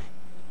surprising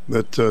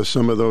that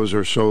some of those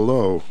are so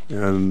low.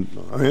 And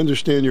I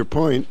understand your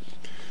point,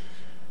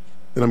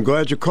 and I'm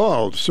glad you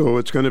called. So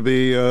it's going to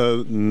be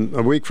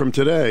a week from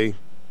today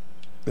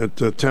at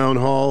the town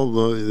hall.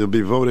 They'll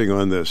be voting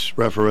on this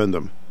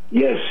referendum.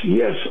 Yes,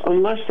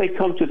 unless they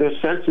come to their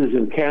senses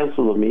and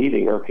cancel the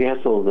meeting or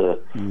cancel the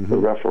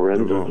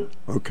referendum.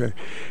 Okay.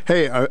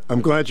 Hey,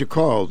 I'm glad you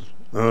called.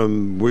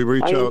 We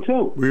reach out.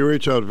 Too. We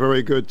reach out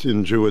very good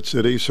in Jewett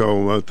City,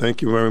 so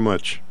thank you very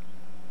much.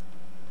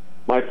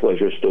 My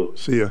pleasure, Stu.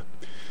 See ya.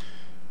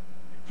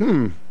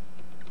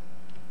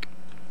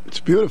 It's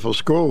a beautiful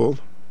school.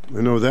 I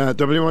know that.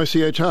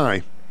 WICH,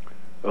 hi.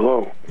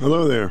 Hello.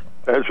 Hello there.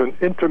 As an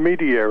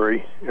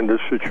intermediary in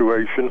this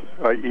situation,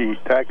 i.e.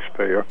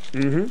 taxpayer,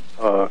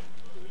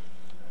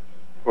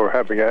 or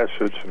having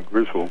assets in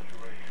Griswold,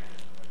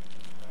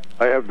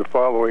 I have the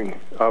following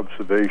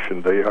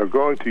observation. They are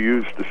going to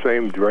use the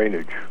same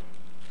drainage.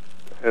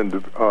 And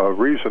the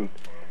reason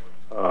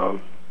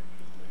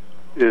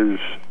is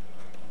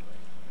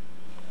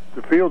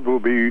the field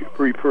will be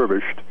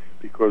refurbished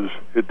because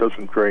it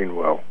doesn't drain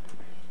well.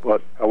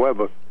 But,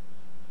 however,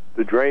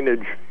 the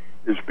drainage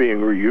is being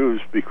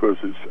reused because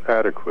it's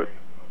adequate.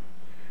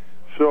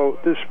 So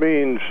this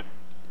means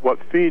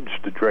what feeds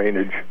the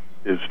drainage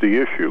is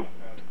the issue.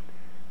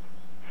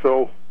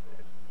 So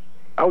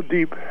how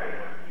deep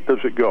does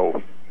it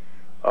go?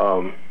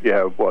 You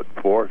have,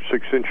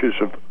 6 inches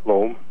of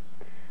loam,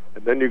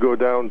 and then you go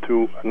down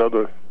to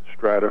another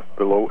strata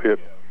below it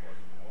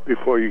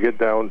before you get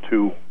down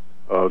to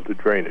the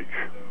drainage.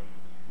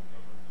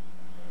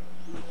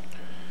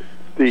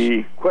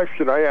 The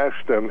question I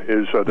asked them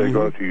is, are they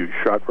going to use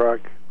shot rock,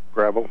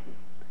 gravel,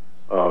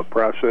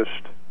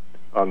 processed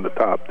on the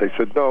top? They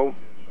said no.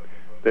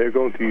 They're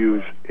going to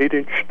use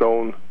 8-inch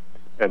stone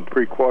and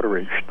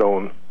 3/4-inch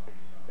stone.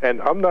 And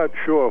I'm not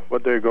sure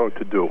what they're going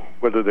to do,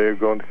 whether they're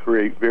going to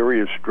create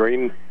various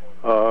drain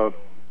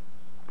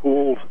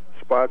pool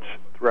spots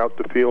throughout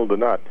the field or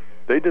not.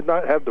 They did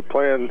not have the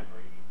plan,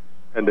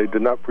 and they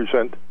did not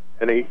present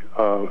any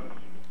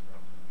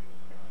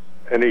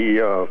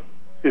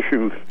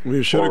issues.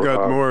 We should have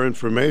got more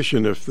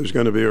information if there's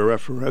going to be a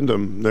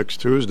referendum next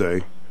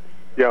Tuesday.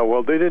 Yeah,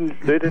 well, they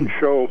didn't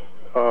show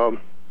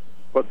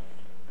what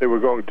they were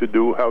going to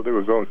do, how they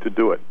were going to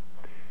do it.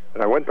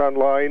 And I went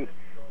online,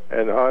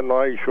 and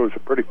online shows a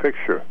pretty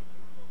picture,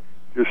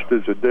 just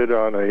as it did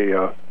on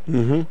a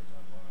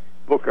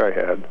book I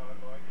had.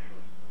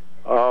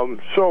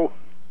 So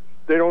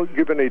they don't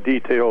give any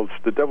details.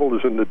 The devil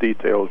is in the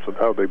details of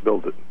how they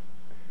build it.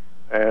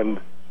 And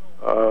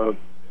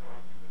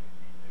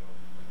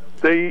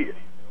they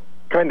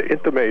kind of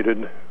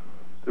intimated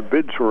the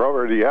bids were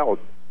already out,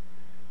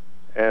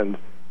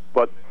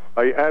 but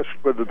I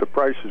asked whether the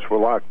prices were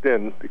locked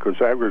in because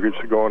aggregates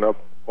are going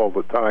up all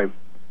the time,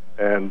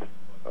 and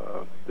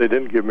they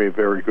didn't give me a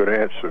very good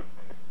answer.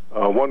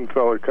 One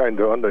fellow kind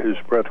of under his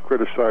breath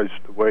criticized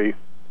the way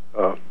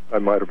I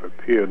might have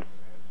appeared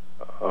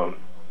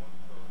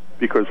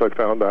because I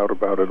found out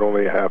about it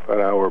only a half an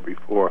hour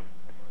before.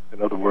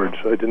 In other words,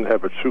 I didn't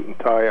have a suit and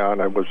tie on.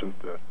 I wasn't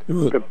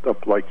pimped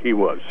up like he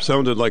was.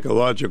 Sounded like a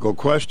logical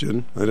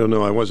question. I don't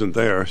know. I wasn't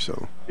there,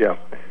 so. Yeah.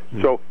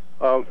 So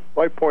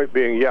my point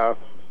being, yeah,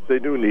 they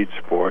do need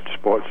sports.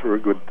 Sports are a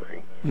good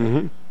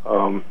thing.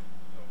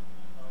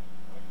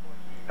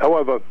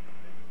 However,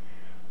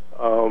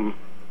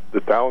 the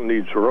town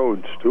needs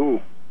roads,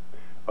 too.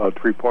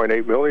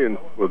 $3.8 million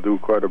will do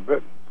quite a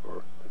bit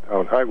for the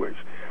town highways.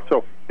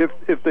 So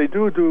if they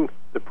do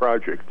the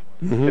project,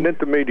 an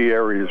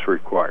intermediary is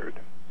required,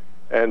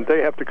 and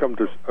they have to come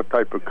to a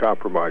type of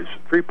compromise.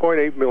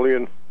 $3.8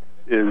 million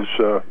is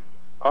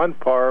on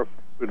par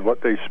with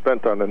what they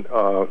spent on an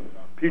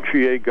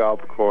PGA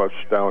golf course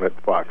down at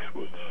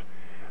Foxwoods,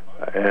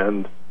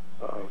 and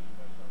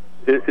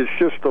it's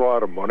just a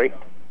lot of money.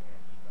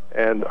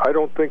 And I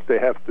don't think they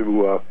have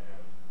to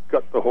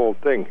gut the whole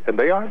thing, and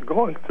they aren't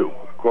going to,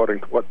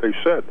 according to what they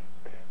said.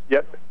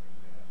 Yet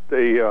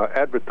they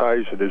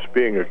advertise it as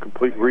being a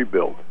complete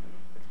rebuild.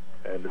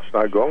 And it's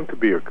not going to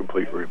be a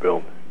complete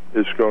rebuild.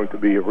 It's going to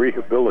be a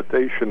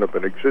rehabilitation of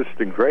an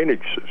existing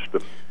drainage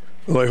system.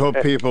 Well, I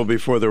hope people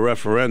before the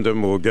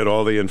referendum will get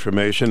all the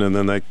information, and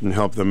then they can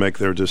help them make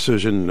their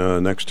decision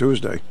next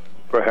Tuesday.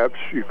 Perhaps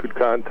you could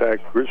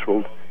contact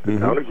Griswold, the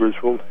town of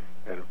Griswold,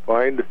 and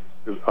find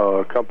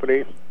a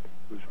company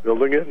who's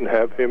building it and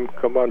have him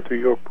come onto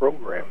your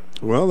program.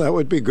 Well, that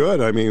would be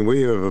good. I mean,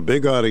 we have a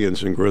big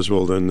audience in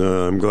Griswold, and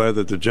I'm glad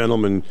that the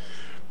gentleman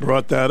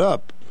brought that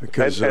up.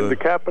 Because, and the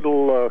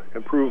capital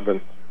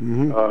improvement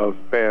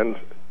band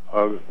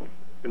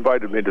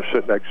invited me to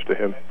sit next to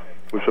him.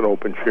 It was an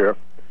open chair,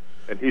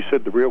 and he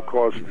said the real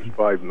cost is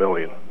 $5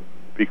 million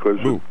because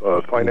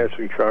of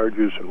financing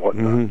charges and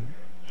whatnot.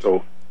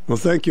 So, well,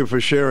 thank you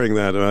for sharing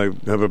that. I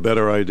have a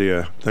better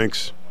idea.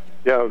 Thanks.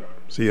 Yeah.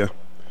 See ya.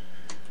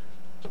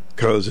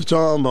 Because it's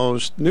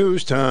almost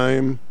news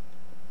time.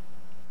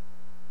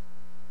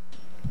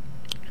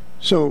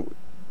 So,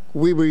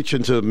 we reach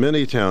into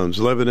many towns,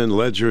 Lebanon,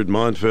 Ledyard,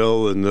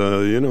 Montville,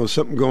 and,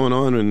 something going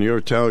on in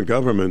your town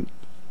government.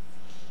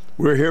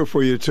 We're here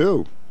for you,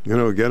 too.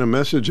 Get a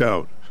message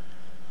out.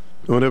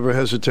 Don't ever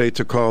hesitate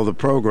to call the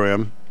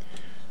program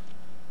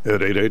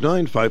at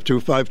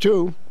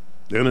 889-5252.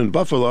 And in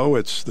Buffalo,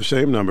 it's the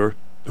same number.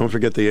 Don't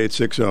forget the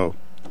 860.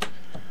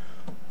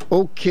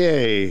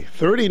 Okay,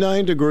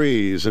 39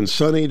 degrees and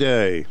sunny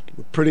day.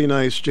 A pretty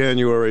nice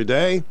January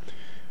day.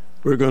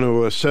 We're going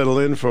to settle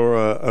in for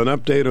an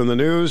update on the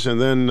news, and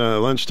then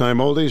Lunchtime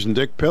Oldies and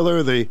Dick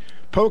Pillar, the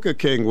Polka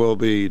King, will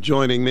be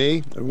joining me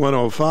at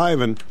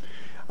 1:05, and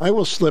I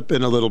will slip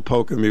in a little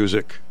polka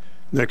music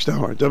next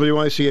hour.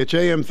 WICH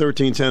AM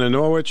 1310 in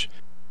Norwich,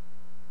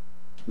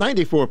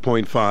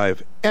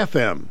 94.5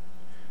 FM,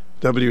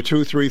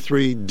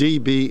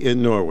 W233DB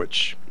in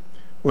Norwich.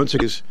 Once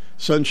again,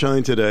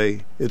 sunshine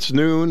today. It's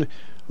noon.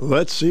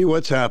 Let's see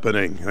what's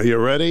happening. Are you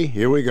ready?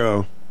 Here we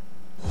go.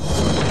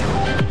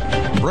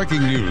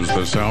 Breaking news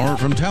this hour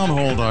from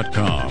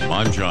townhall.com.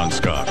 I'm John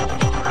Scott.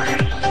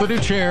 The new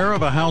chair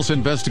of a House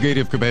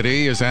investigative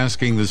committee is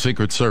asking the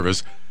Secret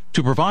Service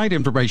to provide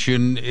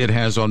information it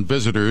has on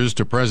visitors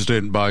to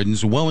President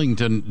Biden's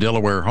Wellington,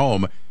 Delaware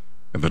home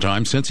at the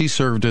time since he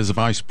served as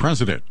vice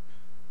president.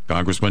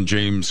 Congressman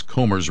James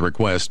Comer's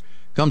request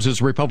comes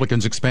as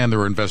Republicans expand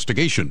their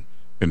investigation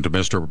into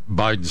Mr.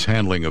 Biden's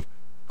handling of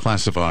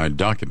classified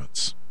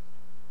documents.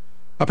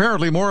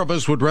 Apparently, more of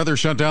us would rather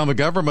shut down the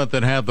government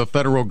than have the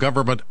federal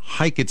government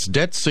hike its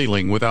debt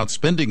ceiling without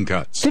spending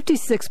cuts.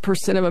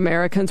 56% of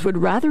Americans would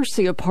rather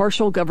see a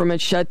partial government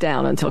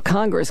shutdown until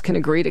Congress can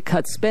agree to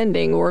cut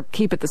spending or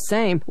keep it the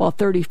same, while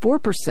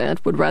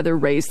 34% would rather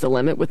raise the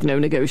limit with no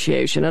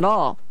negotiation at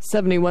all.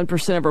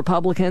 71% of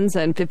Republicans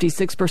and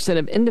 56%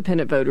 of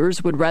independent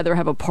voters would rather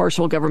have a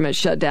partial government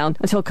shutdown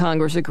until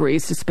Congress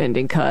agrees to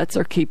spending cuts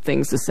or keep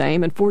things the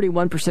same, and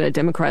 41% of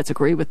Democrats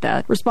agree with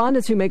that.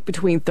 Respondents who make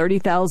between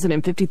 $30,000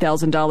 and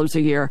 $50,000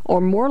 a year are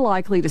more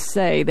likely to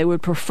say they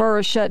would prefer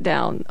a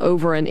shutdown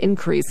over an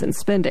increase in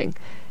spending.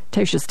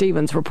 Tasha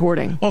Stevens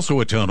reporting.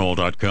 Also at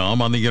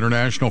townhall.com, on the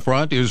international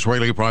front,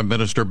 Israeli Prime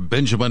Minister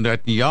Benjamin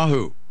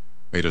Netanyahu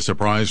made a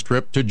surprise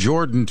trip to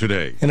Jordan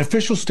today. An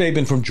official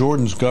statement from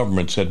Jordan's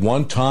government said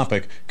one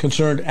topic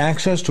concerned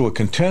access to a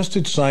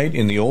contested site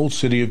in the old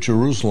city of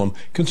Jerusalem,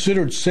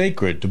 considered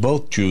sacred to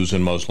both Jews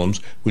and Muslims,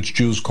 which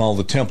Jews call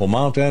the Temple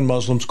Mount and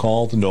Muslims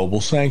call the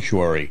Noble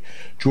Sanctuary.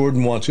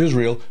 Jordan wants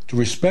Israel to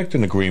respect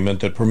an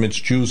agreement that permits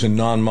Jews and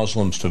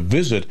non-Muslims to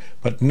visit,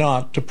 but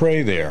not to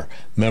pray there.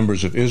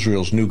 Members of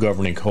Israel's new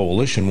governing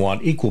coalition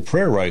want equal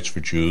prayer rights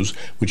for Jews,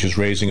 which is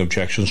raising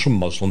objections from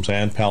Muslims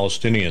and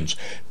Palestinians.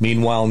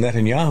 Meanwhile,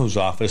 Netanyahu's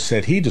office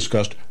said he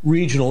discussed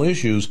regional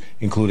issues,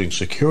 including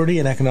security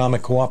and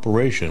economic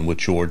cooperation with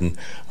Jordan,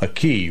 a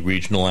key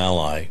regional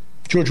ally.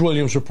 George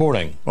Williams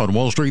reporting. On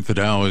Wall Street, the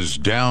Dow is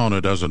down a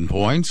dozen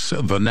points,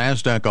 the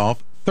NASDAQ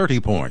off 30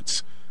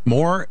 points.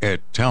 More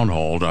at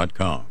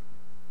townhall.com.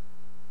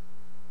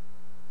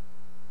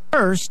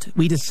 First,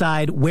 we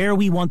decide where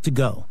we want to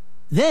go.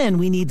 Then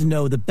we need to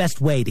know the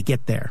best way to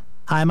get there.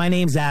 Hi, my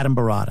name's Adam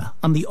Barada.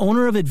 I'm the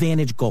owner of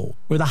Advantage Gold.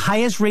 We're the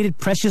highest-rated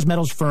precious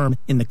metals firm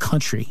in the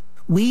country.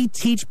 We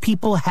teach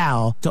people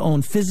how to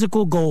own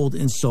physical gold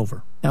and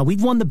silver. Now,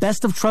 we've won the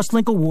Best of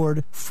TrustLink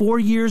Award 4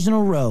 years in a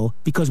row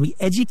because we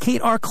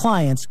educate our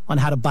clients on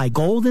how to buy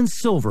gold and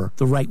silver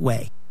the right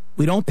way.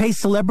 We don't pay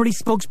celebrity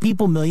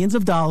spokespeople millions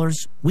of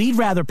dollars. We'd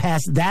rather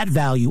pass that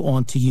value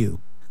on to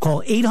you.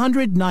 Call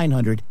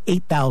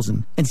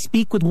 800-900-8000 and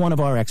speak with one of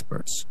our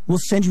experts. We'll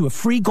send you a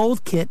free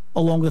gold kit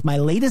along with my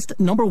latest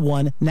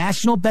 #1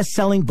 national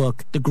best-selling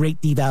book, The Great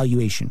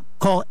Devaluation.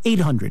 Call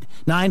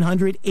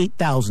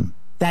 800-900-8000.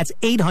 That's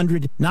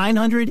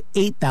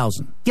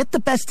 800-900-8000. Get the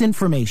best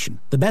information,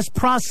 the best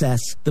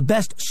process, the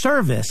best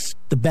service,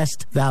 the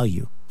best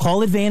value.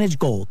 Call Advantage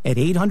Gold at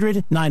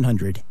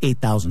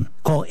 800-900-8000.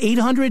 Call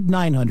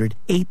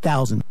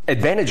 800-900-8000.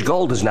 Advantage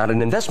Gold is not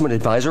an investment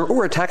advisor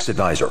or a tax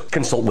advisor.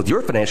 Consult with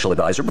your financial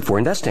advisor before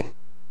investing.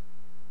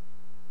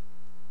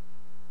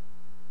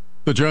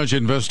 The judge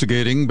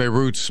investigating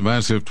Beirut's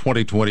massive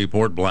 2020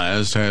 port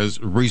blast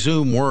has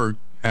resumed work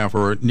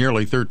after a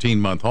nearly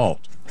 13-month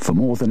halt. For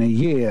more than a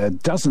year,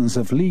 dozens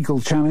of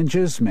legal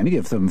challenges, many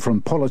of them from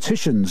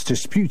politicians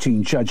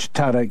disputing Judge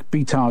Tarek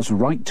Bitar's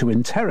right to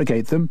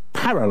interrogate them,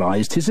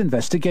 paralyzed his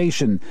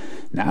investigation.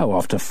 Now,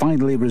 after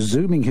finally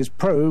resuming his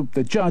probe,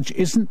 the judge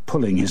isn't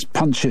pulling his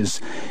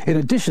punches. In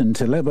addition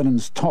to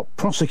Lebanon's top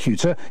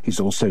prosecutor, he's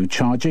also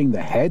charging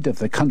the head of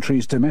the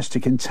country's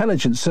domestic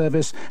intelligence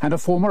service and a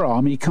former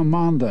army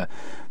commander.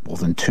 More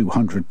than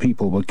 200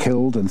 people were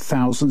killed and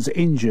thousands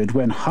injured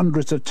when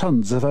hundreds of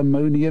tons of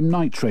ammonium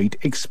nitrate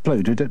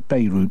exploded at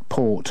Beirut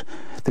port.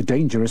 The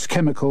dangerous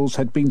chemicals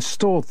had been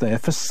stored there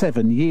for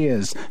 7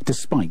 years,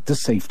 despite the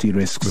safety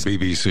risks. The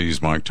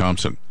BBC's Mike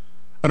Thompson.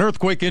 An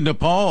earthquake in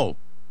Nepal,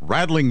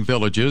 rattling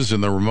villages in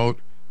the remote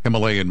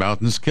Himalayan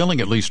mountains, killing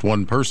at least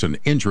one person,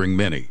 injuring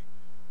many.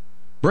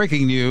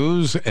 Breaking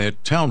news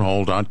at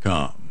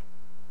townhall.com.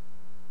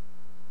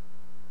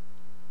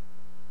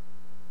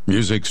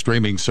 Music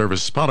streaming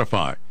service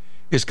Spotify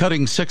is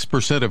cutting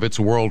 6% of its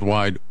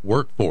worldwide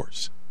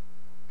workforce.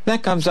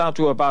 That comes out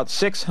to about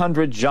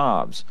 600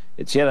 jobs.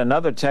 It's yet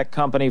another tech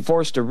company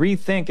forced to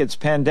rethink its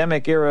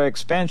pandemic-era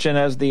expansion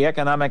as the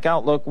economic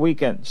outlook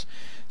weakens.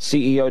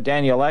 CEO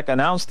Daniel Ek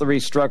announced the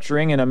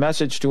restructuring in a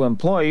message to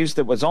employees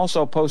that was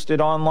also posted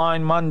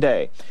online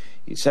Monday.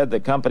 He said the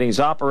company's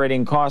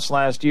operating costs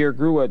last year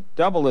grew at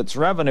double its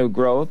revenue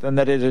growth and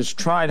that it has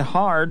tried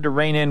hard to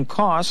rein in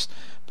costs,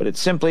 but it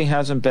simply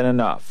hasn't been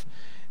enough.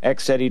 Ek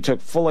said he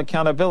took full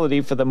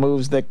accountability for the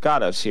moves that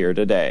got us here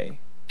today.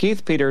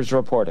 Keith Peters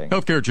reporting.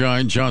 Healthcare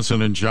giant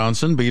Johnson &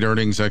 Johnson beat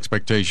earnings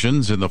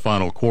expectations in the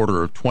final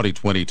quarter of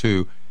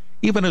 2022,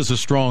 even as a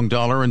strong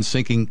dollar and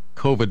sinking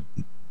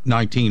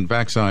COVID-19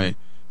 vaccine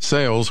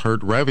sales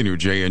hurt revenue.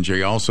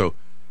 J&J also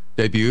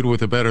debuted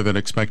with a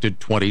better-than-expected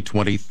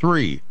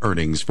 2023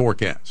 earnings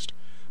forecast.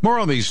 More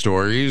on these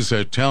stories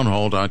at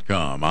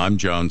townhall.com. I'm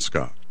John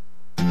Scott.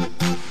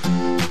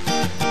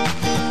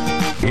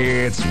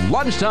 It's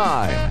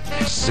lunchtime.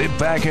 Sit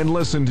back and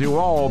listen to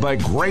all the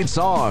great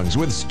songs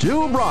with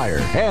Stu Bryer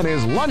and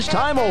his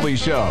Lunchtime Oldie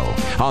Show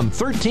on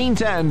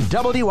 1310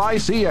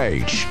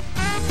 WICH.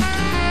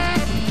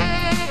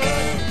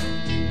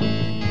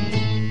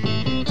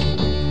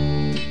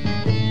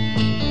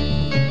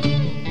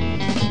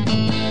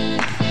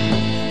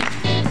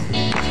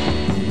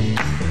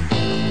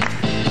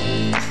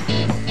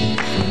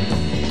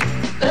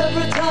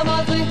 Every time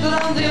I think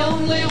that I'm the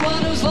only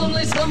one who's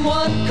lonely,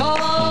 someone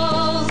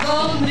calls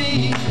on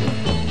me.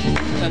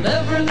 And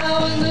every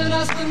now and then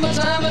I spend my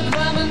time at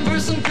cramming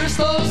verse and curse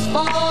those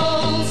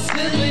false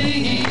in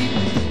me.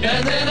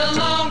 And then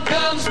along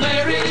comes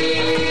Mary,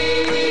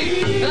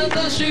 and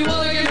does she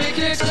wanna give me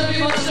kicks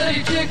every my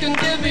steady chick and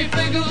give me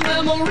pickled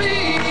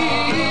memories?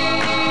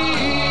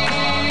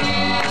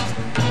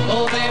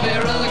 Oh baby,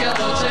 rather got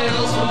no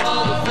tales from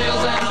all the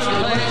fails and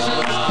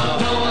tribulations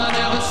no one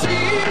ever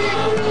sees.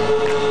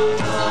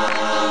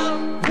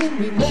 When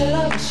we met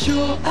I was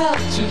sure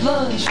out to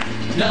lunch.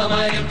 Now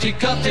my empty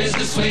cup tastes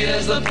as sweet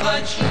as the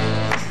punch.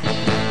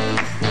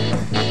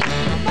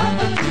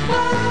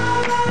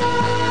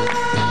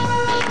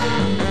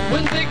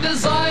 When big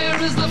desire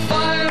is the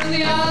fire in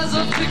the eyes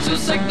of chicks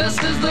whose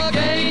sickness is the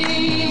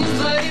games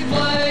they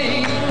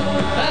play.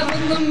 And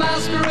when the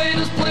masquerade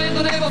is played,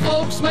 the neighbor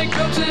folks make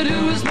jokes at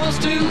who is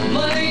most to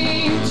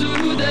blame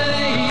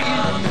today.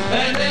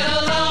 And then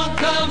along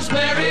comes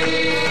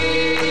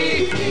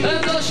Mary,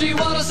 and does she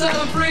want to set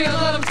them free and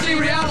let them see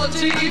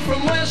reality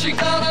from where she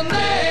got her name?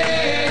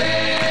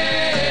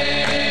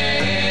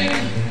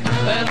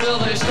 And will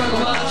they struggle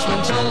much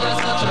when told that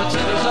such a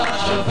tender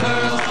touch of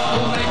hers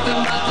will make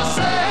them not the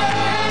same?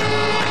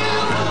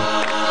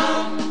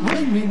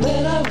 When we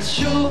met I was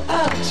sure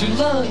out to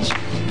lunch.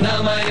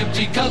 Now my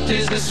empty cup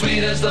tastes as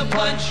sweet as the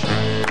punch.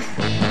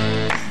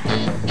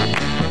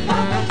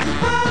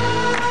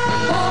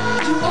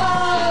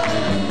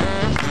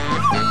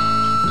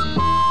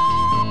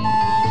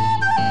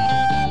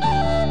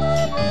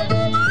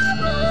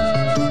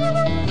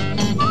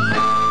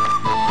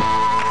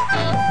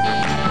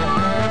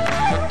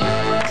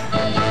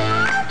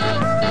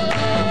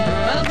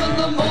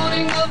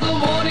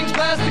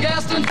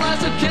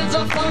 Kids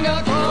are flung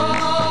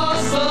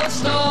across the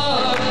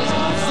stars.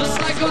 The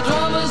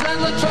psychodramas and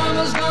the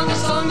traumas gone. The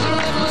songs are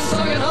never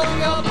sung and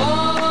hung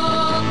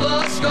upon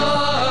the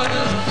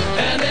scars.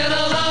 And then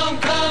along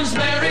comes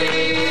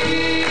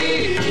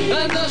Mary,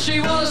 and does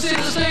she want to see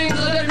the stains,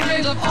 the dead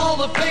remains of all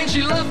the pain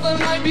she left the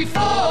night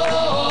before?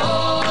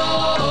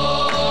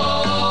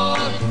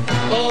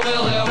 Oh, will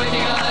their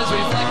waking eyes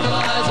reflect the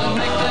lies and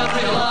make them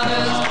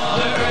realize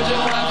their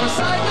urgent cry for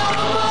sight no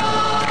more?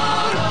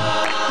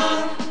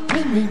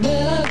 When we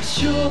met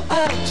sure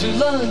out to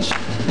lunch.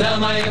 Now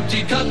my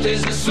empty cup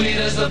tastes as sweet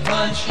as the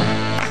punch.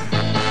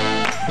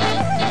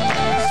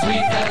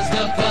 Sweet as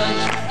the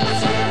punch.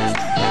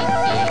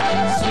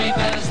 Sweet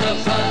as the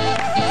punch.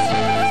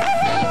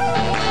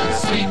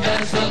 Sweet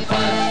as the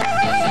punch.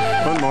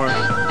 One more.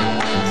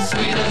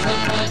 Sweet as the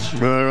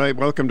punch. All right,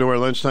 welcome to our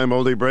lunchtime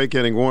oldie break.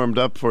 Getting warmed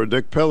up for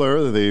Dick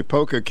Pillar, the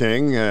Polka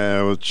King.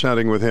 I was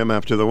chatting with him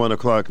after the 1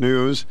 o'clock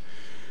news.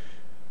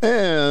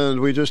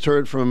 And we just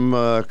heard from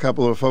a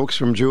couple of folks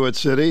from Jewett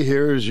City.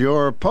 Here's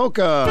your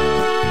polka.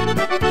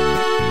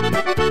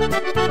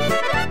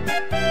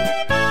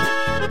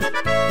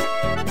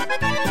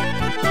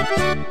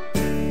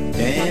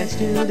 Dance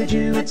to the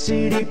Jewett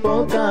City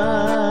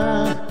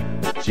polka.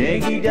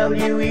 J-E-W-E-T-T-C-I-T-Y.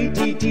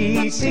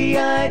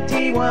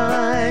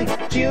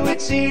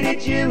 Jewett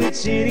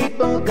City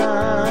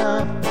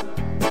polka.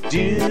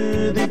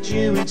 Do the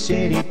Jewett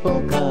City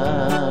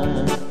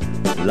polka.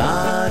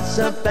 Lots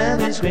of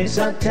families grace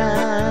our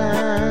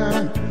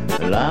town.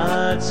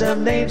 Lots of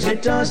names are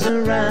tossed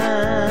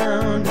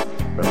around.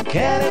 From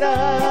Canada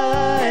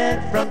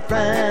and from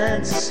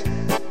France,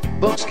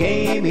 folks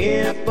came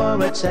here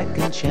for a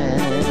second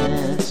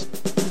chance.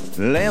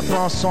 Les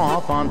Français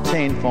en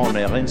Fontaine font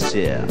leur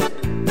insert.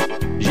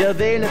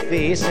 J'avais le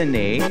fils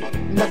aîné,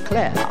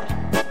 Leclerc.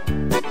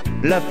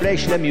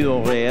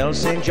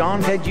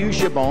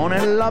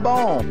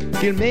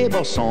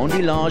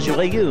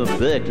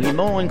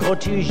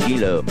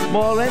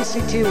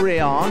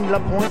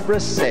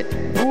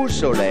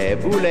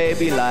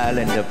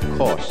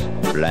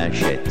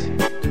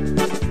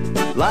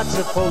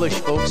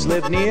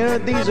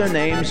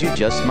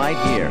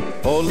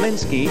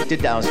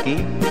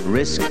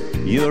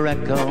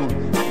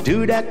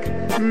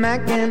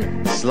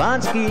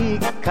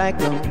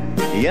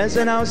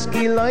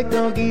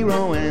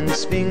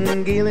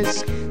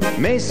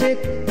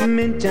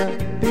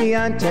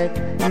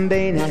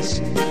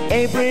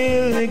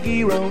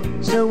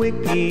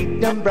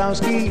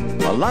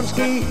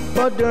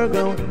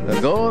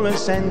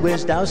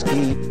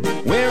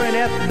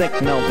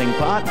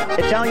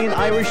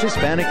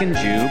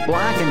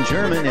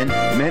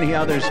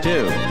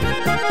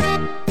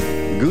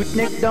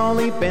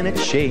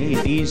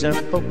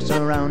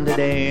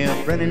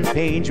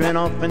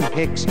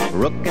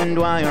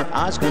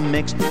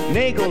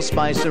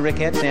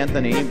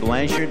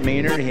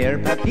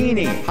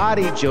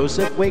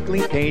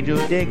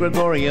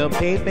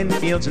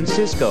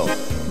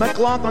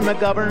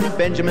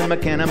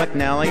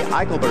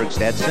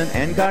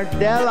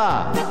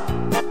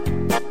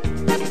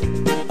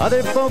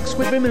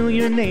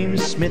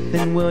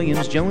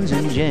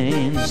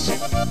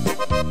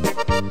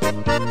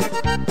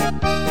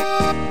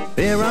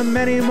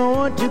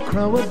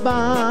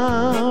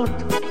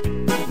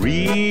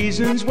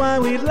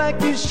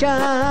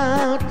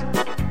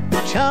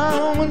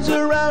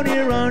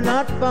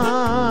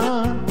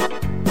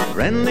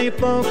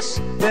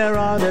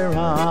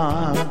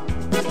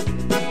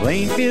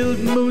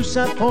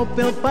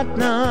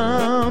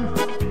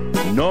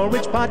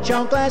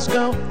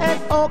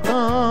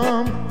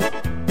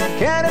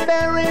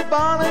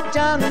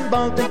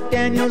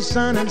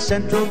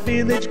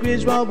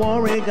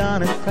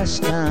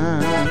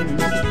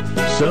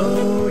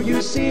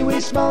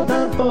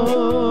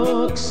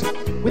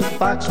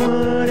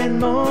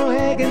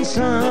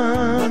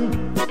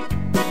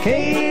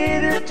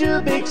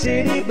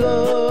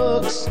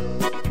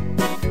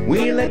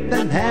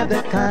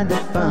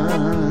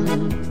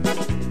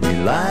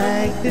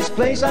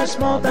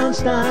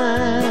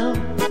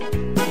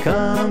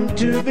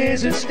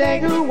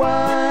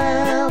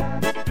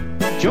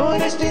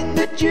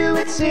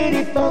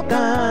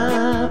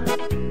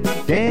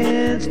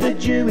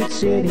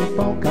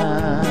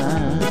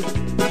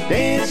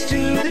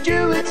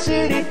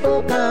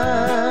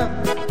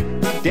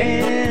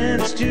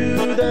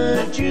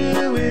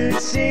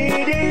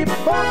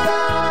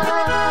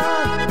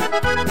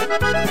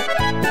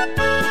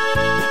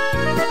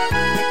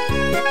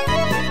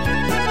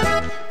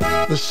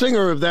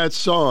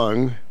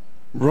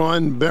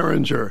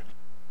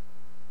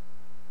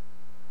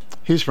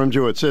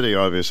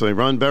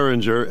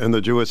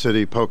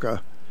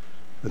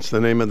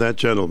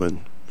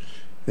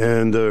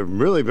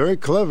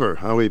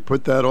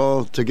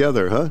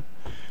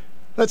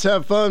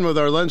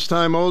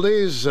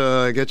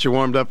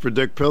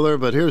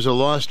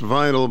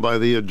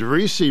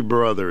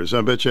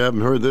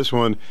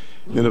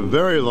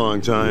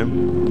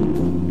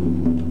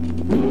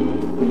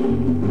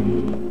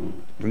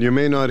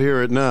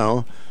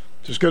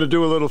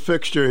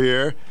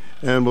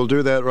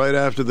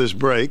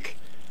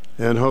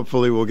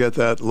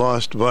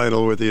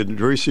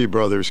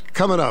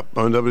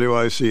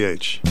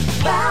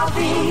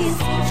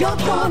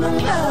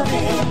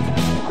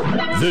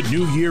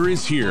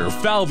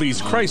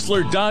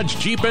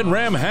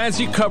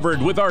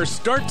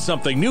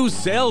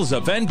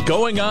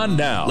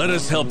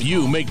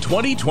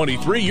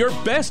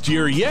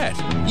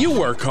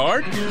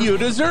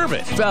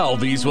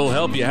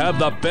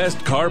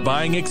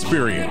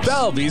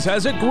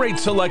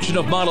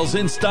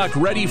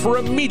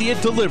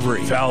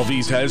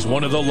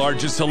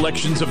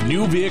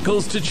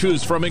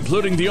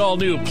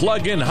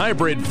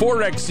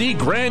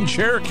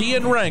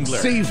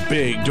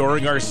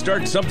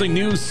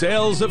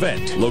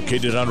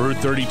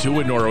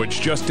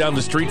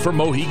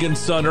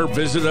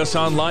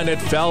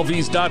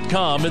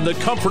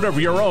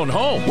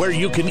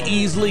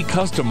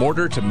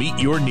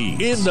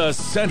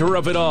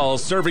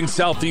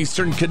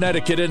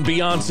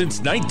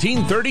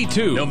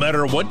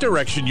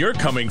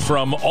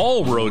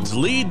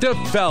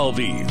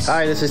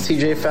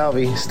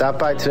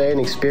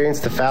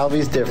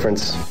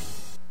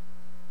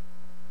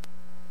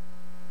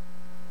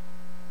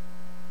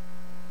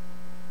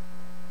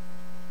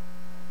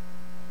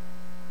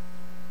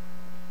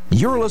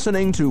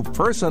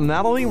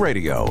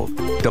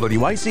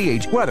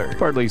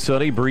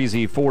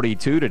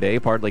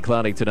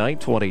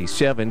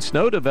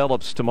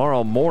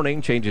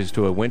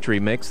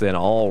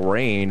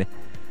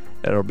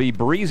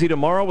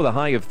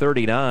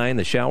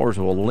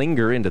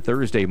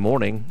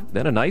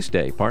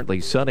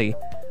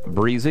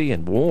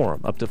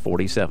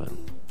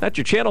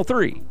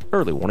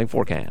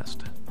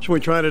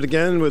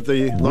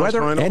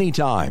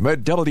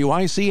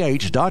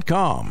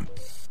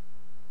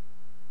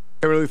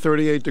 Currently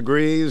 38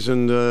 degrees,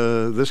 and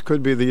this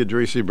could be the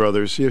Idrisi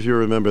Brothers. See if you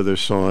remember this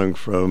song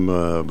from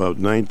about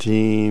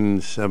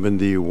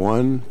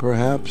 1971,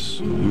 perhaps.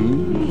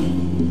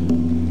 I'm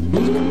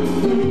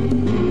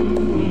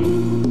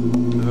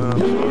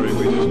sorry,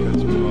 we just got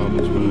some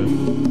problems with it.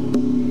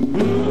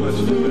 Oh,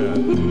 that's too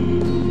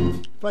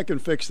bad. If I can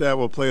fix that,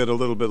 we'll play it a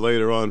little bit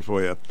later on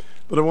for you.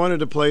 But I wanted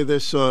to play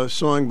this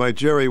song by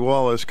Jerry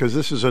Wallace, because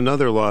this is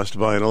another lost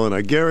vinyl, and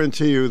I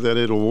guarantee you that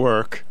it'll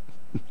work.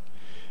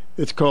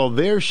 It's called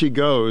There She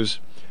Goes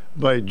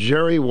by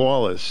Jerry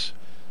Wallace.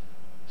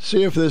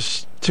 See if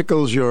this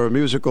tickles your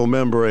musical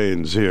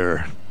membranes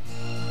here.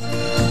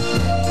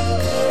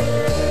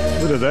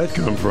 Where did that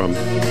come from?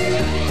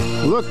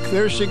 Look,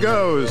 there she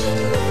goes.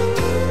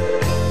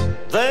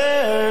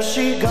 There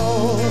she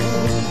goes.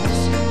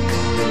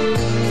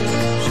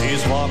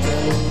 She's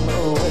walking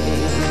away.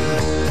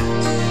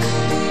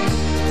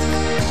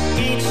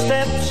 Each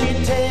step she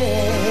takes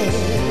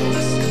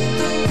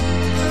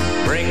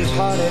brings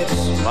heartaches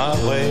my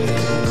way.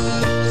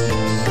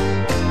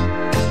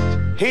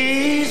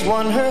 He's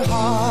won her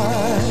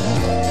heart.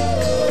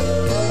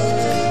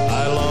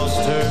 I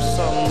lost her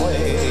some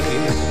way.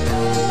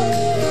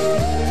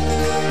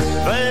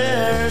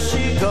 There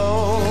she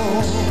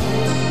goes.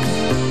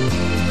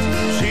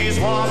 She's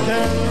walking away.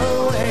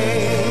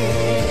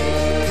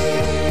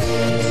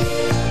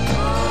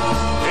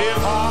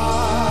 If I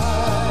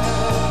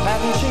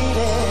hadn't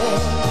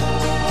cheated,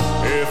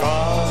 if I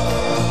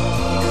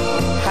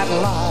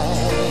hadn't lied,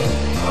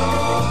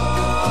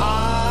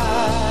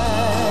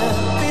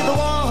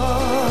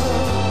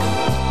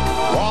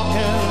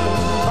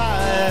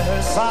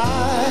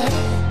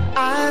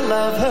 I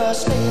love her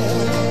still,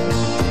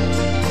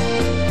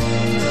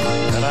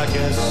 and I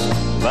guess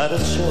that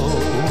it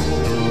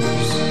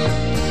shows.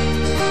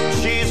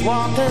 She's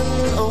walking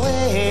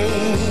away.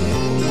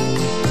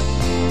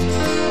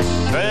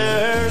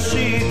 There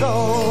she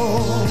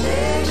goes.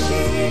 There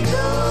she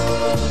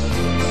goes.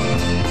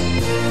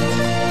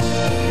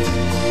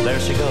 There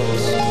she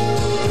goes.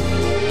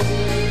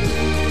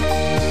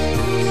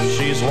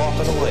 She's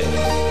walking away.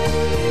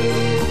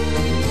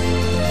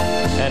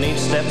 And each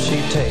step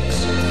she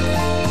takes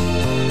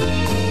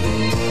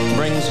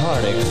brings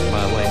heartaches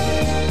my way.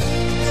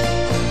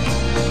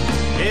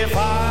 If I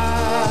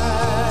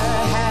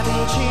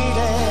hadn't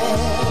cheated,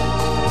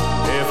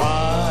 if I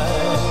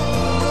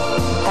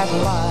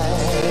hadn't lied,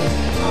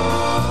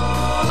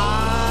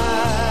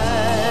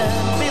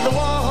 I'd be the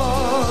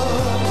one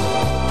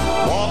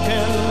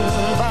walking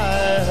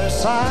by her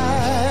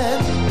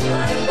side.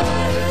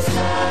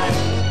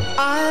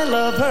 I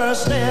love her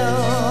still,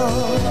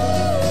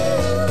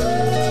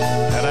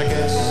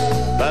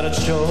 that it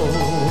shows.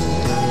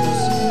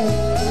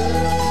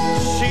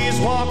 She's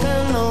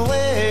walking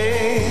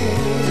away.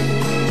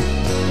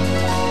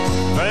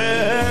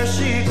 There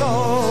she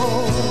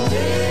goes.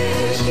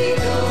 There she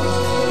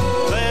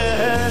goes.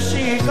 There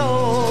she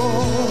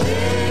goes.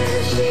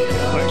 There she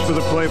goes. Thanks for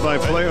the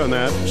play-by-play on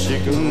that. There she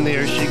goes.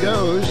 There she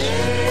goes.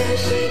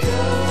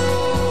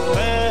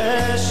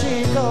 There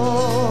she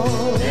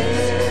goes.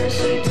 There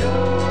she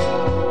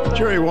goes.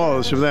 Jerry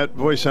Wallace, if that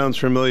voice sounds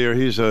familiar,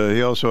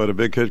 he also had a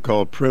big hit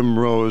called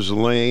Primrose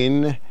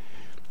Lane.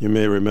 You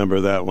may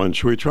remember that one.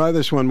 Should we try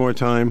this one more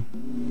time?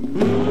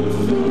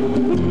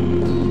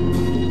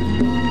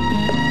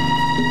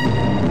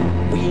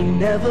 We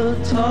never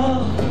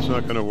talk. It's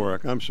not going to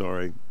work. I'm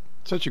sorry.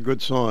 Such a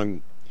good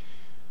song.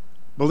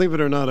 Believe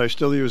it or not, I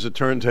still use a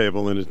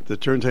turntable, and the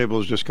turntable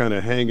is just kind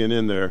of hanging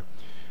in there.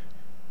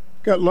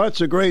 Got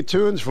lots of great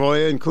tunes for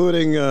you,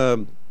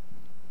 including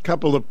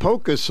couple of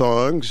polka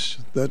songs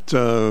that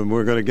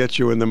we're going to get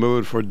you in the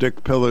mood for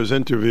Dick Pillar's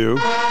interview.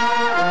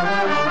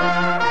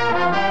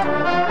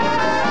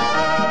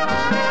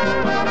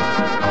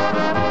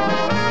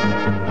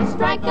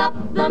 Strike up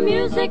the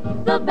music,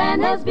 the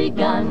band has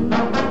begun.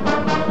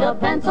 The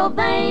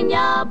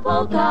Pennsylvania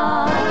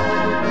polka.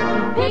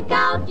 Pick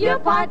out your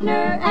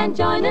partner and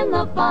join in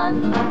the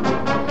fun.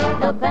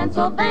 The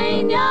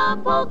Pennsylvania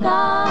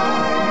polka.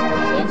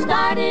 It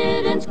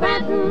started in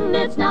Scranton,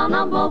 it's now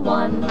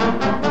 #1.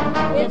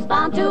 It's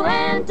bound to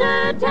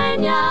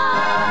entertain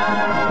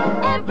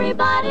ya.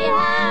 Everybody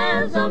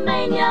has a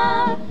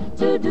mania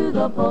to do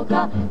the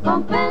polka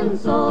from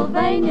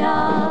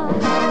Pennsylvania.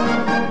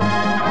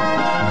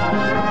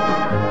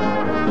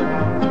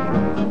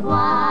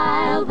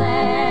 While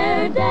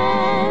they're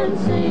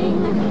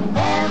dancing,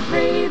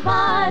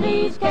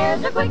 everybody's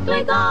cares are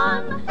quickly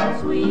gone.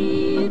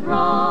 Sweet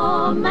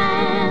romancing,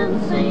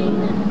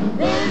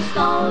 this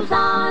goes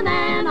on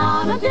and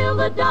on until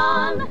the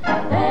dawn.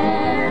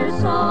 They're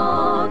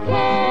so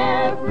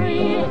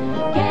carefree,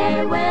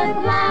 gay with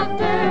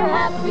laughter,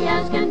 happy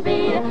as can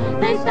be.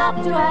 They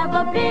stop to have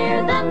a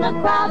beer, then the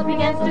crowd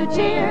begins to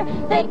cheer.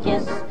 They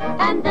kiss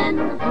and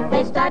then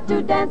they start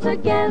to dance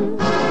again.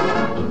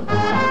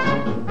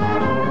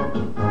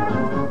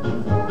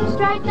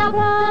 Strike up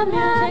the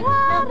music,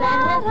 the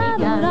band has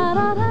begun.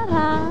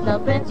 The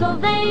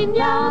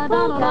Pennsylvania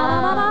polka.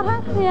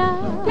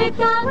 Pick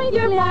out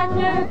your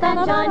partner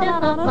and join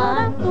in the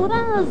fun.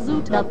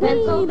 The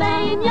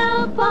Pennsylvania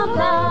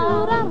polka.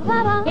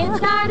 It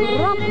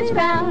started its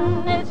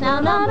crown, it's now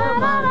number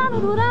one.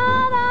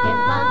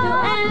 It's fun to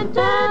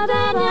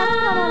entertain ya.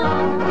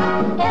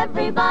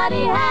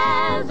 Everybody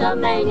has a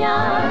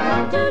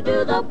mania to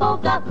do the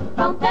polka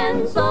from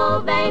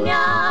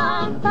Pennsylvania.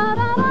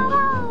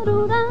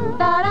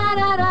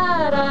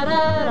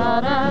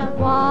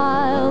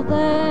 While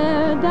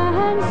they're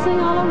dancing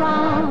all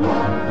around,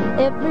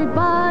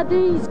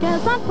 everybody's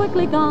cares are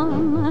quickly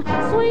gone.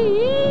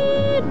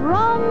 Sweet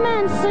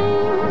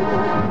romancing,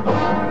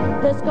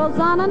 this goes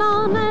on and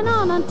on and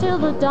on until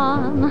the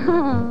dawn.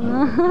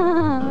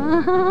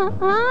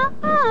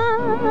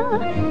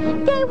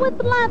 Gay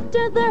with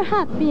laughter, they're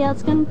happy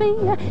as can be.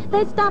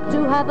 They stop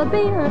to have a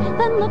beer,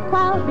 then the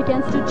crowd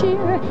begins to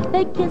cheer.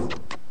 They kiss,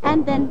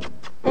 and then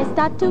they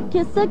start to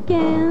kiss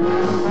again.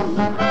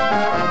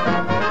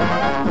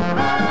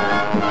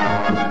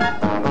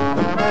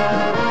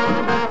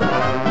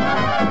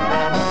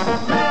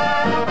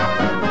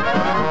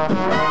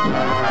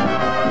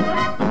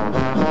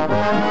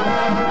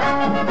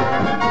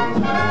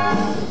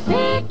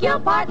 Pick your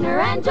partner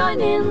and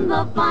join in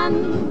the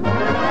fun,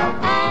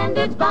 and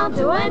it's bound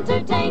to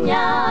entertain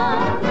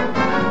ya.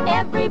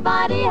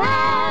 Everybody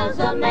has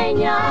a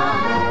mania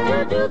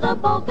to do the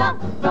polka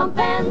from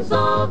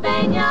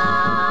Pennsylvania.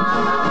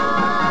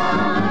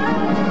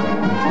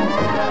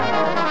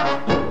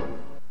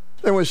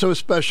 They were so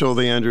special,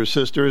 the Andrews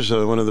Sisters,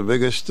 one of the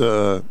biggest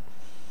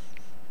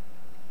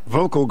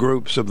vocal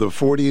groups of the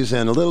 40s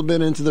and a little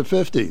bit into the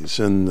 50s.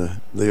 And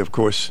they, of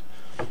course,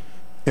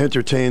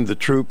 entertained the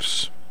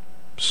troops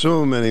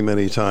so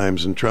many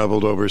times and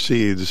traveled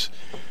overseas.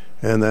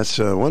 And that's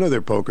one of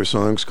their polka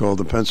songs called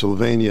the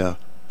Pennsylvania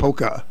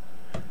Polka.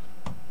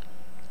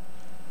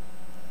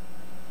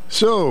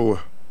 So,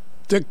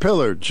 Dick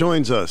Pillard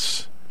joins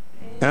us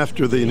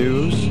after the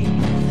news.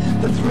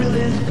 The thrill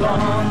is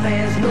gone,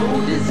 there's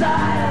no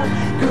desire.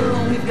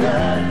 Girl, we've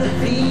got to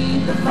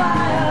feed the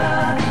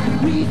fire.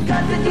 We've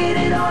got to get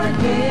it on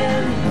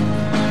again.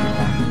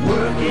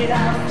 Work it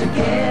out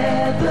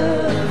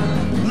together.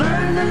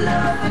 Learn to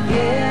love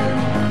again.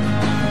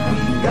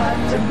 We've got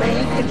to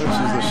make it try. This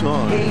is the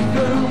song. Hey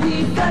girl,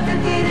 we've got to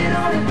get it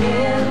on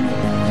again.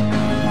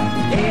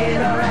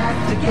 Get our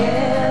act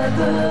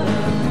together.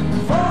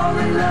 Fall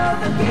in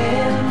love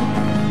again.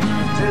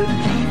 To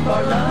keep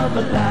our love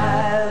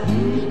alive.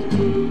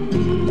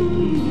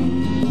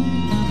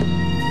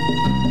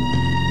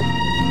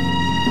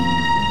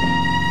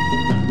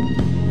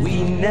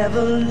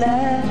 Never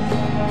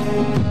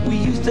laughed. We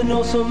used to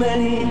know so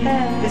many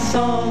happy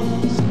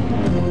songs.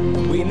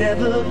 We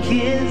never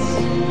kissed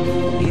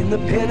in the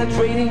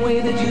penetrating way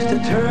that used to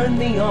turn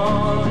me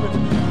on.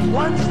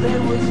 Once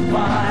there was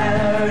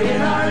fire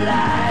in our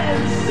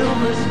lives,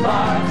 silver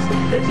sparks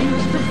that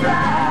used to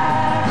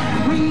fly.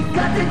 We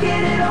got to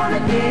get it on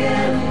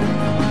again.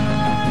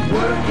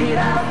 Work it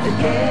out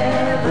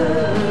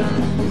together.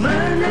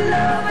 Learn to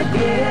love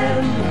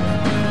again.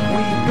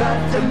 We've got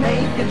to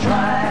make a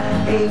try.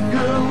 Hey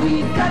girl,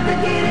 we've got to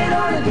get it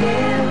on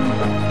again.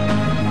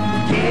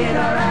 Get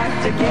our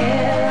act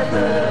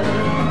together.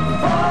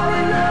 Fall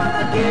in love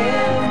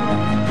again.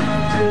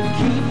 To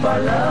keep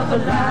our love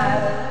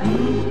alive.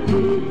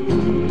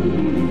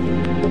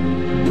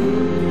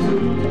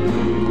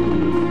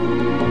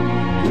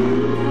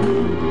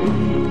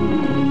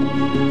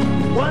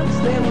 Once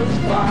there was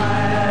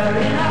fire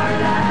in our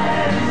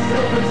lives,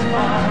 silver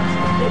sparks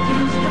that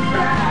used to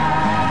fly.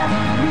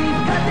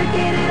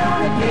 Get it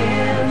on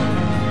again.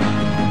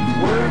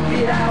 Work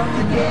it out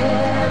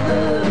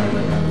together.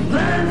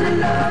 Learn to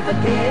love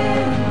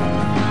again.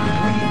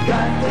 We've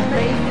got to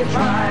make a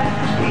try.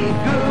 Hey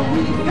girl,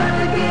 we've got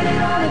to get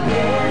it on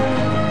again.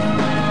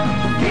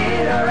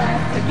 Get our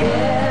act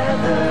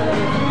together.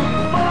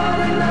 Fall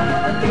in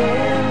love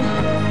again.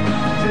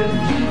 To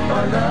keep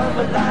our love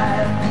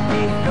alive.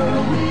 Hey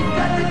girl, we've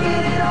got to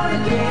get it on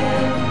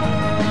again.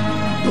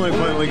 Well, I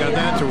finally got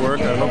that to work.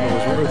 I hope it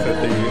was worth it.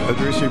 The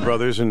Adrisi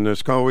brothers and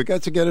this call, we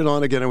got to get it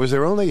on again. It was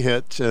their only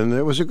hit, and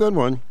it was a good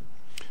one.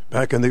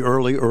 Back in the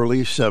early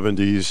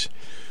 70s.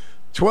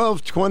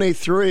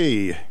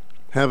 12:23.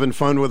 Having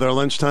fun with our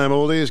lunchtime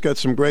oldies. Got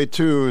some great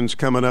tunes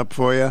coming up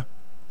for you.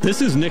 This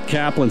is Nick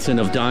Kaplanson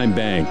of Dime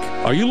Bank.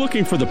 Are you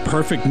looking for the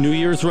perfect New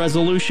Year's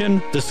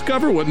resolution?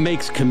 Discover what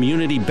makes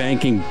community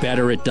banking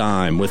better at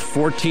Dime, with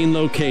 14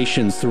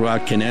 locations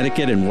throughout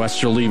Connecticut and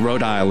Westerly,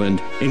 Rhode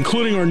Island,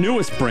 including our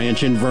newest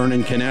branch in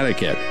Vernon,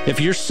 Connecticut.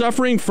 If you're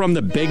suffering from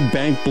the big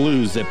bank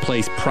blues that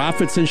place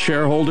profits and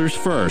shareholders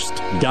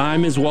first,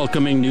 Dime is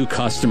welcoming new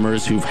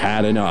customers who've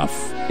had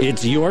enough.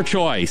 It's your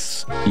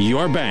choice,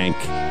 your bank,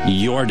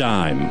 your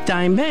Dime.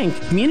 Dime Bank.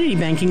 Community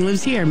banking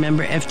lives here.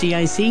 Member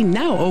FDIC,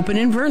 now open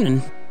in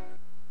Vernon.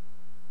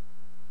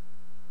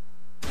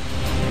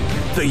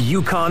 The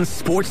Yukon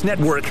Sports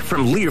Network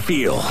from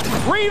Learfield.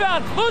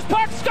 Rebound, loose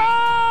puck, score!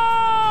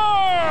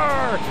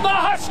 The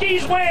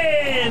Huskies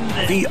win!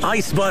 The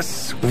Ice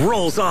Bus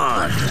rolls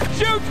on.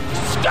 Shoot,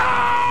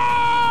 score!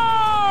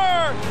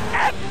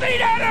 Empty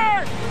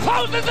netter!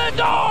 Closes the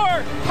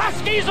door!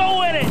 Huskies will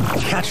win it!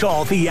 Catch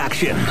all the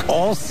action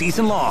all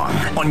season long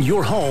on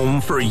your home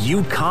for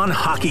Yukon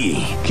hockey.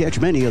 Catch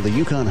many of the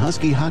Yukon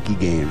Husky hockey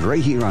games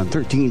right here on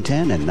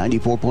 1310 and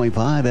 94.5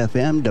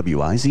 FM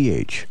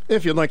WICH.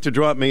 If you'd like to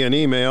drop me an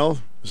email,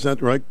 is that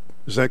right?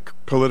 Is that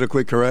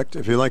politically correct?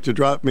 If you'd like to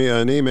drop me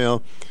an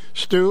email,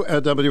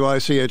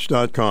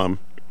 stu@wich.com.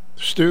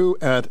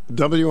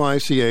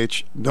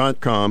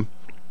 stu@wich.com.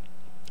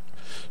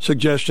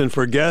 Suggestion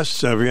for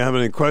guests. If you have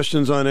any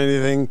questions on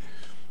anything,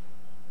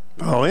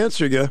 I'll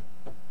answer you.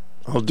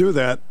 I'll do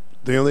that.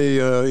 The only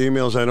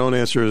emails I don't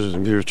answer is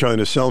if you're trying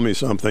to sell me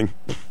something.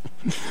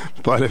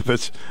 But if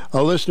it's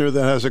a listener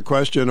that has a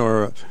question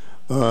or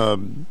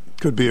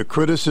could be a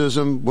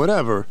criticism,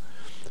 whatever,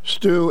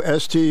 Stu,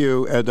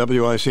 STU, at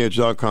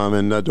WICH.com.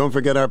 And don't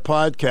forget our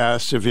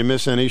podcasts if you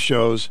miss any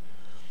shows.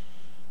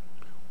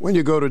 When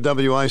you go to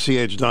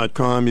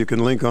WICH.com, you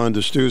can link on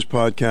to Stu's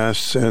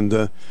podcasts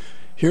and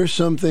hear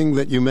something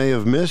that you may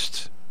have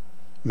missed.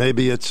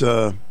 Maybe it's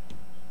a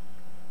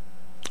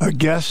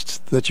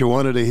guest that you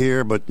wanted to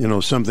hear, but,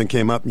 something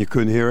came up and you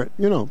couldn't hear it.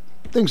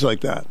 Things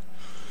like that.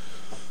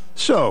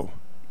 So,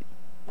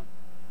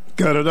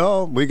 got it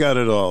all? We got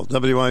it all.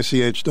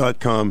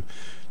 WICH.com.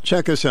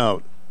 Check us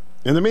out.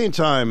 In the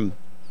meantime,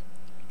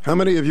 how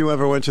many of you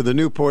ever went to the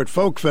Newport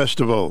Folk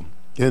Festival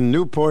in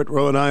Newport,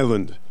 Rhode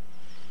Island?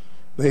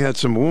 They had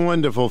some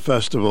wonderful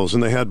festivals,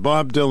 and they had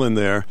Bob Dylan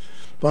there.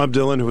 Bob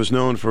Dylan, who was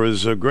known for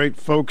his great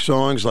folk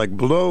songs like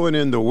Blowin'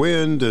 in the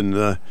Wind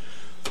and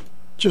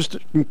just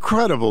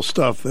incredible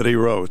stuff that he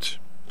wrote.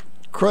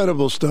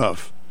 Incredible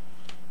stuff.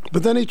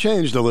 But then he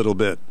changed a little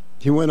bit.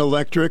 He went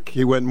electric.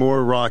 He went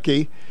more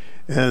rocky.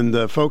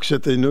 And folks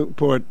at the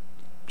Newport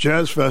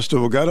Jazz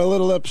Festival got a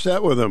little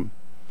upset with him.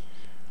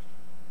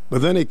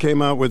 But then he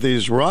came out with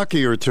these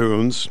rockier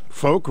tunes,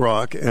 folk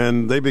rock,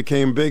 and they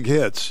became big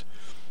hits.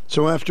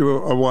 So after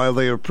a while,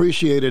 they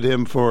appreciated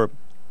him for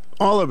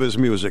all of his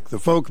music, the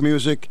folk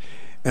music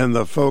and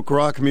the folk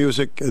rock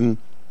music, and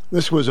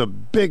this was a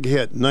big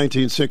hit in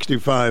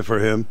 1965 for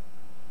him.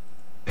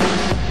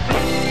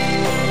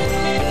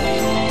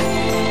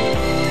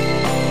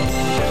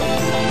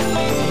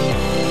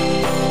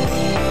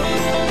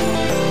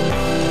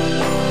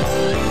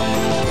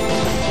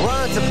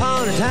 Once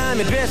upon a time,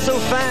 you dressed so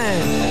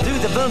fine, threw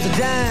the bumps of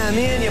dime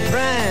in your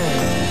prime.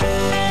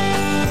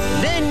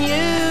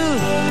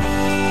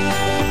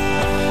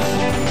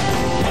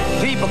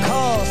 People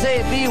call,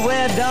 say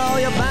beware doll,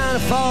 you're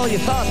bound to fall, you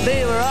thought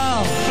they were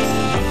all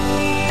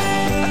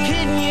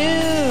kidding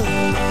you.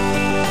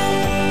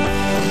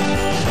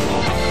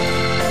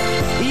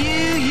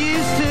 You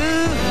used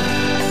to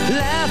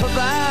laugh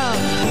about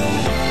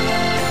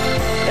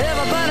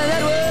everybody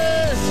that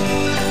was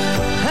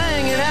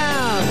hanging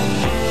out.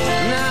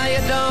 Now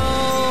you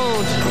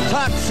don't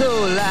talk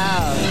so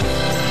loud.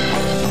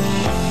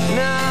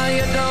 Now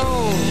you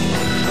don't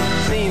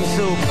seem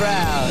so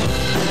proud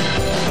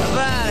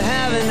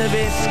to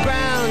be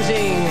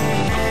scrounging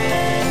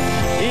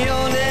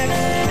your next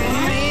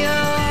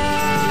meal.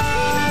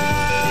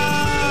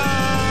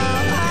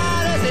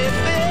 How does it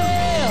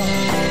feel?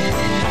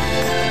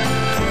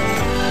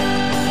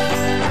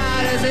 How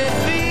does it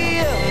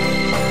feel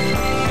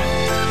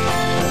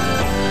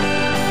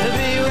to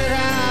be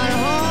without a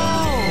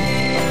home?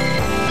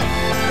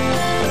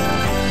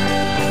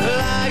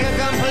 Like a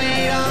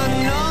complete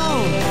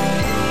unknown,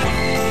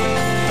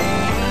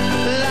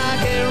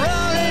 like a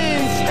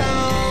rolling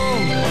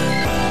stone.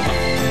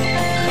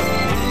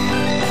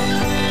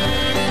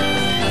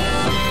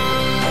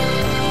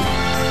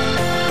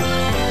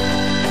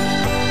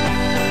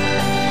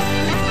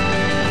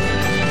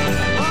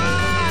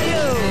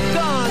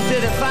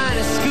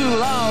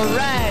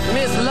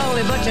 Miss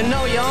Lonely, but you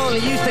know you only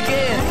used to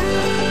get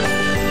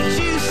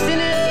juiced in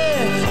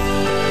it.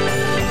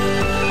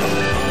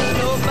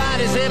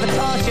 Nobody's ever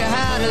taught you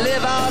how to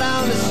live out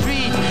on the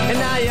street, and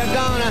now you're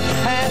gonna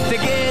have to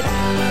get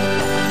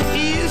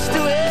used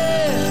to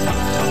it.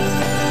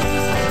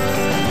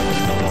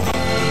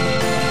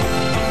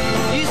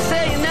 You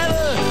say you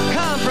never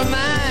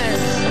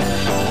compromise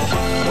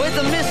with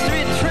a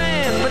mystery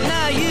tramp, but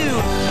now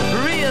you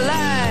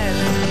realize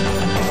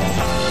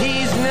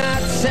he's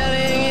not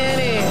selling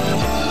any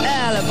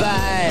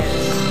alibis.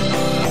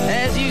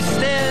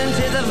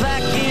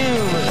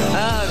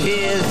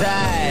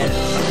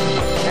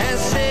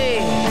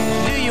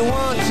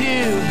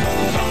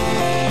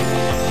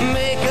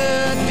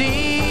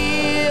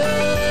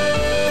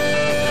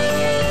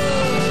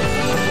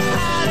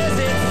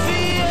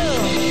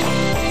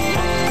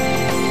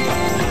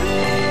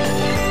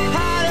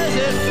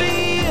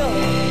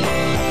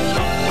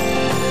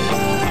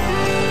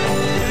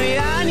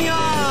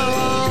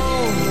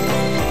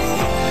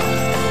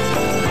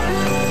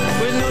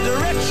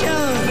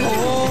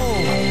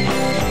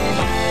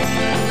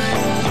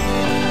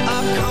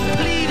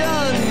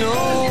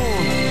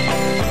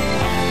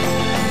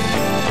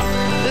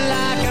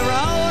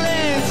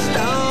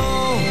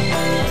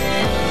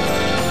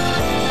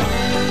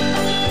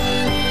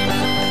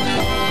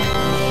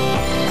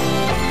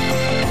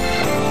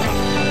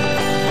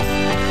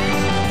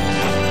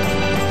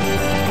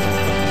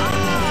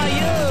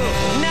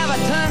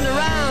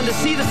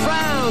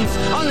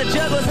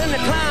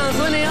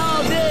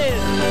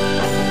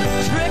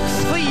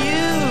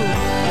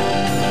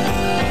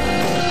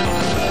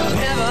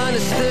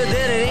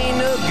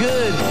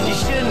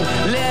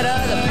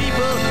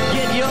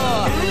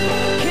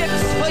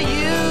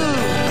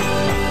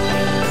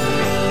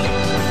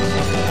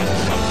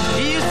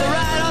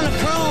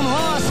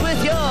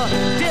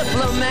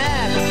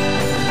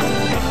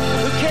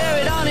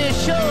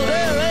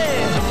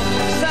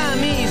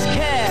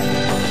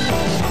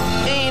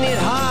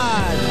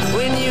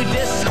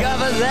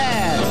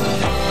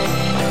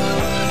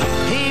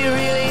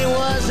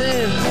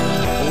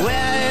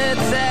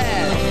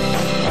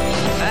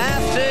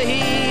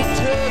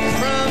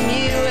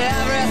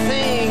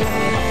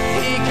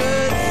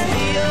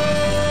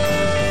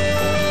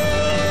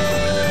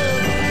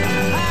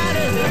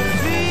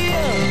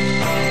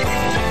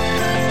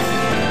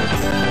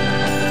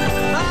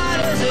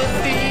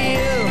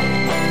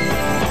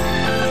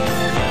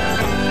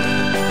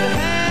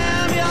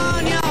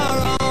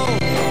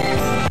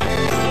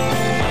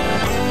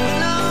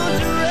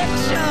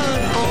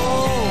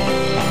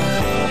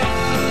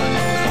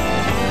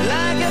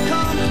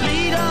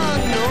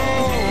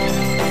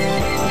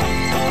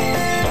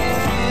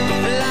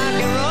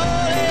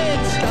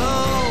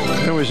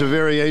 was a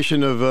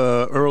variation of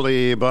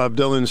early Bob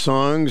Dylan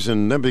songs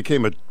and then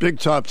became a big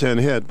top 10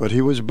 hit, but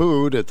he was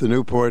booed at the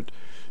Newport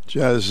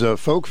Jazz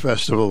Folk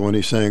Festival when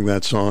he sang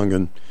that song,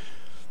 and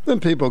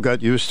then people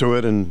got used to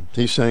it, and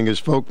he sang his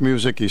folk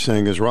music, he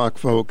sang his rock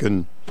folk,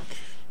 and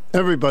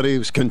everybody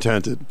was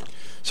contented.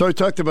 So I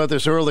talked about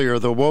this earlier,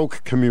 the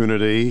woke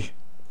community.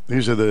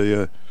 These are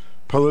the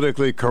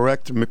politically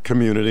correct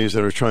communities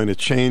that are trying to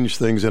change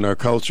things in our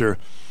culture,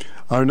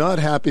 are not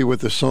happy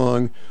with the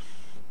song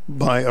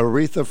by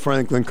Aretha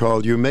Franklin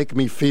called "You Make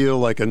Me Feel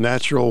Like a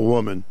Natural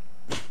Woman."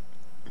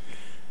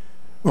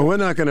 Well, we're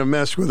not going to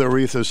mess with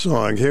Aretha's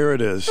song. Here it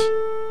is.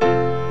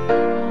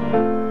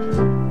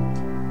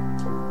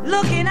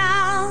 Looking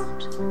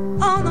out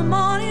on the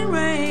morning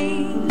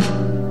rain,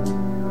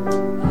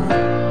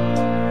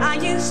 I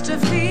used to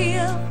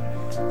feel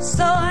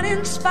so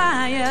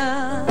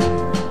uninspired.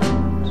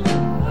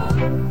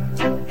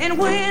 And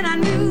when I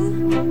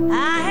knew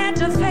I had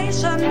to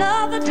face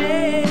another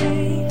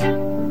day,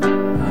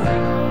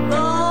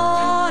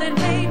 Lord, it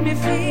made me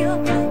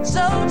feel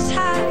so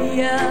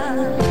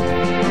tired.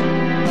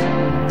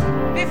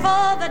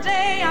 Before the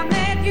day I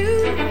met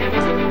you,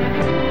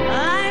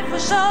 life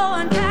was so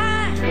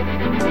unkind.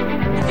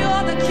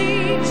 You're the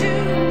key to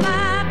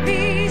my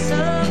peace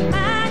of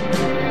mind.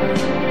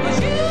 'Cause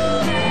you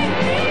make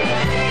me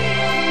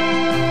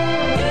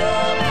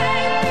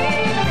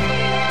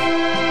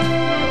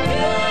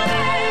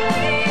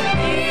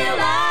feel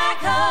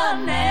like a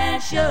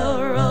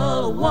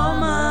natural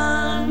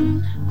woman.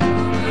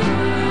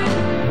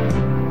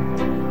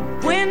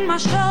 When my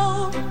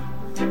soul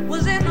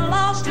was in the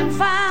lost and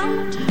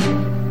found,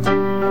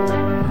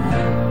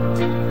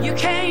 you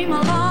came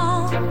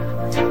along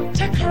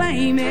to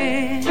claim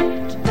it.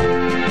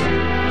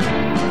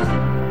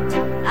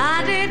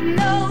 I didn't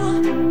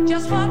know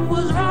just what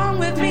was wrong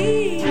with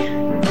me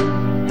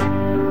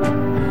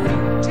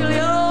till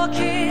your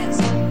kiss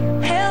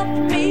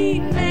helped me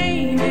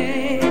name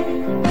it.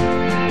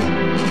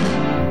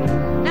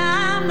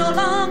 Now I'm no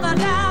longer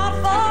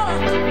doubtful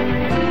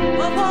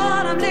of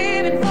what I'm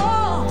living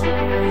for,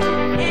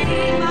 and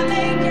if I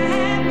make you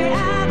happy,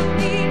 I don't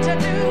need to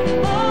do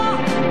more.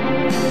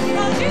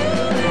 'Cause you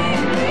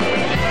make me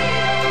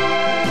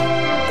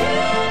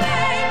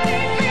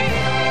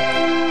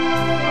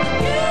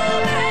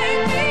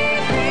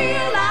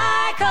feel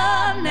like a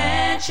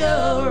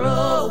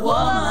natural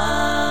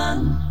woman.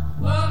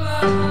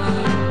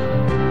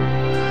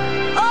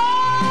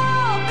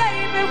 Oh,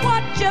 baby,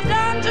 what you've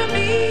done to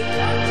me.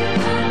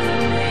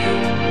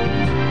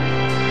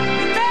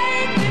 You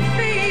make me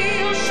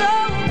feel so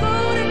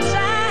good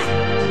inside.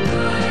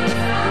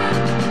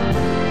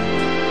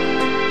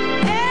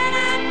 And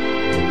I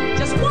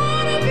just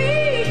wanna be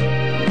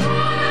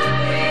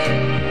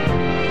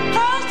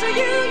close to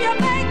you. You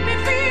make me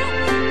feel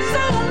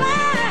so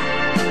alive.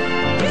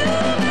 You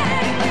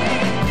make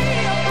me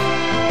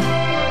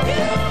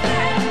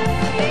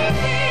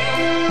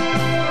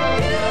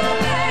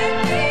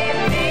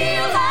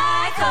feel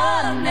like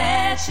a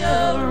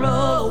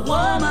natural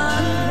woman.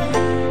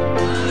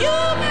 You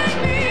make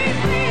me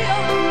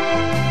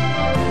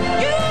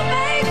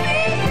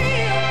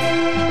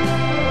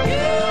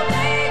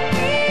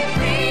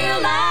feel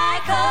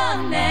like a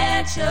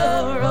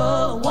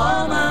natural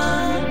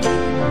woman.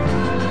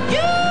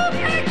 You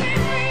make me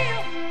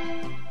feel.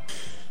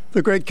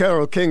 The great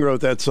Carole King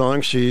wrote that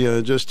song. She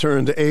just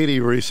turned 80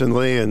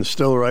 recently and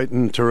still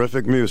writing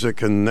terrific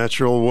music. And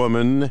Natural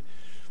Woman,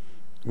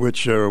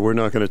 which we're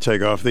not going to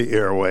take off the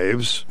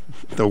airwaves.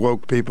 The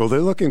woke people,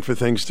 they're looking for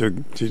things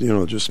to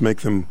just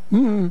make them,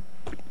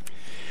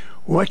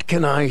 what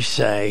can I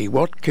say?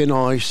 What can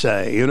I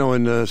say? You know,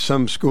 in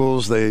some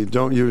schools, they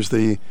don't use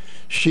the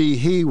she,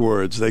 he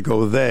words. They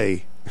go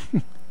they.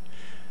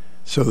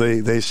 So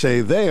they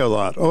say they a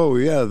lot. Oh,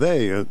 yeah,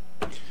 they.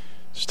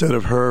 Instead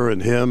of her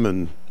and him.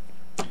 And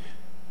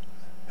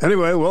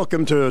anyway,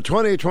 welcome to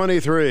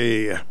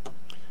 2023.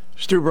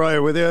 Stu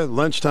Bryer with you.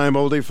 Lunchtime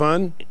oldie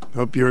fun.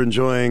 Hope you're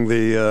enjoying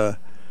the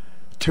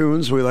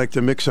tunes. We like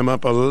to mix them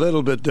up a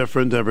little bit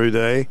different every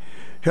day.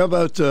 How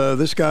about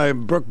this guy,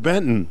 Brooke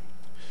Benton?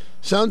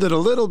 Sounded a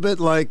little bit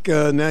like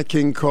Nat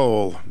King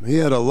Cole. He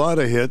had a lot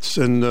of hits,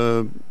 and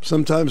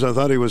sometimes I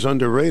thought he was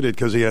underrated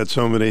because he had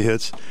so many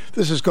hits.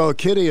 This is called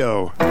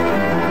Kiddy-O. I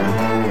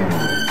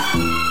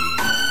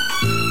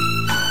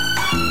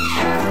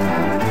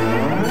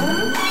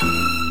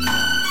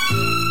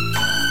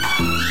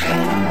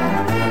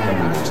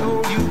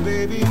told you,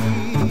 baby,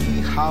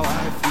 how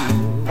I feel.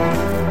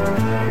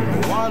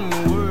 One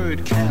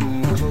word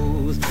can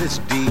close this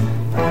deal.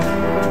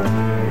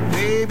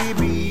 Baby,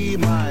 be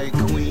my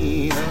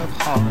queen of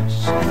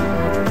hearts.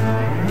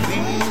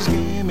 Please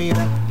give me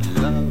that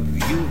love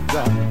you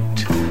got.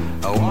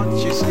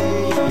 Won't you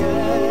say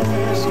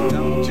yes?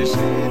 Don't you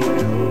say no?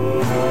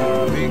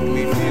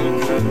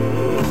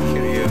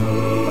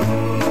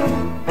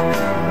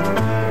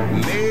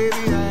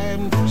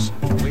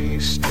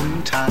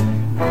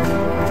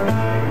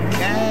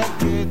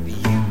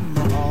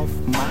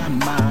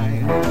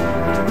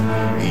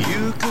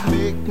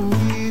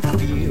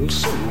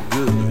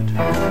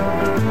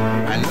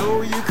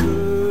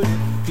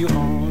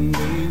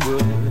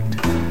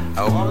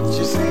 I want you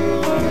to say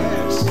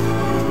yes,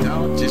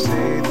 don't you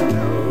say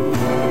no.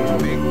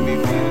 Make me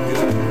feel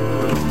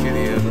good,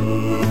 kitty.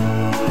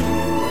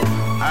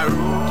 I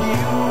wrote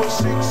you a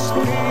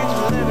 6-page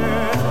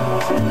letter.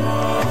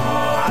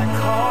 I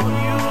called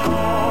you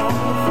on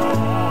the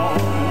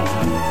phone,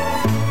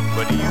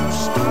 but you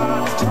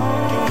started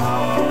talking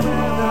about the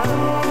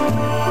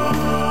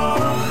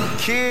weather.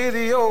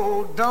 Kitty,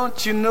 oh,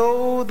 don't you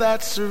know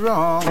that's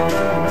wrong?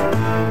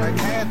 I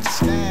can't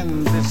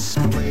stand this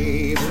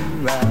playing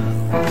around.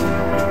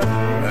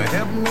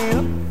 Help me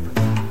up,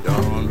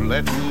 don't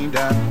let me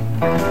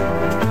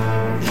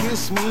down.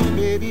 Kiss me,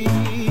 baby,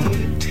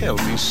 tell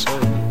me so.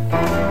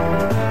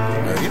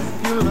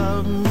 If you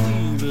love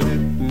me, let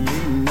me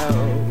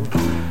know.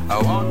 I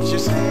want you to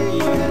say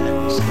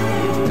yes,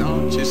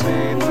 don't you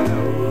say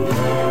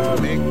no.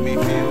 Make me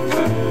feel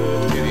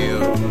good, kitty.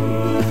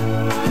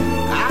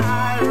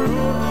 I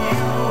wrote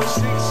you a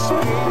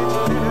 6-page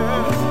letter.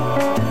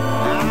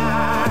 I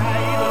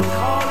even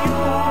called you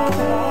on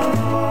the phone.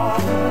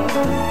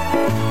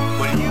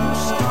 When you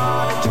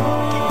started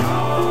talking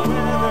about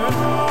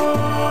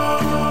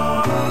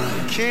the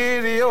weather,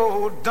 kitty,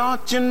 oh,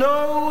 don't you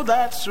know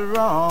that's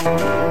wrong?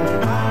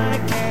 I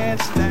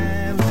can't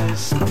stand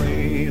this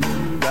playing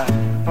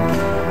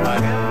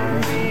around.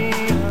 Help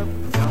me up,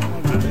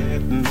 don't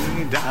let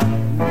me down.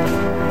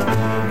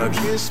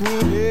 Kiss me,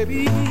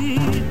 baby,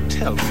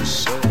 tell me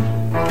so.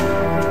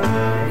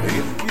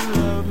 If you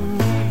love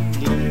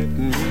me, let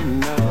me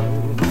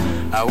know.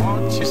 I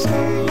want you to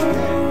say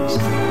yes,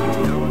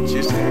 don't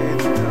you say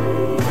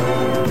no.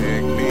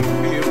 Make me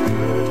feel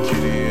good,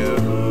 kitty.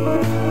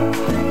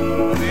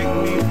 Make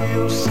me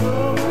feel so.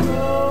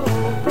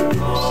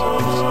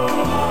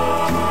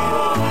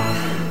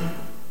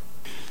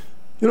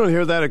 You don't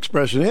hear that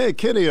expression, hey,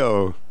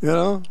 kitty-o, you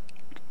know?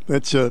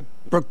 That's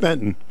Brooke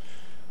Benton.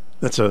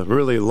 That's a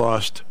really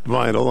lost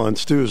vinyl on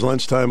Stu's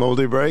Lunchtime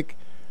Oldie Break.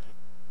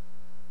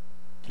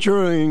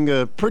 During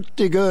a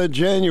pretty good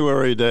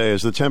January day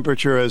as the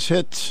temperature has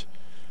hit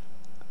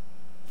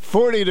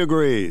 40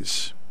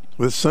 degrees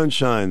with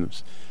sunshine.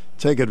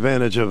 Take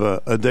advantage of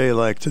a day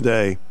like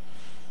today.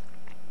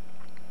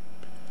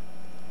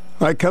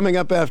 All right, coming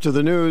up after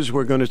the news,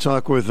 we're going to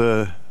talk with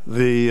the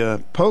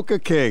Polka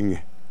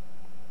King,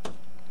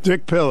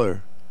 Dick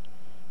Pillar.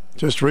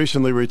 Just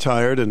recently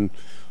retired, and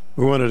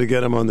we wanted to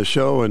get him on the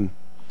show and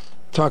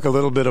talk a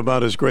little bit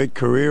about his great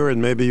career,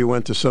 and maybe you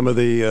went to some of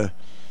the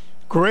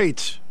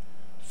great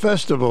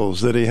festivals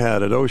that he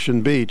had at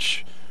Ocean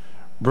Beach,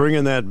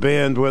 bringing that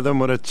band with him.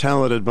 What a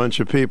talented bunch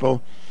of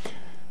people,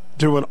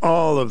 doing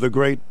all of the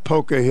great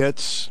polka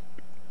hits.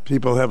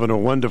 People having a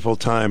wonderful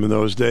time in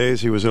those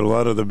days. He was at a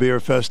lot of the beer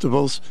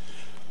festivals.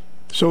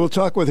 So we'll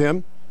talk with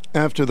him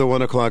after the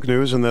 1 o'clock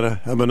news, and then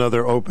have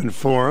another open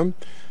forum.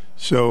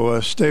 So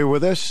stay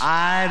with us.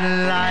 I'd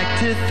like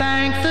to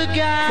thank the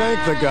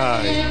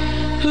guy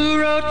who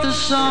wrote the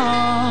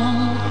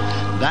song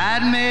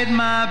that made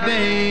my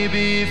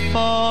baby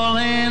fall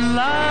in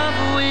love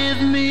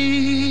with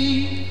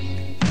me.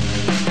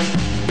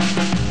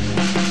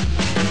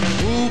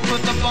 Who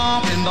put the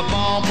bomb in the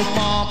bomb,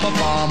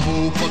 bomb?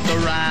 Who put the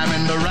rhyme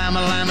in the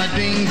ram-a-lama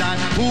ding-dong?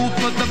 Who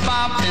put the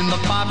bop in the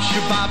bop,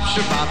 shabop,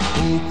 shabop?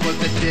 Who put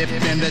the dip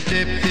in the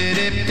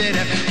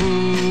dip-dip-dip-dip?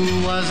 Who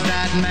was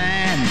that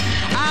man?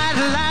 I'd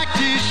like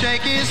to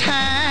shake his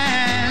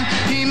hand.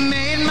 He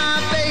made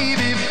my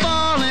baby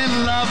fall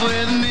in love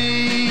with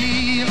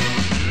me.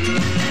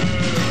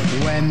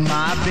 When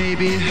my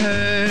baby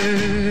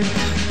heard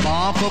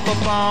bom, bom,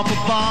 bom,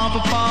 bom,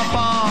 bom,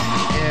 bom,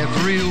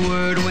 every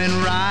word went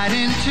right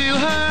into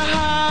her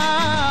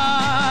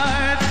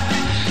heart.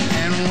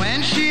 And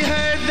when she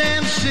heard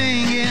them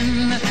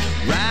singing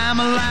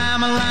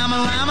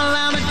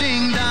ram-a-lam-a-lam-a-lam-a-lam-a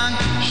ding dong,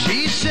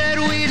 she said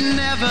we'd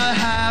never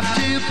have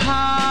to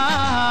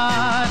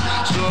part.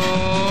 So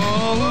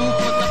who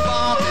put the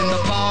bump in the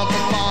bump,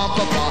 bump,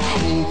 bump?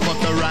 Who put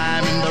the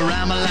rhyme in the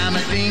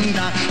ram-a-lam-a ding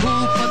dong?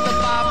 Who put the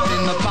bop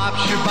in the bop,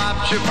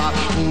 shabop, shabop?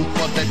 Who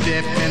put the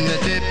dip in the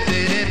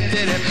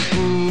dip-dip-dip-dip?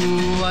 Who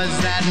was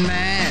that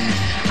man?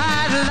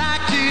 I'd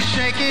like to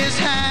shake his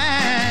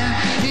hand.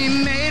 He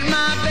made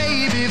my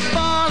baby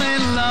fall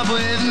in love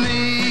with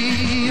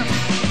me.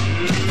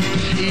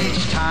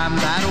 Each time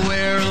that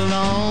we're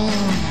alone,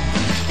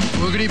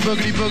 boogity,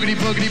 boogity, boogity,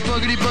 boogity,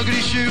 boogity,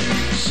 boogity shoot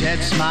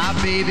sets my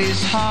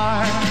baby's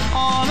heart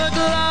all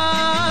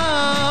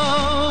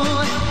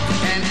aglow.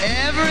 And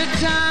every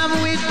time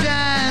we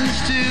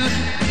dance to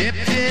dip,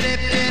 dip, dip,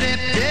 dip,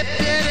 dip,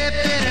 dip, dip,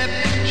 dip,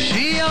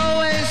 she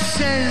always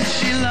says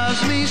she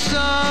loves me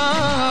so.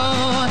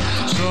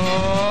 So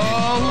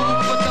who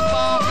put the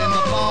bump in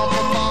the bump,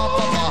 bump,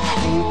 bump?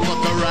 Who put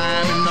the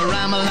rhyme in the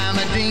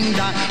ram-a-lam-a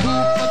ding-dong? Who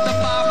put the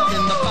bop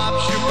in the bop,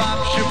 shabop,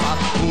 shabop?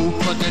 Who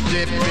put the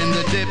dip in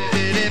the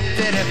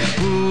dip-dip-dip-dip?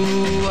 Who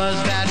was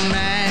that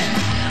man?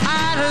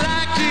 I'd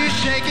like to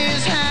shake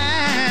his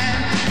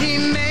hand. He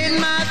made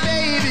my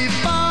baby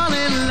fall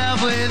in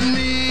love with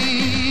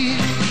me.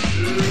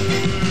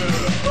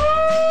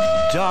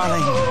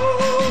 Darling,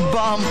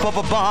 bum, bum,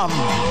 bum, bum,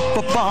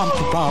 bum,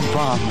 bum,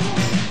 bum,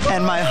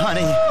 and my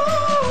honey,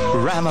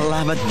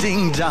 ram-a-lam-a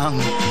ding-dong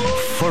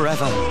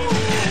forever.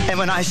 And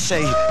when I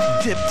say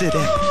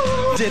dip-de-dip,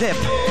 dip,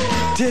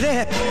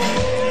 dip,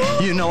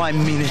 you know I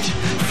mean it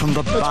from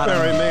the bottom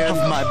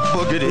of my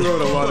boogity. He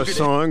wrote a lot of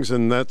songs,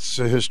 and that's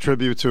his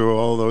tribute to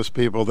all those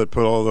people that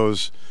put all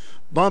those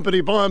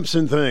bumpity bumps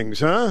and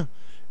things, huh?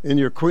 In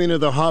your Queen of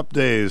the Hop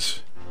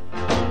days.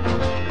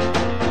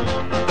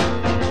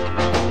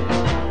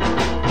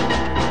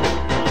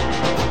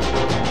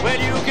 Well,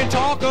 you can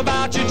talk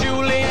about your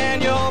Julie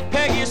and your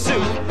Peggy Sue.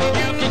 You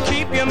can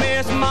keep your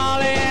Miss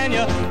Molly and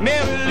your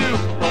Mary Lou.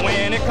 But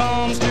when it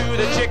comes to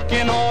the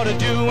chicken or the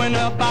doing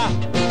the bop,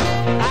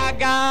 I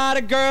got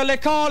a girl they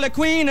call the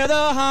Queen of the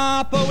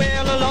Hop. Well,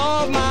 I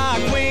love my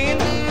queen.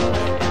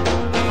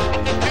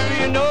 Do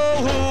you know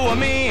who I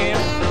mean?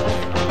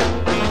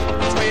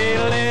 Sweet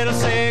little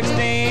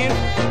 16.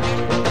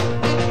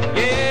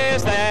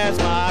 Yes, that's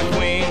my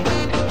queen.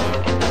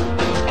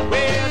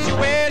 Well, she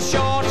wears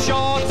short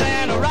shorts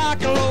and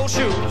rock and roll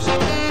shoes.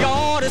 You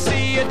ought to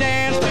see her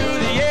dance to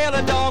the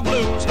Yellow Dog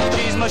Blues.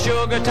 She's my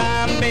sugar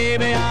time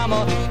baby, I'm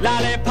a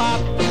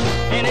lollipop.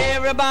 And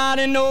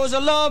everybody knows I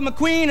love my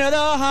Queen of the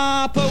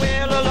Hop. Well,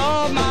 I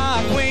love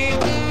my queen.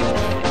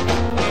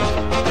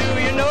 Do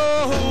you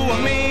know who I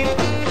mean?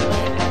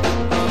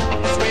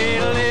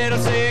 Sweet little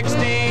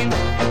 16.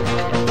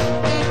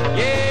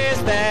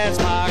 Yes, that's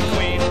my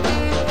queen.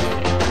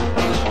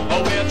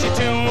 Oh, well, she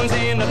tunes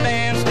in the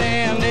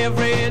bandstand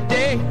every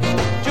day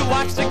to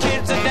watch the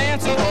kids that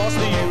dance across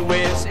the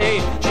USA.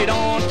 She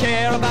don't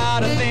care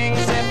about a thing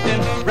except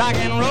in rock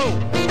and roll.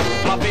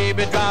 My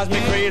baby drives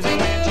me crazy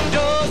when she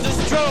does the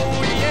stroll.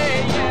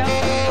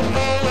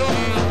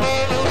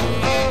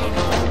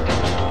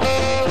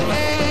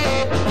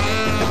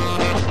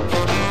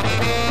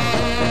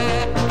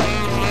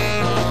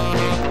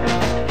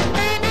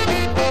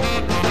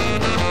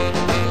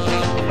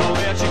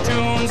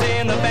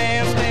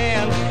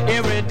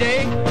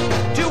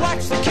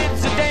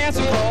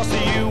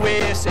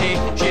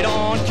 She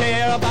don't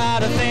care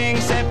about a thing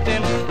except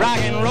in rock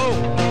and roll.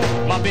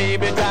 My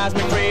baby drives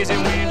me crazy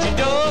when she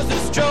does the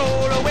stroll.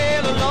 Oh,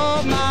 well, I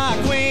love my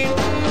queen.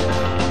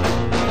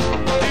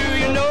 Do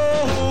you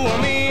know who I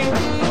mean?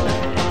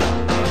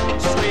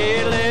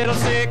 Sweet little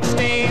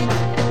 16.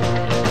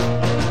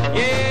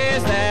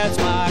 Yes, that's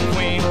my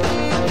queen.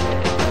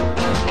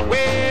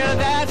 Well,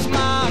 that's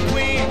my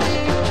queen.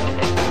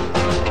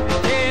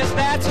 Yes,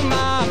 that's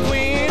my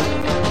queen.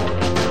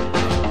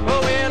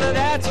 Oh, well,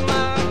 that's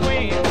my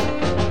queen.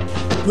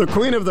 The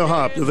Queen of the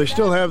Hop. Do they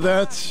still have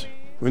that?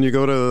 When you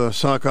go to the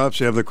sock hops,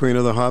 you have the Queen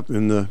of the Hop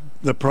in the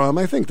prom.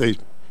 I think they,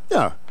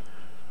 yeah.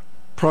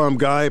 Prom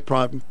guy,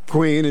 prom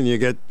queen, and you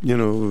get, you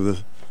know,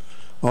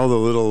 all the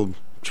little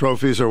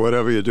trophies or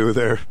whatever you do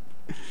there.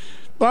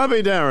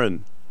 Bobby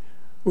Darin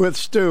with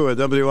Stu at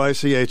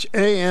WICH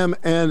AM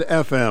and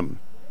FM.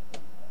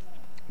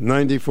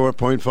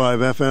 94.5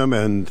 FM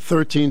and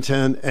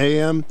 1310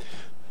 AM.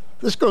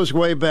 This goes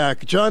way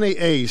back. Johnny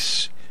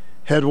Ace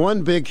had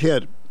one big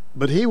hit,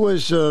 but he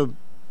was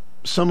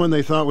someone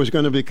they thought was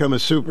going to become a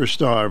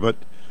superstar, but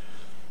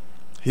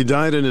he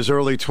died in his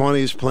early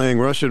 20s playing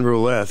Russian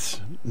roulette.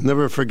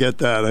 Never forget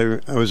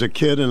that. I was a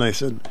kid, and I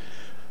said,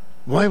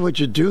 why would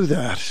you do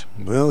that?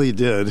 Well, he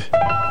did.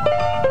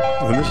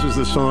 And this is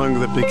the song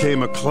that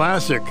became a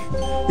classic.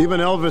 Even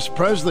Elvis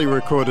Presley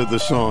recorded the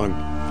song.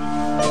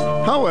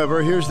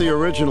 However, here's the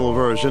original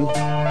version.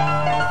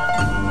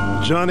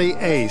 Johnny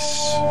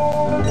Ace.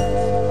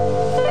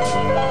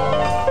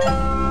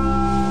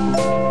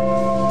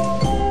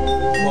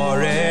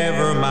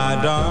 Forever, my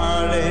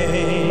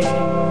darling,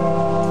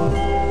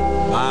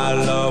 our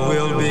love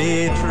will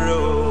be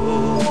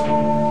true,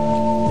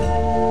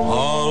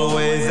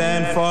 always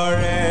and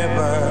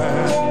forever.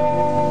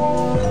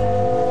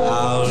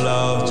 I'll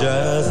love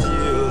just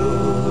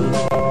you.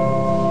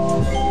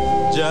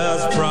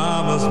 Just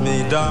promise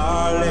me,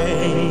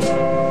 darling,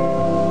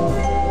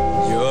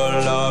 your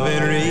love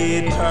in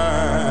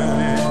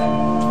return.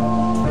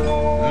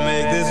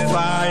 Make this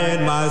fire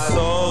in my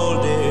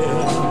soul, dear,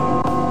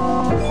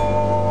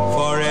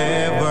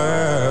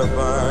 forever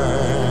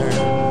burn.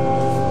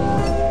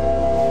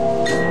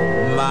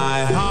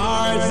 My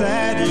heart's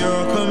at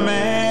your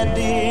command,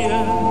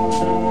 dear,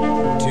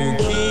 to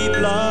keep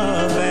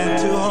love and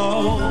to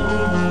hold.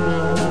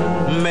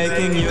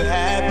 Making you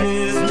happy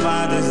is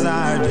my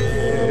desire,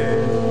 dear.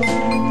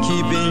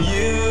 Keeping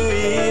you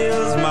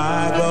is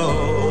my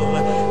goal.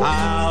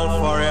 I'll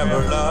forever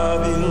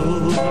love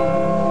you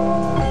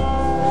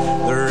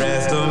the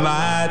rest of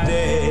my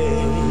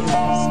days.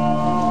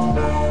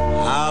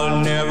 I'll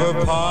never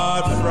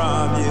part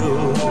from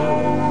you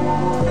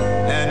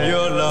and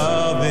your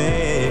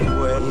loving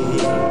way.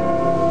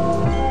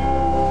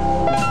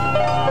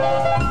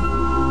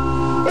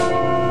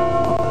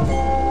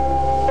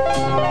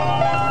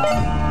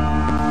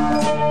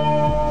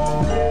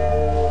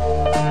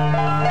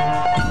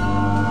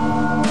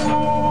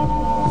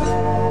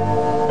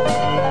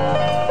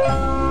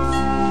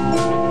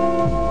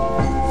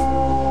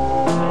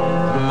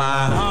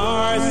 My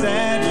heart's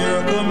at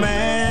your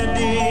command,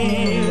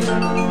 dear,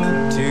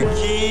 to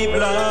keep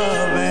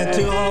love and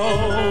to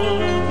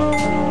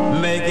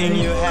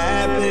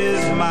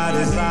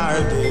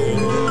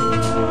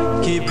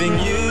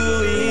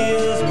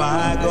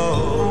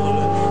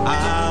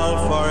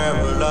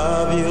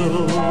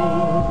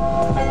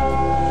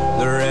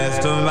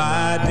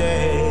my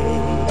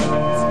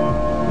days.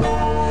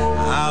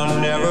 I'll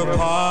never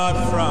part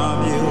from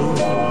you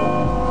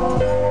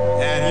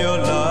and your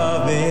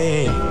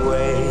loving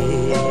way.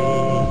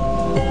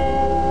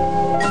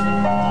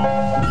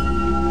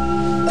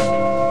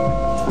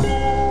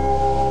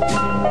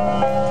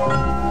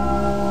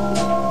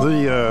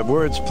 The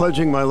words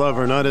 "Pledging My Love"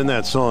 are not in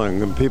that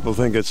song, and people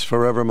think it's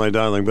 "Forever My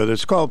Darling," but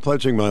it's called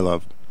 "Pledging My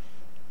Love."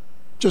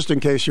 Just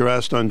in case you're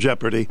asked on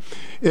Jeopardy.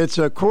 It's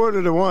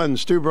 1:45.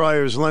 Stu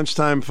Bryer's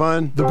Lunchtime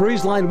Fun. The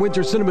Breeze Line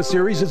Winter Cinema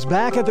Series is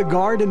back at the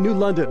Guard in New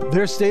London.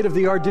 Their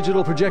state-of-the-art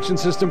digital projection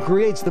system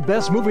creates the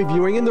best movie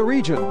viewing in the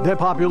region. Their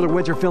popular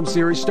winter film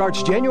series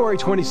starts January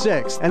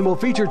 26th and will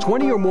feature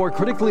 20 or more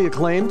critically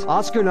acclaimed,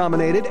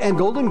 Oscar-nominated, and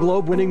Golden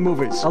Globe-winning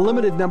movies. A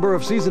limited number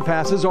of season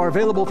passes are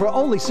available for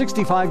only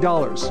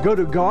 $65. Go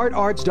to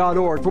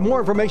guardarts.org for more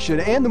information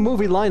and the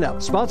movie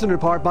lineup. Sponsored in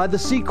part by the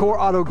Secor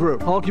Auto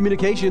Group, Hall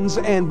Communications,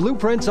 and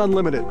Blueprints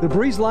Unlimited. The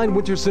Breeze Line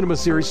Winter Cinema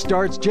Series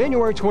starts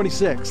January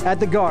 26th at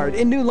the Guard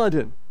in New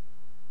London.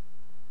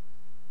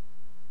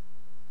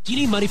 Do you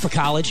need money for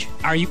college?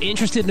 Are you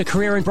interested in a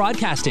career in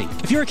broadcasting?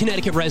 If you're a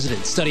Connecticut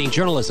resident studying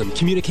journalism,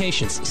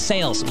 communications,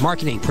 sales,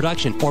 marketing,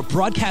 production, or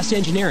broadcast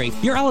engineering,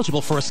 you're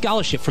eligible for a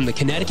scholarship from the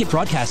Connecticut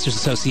Broadcasters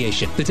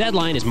Association. The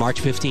deadline is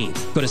March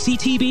 15th. Go to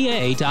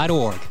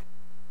ctba.org.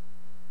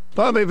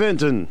 Bobby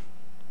Vinton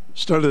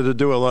started to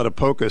do a lot of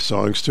polka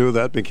songs, too.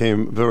 That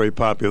became very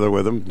popular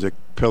with him. Dick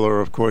Pillar,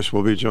 of course,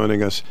 will be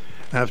joining us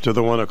after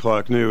the 1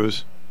 o'clock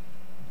news.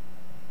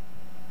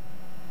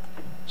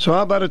 So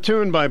how about a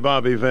tune by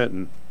Bobby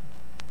Vinton?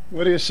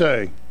 What do you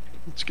say?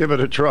 Let's give it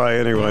a try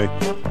anyway.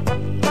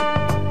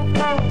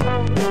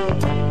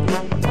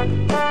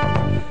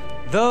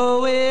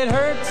 Though it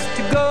hurts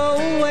to go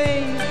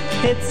away,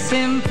 it's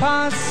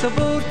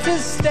impossible to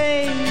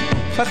stay.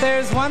 But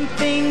there's one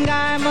thing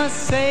I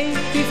must say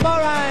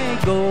before I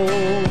go.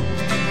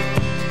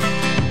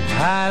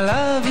 I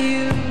love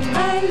you.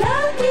 I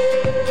love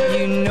you.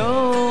 You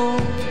know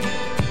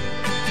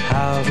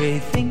I'll be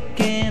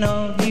thinking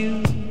of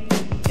you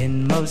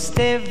in most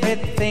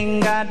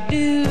everything I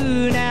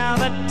do. Now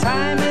the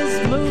time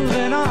is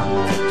moving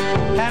on,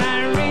 and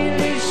I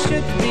really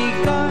should be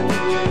gone.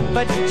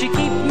 But you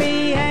keep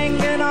me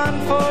hanging on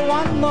for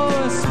one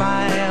more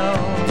smile.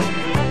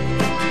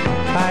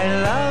 I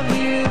love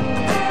you.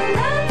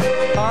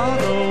 All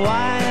the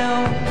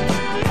while,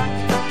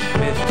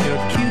 with your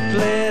cute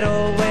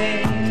little way,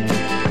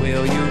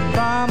 will you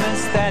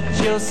promise that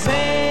you'll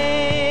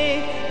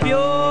save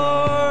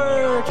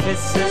your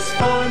kisses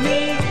for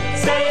me?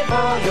 Save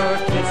all your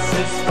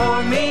kisses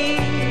for me.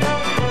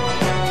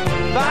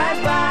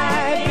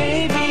 Bye-bye,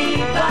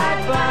 baby,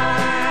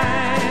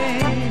 bye-bye.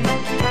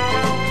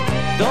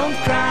 Don't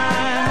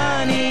cry,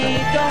 honey,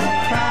 don't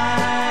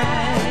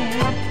cry.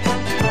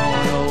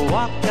 Gonna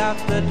walk out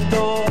the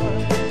door,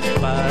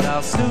 but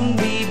I'll soon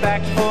be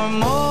back for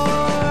more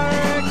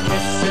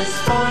kisses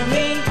for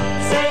me.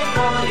 Save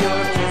all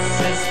your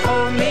kisses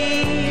for me.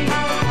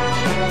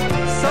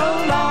 So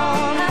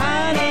long,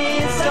 honey,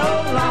 so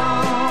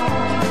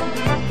long.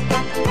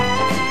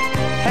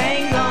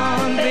 Hang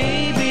on,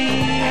 baby,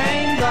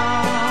 hang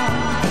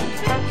on.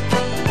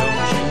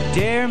 Don't you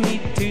dare me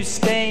to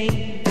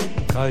stay,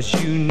 'cause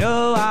you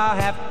know I'll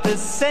have to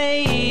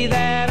say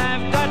that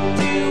I've got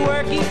to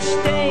work each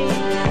day,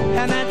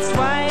 and that's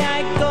why I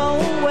go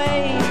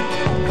away.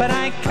 But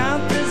I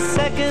count the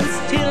seconds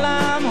till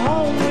I'm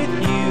home with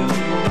you.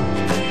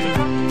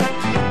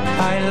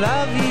 I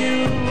love you.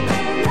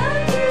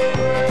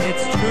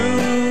 It's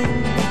true.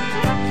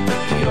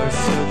 You're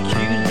so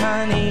cute,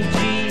 honey G.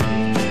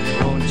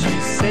 Won't you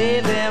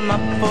save them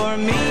up for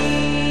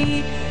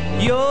me?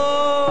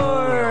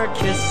 Your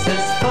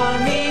kisses for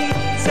me.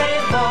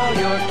 Save all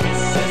your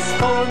kisses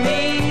for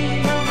me.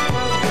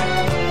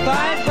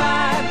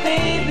 Bye-bye,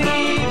 baby,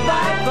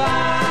 bye-bye.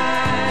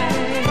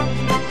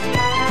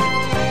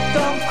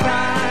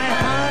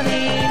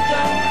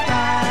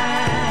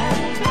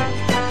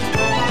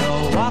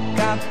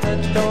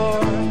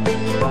 Door,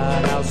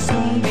 but I'll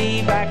soon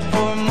be back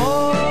for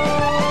more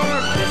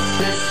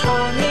kisses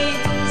for me.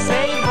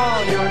 Save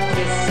all your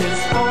kisses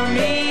for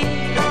me.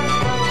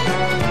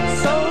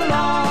 So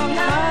long,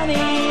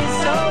 honey,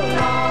 so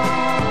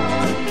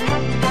long.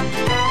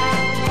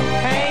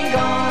 Hang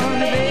on,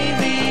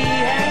 baby,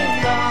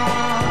 hang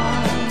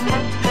on.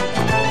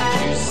 Won't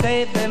you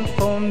save them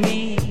for me,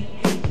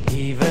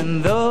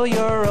 even though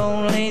you're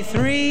only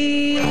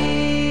 3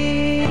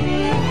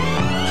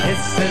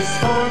 kisses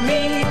for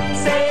me.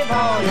 Save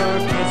all your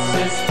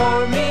kisses for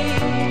me.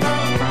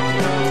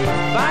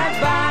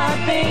 Bye-bye,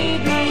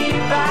 baby,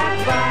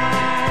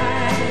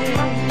 bye-bye.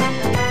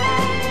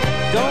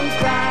 Don't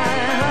cry,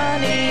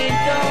 honey,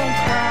 don't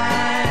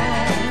cry.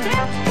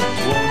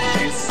 Won't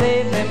you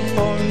save them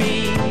for me,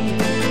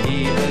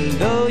 even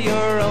though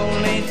you're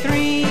only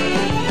 3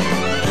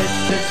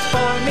 kisses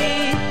for me.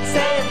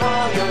 Save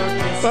all your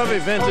kisses. Bobby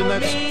Vinton,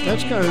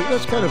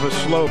 that's kind of a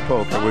slow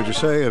polka, would you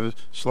say? A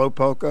slow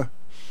polka?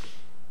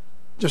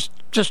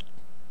 Just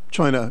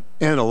trying to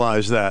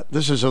analyze that.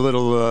 This is a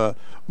little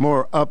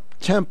more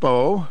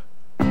up-tempo.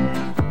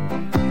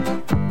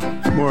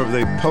 more of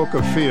the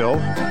polka feel.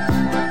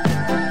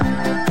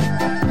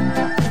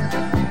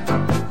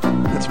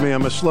 That's me,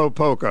 I'm a slow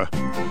polka.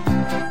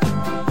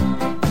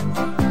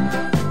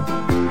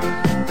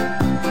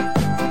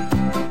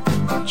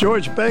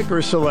 George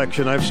Baker's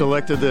selection. I've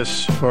selected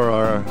this for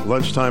our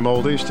lunchtime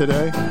oldies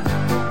today.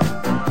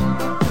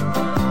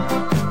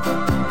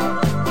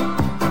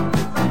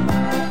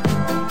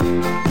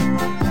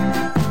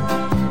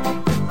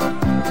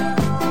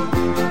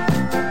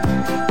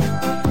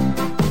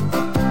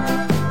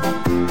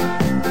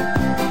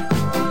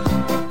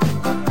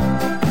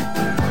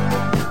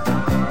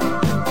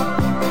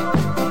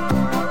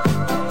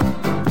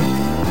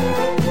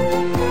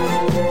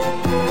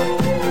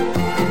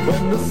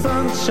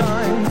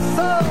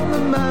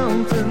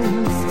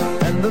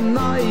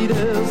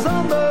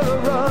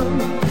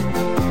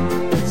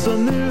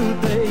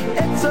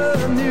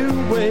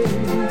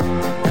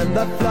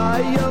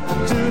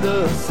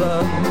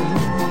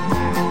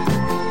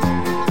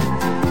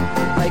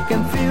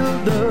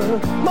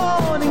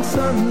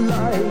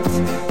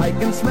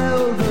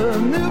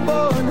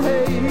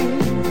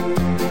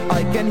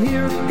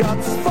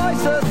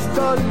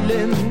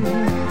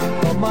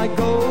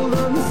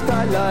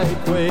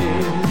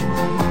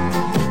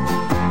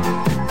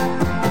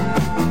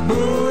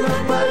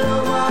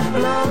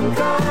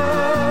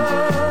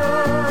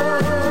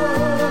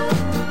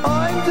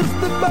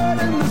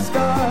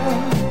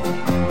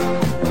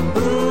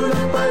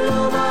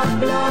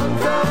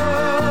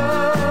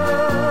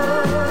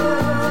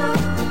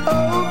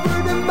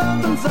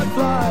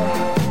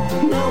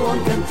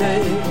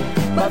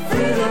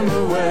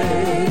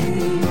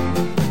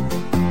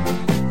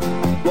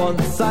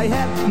 I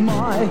had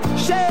my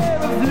share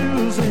of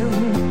losing.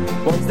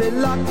 Once they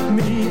locked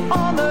me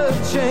on a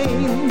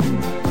chain.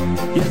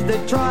 Yes, they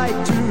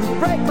tried to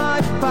break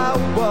my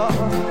power.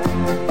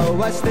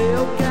 Oh, I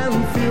still can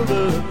feel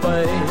the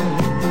pain.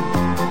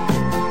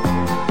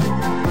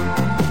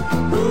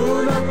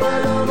 Una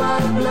paloma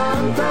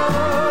blanca.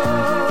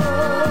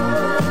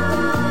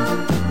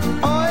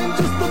 I'm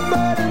just a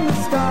bird in the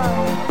sky.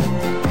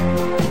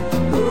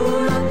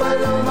 Una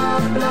paloma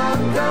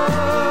blanca.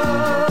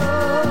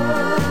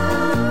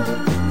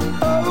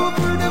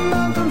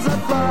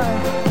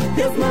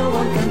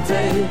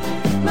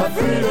 My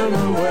freedom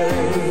away.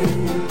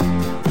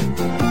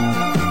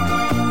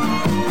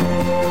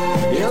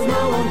 Yes,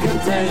 no one can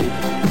take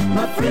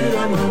my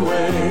freedom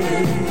away.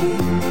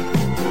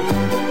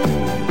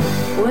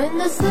 When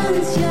the sun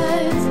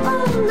shines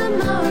on the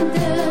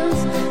mountains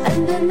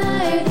and the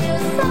night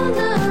is on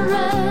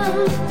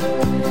around,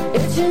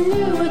 it's a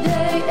new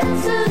day,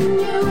 it's a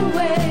new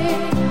way,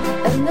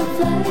 and the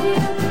fly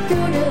up to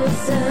the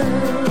sun.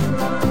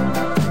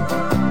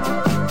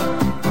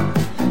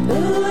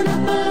 Una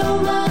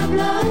paloma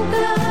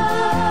blanca.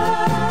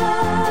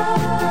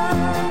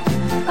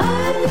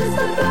 I'm just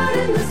a bird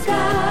in the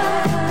sky.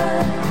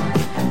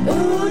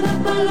 Una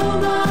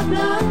paloma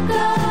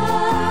blanca.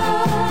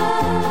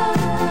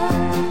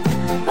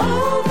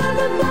 Over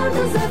the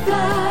mountains I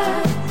fly.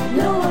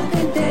 No one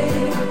can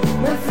take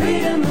my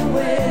freedom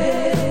away.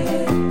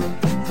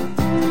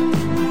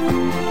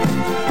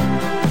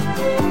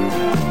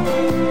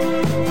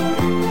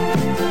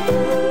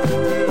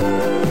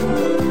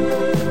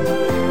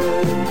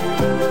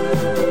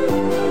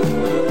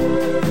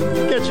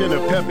 In a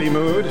peppy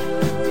mood.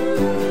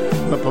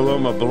 La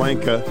Paloma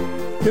Blanca.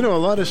 You know, a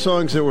lot of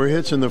songs that were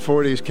hits in the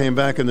 40s came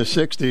back in the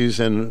 60s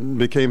and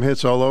became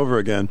hits all over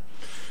again.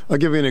 I'll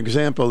give you an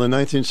example. In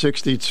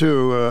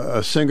 1962,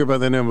 a singer by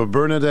the name of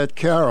Bernadette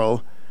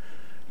Carroll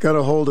got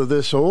a hold of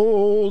this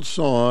old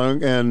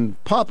song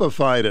and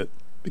popified it.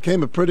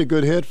 Became a pretty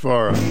good hit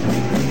for her.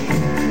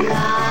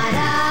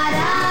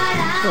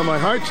 So my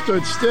heart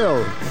stood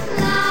still.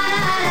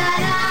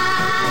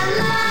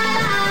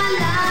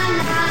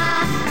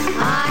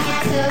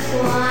 Just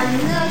one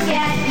look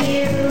at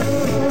you,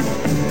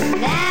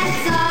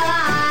 that's all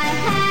I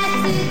had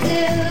to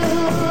do,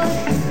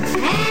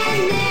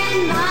 and then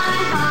my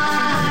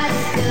heart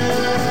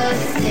stood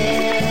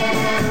still.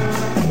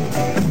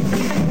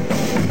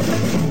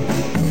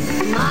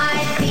 My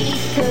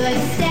feet could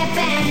step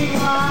and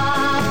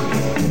walk,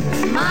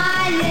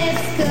 my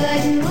lips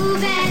could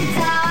move and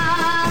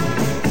talk,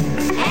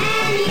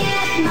 and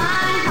yet my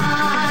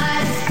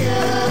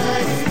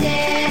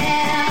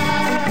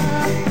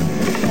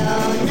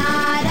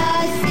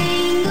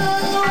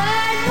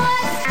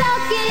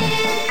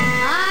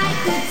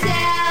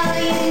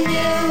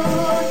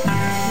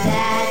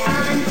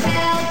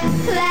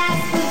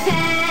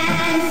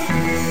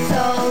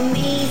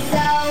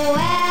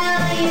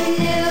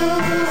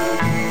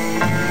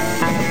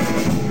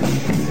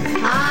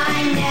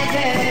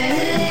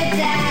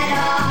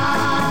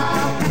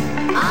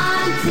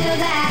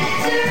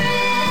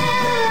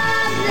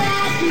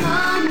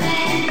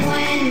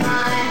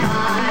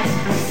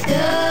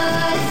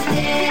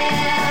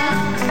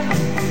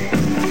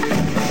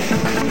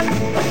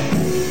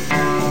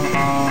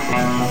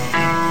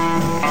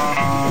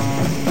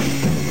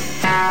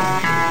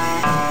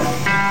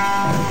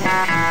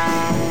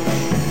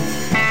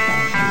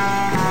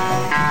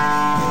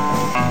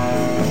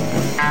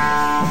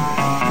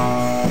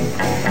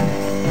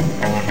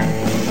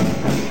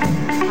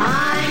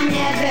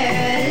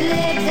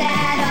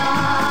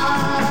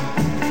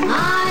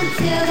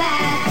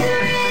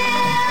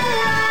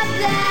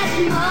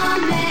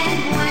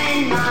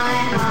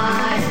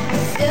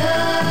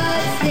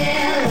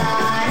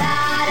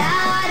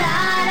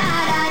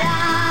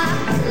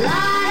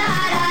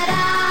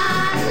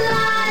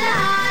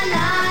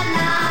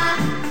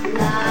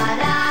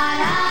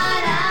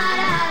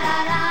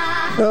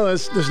Well,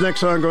 this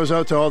next song goes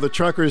out to all the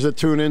truckers that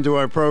tune into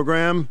our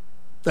program.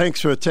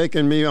 Thanks for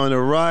taking me on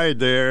a ride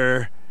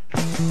there.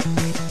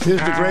 Here's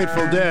the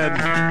Grateful Dead.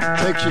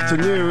 Takes you to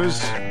news.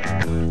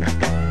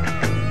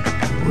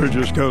 We're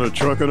just kind of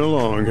trucking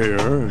along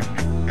here.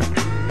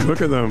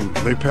 Look at them.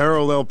 They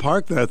parallel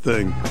park that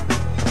thing.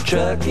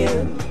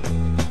 Trucking,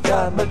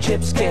 got my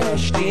chips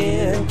cashed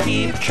in.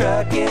 Keep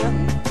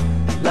trucking,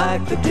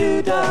 like the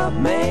Doodah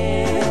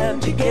Man.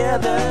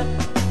 Together,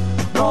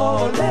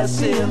 more or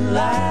less in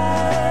line.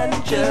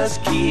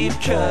 Just keep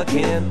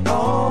trucking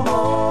on.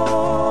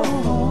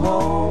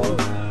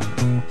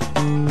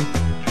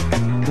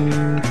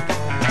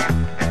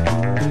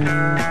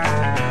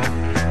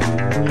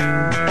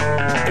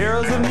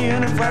 Arrows of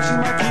neon and flashing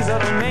marquees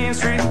out on Main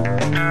Street.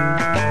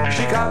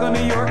 Chicago,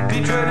 New York,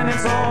 Detroit, and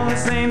it's all on the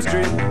same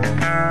street.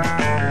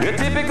 A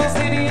typical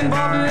city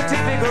involved in a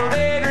typical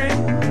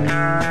daydream.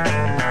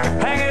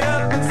 Hang it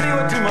up and see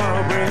what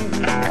tomorrow brings.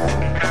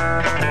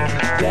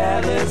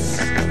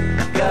 Dallas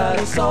got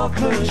a soft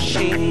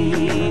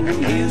machine.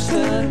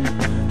 Houston,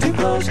 too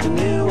close to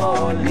New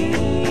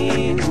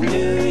Orleans.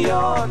 New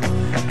York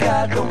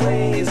got the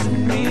ways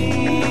and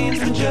means,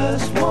 but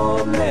just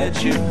won't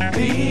let you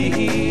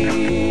be.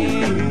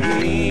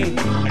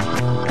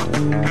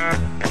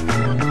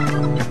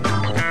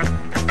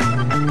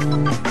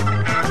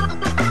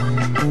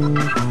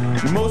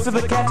 Most of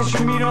the cats that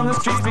you meet on the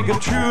street speak of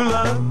true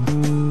love.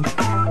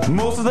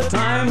 Most of the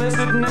time they're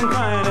sitting and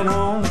crying at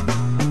home.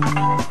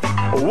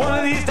 One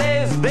of these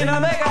days they know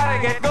they gotta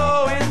get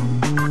going.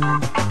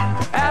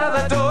 Out of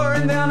the door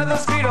and down to the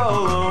street all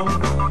alone.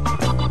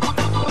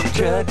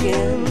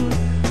 Trucking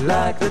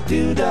like the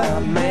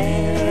Doodah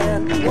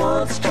Man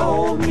once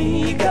told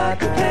me, you got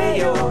to play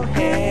your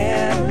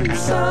hand.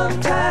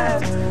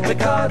 Sometimes the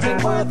cards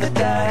ain't worth a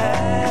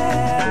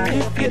dime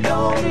if you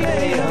don't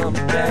lay them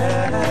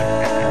down.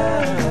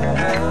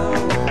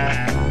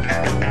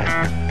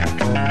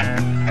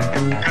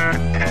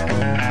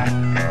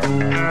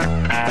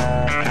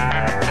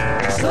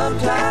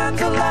 Sometimes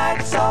the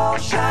light's all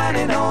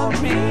shining on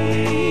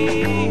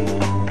me.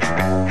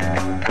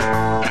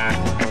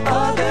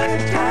 Other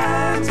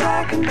times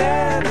I can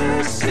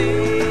barely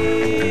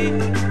see.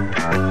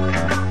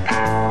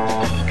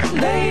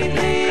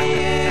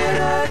 Lately it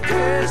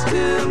occurs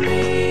to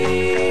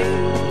me,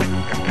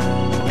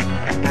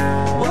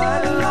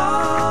 what a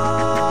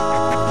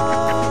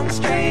long,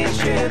 strange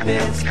trip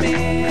it's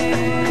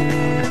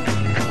been.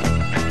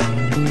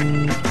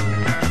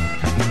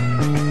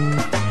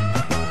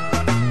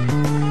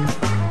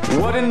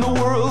 What in the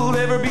world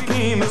ever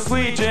became of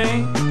Sweet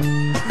Jane?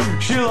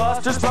 She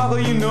lost her sparkle,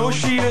 you know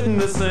she isn't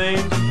the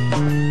same.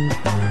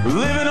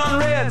 Living on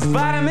reds,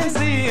 vitamin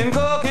C and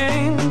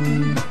cocaine.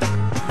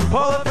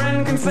 All a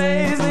friend can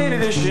say is ain't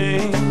it a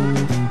shame.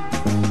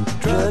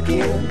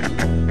 Trucking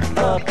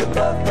up to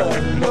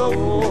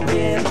Buffalo,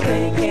 been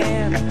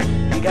thinking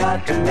you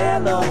got to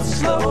mellow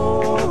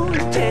slow.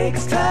 It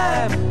takes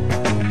time,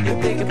 you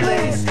pick a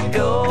place to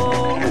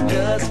go and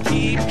just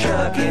keep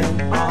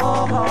trucking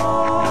on.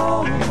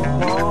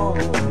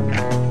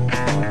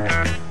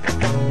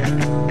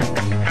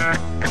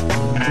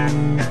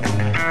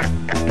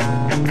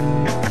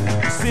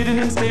 Sitting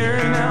and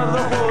staring out of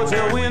the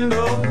hotel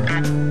window.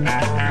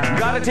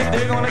 Got a tip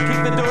they're gonna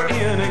keep the door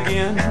in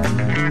again.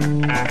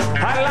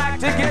 I'd like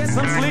to get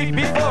some sleep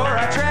before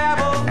I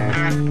travel,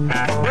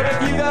 but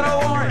if you got a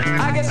warrant,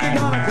 I guess you're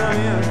gonna come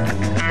in.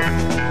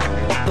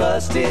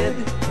 Busted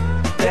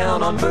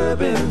down on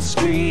Bourbon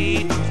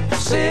Street,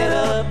 set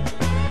up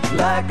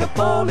like a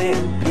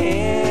bowling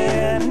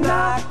pin.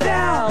 Knocked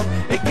down,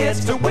 it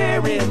gets to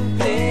wearing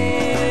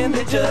thin.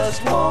 They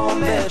just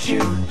won't let you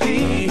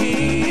be.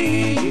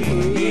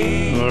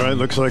 All right,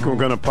 looks like we're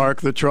going to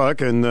park the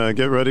truck and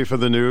get ready for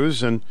the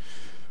news, and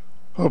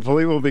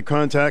hopefully we'll be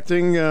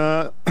contacting,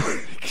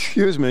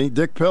 excuse me,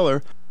 Dick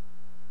Pillar.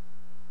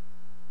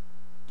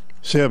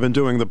 See, I've been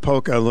doing the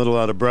poke. I'm a little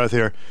out of breath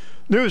here.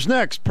 News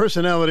next.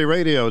 Personality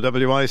Radio,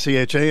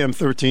 WICH AM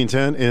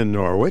 1310 in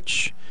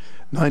Norwich,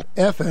 9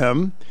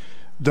 FM,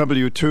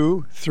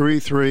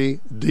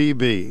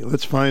 W233DB.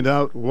 Let's find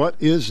out what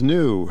is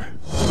new.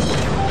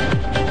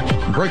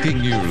 Breaking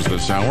news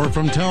this hour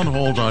from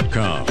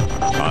townhall.com.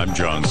 I'm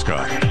John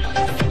Scott.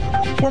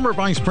 Former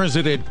Vice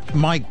President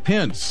Mike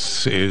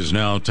Pence is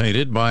now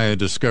tainted by a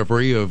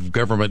discovery of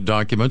government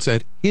documents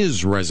at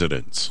his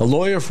residence. A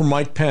lawyer for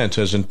Mike Pence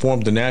has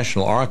informed the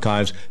National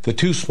Archives that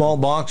 2 small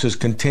boxes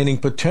containing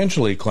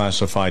potentially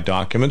classified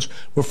documents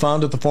were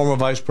found at the former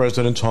vice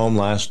president's home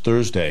last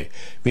Thursday.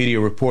 Media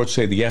reports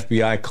say the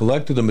FBI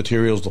collected the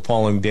materials the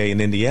following day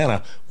in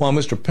Indiana while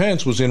Mr.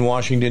 Pence was in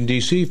Washington,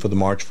 D.C. for the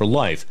March for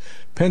Life.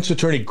 Pence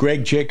attorney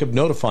Greg Jacob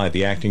notified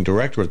the acting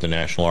director at the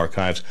National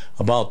Archives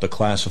about the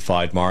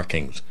classified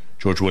markings.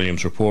 George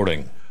Williams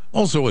reporting.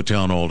 Also at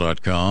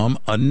townhall.com,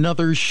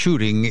 another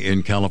shooting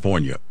in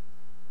California.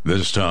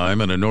 This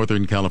time in a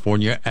Northern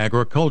California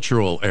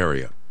agricultural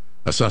area.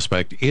 A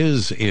suspect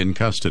is in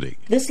custody.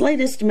 This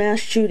latest mass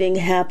shooting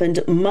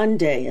happened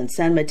Monday in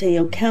San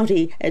Mateo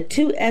County at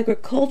 2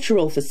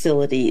 agricultural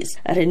facilities.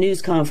 At a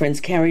news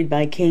conference carried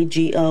by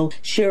KGO,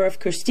 Sheriff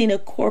Christina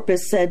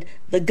Corpus said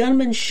the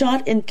gunman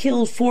shot and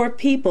killed 4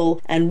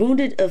 people and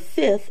wounded a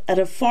 5th at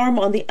a farm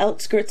on the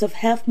outskirts of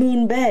Half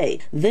Moon Bay,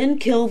 then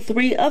killed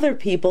 3 other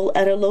people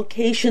at a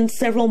location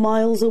several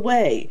miles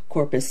away.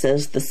 Corpus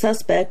says the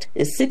suspect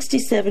is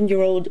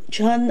 67-year-old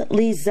Chun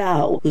Li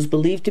Zhao, who's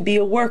believed to be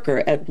a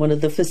worker at one of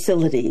the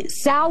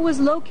facilities. Zhao was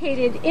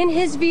located in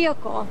his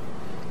vehicle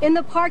in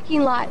the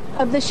parking lot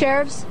of the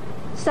sheriff's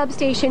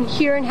substation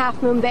here in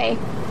Half Moon Bay.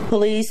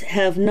 Police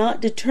have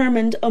not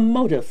determined a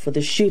motive for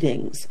the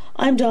shootings.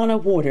 I'm Donna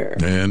Warder.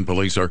 And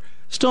police are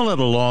still at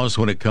a loss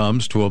when it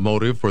comes to a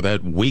motive for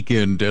that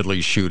weekend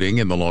deadly shooting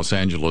in the Los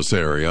Angeles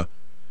area.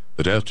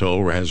 The death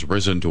toll has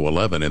risen to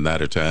 11 in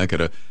that attack at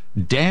a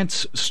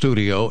dance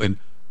studio in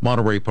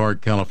Monterey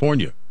Park,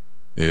 California.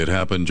 It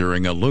happened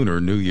during a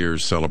Lunar New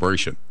Year's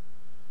celebration.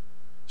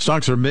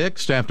 Stocks are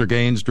mixed after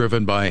gains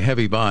driven by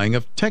heavy buying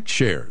of tech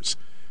shares.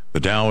 The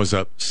Dow is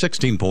up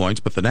 16 points,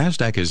 but the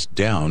Nasdaq is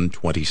down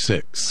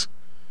 26.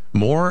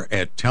 More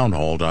at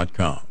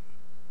townhall.com.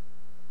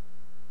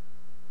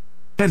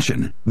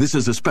 Attention! This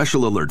is a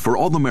special alert for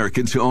all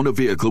Americans who own a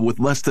vehicle with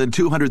less than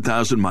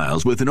 200,000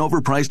 miles with an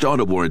overpriced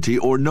auto warranty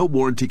or no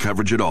warranty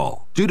coverage at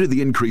all. Due to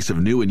the increase of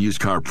new and used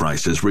car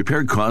prices,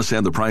 repair costs,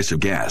 and the price of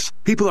gas,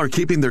 people are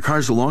keeping their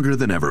cars longer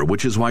than ever,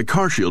 which is why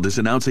CarShield is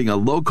announcing a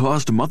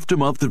low-cost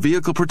month-to-month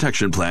vehicle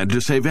protection plan to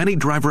save any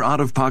driver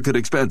out-of-pocket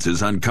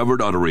expenses on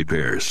covered auto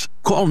repairs.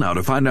 Call now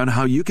to find out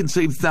how you can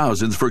save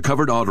thousands for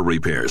covered auto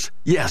repairs.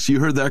 Yes, you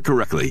heard that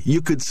correctly.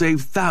 You could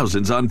save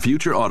thousands on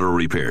future auto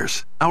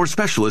repairs. Our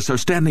specialists are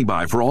standing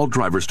by for all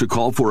drivers to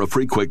call for a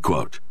free quick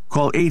quote.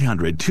 Call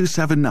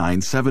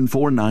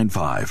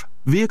 800-279-7495.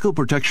 Vehicle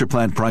Protection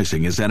Plan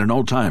pricing is at an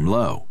all-time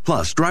low.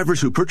 Plus,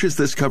 drivers who purchase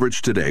this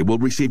coverage today will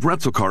receive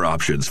rental car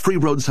options, free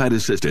roadside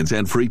assistance,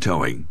 and free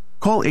towing.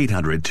 Call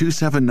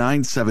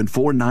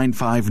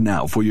 800-279-7495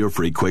 now for your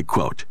free quick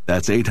quote.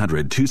 That's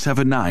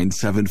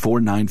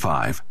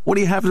 800-279-7495. What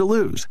do you have to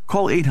lose?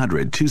 Call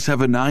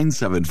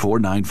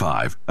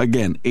 800-279-7495.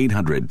 Again,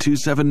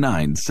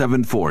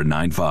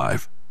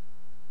 800-279-7495.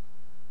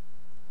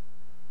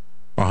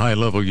 A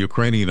high-level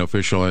Ukrainian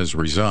official has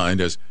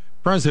resigned as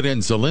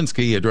President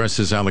Zelensky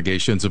addresses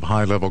allegations of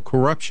high-level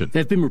corruption.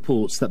 There have been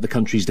reports that the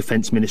country's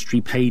defense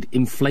ministry paid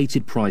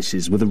inflated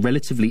prices with a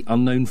relatively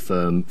unknown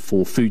firm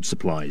for food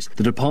supplies.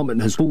 The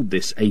department has called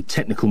this a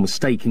technical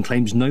mistake and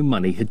claims no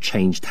money had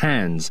changed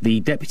hands. The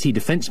deputy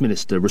defense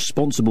minister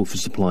responsible for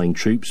supplying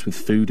troops with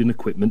food and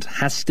equipment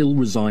has still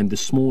resigned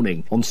this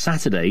morning. On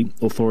Saturday,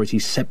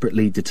 authorities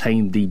separately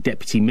detained the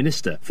deputy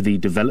minister for the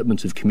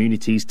development of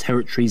communities,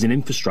 territories and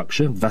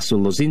infrastructure,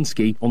 Vasyl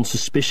Lozinski, on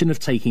suspicion of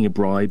taking a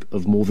bribe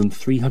of more than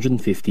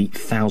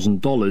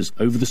 $350,000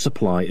 over the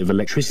supply of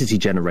electricity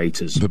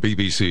generators. The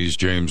BBC's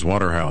James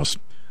Waterhouse.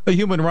 A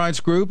human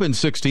rights group and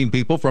 16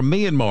 people from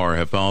Myanmar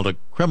have filed a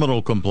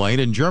criminal complaint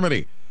in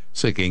Germany,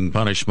 seeking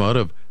punishment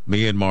of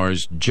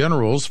Myanmar's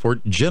generals for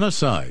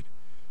genocide.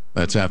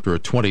 That's after a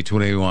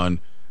 2021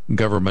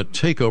 government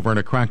takeover and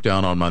a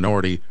crackdown on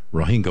minority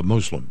Rohingya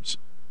Muslims.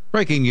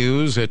 Breaking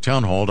news at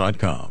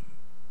townhall.com.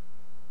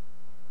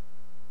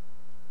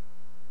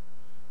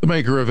 The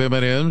maker of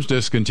M&M's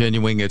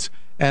discontinuing its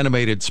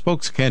animated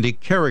spokes candy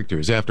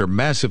characters after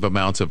massive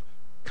amounts of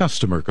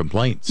customer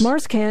complaints.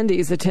 Mars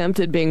Candy's attempt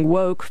at being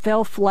woke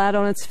fell flat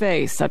on its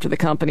face after the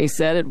company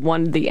said it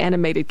wanted the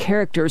animated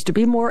characters to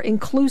be more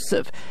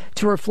inclusive,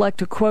 to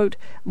reflect a, quote,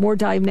 more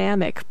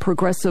dynamic,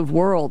 progressive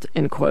world,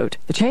 end quote.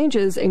 The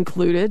changes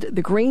included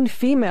the green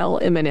female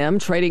M&M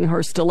trading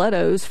her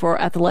stilettos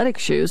for athletic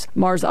shoes.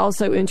 Mars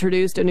also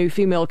introduced a new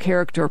female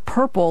character,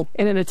 Purple,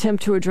 in an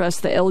attempt to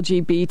address the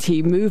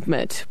LGBT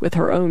movement with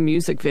her own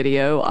music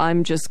video,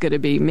 I'm Just Gonna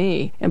Be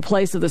Me. In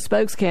place of the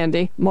spokes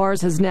candy,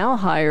 Mars has now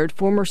hired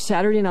former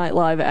Saturday Night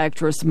Live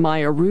actress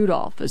Maya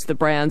Rudolph as the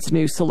brand's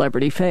new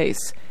celebrity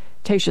face.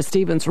 Tasha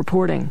Stevens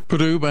reporting.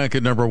 Purdue back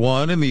at number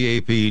 1 in the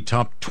AP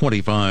Top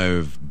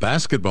 25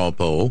 basketball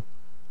poll.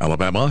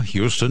 Alabama,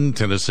 Houston,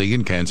 Tennessee,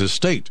 and Kansas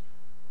State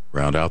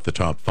round out the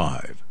top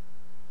 5.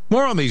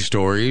 More on these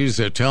stories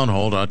at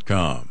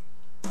townhall.com.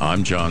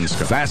 I'm John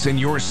Scott. Fasten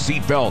your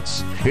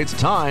seatbelts. It's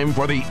time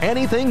for the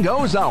Anything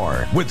Goes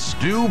Hour with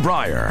Stu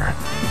Bryer.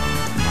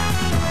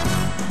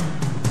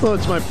 Well,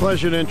 it's my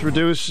pleasure to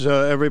introduce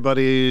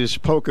everybody's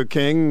poker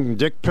king,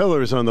 Dick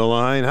Pillar's on the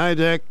line. Hi,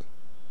 Dick.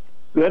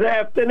 Good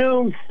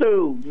afternoon,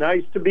 Stu.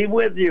 Nice to be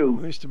with you.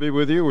 Nice to be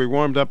with you. We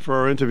warmed up for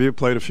our interview,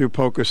 played a few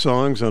poker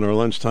songs on our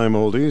lunchtime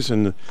oldies,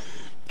 and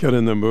got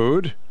in the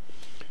mood.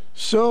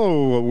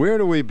 So, where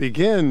do we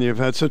begin? You've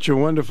had such a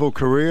wonderful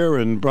career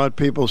and brought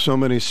people so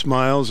many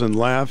smiles and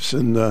laughs,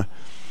 and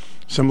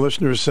some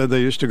listeners said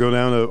they used to go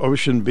down to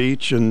Ocean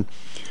Beach. And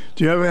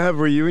do you ever have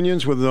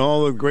reunions with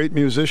all the great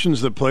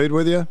musicians that played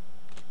with you?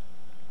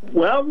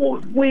 Well,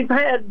 we've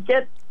had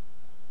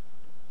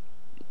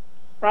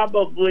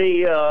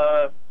probably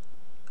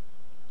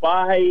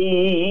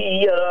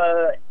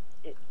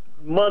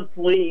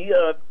monthly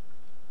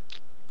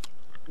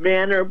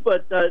manner,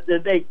 but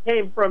they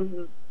came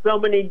from so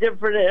many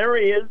different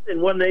areas,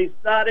 and when they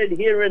started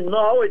here in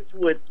Norwich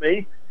with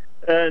me,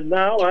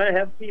 now I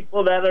have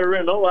people that are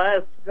in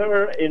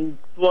Alaska, in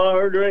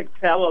Florida,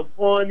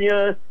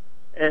 California,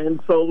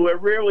 and so we're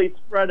really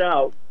spread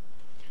out.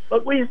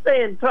 But we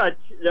stay in touch,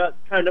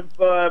 kind of,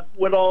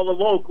 with all the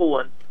local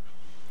ones.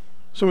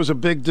 So it was a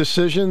big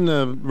decision,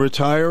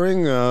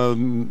 retiring.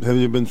 Have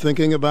you been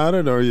thinking about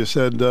it, or you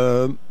said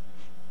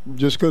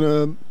just going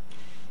to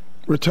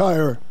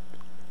retire?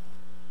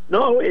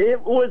 No,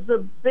 it was a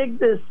big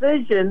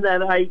decision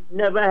that I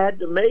never had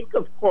to make,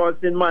 of course,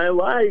 in my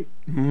life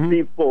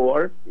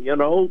before,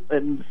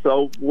 and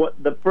so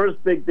the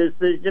first big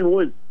decision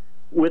was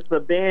with the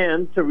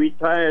band to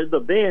retire the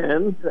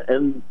band,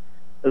 and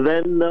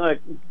then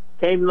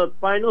came the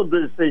final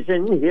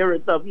decision here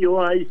at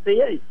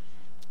WICH.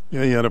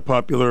 Yeah, you had a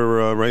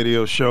popular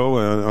radio show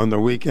on the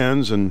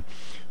weekends, and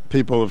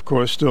people, of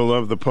course, still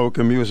love the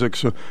polka music.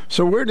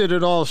 So where did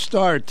it all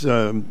start,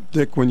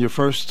 Dick, when you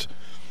first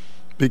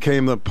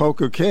became the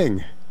polka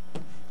king?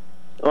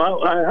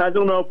 Well, I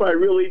don't know if I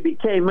really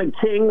became a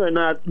king or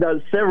not.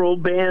 Several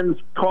bands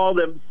call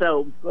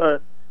themselves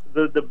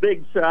the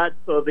big shots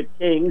or the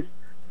kings.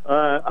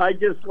 I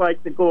just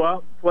like to go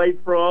out and play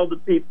for all the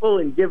people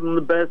and give them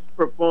the best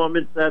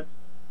performance that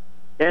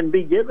can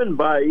be given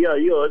by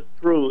yours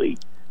truly.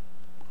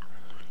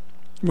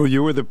 Well,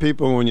 you were the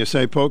people, when you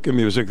say polka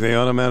music, they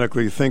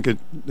automatically think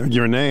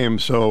your name,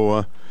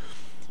 so...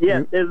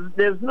 Yeah,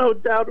 there's no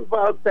doubt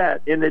about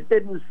that, and it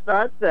didn't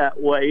start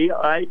that way.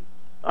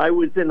 I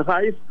was in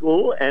high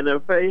school,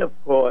 NFA, of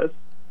course,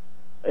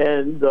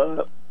 and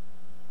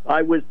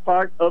I was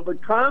part of a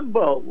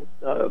combo,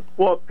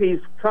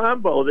 four-piece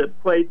combo that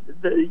played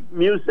the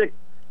music.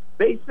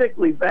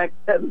 Basically, back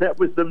then, that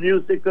was the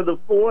music of the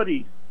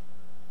 40s.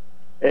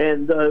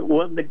 And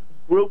when the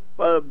group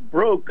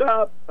broke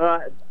up,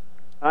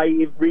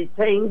 I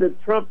retained the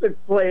trumpet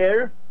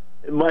player,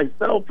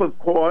 myself, of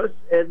course,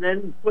 and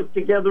then put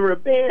together a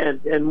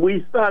band. And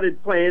we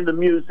started playing the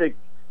music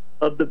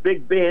of the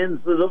big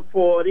bands of the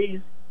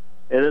 40s,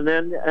 and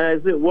then,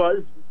 as it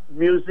was,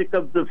 music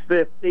of the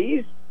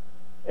 50s.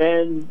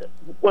 And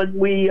when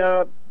we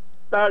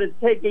started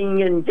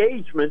taking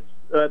engagements,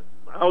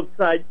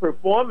 outside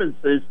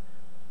performances,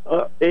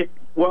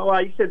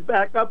 I should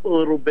back up a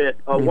little bit.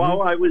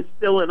 While I was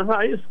still in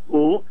high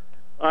school,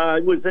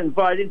 I was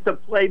invited to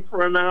play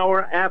for an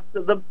hour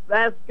after the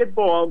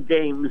basketball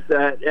games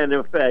at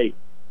NFA.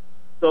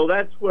 So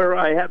that's where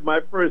I had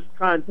my first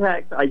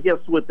contact, I guess,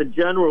 with the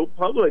general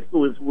public,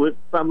 was with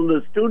some of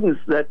the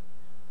students that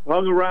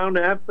hung around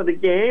after the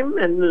game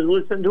and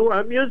listened to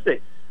our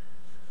music.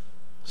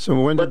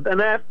 So but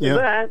then after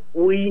that,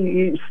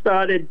 we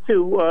started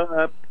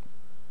to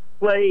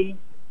play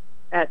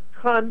at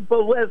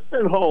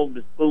convalescent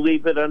homes,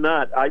 believe it or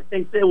not. I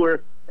think there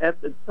were,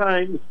 at the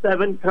time,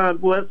 7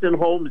 convalescent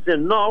homes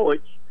in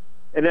Norwich.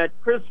 And at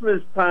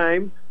Christmas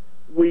time,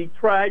 we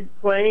tried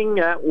playing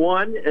at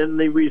one, and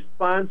the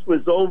response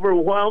was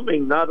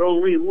overwhelming, not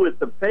only with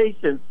the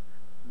patients,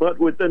 but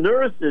with the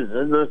nurses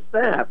and the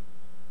staff.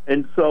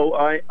 And so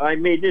I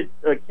made it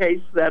a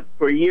case that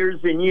for years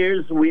and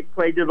years, we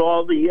played at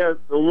all the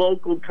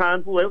local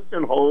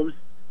convalescent homes,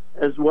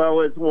 as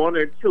well as 1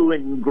 or 2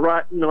 in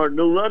Groton or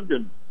New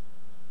London.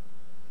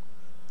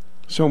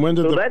 So when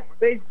did that's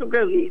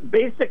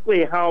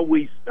basically how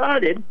we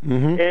started,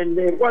 and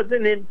it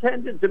wasn't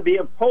intended to be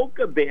a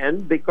polka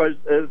band because,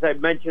 as I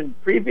mentioned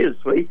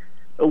previously,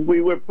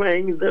 we were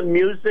playing the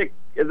music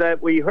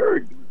that we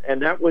heard,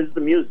 and that was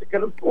the music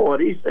of the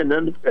 40s and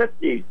then the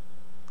 50s.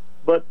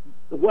 But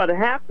what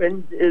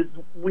happened is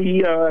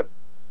we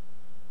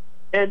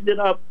ended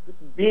up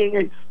being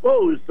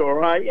exposed,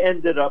 or I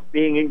ended up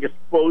being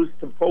exposed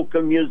to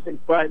polka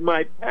music by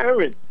my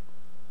parents,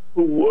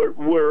 who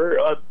were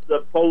of the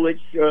Polish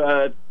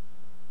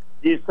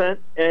descent,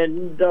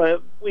 and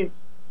we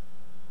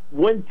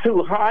went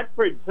to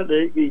Hartford, to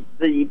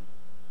the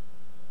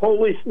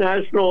Polish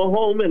National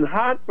Home in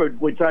Hartford,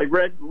 which I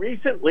read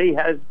recently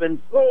has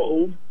been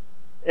sold,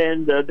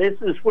 and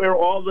this is where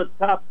all the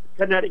top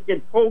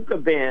Connecticut polka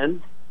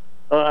bands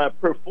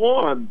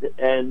performed,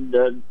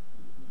 and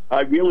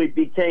I really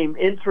became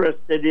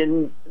interested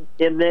in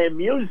their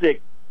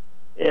music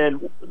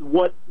and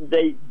what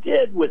they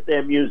did with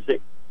their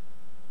music.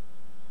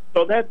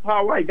 So that's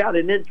how I got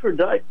an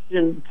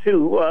introduction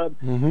to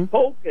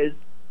polkas.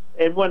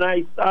 And when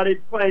I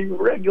started playing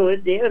regular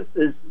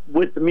dances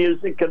with the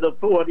music of the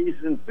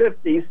 40s and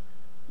 50s,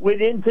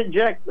 we'd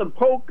interject the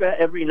polka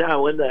every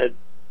now and then.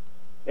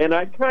 And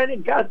I kind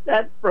of got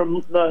that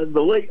from the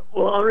late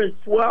Lawrence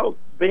Welk,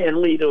 band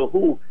leader,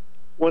 who,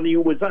 when he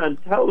was on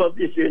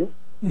television,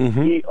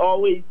 he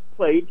always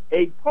played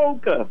a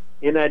polka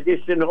in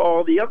addition to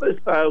all the other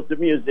styles of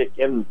music.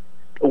 And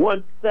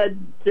once said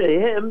to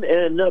him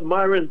and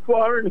Myron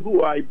Florin,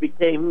 who I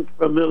became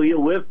familiar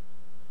with,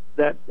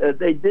 that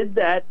they did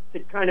that to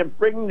kind of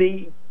bring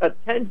the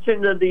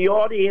attention of the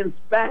audience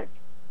back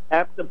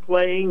after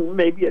playing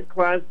maybe a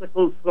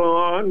classical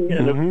song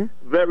and a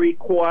very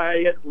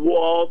quiet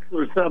waltz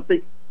or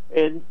something.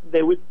 and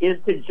they would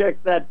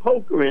interject that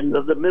polka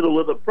into the middle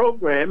of the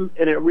program,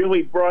 and it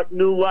really brought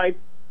new life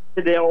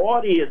to their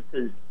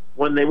audiences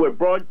when they were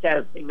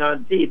broadcasting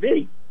on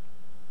TV.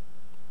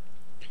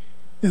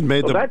 It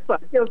made so that's, I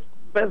guess,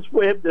 the best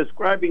way of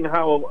describing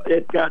how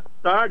it got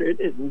started.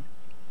 And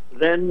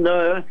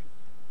then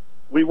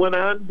we went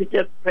on to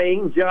get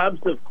paying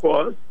jobs, of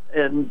course,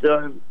 and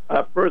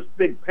our first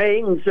big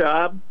paying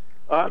job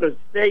out of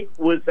state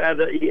was at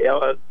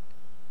a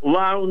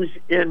lounge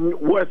in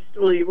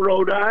Westerly,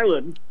 Rhode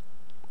Island.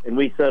 And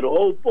we said,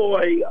 oh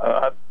boy,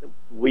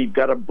 we've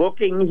got a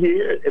booking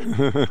here.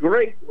 It's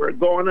great, we're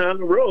going on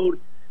the road.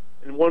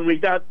 And when we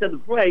got to the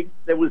place,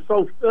 it was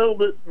so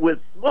filled with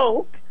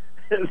smoke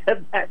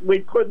that we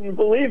couldn't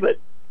believe it.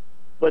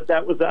 But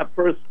that was our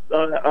first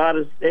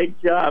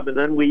out-of-state job. And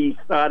then we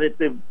started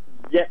to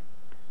get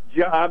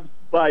jobs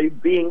by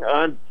being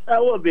on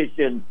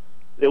television.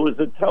 There was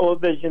a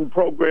television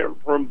program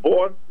from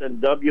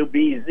Boston,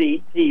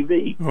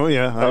 WBZ-TV. Oh,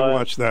 yeah, I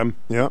watched them.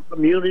 Yeah.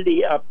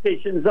 Community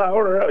Opticians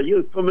Hour. Are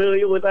you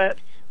familiar with that?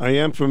 I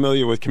am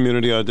familiar with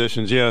community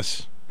auditions,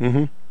 yes.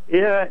 Mm-hmm.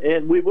 Yeah,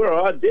 and we were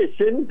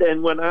auditioned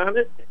and went on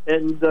it.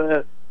 And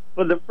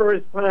for the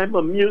first time,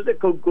 a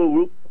musical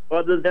group,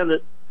 other than a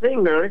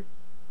singer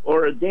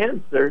or a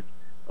dancer,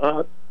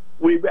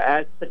 we were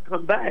asked to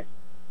come back.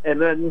 And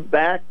then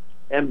back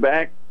and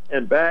back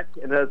and back.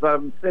 And as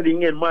I'm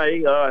sitting in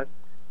my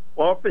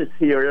office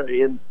here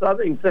in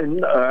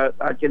Southington,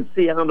 I can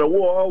see on the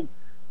wall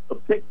a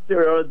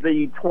picture of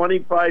the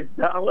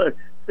 $25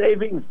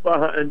 savings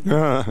bond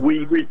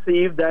we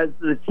received as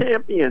the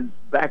champions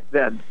back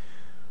then.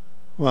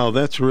 Well,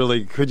 that's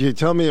really... Could you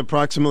tell me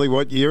approximately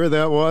what year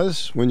that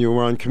was when you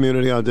were on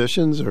community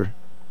auditions? Or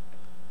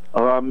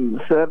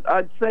so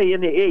I'd say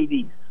in the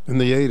 80s. In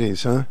the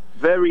 80s, huh?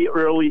 Very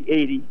early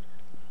 80s.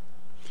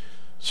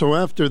 So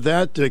after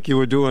that, Dick, you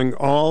were doing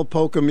all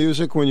polka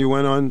music when you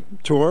went on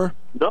tour?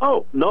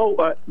 No.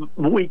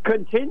 We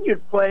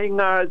continued playing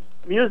our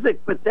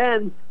music, but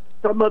then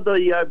some of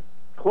the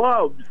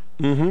clubs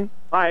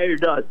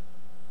hired us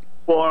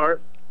for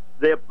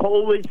their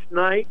Polish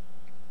night,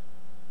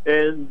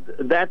 and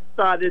that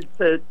started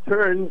to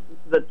turn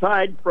the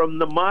tide from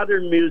the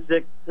modern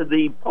music to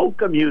the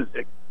polka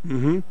music.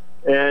 Mm-hmm.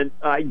 And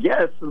I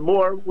guess the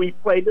more we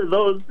played of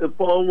those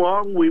before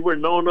long, we were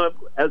known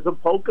as a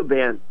polka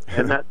band.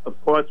 And that,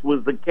 of course,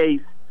 was the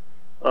case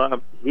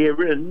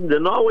here in the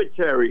Norwich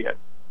area.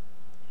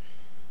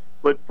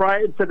 But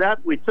prior to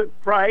that, we took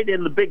pride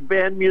in the big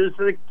band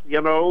music,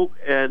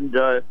 and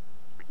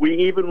we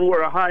even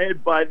were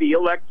hired by the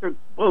Electric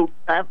Boat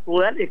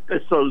Athletic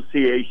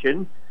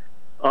Association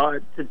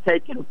to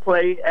take and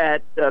play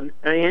at an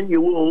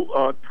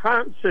annual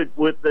concert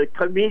with the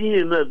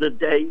comedian of the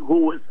day,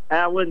 who was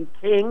Alan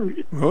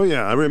King. Oh,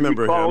 yeah, I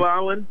remember him.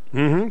 Alan?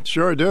 Mm-hmm,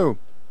 sure do.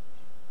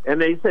 And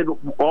they said,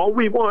 all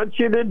we want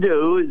you to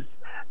do is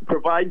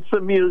provide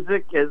some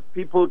music as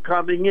people are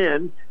coming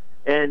in,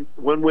 and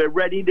when we're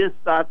ready to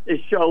start the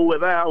show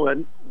with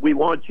Alan, we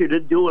want you to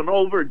do an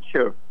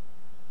overture.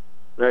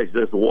 And I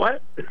said,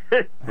 what?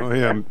 Oh,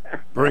 yeah,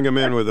 bring him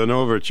in with an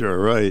overture,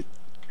 right.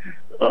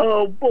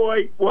 Oh,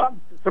 boy. Well,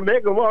 to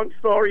make a long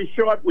story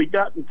short, we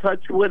got in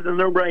touch with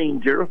an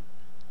arranger,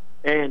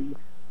 and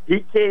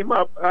he came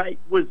up. I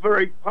was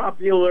very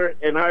popular,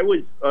 and I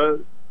was a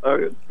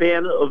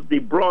fan of the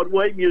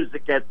Broadway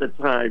music at the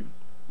time,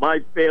 My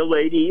Fair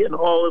Lady and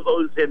all of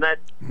those in that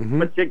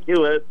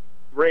particular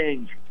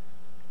range.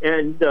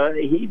 And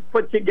he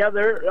put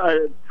together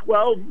a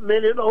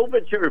 12-minute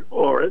overture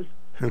for us,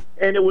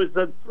 and it was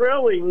a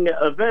thrilling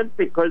event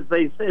because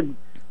they said,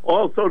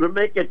 also, to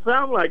make it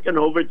sound like an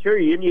overture,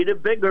 you need a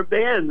bigger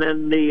band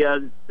than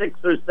the 6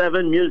 or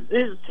 7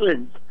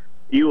 musicians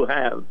you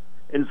have.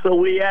 And so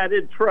we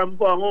added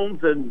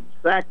trombones and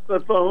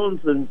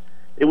saxophones, and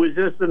it was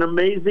just an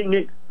amazing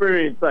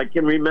experience. I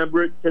can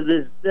remember it to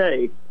this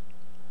day.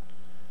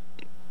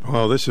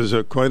 Well, this is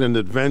quite an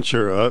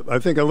adventure. I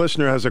think a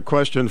listener has a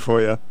question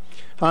for you.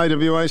 Hi,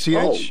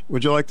 WICH.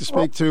 Would you like to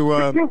speak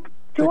to...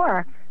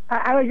 Sure.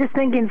 I was just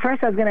thinking,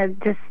 first I was going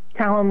to just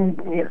tell him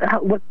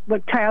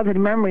what childhood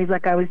memories,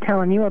 like I was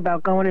telling you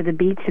about going to the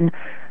beach and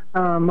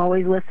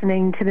always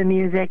listening to the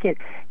music.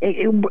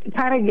 It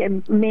kind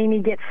of made me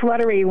get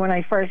fluttery when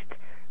I first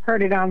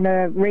heard it on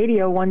the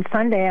radio one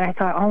Sunday, and I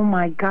thought, oh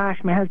my gosh,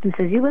 my husband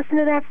says, you listen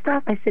to that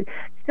stuff? I said,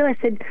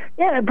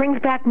 yeah, it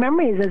brings back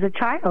memories as a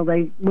child.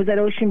 I was at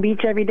Ocean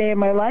Beach every day of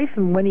my life,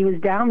 and when he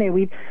was down there,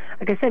 like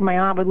I said, my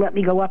aunt would let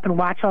me go up and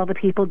watch all the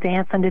people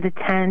dance under the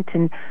tent,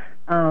 and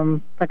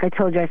like I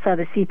told you, I saw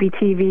the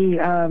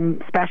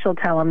CPTV special.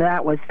 Tell him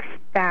that was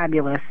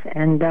fabulous.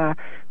 And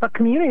but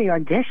community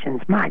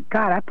auditions, my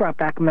God, that brought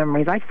back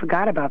memories. I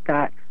forgot about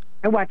that.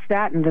 I watched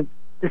that in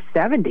the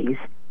 70s.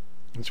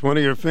 It's one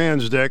of your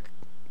fans, Dick.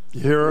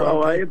 You hear her?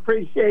 Well, I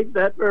appreciate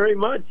that very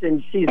much,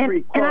 and she's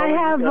recalling.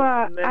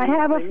 And I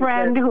have a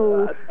friend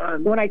who,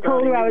 when I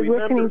told her I was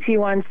listening to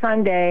you on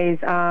Sundays,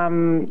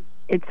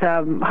 it's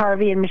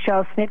Harvey and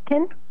Michelle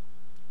Snitkin.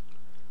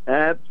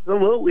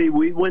 Absolutely.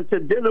 We went to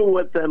dinner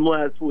with them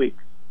last week.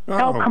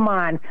 Oh, come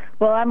on.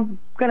 Well,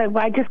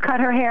 I just cut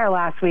her hair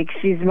last week.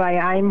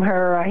 I'm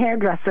her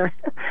hairdresser.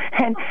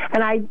 and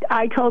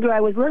I told her I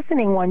was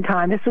listening one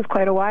time. This was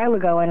quite a while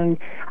ago, and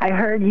I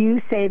heard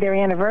you say their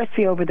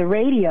anniversary over the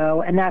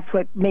radio, and that's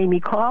what made me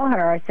call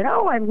her. I said,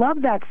 oh, I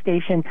love that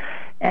station.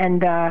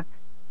 And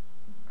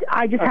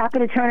I just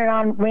happened to turn it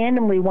on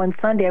randomly one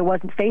Sunday. I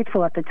wasn't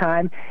faithful at the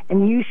time,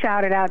 and you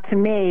shouted out to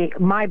me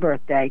my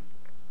birthday.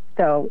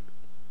 So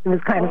it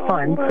was kind of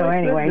fun. So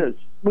anyway. Goodness.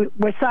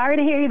 We're sorry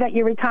to hear that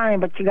you're retiring,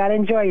 but you got to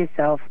enjoy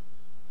yourself.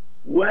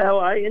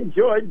 Well, I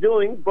enjoy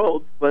doing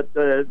both, but,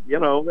 as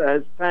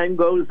time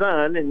goes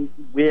on, and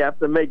we have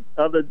to make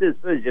other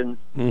decisions.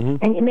 Mm-hmm.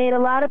 And you made a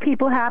lot of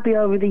people happy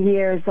over the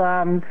years.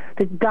 The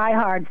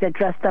diehards that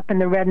dressed up in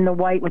the red and the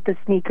white with the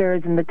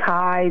sneakers and the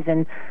ties,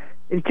 and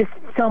it was just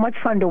so much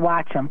fun to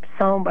watch them.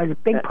 It was a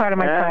big part of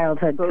my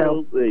childhood.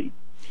 Absolutely.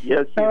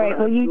 Yes. All right,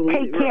 well, you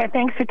take care.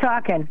 Thanks for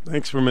talking.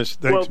 Thanks for Miss.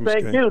 Well,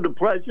 thank you. The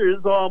pleasure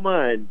is all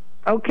mine.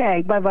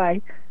 Okay, bye-bye.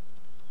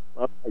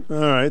 All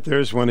right,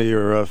 there's one of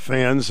your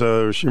fans.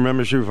 She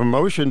remembers you from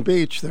Ocean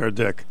Beach there,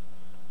 Dick.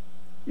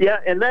 Yeah,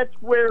 and that's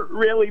where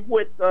really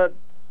what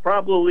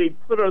probably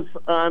put us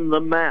on the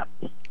map.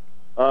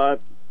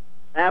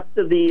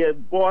 After the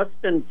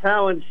Boston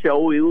Talent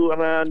Show, we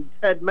went on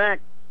Ted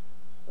Mack's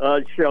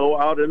show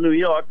out in New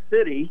York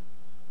City,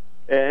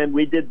 and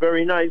we did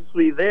very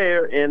nicely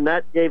there, and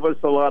that gave us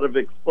a lot of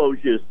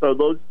exposure. So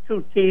those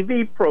two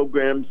TV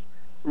programs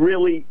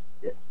really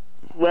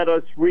let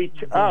us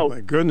reach out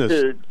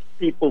to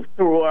people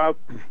throughout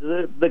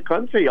the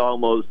country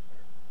almost.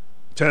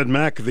 Ted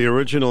Mack, the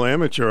original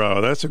amateur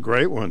hour. That's a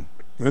great one.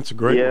 That's a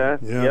great one.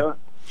 Yeah.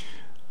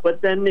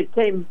 But then it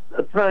came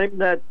a time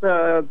that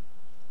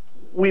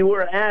we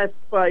were asked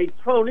by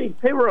Tony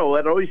Pirro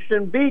at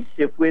Ocean Beach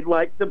if we'd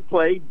like to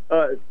play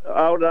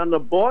out on the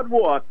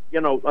boardwalk,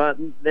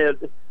 on their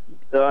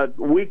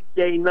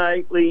weekday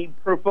nightly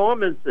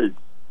performances.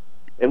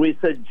 And we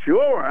said,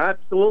 sure,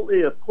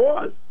 absolutely, of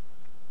course.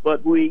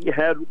 But we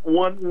had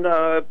one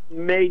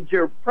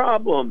major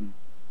problem.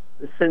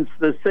 Since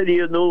the city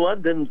of New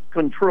London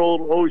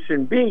controlled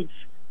Ocean Beach,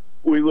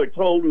 we were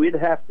told we'd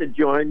have to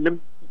join the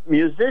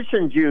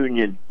Musicians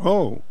Union.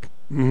 Oh.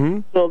 Mm-hmm.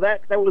 So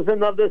that was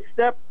another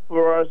step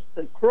for us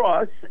to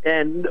cross,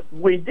 and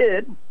we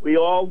did. We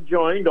all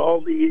joined,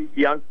 all the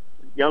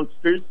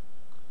youngsters,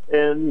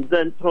 and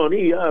then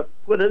Tony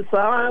put us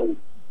on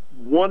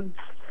once,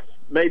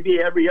 maybe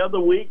every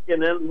other week,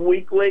 and then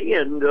weekly,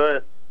 and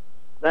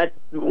that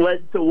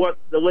led to what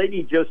the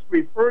lady just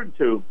referred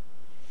to.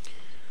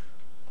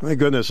 My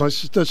goodness.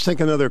 Let's take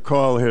another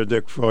call here,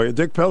 Dick, for you.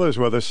 Dick Piller's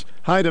with us.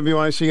 Hi,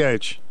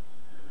 WICH.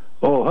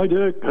 Oh, hi,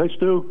 Dick. Hi,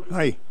 Stu.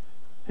 Hi.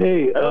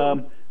 Hey,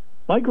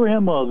 my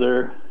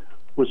grandmother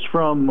was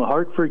from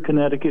Hartford,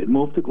 Connecticut,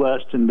 moved to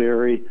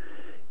Glastonbury,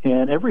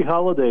 and every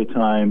holiday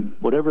time,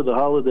 whatever the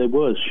holiday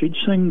was, she'd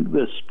sing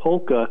this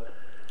polka,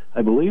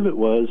 I believe it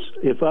was.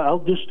 I'll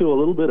just do a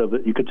little bit of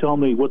it. You could tell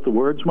me what the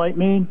words might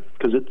mean,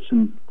 because it's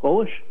in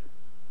Polish.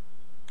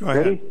 Go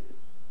ahead. Ready?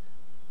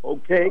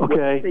 Okay.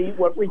 Let's see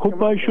what we can...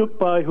 Hupaj,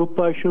 hupaj,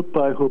 hupaj,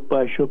 hupaj,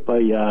 hupaj,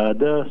 hupaj,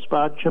 jada,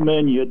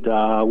 spaczem nie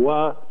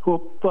dała,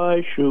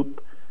 hupaj,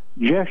 shup,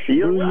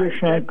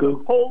 It's a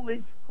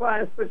Polish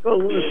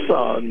classical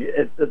song.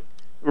 It's a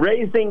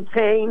raising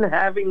Cain,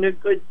 having a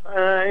good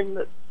time.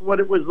 That's what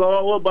it was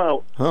all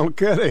about. I'm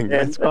kidding.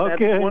 And that's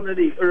one of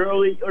the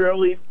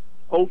early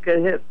polka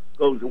hits.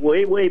 Goes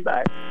way, way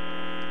back.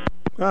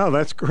 Oh,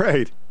 that's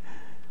great.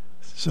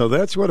 So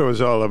that's what it was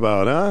all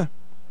about,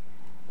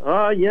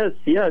 huh? Yes.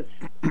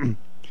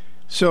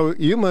 So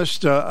you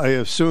must, I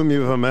assume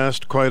you've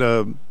amassed quite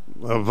a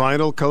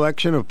vinyl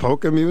collection of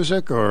polka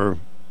music, or...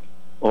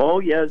 Oh,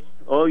 yes.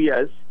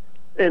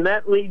 And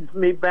that leads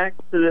me back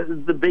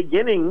to the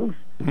beginnings,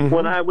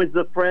 when I was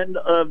a friend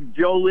of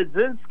Joe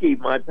Lidzinski.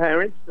 My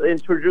parents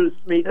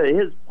introduced me to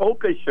his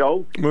polka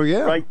show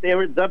right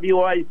there at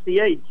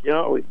WICH.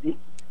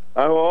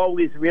 I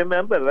always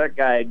remember that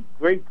guy.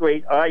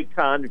 Great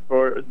icon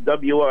for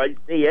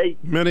WICH.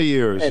 Many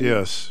years,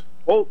 yes.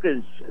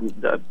 Polkas.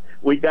 And,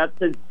 we got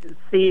to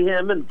see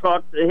him and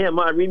talk to him.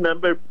 I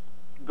remember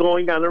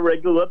going on a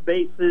regular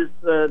basis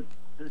to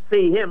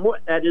see him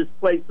at his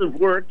place of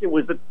work. It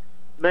was a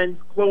men's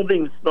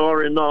clothing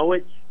store in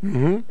Norwich.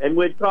 And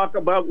we'd talk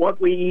about what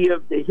we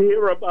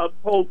hear about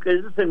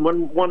polkas, and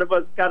when one of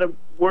us got a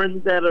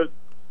word that a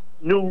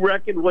new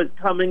record was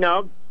coming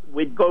out,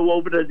 we'd go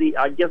over to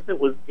I guess it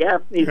was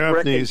Gaffney's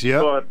record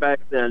store back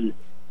then.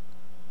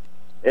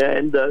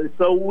 And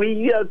so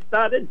we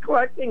started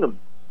collecting them.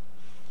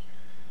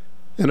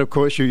 And, of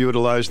course, you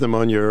utilize them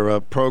on your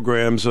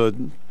programs.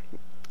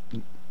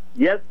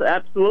 Yes,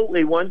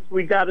 absolutely. Once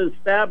we got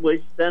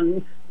established,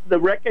 then the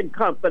record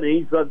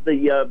companies of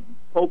the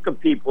polka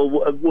people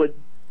would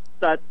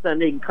start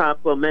sending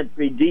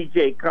complimentary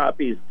DJ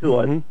copies to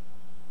us.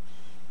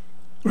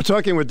 We're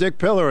talking with Dick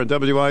Pillar at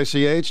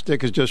WICH.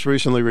 Dick has just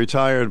recently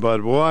retired,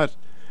 but what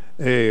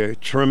a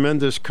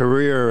tremendous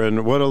career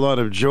and what a lot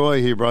of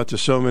joy he brought to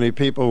so many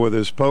people with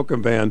his polka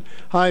band.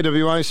 Hi,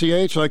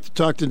 WICH. Like to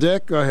talk to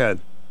Dick? Go ahead.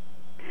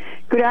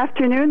 Good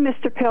afternoon,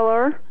 Mr.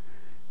 Pillar.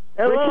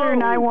 Hello. Richard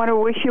and I want to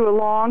wish you a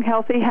long,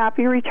 healthy,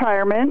 happy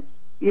retirement,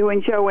 you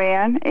and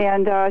Joanne,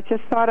 and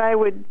just thought I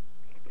would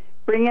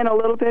bring in a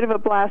little bit of a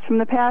blast from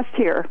the past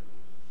here.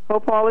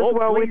 Hope all is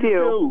well with you.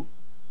 Do.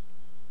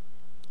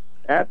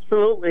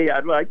 Absolutely.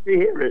 I'd like to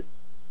hear it.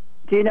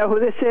 Do you know who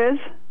this is?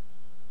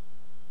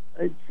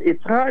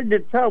 It's hard to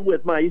tell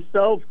with my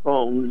cell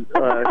phone.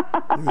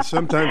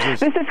 Sometimes it's...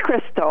 This is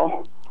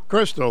Crystal.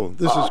 Crystal.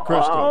 This is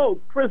Crystal. Oh,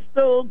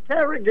 Crystal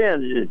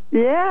Kerrigan.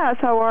 Yes,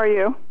 how are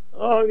you?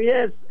 Oh,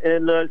 yes.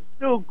 And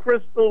Stu,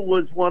 Crystal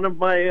was one of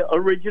my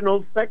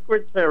original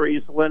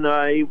secretaries when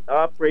I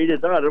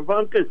operated out of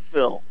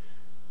Uncasville.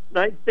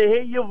 Nice to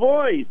hear your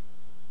voice.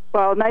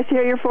 Well, nice to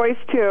hear your voice,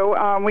 too.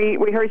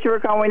 We heard you were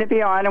going to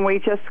be on, and we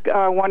just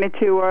wanted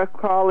to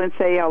call and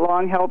say a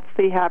long,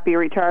 healthy, happy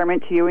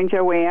retirement to you and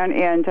Joanne.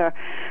 And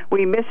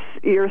we miss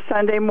your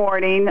Sunday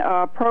morning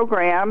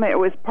program. It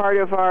was part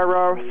of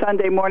our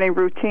Sunday morning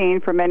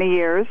routine for many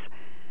years.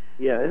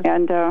 Yes.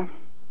 And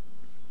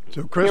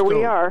so, Crystal, here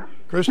we are.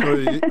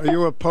 Crystal, are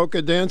you a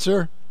polka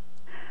dancer?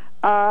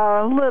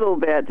 A little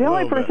bit. The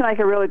only person I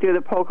could really do the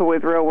polka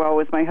with real well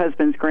was my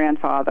husband's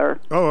grandfather.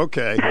 Oh,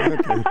 okay.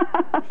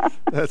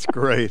 That's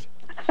great.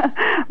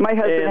 My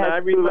husband and has I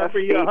remember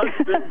your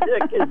husband,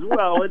 Dick, as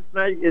well. It's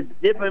nice. It's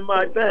dipping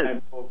my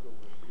best.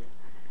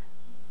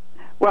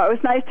 Well, it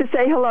was nice to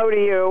say hello to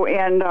you,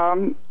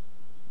 and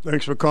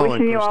thanks for calling,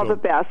 wishing you Crystal. all the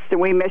best, and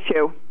we miss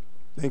you.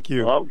 Thank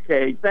you.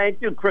 Okay.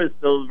 Thank you,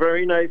 Crystal.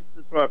 Very nice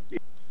to talk to you.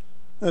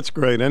 That's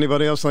great.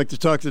 Anybody else like to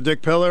talk to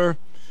Dick Pillar,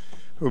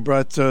 who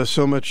brought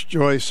so much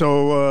joy?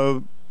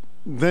 So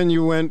then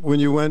when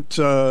you went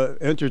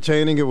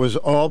entertaining, it was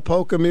all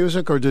polka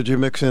music, or did you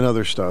mix in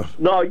other stuff?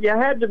 No, you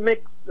had to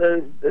mix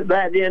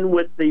that in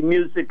with the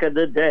music of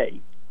the day.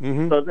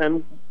 Mm-hmm. So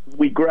then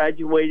we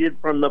graduated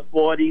from the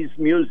 40s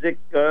music,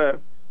 the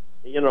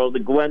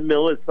Glenn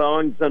Miller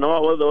songs and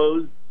all of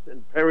those,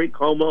 and Perry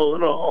Como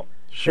and all.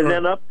 Sure. And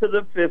then up to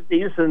the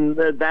 50s,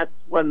 and that's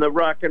when the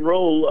rock and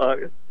roll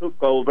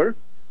took over.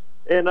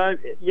 And I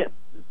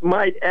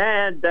might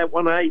add that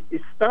when I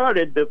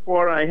started,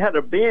 before I had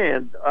a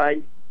band,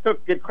 I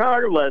took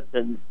guitar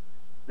lessons.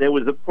 There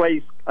was a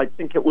place, I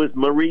think it was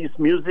Marie's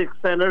Music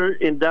Center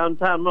in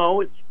downtown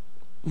Norwich.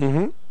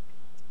 Mm-hmm.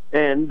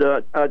 And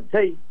I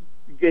take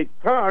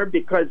guitar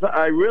because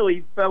I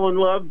really fell in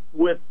love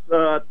with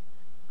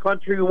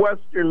country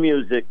western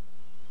music.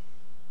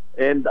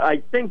 And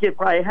I think if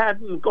I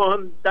hadn't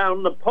gone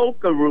down the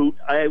polka route,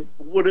 I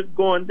would have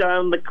gone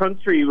down the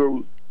country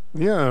route.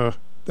 Yeah,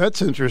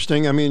 that's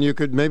interesting. I mean, you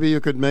could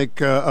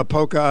make a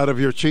polka out of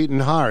your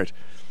cheating heart.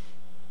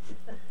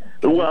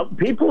 Well,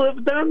 people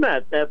have done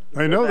that.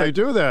 I know they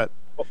do that.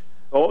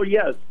 Oh,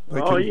 yes.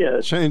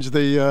 Yes. Change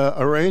the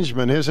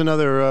arrangement. Here's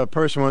another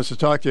person who wants to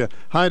talk to you.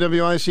 Hi,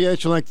 WICH.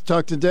 You'd like to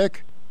talk to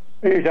Dick?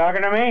 Are you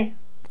talking to me?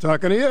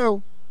 Talking to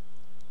you.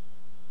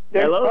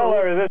 Dick Hello.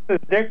 Fuller, this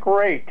is Dick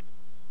Rake.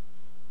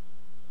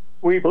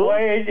 We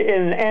played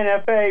in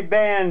NFA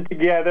band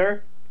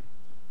together,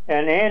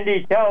 and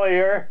Andy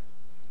Tellier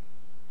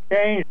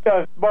changed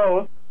us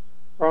both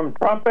from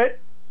trumpet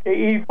to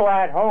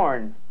E-flat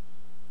horn.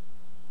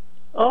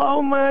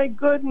 Oh, my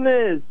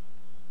goodness.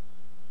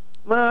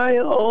 My,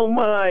 oh,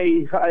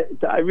 my.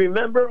 I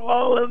remember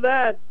all of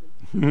that.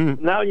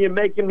 Now you're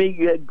making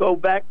me go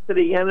back to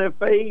the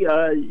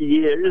NFA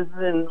years,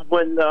 and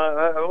when,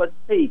 let's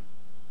see.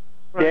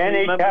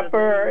 Danny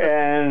Tepper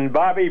and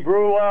Bobby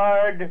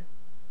Brulard.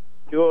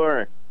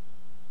 Sure.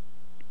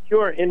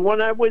 And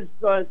when I was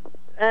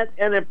at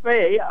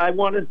NFA, I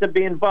wanted to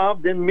be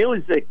involved in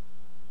music.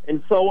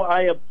 And so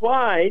I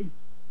applied,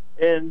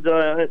 and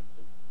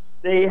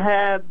they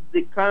had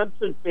the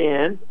concert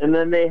band, and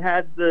then they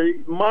had the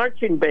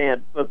marching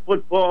band for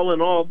football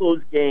and all those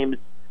games.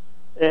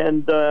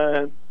 And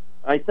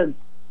I said,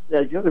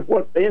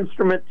 what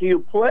instrument do you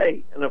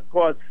play? And, of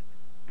course,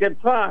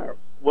 guitar.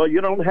 Well, you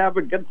don't have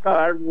a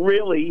guitar,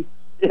 really,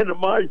 in a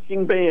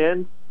marching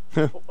band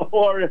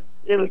or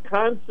in a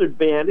concert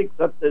band,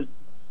 except as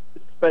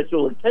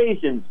special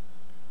occasions.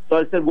 So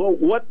I said, well,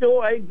 what do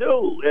I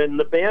do? And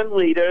the band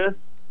leader,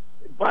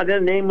 by the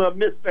name of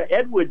Mr.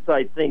 Edwards,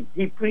 I think,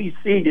 he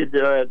preceded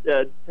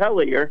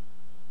Tellier,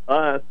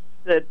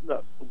 said,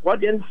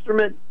 what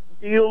instrument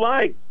do you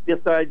like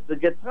besides the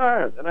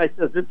guitar? And I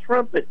said, the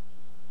trumpet.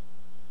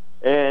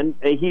 And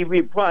he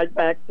replied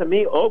back to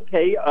me,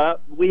 okay,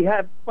 we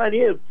have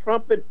plenty of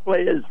trumpet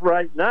players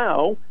right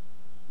now,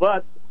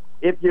 but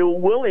if you're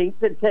willing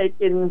to take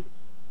and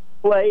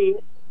play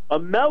a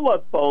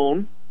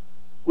mellophone,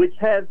 which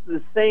has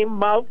the same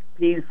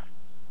mouthpiece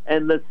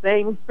and the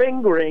same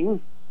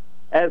fingering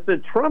as a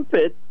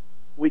trumpet,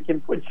 we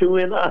can put you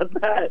in on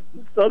that.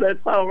 So that's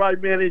how I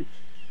managed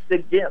to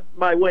get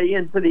my way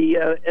into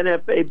the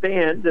NFA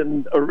band,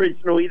 and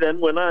originally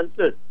then went on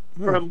to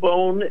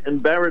trombone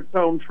and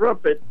baritone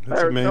trumpet,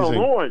 That's baritone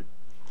amazing. horn.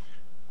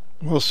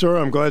 Well, sir,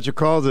 I'm glad you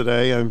called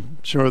today. I'm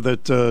sure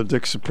that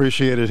Dick's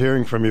appreciated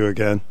hearing from you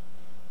again.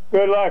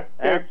 Good luck,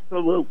 Dick.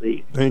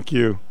 Absolutely. Thank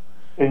you.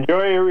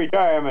 Enjoy your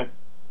retirement.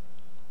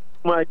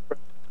 My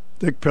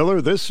Dick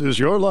Pillar, this is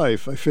your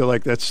life. I feel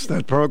like that's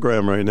that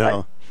program right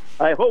now.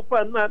 I hope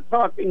I'm not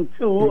talking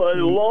too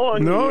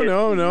long.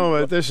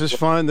 No. This is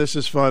fun.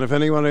 If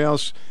anyone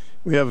else,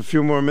 we have a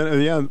few more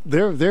minutes. Yeah,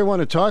 they want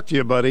to talk to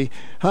you, buddy.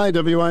 Hi,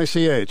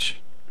 WICH.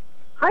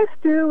 Hi,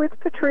 Stu. It's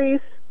Patrice.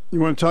 You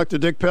want to talk to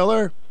Dick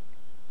Pillar?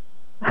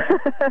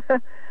 I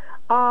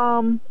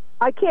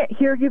can't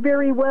hear you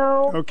very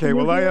well. Okay,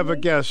 well, I have a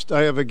guest.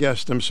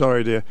 I'm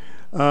sorry, dear.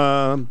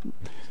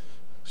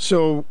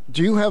 So,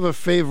 do you have a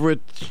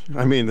favorite,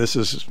 this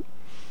is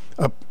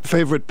a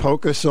favorite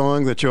polka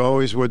song that you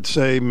always would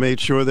say,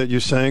 made sure that you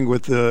sang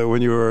with when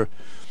you were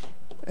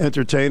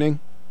entertaining?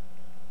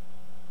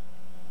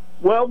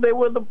 Well, they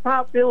were the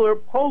popular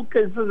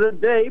polkas of the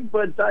day,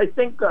 but I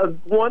think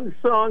one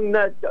song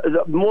that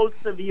most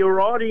of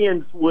your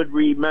audience would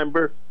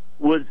remember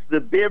was the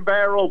Beer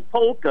Barrel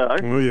Polka.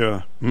 Oh,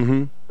 yeah.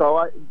 Mm-hmm.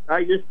 So I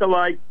used to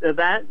like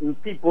that,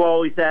 and people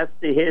always asked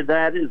to hear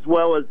that, as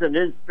well as an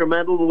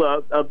instrumental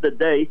of the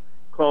day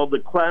called the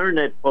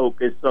Clarinet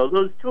Polka. So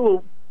those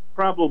two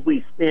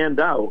probably stand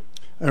out.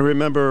 I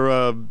remember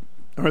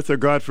Arthur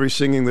Godfrey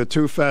singing the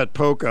Too Fat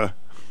Polka.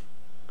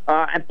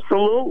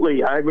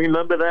 Absolutely. I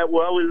remember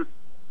that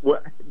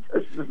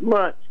just as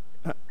much.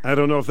 I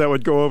don't know if that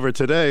would go over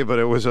today, but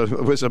it was a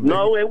big...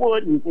 No, it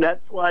wouldn't.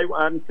 That's why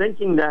I'm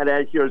thinking that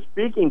as you're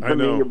speaking to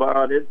me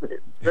about it.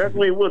 It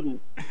certainly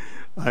wouldn't.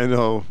 I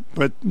know,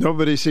 but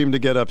nobody seemed to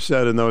get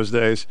upset in those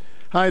days.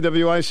 Hi,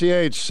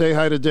 WICH. Say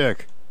hi to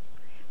Dick.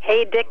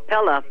 Hey, Dick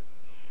Pillar.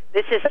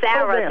 This is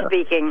Sarah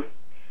speaking.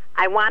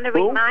 I want to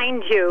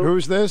remind you...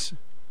 Who's this?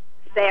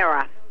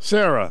 Sarah.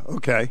 Sarah,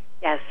 okay.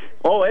 Yes.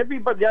 Oh,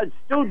 everybody.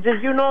 Stu,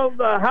 did you know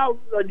how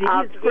the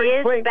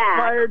years back,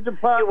 Fire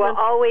Department... You were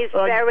always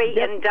very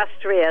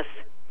industrious.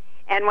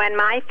 And when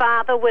my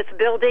father was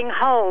building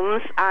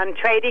homes on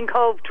Trading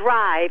Cove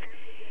Drive,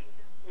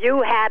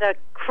 you had a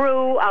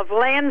crew of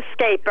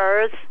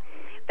landscapers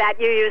that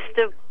you used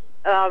to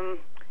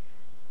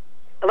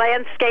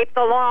landscape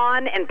the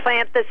lawn and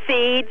plant the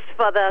seeds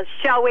for the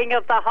showing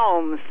of the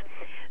homes.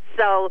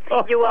 So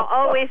you were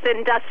always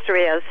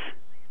industrious.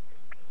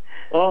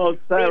 Oh,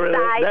 Sarah,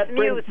 besides that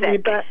brings me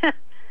music. back.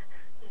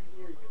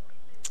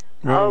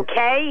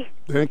 Okay.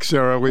 Thanks,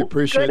 Sarah. We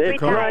appreciate the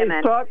call.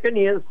 Nice talking to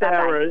you,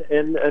 Sarah.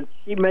 And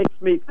she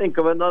makes me think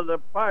of another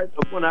part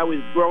of when I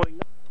was growing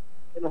up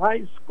in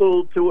high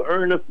school. To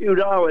earn a few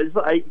dollars,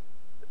 I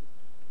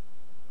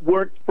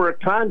worked for a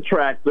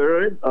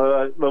contractor,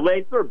 the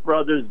Lathrop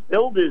Brothers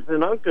Builders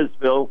in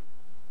Uncasville,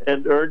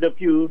 and earned a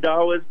few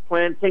dollars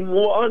planting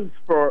lawns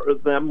for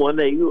them when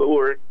they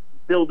were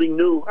building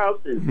new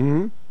houses.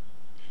 Mm-hmm.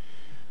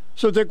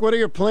 So, Dick, what are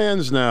your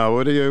plans now?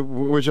 What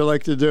would you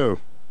like to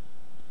do?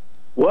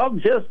 Well,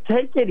 just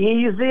take it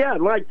easy. I'd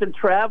like to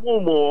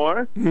travel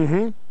more.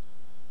 Mm-hmm.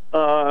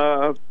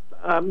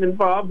 I'm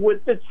involved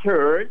with the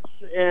church,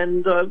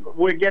 and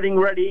we're getting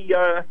ready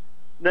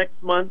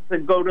next month to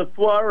go to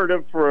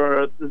Florida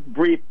for a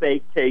brief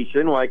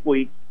vacation, like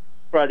we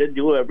try to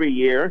do every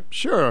year.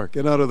 Sure,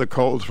 get out of the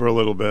cold for a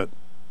little bit.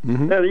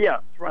 Mm-hmm. Yeah,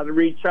 try to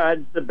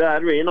recharge the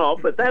battery and all,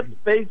 but that's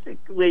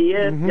basically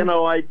it. Mm-hmm. You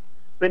know, I've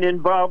been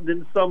involved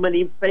in so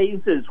many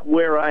phases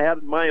where I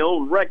had my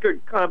own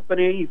record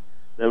company,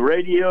 the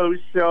radio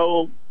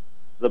show,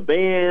 the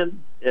band,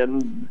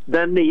 and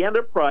then the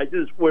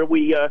enterprises where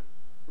we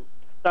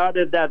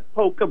started that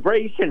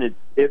Polkabration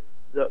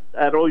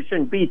at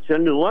Ocean Beach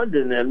in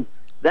London, and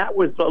that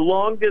was the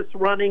longest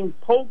running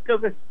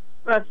polka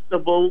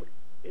festival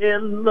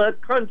in the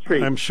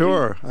country. I'm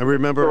sure. I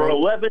remember for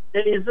 11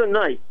 days a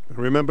night.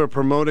 I remember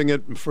promoting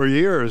it for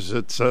years.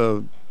 It's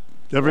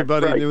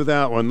everybody knew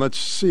that one. Let's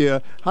see.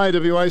 Hi,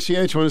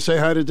 WICH. Want to say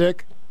hi to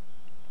Dick?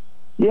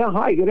 Yeah.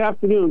 Hi. Good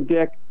afternoon,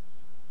 Dick.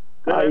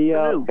 Good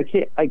afternoon.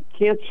 I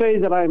can't say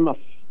that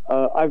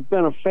I've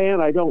been a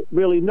fan. I don't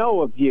really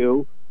know of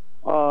you,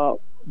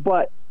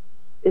 but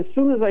as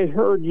soon as I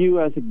heard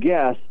you as a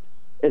guest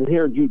and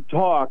heard you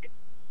talk,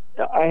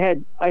 I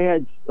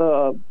had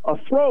a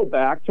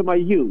throwback to my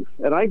youth,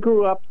 and I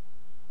grew up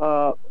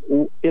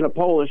in a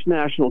Polish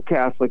National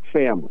Catholic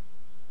family,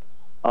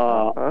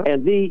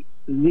 and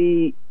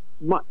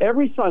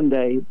every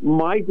Sunday,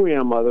 my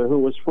grandmother, who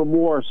was from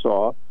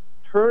Warsaw,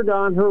 turned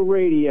on her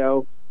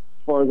radio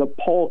for the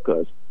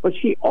polkas, but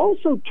she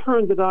also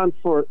turned it on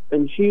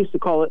and she used to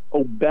call it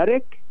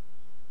oberek.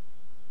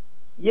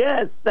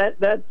 Yes,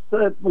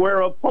 that's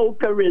where a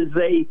polka is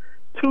a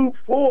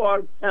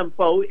 2/4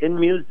 tempo in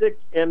music,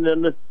 and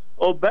an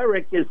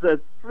oberek is a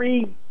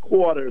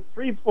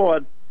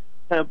 3/4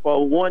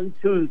 tempo,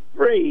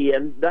 1-2-3,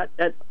 and that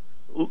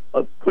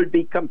could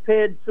be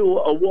compared to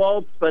a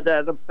waltz, but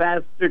at a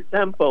faster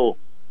tempo.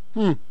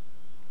 Oberek.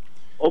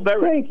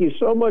 Thank you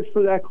so much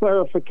for that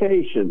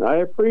clarification. I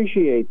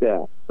appreciate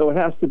that. So it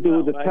has to do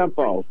with the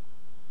tempo.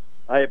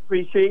 I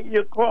appreciate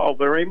your call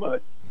very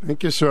much.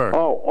 Thank you, sir.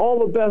 Oh,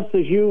 all the best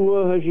as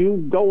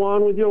you go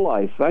on with your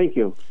life. Thank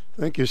you.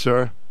 Thank you,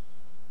 sir.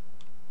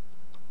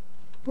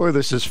 Boy,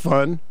 this is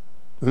fun,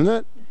 isn't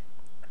it?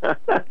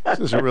 This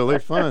is really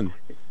fun.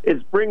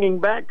 It's bringing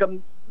back a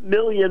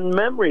million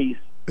memories.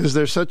 Is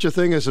there such a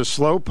thing as a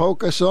slow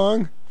polka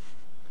song?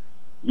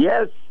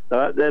 Yes,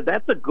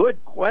 that's a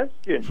good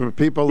question. For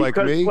people like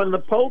me? Because when the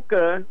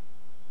polka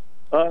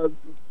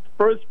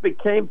first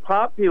became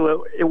popular,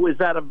 it was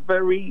at a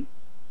very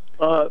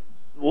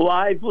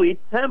lively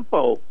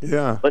tempo.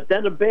 Yeah. But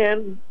then a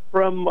band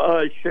from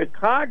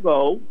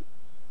Chicago,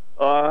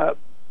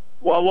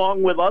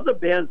 along with other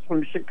bands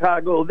from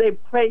Chicago, they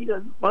played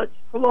a much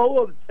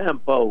slower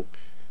tempo.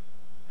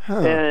 Huh.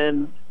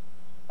 And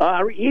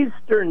our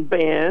Eastern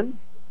band,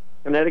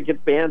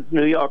 Connecticut bands,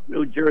 New York,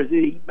 New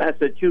Jersey,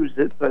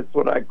 Massachusetts, that's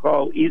what I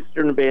call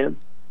Eastern bands,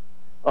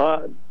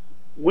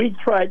 we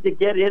tried to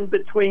get in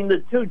between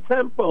the two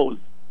tempos.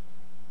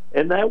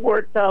 And that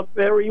worked out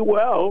very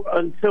well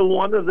until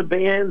one of the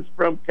bands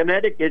from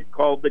Connecticut,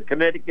 called the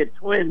Connecticut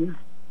Twins,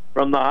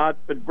 from the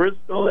Hartford,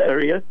 Bristol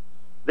area,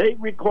 they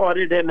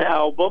recorded an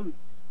album,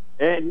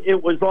 and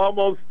it was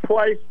almost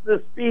twice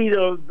the speed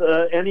of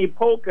any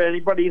polka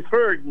anybody's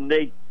heard. And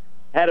they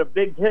had a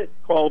big hit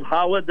called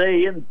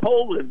Holiday in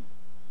Poland.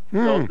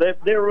 So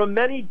there are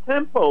many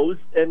tempos,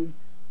 and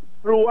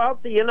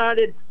throughout the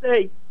United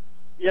States,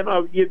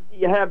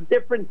 you have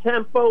different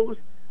tempos,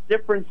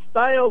 different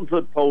styles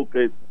of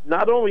polka.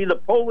 Not only the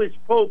Polish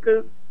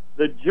polka,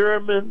 the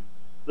German,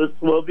 the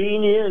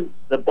Slovenian,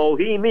 the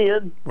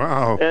Bohemian.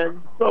 Wow.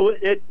 And so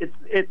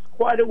it's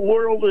quite a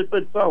world of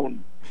its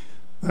own.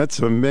 That's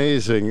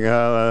amazing.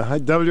 Hi,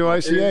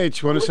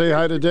 WICH. Want to say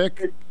hi to Dick?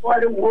 It's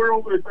quite a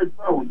world of its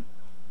own.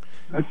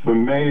 That's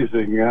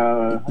amazing.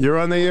 You're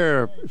on the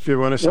air if you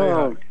want to say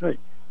hi. Hey.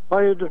 How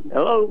you doing?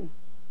 Hello.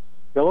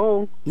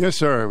 Hello. Yes,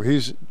 sir.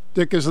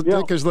 Dick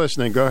is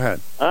listening. Go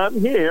ahead. I'm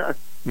here.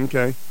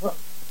 Okay.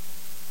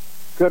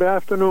 Good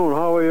afternoon.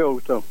 How are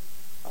you, sir?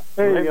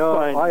 Hey,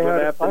 I'm fine.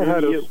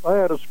 I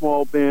had a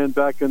small band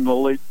back in the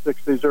late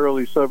 '60s,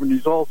 early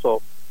 '70s,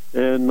 also,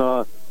 and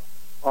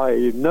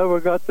I never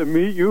got to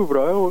meet you, but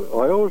I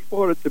always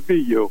wanted to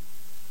meet you.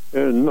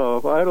 And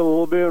I had a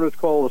little band. It's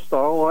called the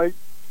Starlight.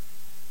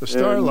 The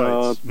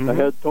Starlights. I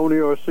had Tony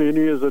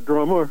Orsini as a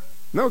drummer.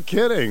 No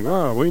kidding.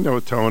 Oh, we know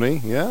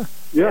Tony. Yeah.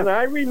 Yeah. And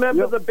I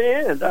remember the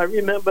band.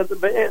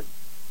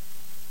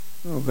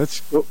 Oh,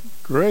 that's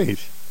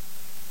great.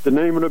 The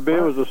name of the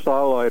band was the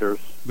Starlighters.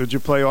 Did you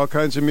play all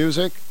kinds of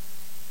music?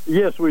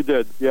 Yes, we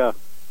did. Yeah.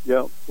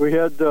 We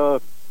had, I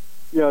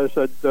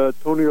said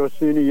Tony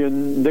Orsini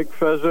and Nick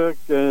Fezzik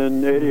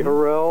and Eddie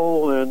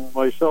Harrell and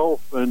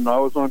myself, and I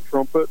was on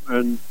trumpet,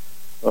 and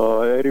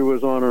Eddie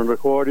was on an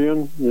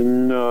accordion,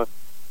 and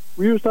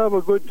we used to have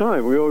a good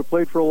time. We always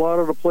played for a lot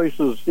of the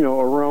places,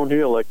 around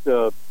here, like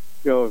the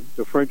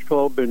French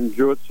Club in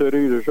Jewett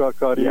City, the Jacques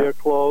Cartier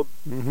Club,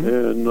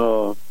 and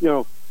a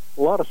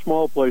lot of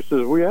small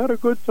places. We had a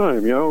good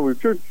time. We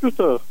just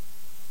a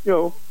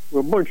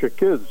bunch of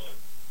kids.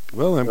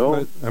 Well,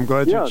 I'm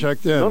glad you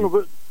checked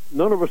in.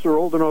 None of us are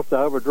old enough to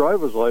have a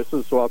driver's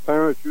license, so our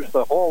parents used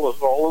to haul us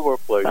all over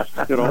the place.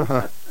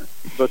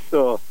 But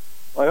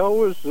I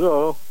always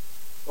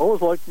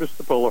liked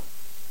Mr. Pillar.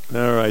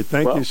 All right,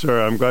 thank you,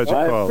 sir. I'm glad you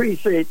called. I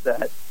appreciate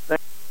that.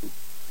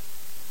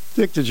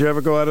 Dick, did you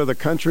ever go out of the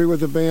country with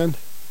the band?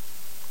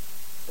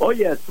 Oh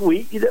yes,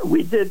 we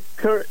did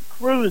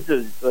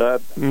cruises.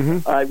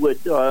 I would,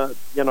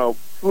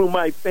 through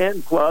my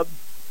fan club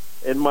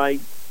and my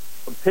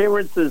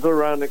appearances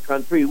around the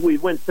country, we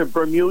went to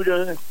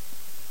Bermuda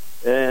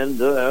and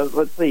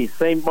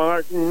St.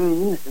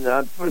 Martin. And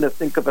I'm trying to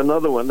think of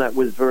another one that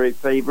was very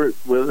favorite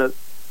with us.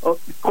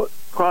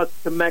 Across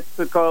to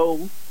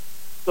Mexico.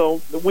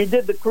 So we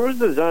did the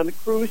cruises on the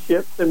cruise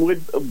ships, and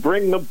we'd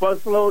bring a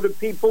busload of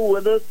people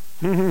with us,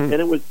 and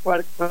it was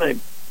quite a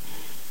time.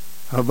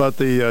 How about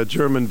the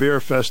German beer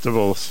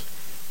festivals?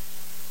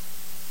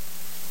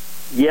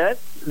 Yes,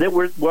 there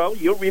were. Well,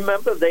 you'll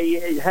remember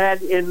they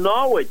had in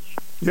Norwich.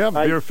 Yeah,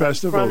 beer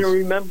festivals. I'm trying to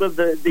remember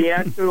the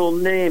actual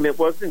name. It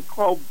wasn't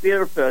called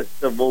Beer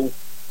Festival.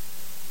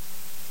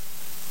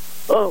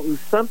 Oh,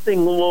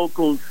 something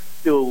local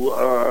still.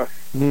 Well,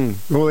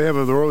 they have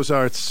the Rose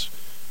Arts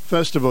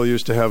Festival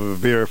used to have a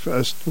beer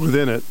fest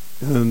within it,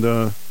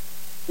 and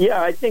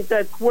yeah, I think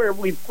that's where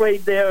we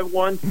played there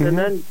once, and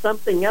then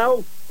something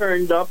else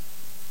turned up,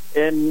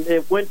 and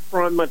it went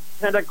from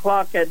 10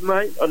 o'clock at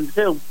night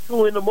until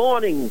 2 in the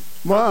morning.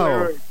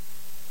 Wow!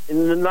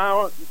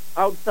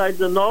 Outside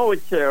the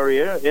Norwich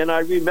area, and I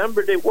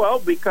remembered it well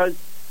because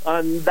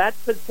on that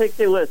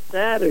particular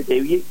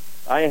Saturday,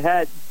 I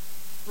had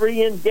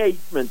 3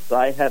 engagements.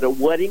 I had a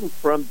wedding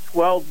from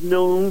 12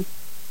 noon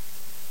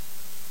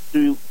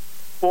to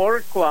 4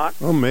 o'clock.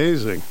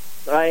 Amazing.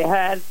 I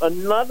had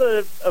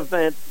another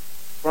event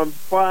from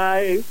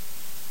 5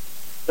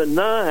 to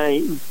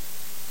 9,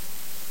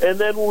 and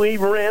then we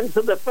ran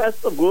to the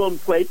festival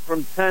and played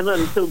from 10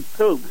 until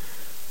 2.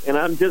 And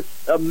I'm just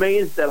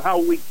amazed at how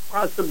we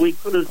possibly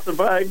could have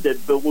survived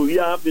it, but we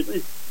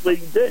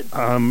obviously did.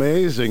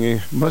 Amazing.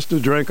 You must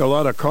have drank a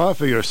lot of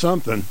coffee or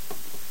something.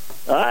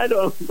 I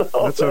don't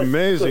know. That's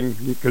amazing.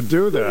 You could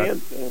do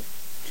that.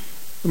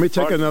 Let me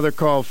take another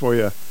call for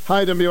you.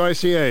 Hi,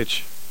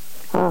 WICH.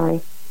 Hi.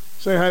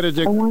 Say hi to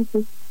Dick. I want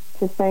to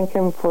thank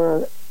him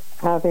for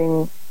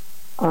having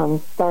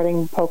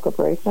starting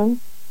Polka-bration.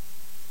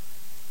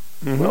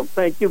 Well,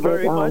 thank you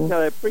very much.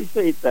 I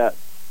appreciate that.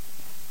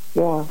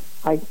 Yeah,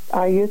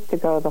 I used to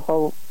go the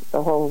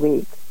whole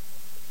week.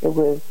 It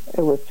was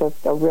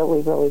just a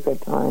really, really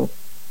good time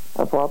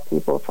of all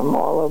people from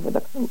all over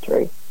the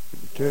country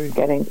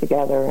getting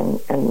together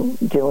and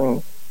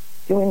doing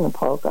the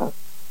polka.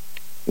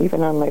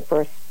 Even on my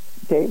first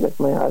date with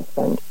my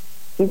husband,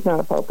 he's not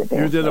a polka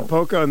dancer. You did a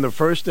polka on the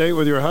first date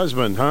with your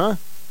husband, huh?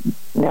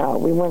 No,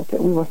 we went to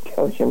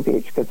Ocean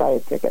Beach because I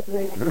had tickets.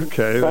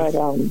 Okay,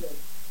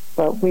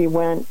 but we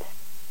went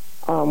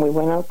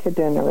out to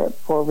dinner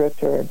at Poor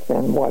Richards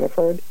in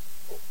Waterford,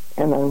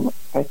 and then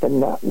I said,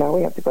 no, now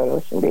we have to go to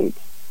Ocean Beach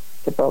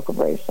to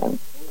Polka-bration.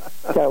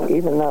 So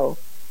even though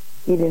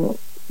we didn't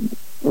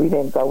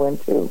go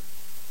into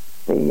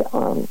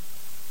the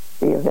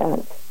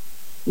event,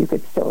 you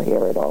could still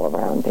hear it all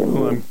around.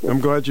 Well,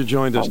 I'm glad you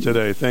joined us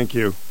today. Thank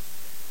you.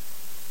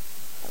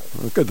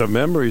 Look at the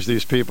memories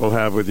these people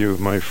have with you,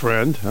 my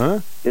friend,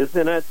 huh?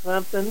 Isn't that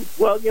something?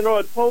 Well,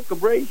 at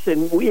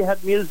Polka-bration, we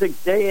had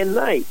music day and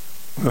night.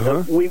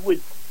 We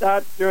would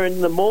start during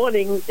the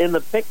morning in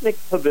the picnic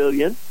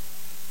pavilion,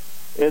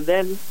 and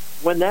then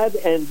when that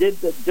ended,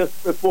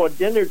 just before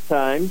dinner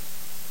time,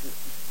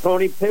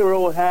 Tony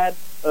Pirro had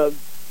a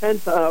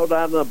tent out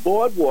on the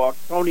boardwalk.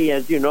 Tony,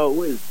 as you know,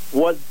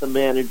 was the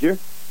manager,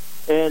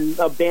 and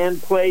a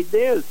band played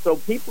there, so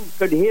people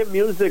could hear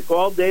music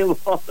all day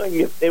long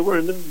if they were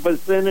in the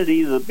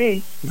vicinity of the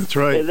beach. That's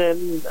right. And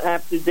then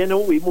after dinner,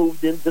 we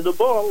moved into the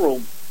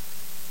ballroom.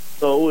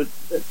 So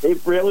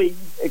they've really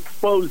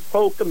exposed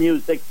polka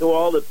music to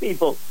all the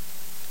people.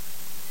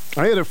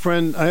 I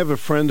have a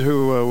friend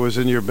who was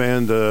in your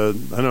band. I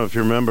don't know if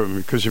you remember him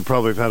because you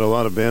probably have had a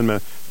lot of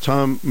bandmates.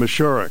 Tom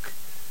Mashurik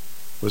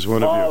was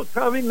one of you. Oh,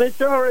 Tommy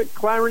Mashurik,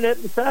 clarinet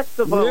and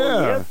saxophone.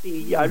 Yeah.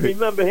 Yes, I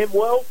remember him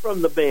well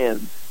from the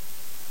band.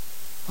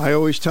 I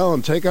always tell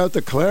him, take out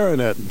the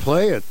clarinet and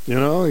play it.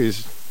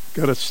 He's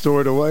got it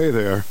stored away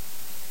there.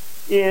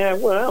 Yeah,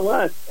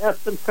 well,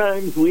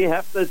 sometimes we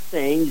have to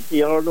change.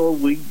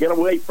 We get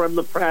away from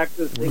the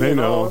practicing and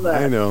all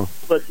that. I know.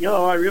 But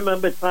I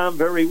remember Tom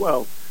very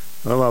well.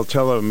 Well, I'll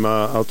tell him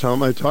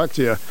I talked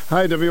to you.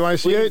 Hi,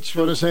 WICH.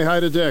 Want to say hi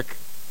to Dick?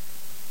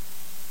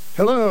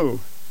 Hello.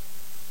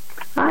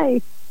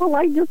 Hi. Well,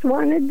 I just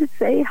wanted to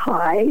say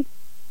hi.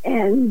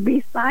 And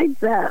besides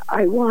that,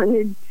 I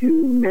wanted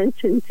to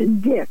mention to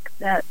Dick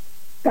that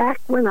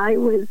back when I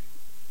was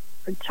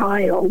a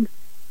child,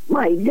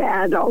 my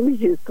dad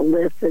always used to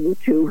listen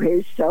to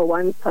his show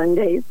on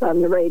Sundays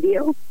on the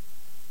radio.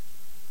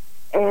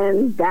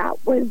 And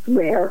that was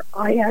where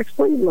I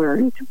actually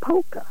learned to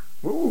polka.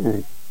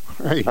 Ooh,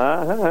 right.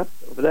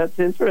 That's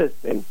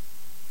interesting.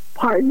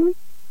 Pardon?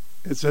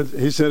 He said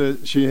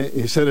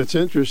it's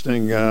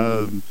interesting.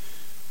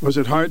 Was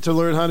it hard to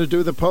learn how to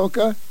do the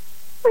polka?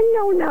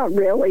 No, not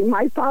really.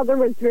 My father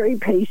was very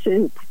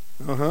patient.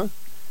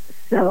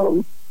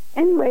 So,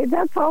 anyway,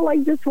 that's all. I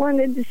just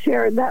wanted to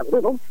share that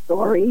little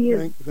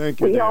story. Thank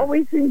you, We dear.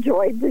 always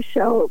enjoyed the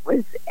show. It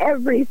was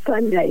every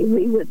Sunday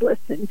we would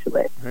listen to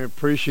it. I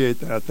appreciate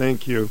that.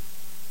 Thank you.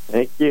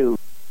 Thank you.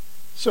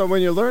 So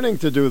when you're learning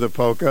to do the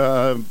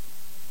polka,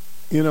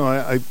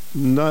 I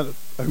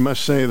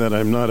must say that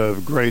I'm not a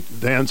great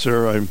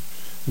dancer. I'm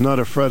not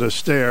a Fred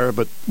Astaire,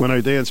 but when I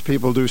dance,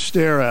 people do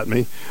stare at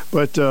me.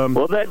 But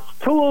well, that's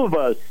two of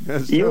us.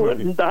 You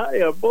and I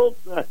are both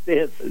not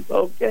dancers.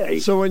 Okay.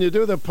 So when you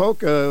do the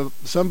polka,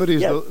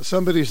 somebody's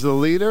the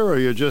leader, or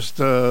you're just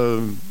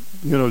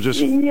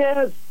just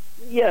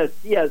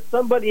Yes.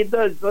 Somebody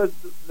does the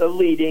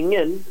leading,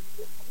 and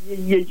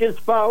you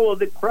just follow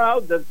the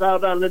crowd that's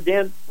out on the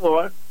dance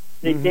floor.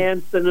 They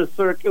dance in a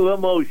circular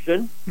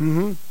motion,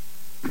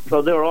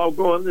 so they're all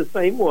going the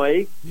same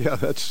way. Yeah,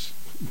 that's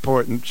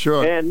important,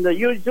 sure. And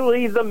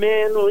usually the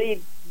man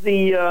leads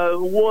the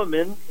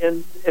woman,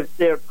 and if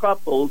they're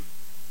couples,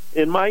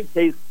 in my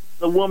case,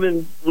 the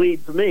woman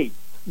leads me.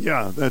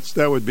 Yeah,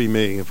 that would be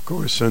me, of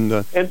course.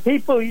 And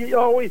people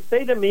always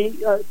say to me,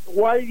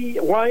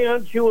 why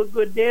aren't you a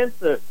good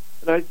dancer?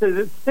 And I said,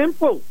 it's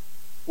simple.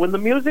 When the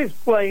music's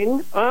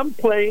playing, I'm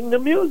playing the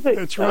music.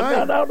 That's right.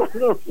 I'm not out on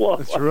the floor.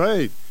 That's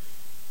right.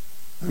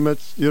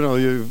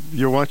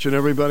 You're watching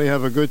everybody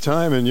have a good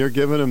time, and you're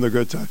giving them the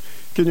good time.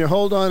 Can you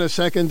hold on a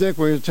second, Dick?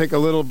 We're going to take a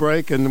little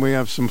break, and we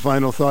have some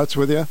final thoughts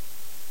with you.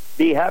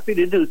 Be happy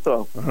to do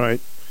so. All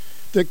right.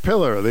 Dick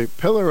Pillar, the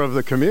pillar of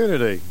the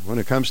community when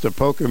it comes to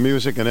polka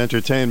music and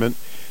entertainment.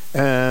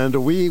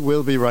 And we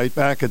will be right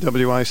back at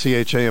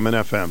WICH AM and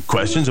FM.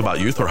 Questions about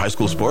youth or high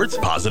school sports?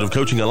 Positive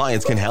Coaching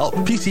Alliance can help.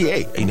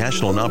 PCA, a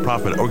national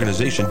nonprofit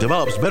organization,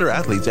 develops better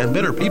athletes and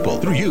better people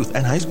through youth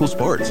and high school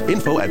sports.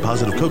 Info at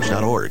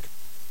positivecoach.org.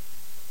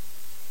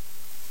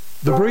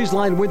 The Breeze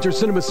Line Winter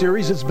Cinema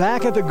Series is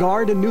back at the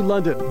Guard in New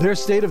London. Their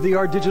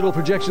state-of-the-art digital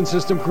projection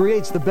system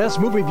creates the best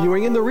movie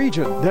viewing in the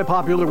region. Their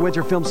popular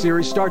winter film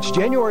series starts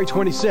January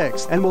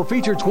 26th and will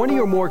feature 20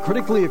 or more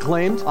critically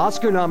acclaimed,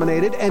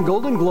 Oscar-nominated, and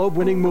Golden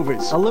Globe-winning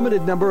movies. A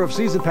limited number of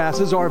season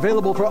passes are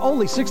available for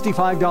only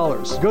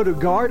 $65. Go to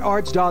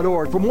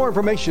guardarts.org for more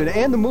information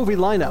and the movie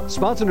lineup.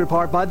 Sponsored in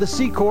part by the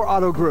Secor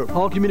Auto Group,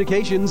 All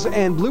Communications,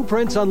 and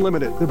Blueprints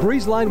Unlimited. The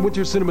Breeze Line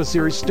Winter Cinema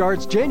Series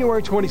starts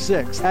January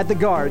 26th at the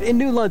Guard in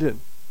New London.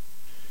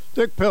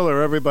 Dick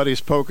Pillar,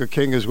 everybody's poker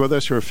king, is with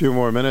us for a few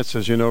more minutes.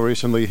 As you know,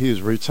 recently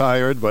he's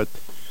retired, but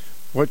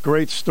what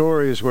great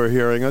stories we're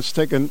hearing. Let's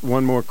take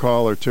one more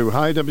call or two.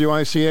 Hi,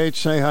 WICH.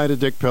 Say hi to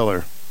Dick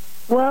Pillar.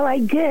 Well, I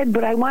did,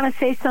 but I want to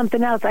say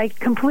something else. I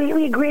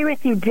completely agree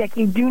with you, Dick.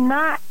 You do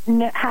not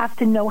have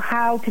to know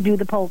how to do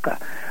the polka.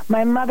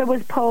 My mother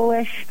was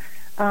Polish.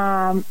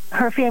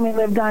 Her family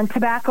lived on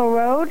Tobacco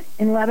Road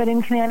in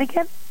Lebanon,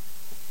 Connecticut,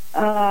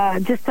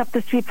 just up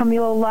the street from the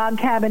old Log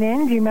Cabin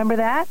Inn. Do you remember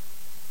that?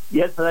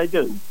 Yes, I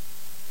do.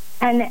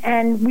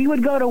 And we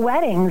would go to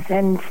weddings,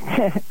 and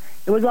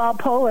it was all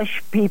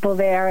Polish people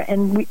there,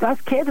 and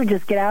us kids would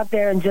just get out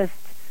there and just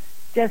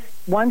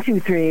 1, 2,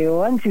 3,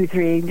 1, 2,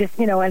 3, just,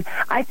 you know. And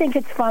I think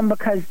it's fun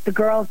because the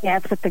girls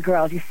dance with the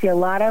girls. You see a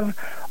lot of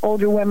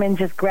older women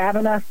just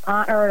grabbing us,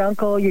 aunt or an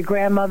uncle, your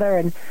grandmother,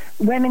 and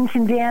women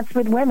can dance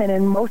with women,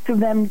 and most of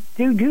them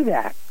do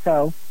that.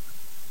 So,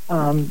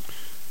 as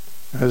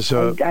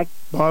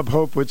Bob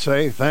Hope would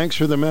say, thanks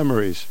for the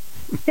memories.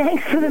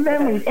 Thanks for the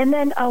memories. And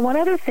then one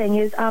other thing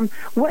is,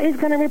 what is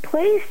going to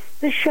replace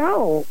the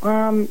show?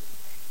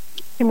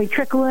 Can we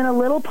trickle in a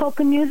little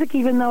polka music,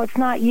 even though it's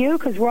not you?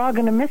 Because we're all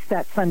going to miss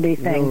that Sunday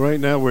thing. Well, right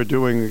now we're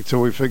doing,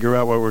 until we figure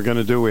out what we're going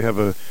to do, we have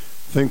a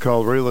thing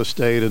called real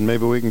estate, and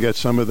maybe we can get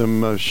some of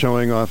them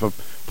showing off of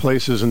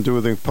places and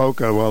doing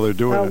polka while they're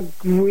doing it.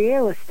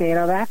 Real estate.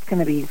 Oh, that's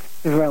going to be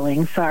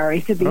thrilling.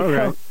 Sorry to be all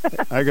right.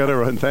 I got to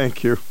run.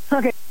 Thank you.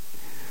 Okay.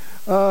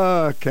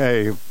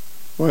 Okay.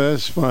 Well,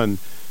 that's fun.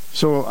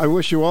 So I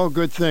wish you all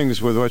good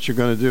things with what you're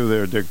going to do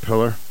there, Dick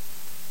Pillar.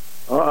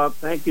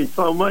 Thank you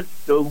so much,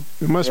 Stu.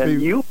 It must be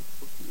you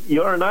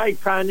and I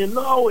kind of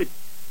know it.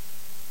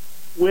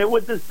 Where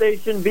would the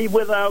station be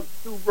without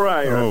Stu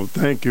Bryer? Oh,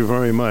 thank you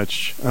very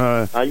much.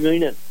 I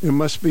mean it. It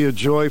must be a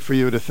joy for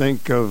you to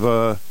think of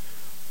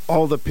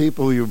all the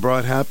people you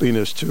brought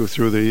happiness to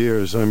through the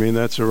years. I mean,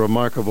 that's a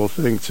remarkable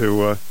thing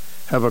to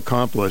have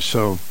accomplished.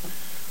 So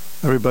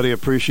everybody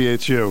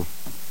appreciates you.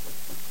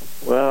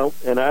 Well,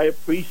 and I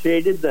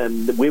appreciated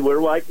them. We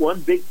were like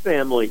one big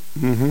family.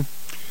 Mm-hmm.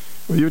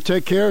 Well, you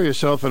take care of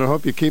yourself, and I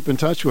hope you keep in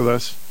touch with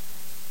us.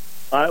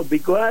 I'll be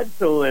glad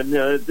to, and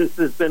this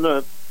has been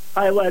a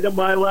highlight of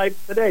my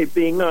life today,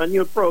 being on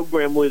your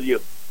program with you.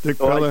 Dick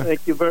so Pillar, I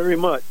thank you very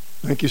much.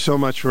 Thank you so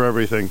much for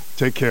everything.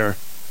 Take care.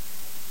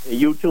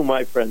 You too,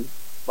 my friend.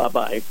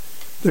 Bye-bye.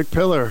 Dick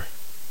Pillar.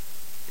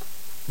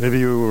 Maybe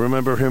you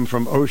remember him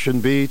from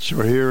Ocean Beach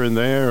or here and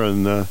there,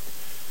 and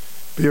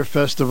beer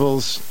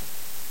festivals.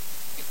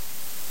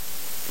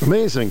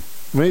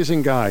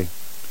 Amazing guy.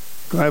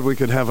 Glad we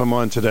could have him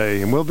on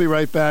today. And we'll be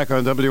right back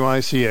on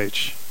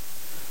WICH.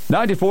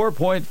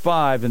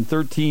 94.5 and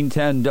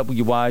 1310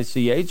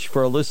 WICH.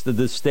 For a list of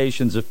this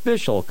station's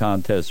official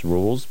contest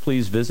rules,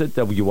 please visit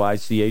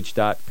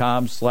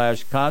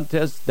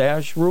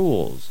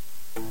WICH.com/contest-rules.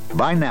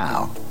 By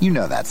now, you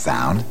know that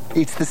sound.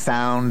 It's the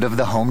sound of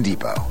the Home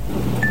Depot.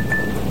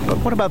 But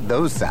what about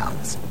those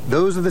sounds?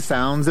 Those are the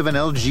sounds of an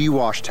LG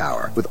wash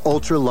tower with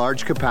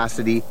ultra-large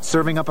capacity,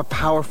 serving up a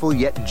powerful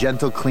yet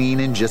gentle clean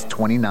in just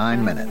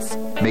 29 minutes.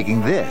 Making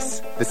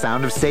this the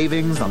sound of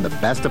savings on the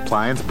best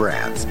appliance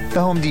brands.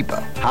 The Home Depot.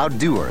 How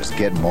doers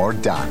get more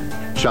done.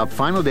 Shop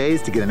final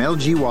days to get an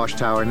LG wash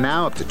tower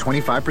now up to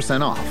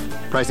 25% off.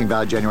 Pricing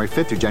valid January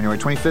 5th through January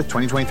 25th,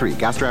 2023.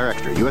 Gas Dryer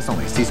Extra. U.S.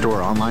 only. See store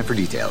or online for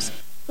details.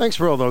 Thanks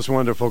for all those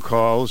wonderful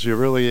calls. You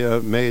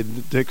really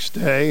made Dick's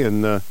day,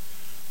 and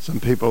some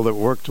people that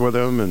worked with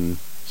him and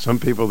some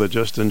people that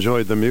just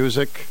enjoyed the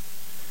music.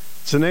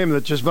 It's a name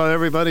that just about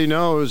everybody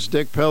knows,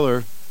 Dick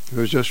Pillar,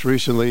 who just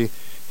recently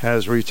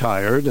has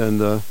retired. And,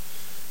 of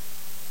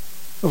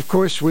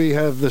course, we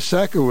have the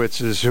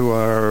Sakowitzes, who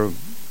are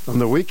on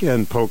the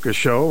weekend polka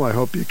show. I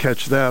hope you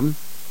catch them.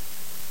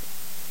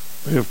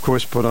 They, of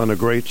course, put on a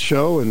great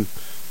show and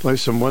play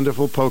some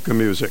wonderful polka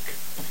music.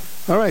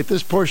 All right,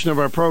 this portion of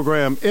our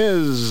program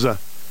is an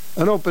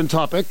open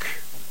topic.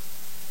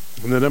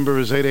 And the number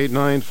is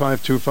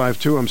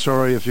 889-5252. I'm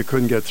sorry if you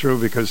couldn't get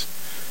through because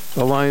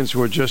the lines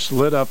were just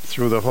lit up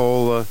through the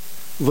whole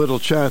little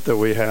chat that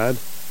we had.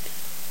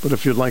 But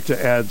if you'd like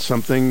to add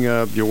something,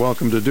 you're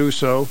welcome to do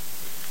so.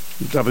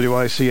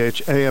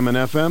 WICH AM and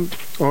FM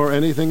or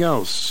anything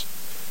else.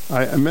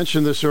 I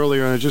mentioned this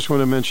earlier, and I just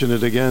want to mention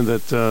it again,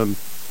 that the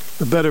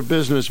Better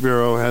Business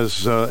Bureau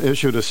has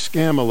issued a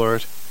scam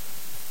alert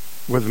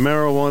with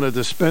marijuana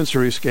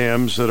dispensary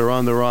scams that are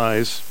on the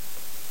rise.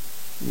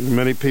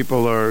 Many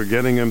people are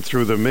getting them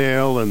through the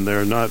mail, and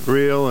they're not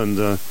real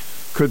and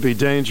could be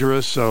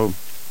dangerous, so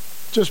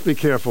just be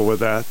careful with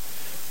that.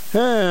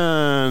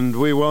 And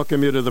we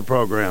welcome you to the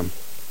program.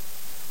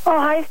 Oh,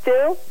 hi,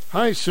 Stu.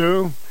 Hi,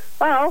 Sue.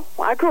 Well,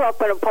 I grew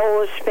up in a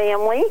Polish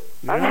family.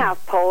 Yeah. I'm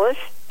half Polish.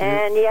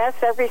 And yes,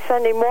 every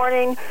Sunday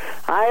morning,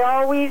 I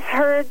always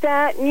heard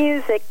that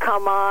music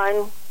come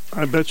on.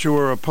 I bet you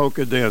were a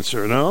polka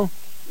dancer, no?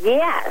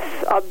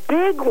 Yes, a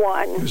big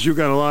one. Because you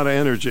got a lot of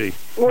energy.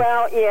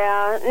 Well,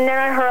 yeah, and then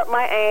I hurt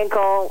my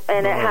ankle,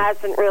 and it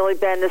hasn't really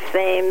been the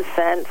same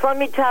since. Let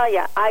me tell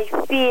you, I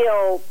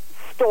feel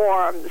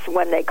storms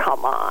when they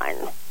come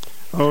on.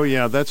 Oh,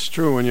 yeah, that's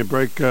true. When you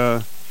break, you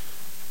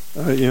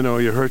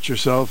hurt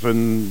yourself,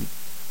 and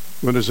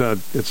what is that?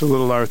 It's a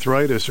little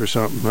arthritis or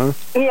something, huh?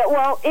 Yeah,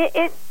 well,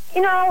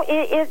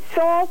 it's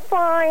all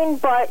fine,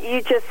 but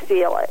you just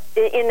feel it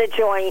in the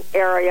joint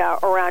area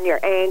around your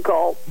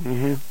ankle.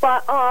 Mm-hmm.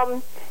 But,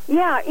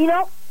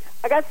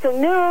 I got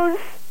some news.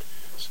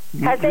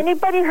 Has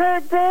anybody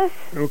heard this?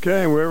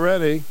 Okay, we're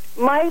ready.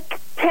 Mike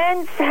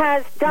Pence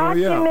has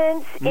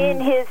documents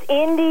in his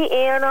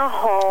Indiana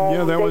home.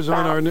 Yeah, that was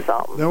on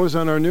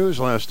our news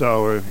last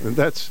hour. And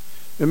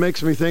it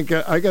makes me think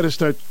I got to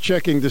start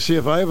checking to see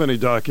if I have any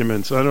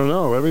documents. I don't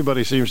know.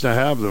 Everybody seems to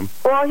have them.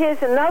 Well,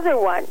 here's another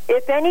one.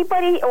 If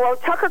anybody,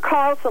 Tucker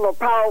Carlson will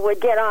probably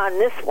get on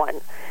this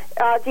one.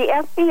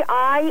 The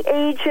FBI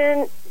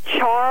agent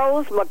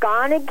Charles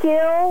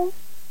McGonigal,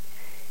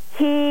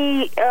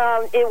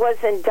 it was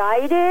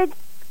indicted.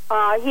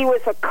 He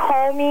was a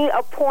Comey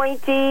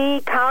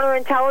appointee,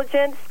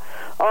 counterintelligence.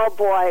 Oh,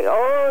 boy.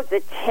 Oh, the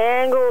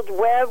tangled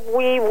web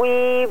we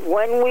weave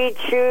when we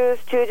choose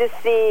to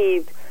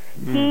deceive.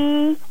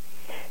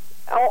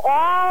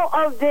 All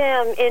of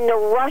them in the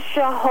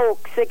Russia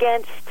hoax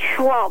against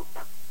Trump,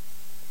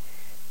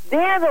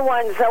 they're the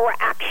ones that were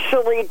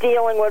actually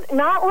dealing with,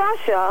 not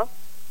Russia.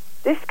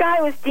 This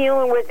guy was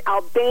dealing with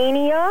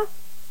Albania.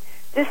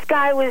 This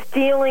guy was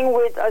dealing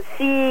with a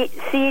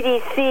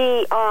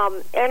CDC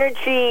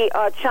energy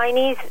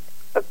Chinese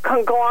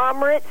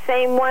conglomerate,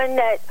 same one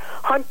that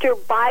Hunter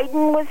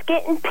Biden was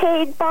getting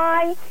paid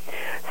by.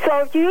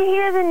 So if you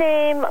hear the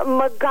name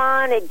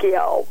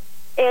McGonigal,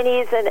 and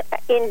he's an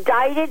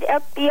indicted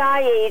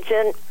FBI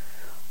agent,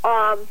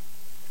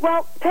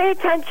 pay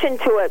attention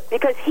to it,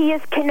 because he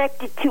is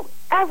connected to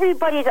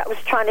everybody that was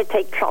trying to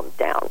take Trump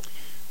down.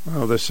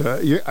 Well,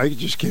 I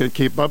just can't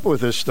keep up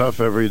with this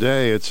stuff every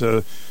day. It's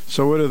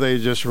so what do they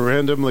just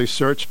randomly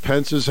search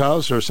Pence's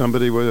house, or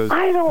somebody with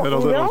I don't had a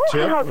little know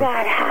tip? How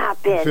that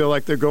happened. I feel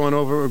like they're going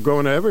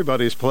to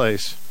everybody's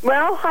place.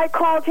 Well, I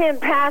called him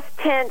past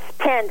tense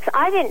Pence.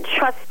 I didn't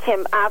trust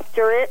him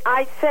after it.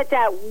 I said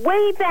that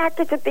way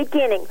back at the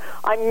beginning.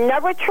 I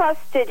never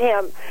trusted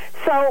him.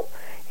 So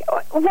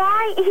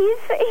why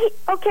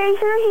okay,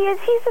 here he is.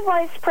 He's the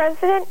vice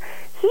president.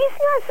 He's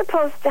not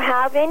supposed to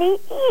have any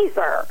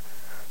either.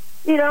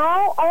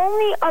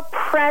 Only a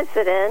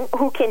president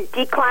who can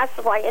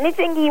declassify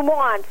anything he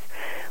wants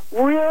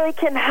really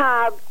can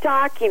have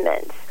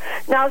documents.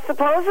 Now,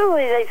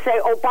 supposedly they say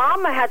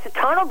Obama has a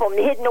ton of them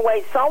hidden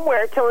away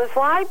somewhere till his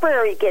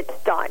library gets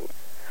done.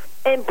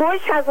 And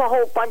Bush has a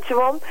whole bunch of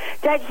them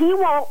that he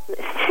won't,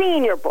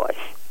 Senior Bush,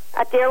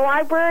 at their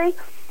library,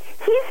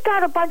 he's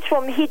got a bunch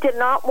of them he did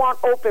not want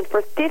open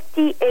for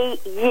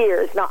 58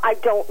 years. Now, I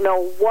don't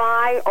know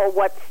why or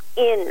what's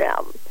in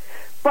them.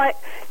 But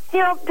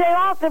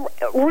the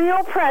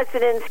real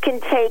presidents can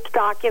take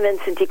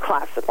documents and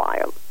declassify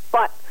them,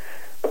 but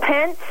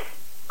Pence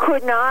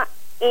could not.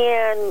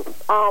 And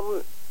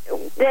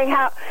they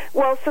have.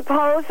 Well,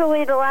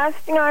 supposedly the last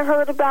thing I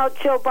heard about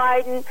Joe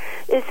Biden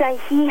is that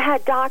he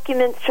had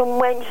documents from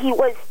when he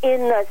was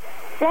in the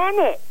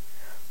Senate,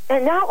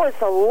 and that was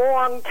a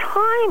long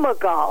time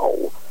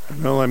ago.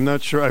 Well, I'm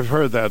not sure. I've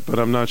heard that, but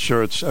I'm not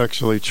sure it's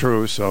actually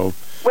true. So.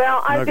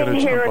 Well, I've been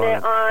hearing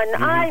it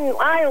on.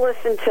 I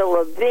listen to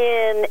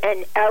Levin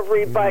and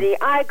everybody.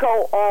 I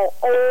go all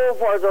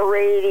over the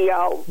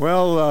radio.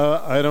 Well,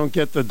 I don't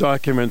get the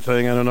document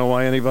thing. I don't know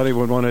why anybody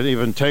would want to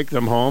even take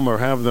them home or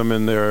have them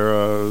in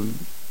their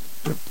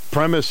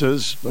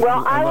premises.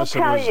 Well, I will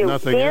tell you,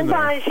 Dan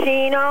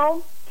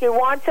Bongino, he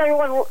wants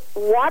everyone to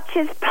watch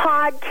his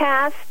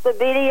podcast, the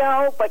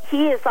video, but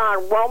he is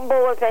on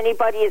Rumble if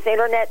anybody is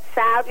internet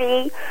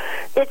savvy.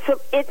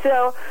 It's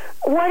a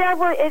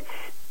whatever.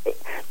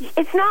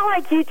 It's not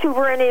like YouTube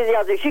or any of the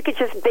others. You could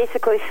just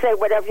basically say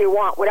whatever you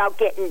want without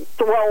getting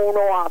thrown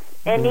off.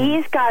 And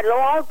he's got it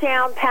all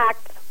down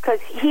packed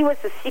because he was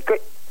a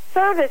Secret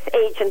Service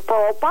agent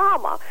for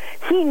Obama.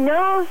 He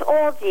knows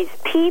all these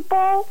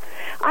people.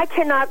 I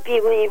cannot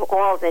believe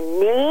all the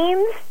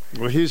names.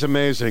 Well, he's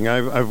amazing.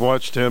 I've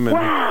watched him,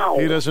 and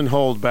he doesn't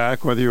hold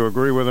back, whether you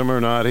agree with him or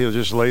not. He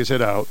just lays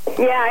it out.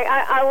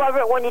 Yeah, I love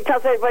it when he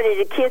tells everybody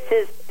to kiss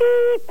his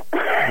beep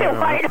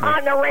right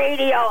on the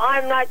radio.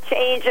 I'm not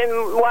changing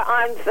what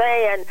I'm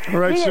saying. All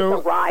right, he so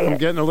is a riot. I'm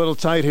getting a little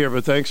tight here,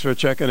 but thanks for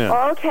checking in.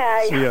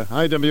 Okay. See ya.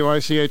 Hi,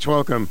 WICH.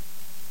 Welcome.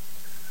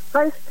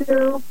 Hi,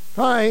 Stu.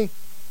 Hi.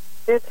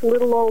 It's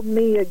little old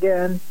me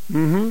again.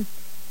 Mm-hmm.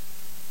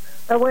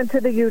 I went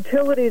to the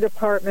utility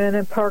department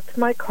and parked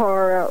my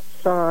car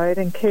outside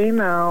and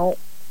came out,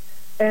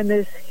 and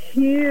this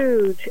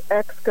huge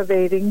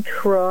excavating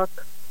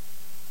truck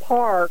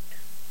pulled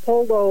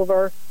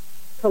over,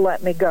 to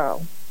let me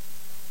go.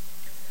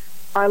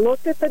 I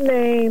looked at the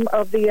name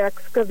of the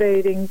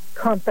excavating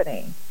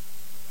company,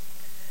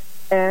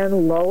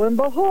 and lo and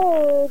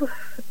behold,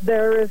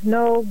 there is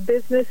no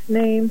business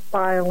name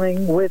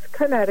filing with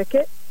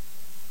Connecticut,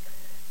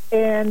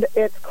 and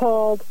it's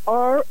called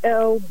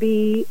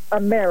RLB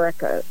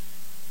Americas.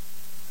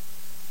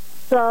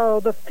 So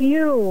the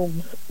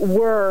fumes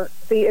were,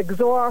 the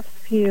exhaust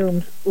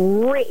fumes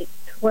reeked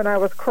when I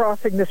was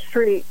crossing the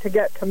street to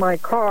get to my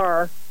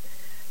car.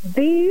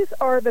 These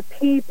are the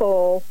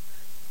people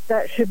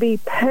that should be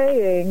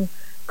paying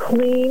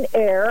Clean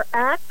Air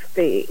Act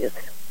fees.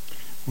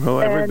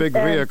 Well, every big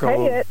vehicle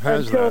pay it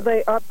has until that.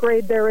 they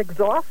upgrade their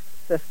exhaust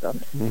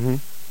systems. Mm-hmm.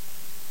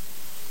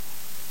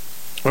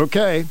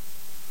 Okay.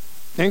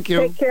 Thank you.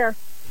 Take care.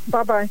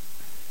 Bye-bye.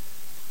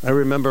 I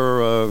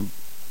remember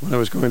when I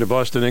was going to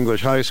Boston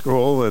English High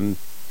School, and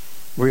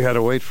we had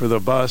to wait for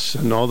the bus,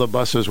 and all the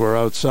buses were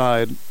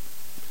outside,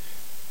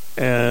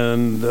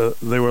 and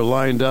they were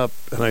lined up,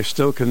 and I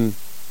still can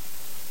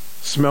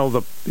smell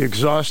the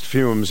exhaust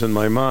fumes in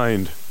my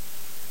mind.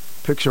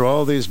 Picture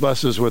all these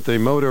buses with the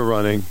motor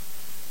running,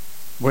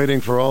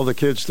 waiting for all the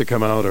kids to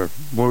come out. Or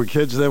when we were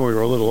kids then, we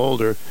were a little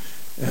older,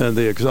 and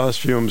the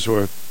exhaust fumes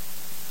were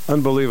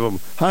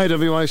unbelievable. Hi,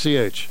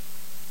 WICH.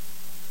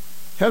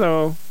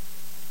 Hello.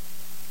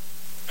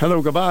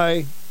 Hello,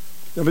 goodbye.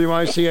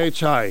 WICH,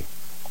 hi.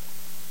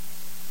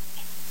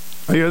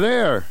 Are you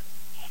there?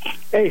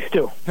 Hey,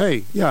 Stu.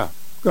 Hey, yeah,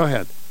 go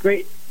ahead.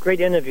 Great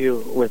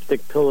interview with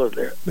Dick Pillar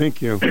there.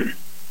 Thank you.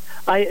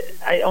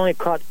 I only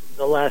caught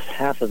the last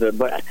half of it,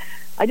 but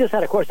I just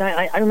had a question.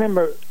 I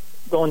remember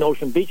going to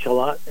Ocean Beach a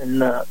lot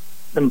and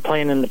them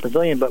playing in the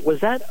pavilion, but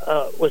was that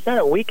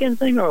a weekend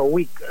thing or a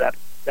week, that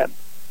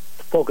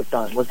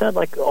Polka-thon? Was that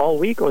like all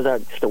week, or was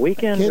that just a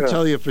weekend? I can't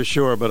tell you for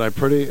sure, but I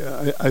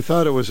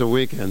thought it was a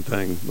weekend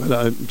thing.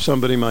 But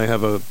somebody might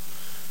have a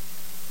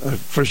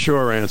for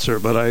sure answer,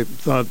 but I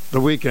thought the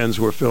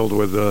weekends were filled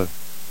with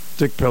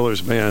Dick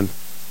Pillar's band.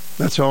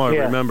 That's how I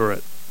remember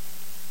it.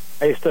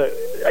 I used to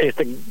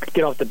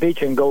get off the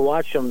beach and go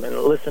watch them and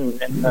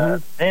listen, and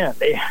man,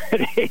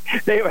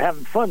 they were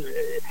having fun.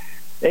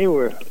 They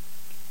were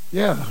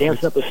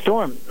dancing up a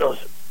storm.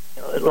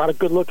 A lot of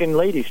good-looking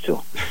ladies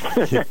too.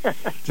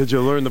 Did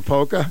you learn the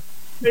polka?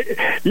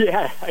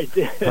 Yeah, I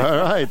did. All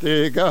right,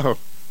 there you go.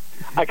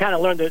 I kind of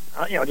learned it,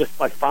 just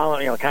by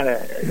following. Kind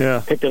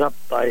of picked it up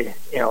by,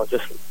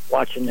 just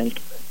watching and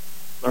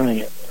learning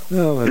it.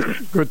 Well,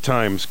 good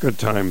times. Good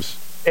times.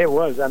 It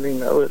was. I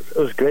mean, it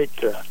was great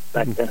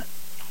back then.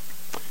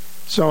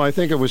 So I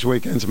think it was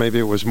weekends. Maybe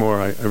it was more.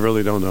 I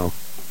really don't know.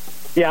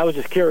 Yeah, I was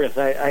just curious.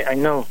 I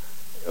know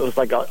it was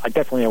like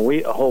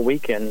definitely a whole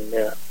weekend,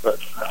 but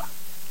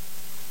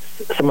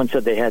someone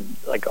said they had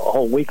like a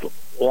whole week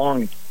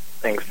long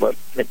things, but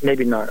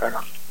maybe not. I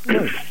don't know.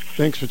 Good.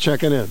 Thanks for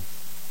checking in.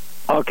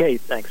 Okay,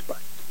 thanks. Bye.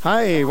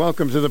 Hi,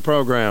 welcome to the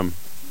program.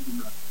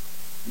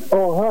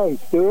 Oh, hi,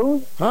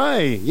 Stu.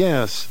 Hi,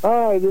 yes.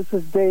 Hi, this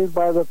is Dave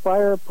by the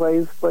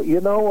fireplace, but you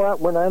know what?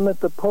 When I'm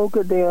at the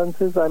polka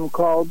dances, I'm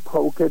called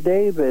Polka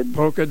David.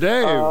 Polka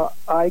Dave.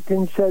 I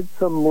can shed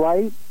some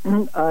light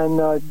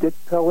on Dick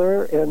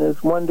Pillar and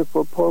his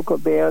wonderful polka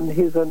band.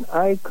 He's an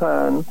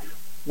icon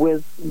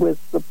with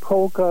the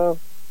polka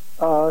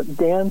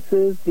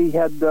dances. He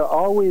had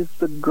always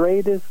the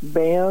greatest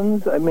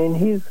bands. I mean,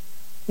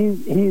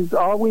 he's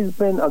always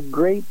been a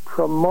great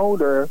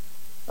promoter.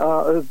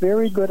 A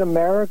very good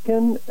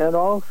American, and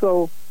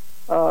also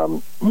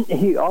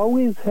he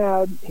always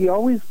played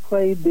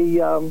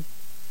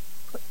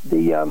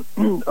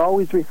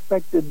always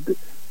respected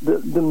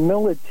the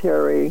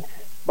military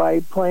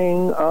by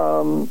playing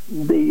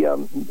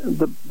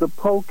the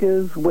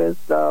polkas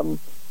with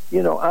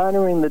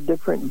honoring the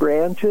different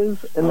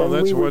branches, and then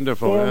that's we would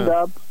wonderful. Stand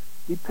up,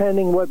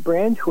 depending what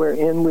branch we're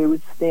in, we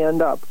would stand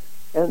up,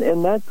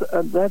 and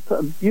that's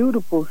a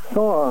beautiful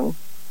song.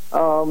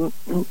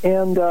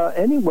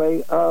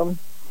 Anyway,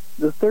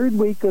 the third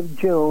week of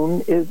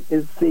June is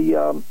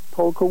the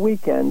polka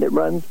weekend. It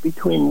runs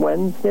between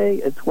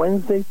Wednesday,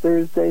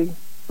 Thursday,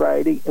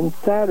 Friday, and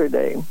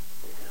Saturday.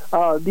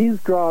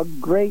 These draw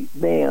great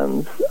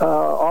bands,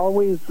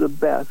 always the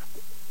best.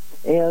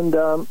 And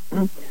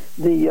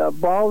the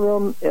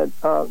ballroom at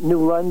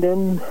New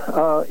London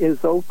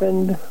is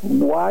opened,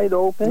 wide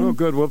open. Oh,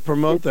 good. We'll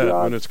promote that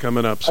when it's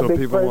coming up so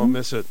people won't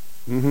miss it.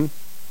 Mm-hmm.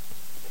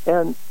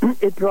 And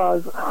it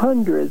draws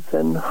hundreds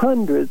and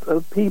hundreds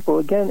of people.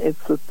 Again,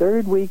 it's the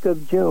third week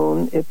of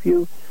June. If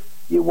you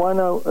want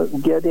to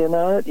get in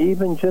on it,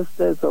 even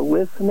just as a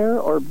listener,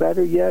 or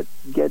better yet,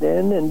 get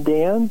in and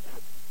dance.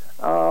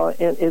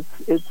 And it's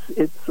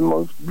the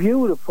most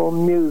beautiful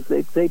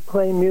music. They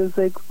play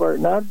music for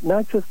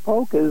not just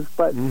polkas,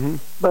 but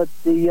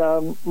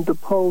the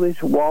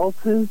Polish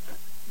waltzes,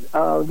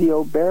 the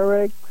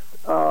obereks.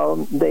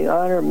 They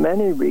honor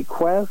many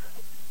requests.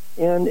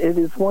 And it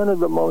is one of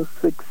the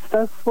most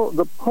successful.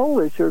 The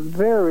Polish are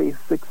very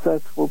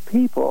successful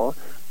people,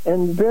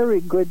 and very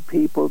good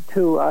people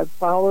too. I've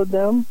followed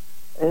them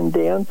and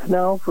danced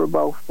now for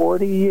about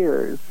 40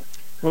 years.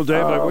 Well,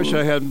 Dave, I wish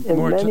I had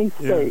more in many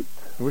states.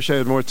 I wish I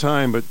had more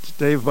time, but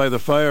Dave by the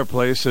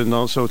fireplace, and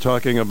also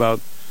talking about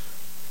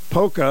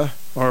polka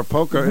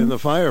in the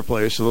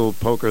fireplace, a little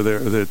polka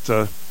there.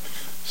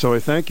 So I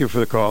thank you for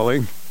the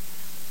calling.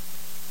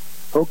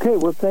 Okay,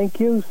 well, thank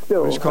you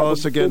still. Please call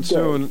us again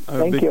soon.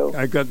 Thank you.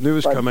 I've got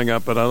news coming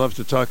up, but I'd love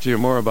to talk to you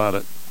more about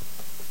it.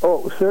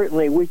 Oh,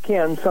 certainly. We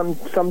can.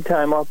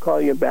 Sometime I'll call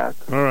you back.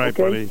 All right,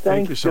 okay? buddy.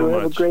 Thank you so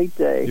much. Have a great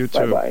day. You too.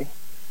 Bye-bye.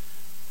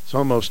 It's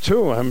almost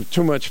 2. I'm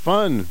too much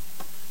fun.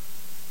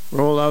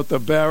 Roll out the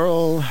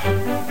barrel.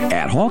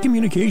 At Hall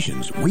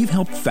Communications, we've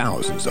helped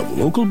thousands of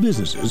local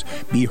businesses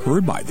be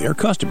heard by their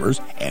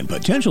customers and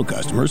potential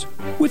customers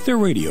with their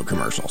radio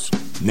commercials.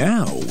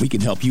 Now we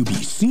can help you be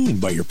seen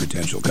by your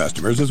potential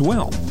customers as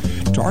well.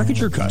 Target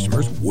your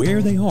customers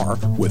where they are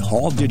with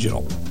Hall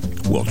Digital.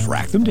 We'll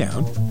track them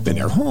down in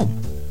their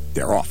home,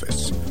 their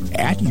office,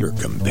 at your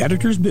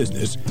competitor's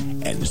business,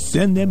 and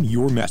send them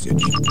your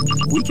message.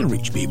 We can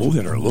reach people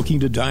that are looking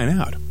to dine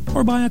out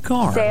or buy a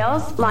car.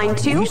 Sales, line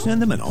 2. We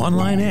send them an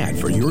online ad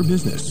for your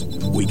business.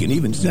 We can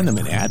even send them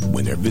an ad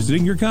when they're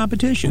visiting your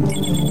competition.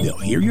 They'll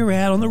hear your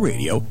ad on the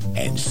radio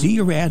and see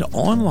your ad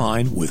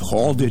online with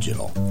Hall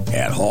Digital.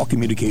 At Hall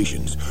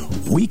Communications,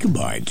 we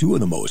combine two of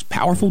the most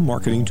powerful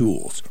marketing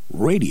tools,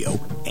 radio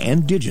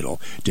and digital,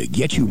 to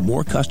get you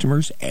more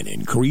customers and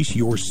increase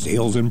your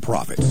sales and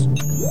profits.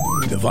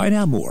 To find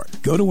out more,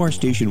 go to our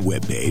station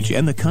webpage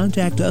and the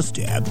Contact Us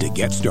tab to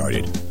get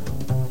started.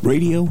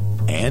 Radio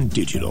and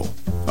digital.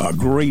 A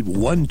great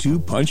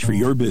 1-2 punch for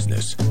your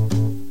business.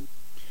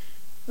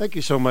 Thank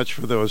you so much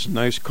for those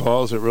nice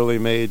calls. It really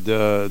made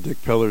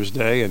Dick Pillar's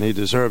day, and he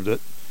deserved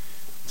it,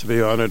 to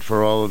be honored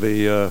for all of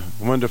the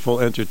wonderful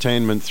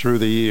entertainment through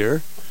the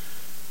year.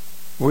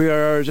 We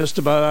are just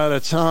about out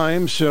of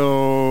time,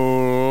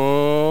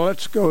 so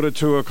let's go to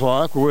 2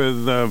 o'clock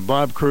with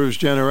Bob Cruz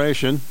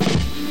Generation.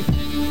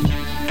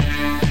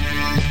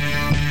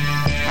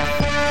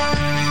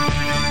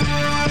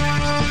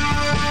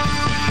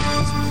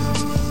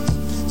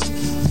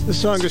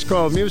 This song is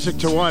called Music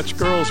to Watch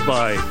Girls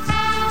By.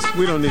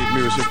 We don't need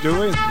music, do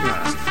we?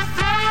 Nah.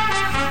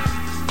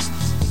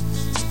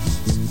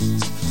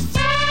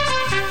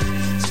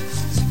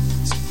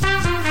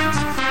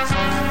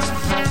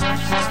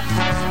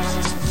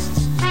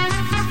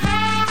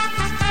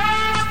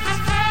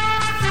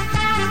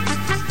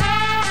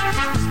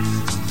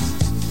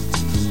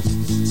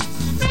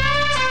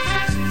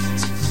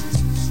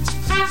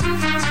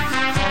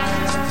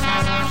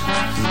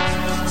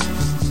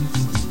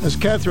 As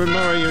Catherine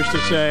Murray used to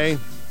say,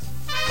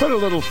 put a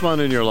little fun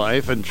in your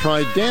life and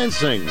try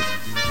dancing.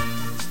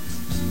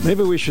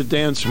 Maybe we should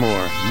dance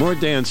more. More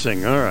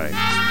dancing. All right.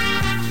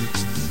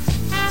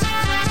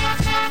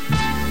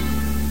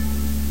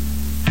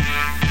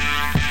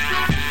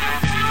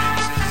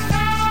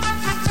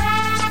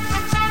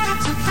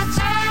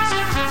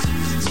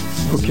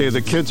 Okay,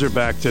 the kids are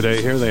back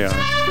today. Here they are.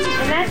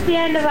 And that's the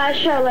end of our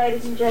show,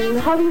 ladies and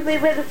gentlemen. Hope you'll be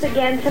with us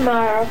again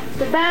tomorrow.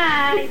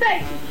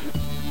 Goodbye.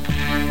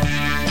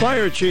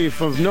 Fire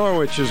Chief of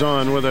Norwich is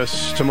on with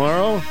us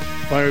tomorrow,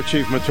 Fire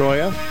Chief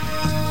Matoya.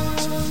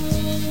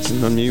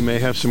 And you may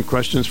have some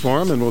questions for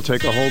him, and we'll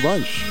take a whole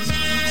bunch.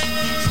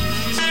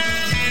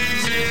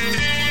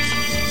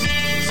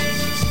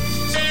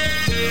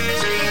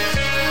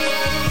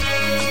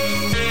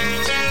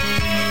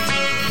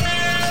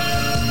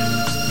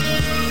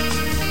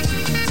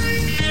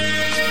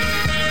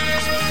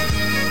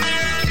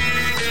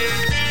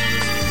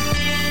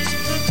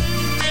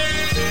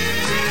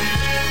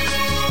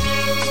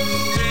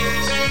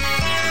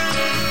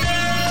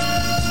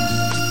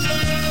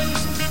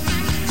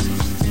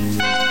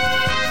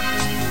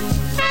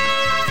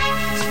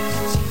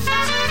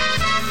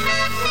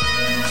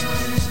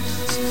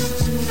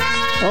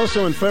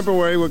 Also in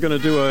February, we're going to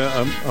do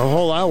a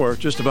whole hour,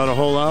 just about a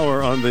whole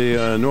hour, on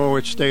the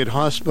Norwich State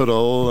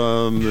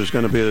Hospital. There's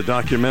going to be a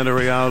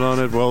documentary out on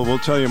it. Well, we'll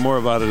tell you more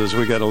about it as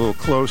we get a little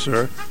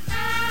closer.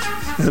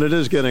 And it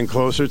is getting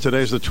closer.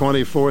 Today's the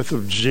 24th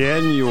of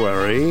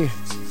January.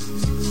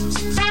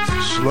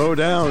 Slow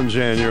down,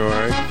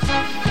 January.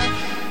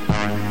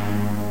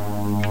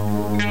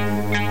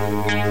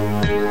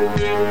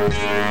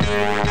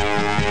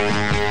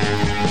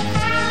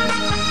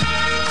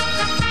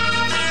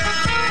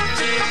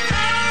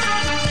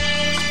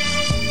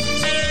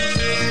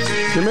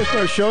 If you missed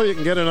our show, you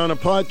can get it on a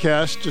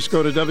podcast. Just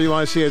go to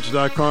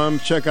WICH.com,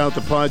 check out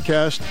the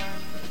podcast.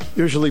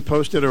 Usually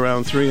posted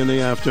around 3 in the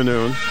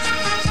afternoon.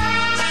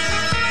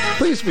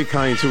 Please be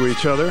kind to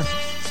each other.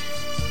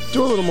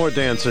 Do a little more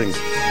dancing.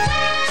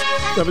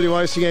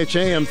 WICH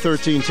AM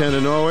 1310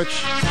 in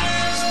Norwich.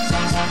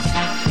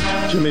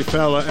 Jimmy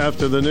Fallon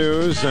after the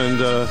news, and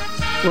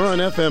we're on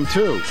FM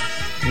too.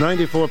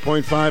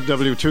 94.5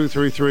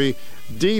 W233 D.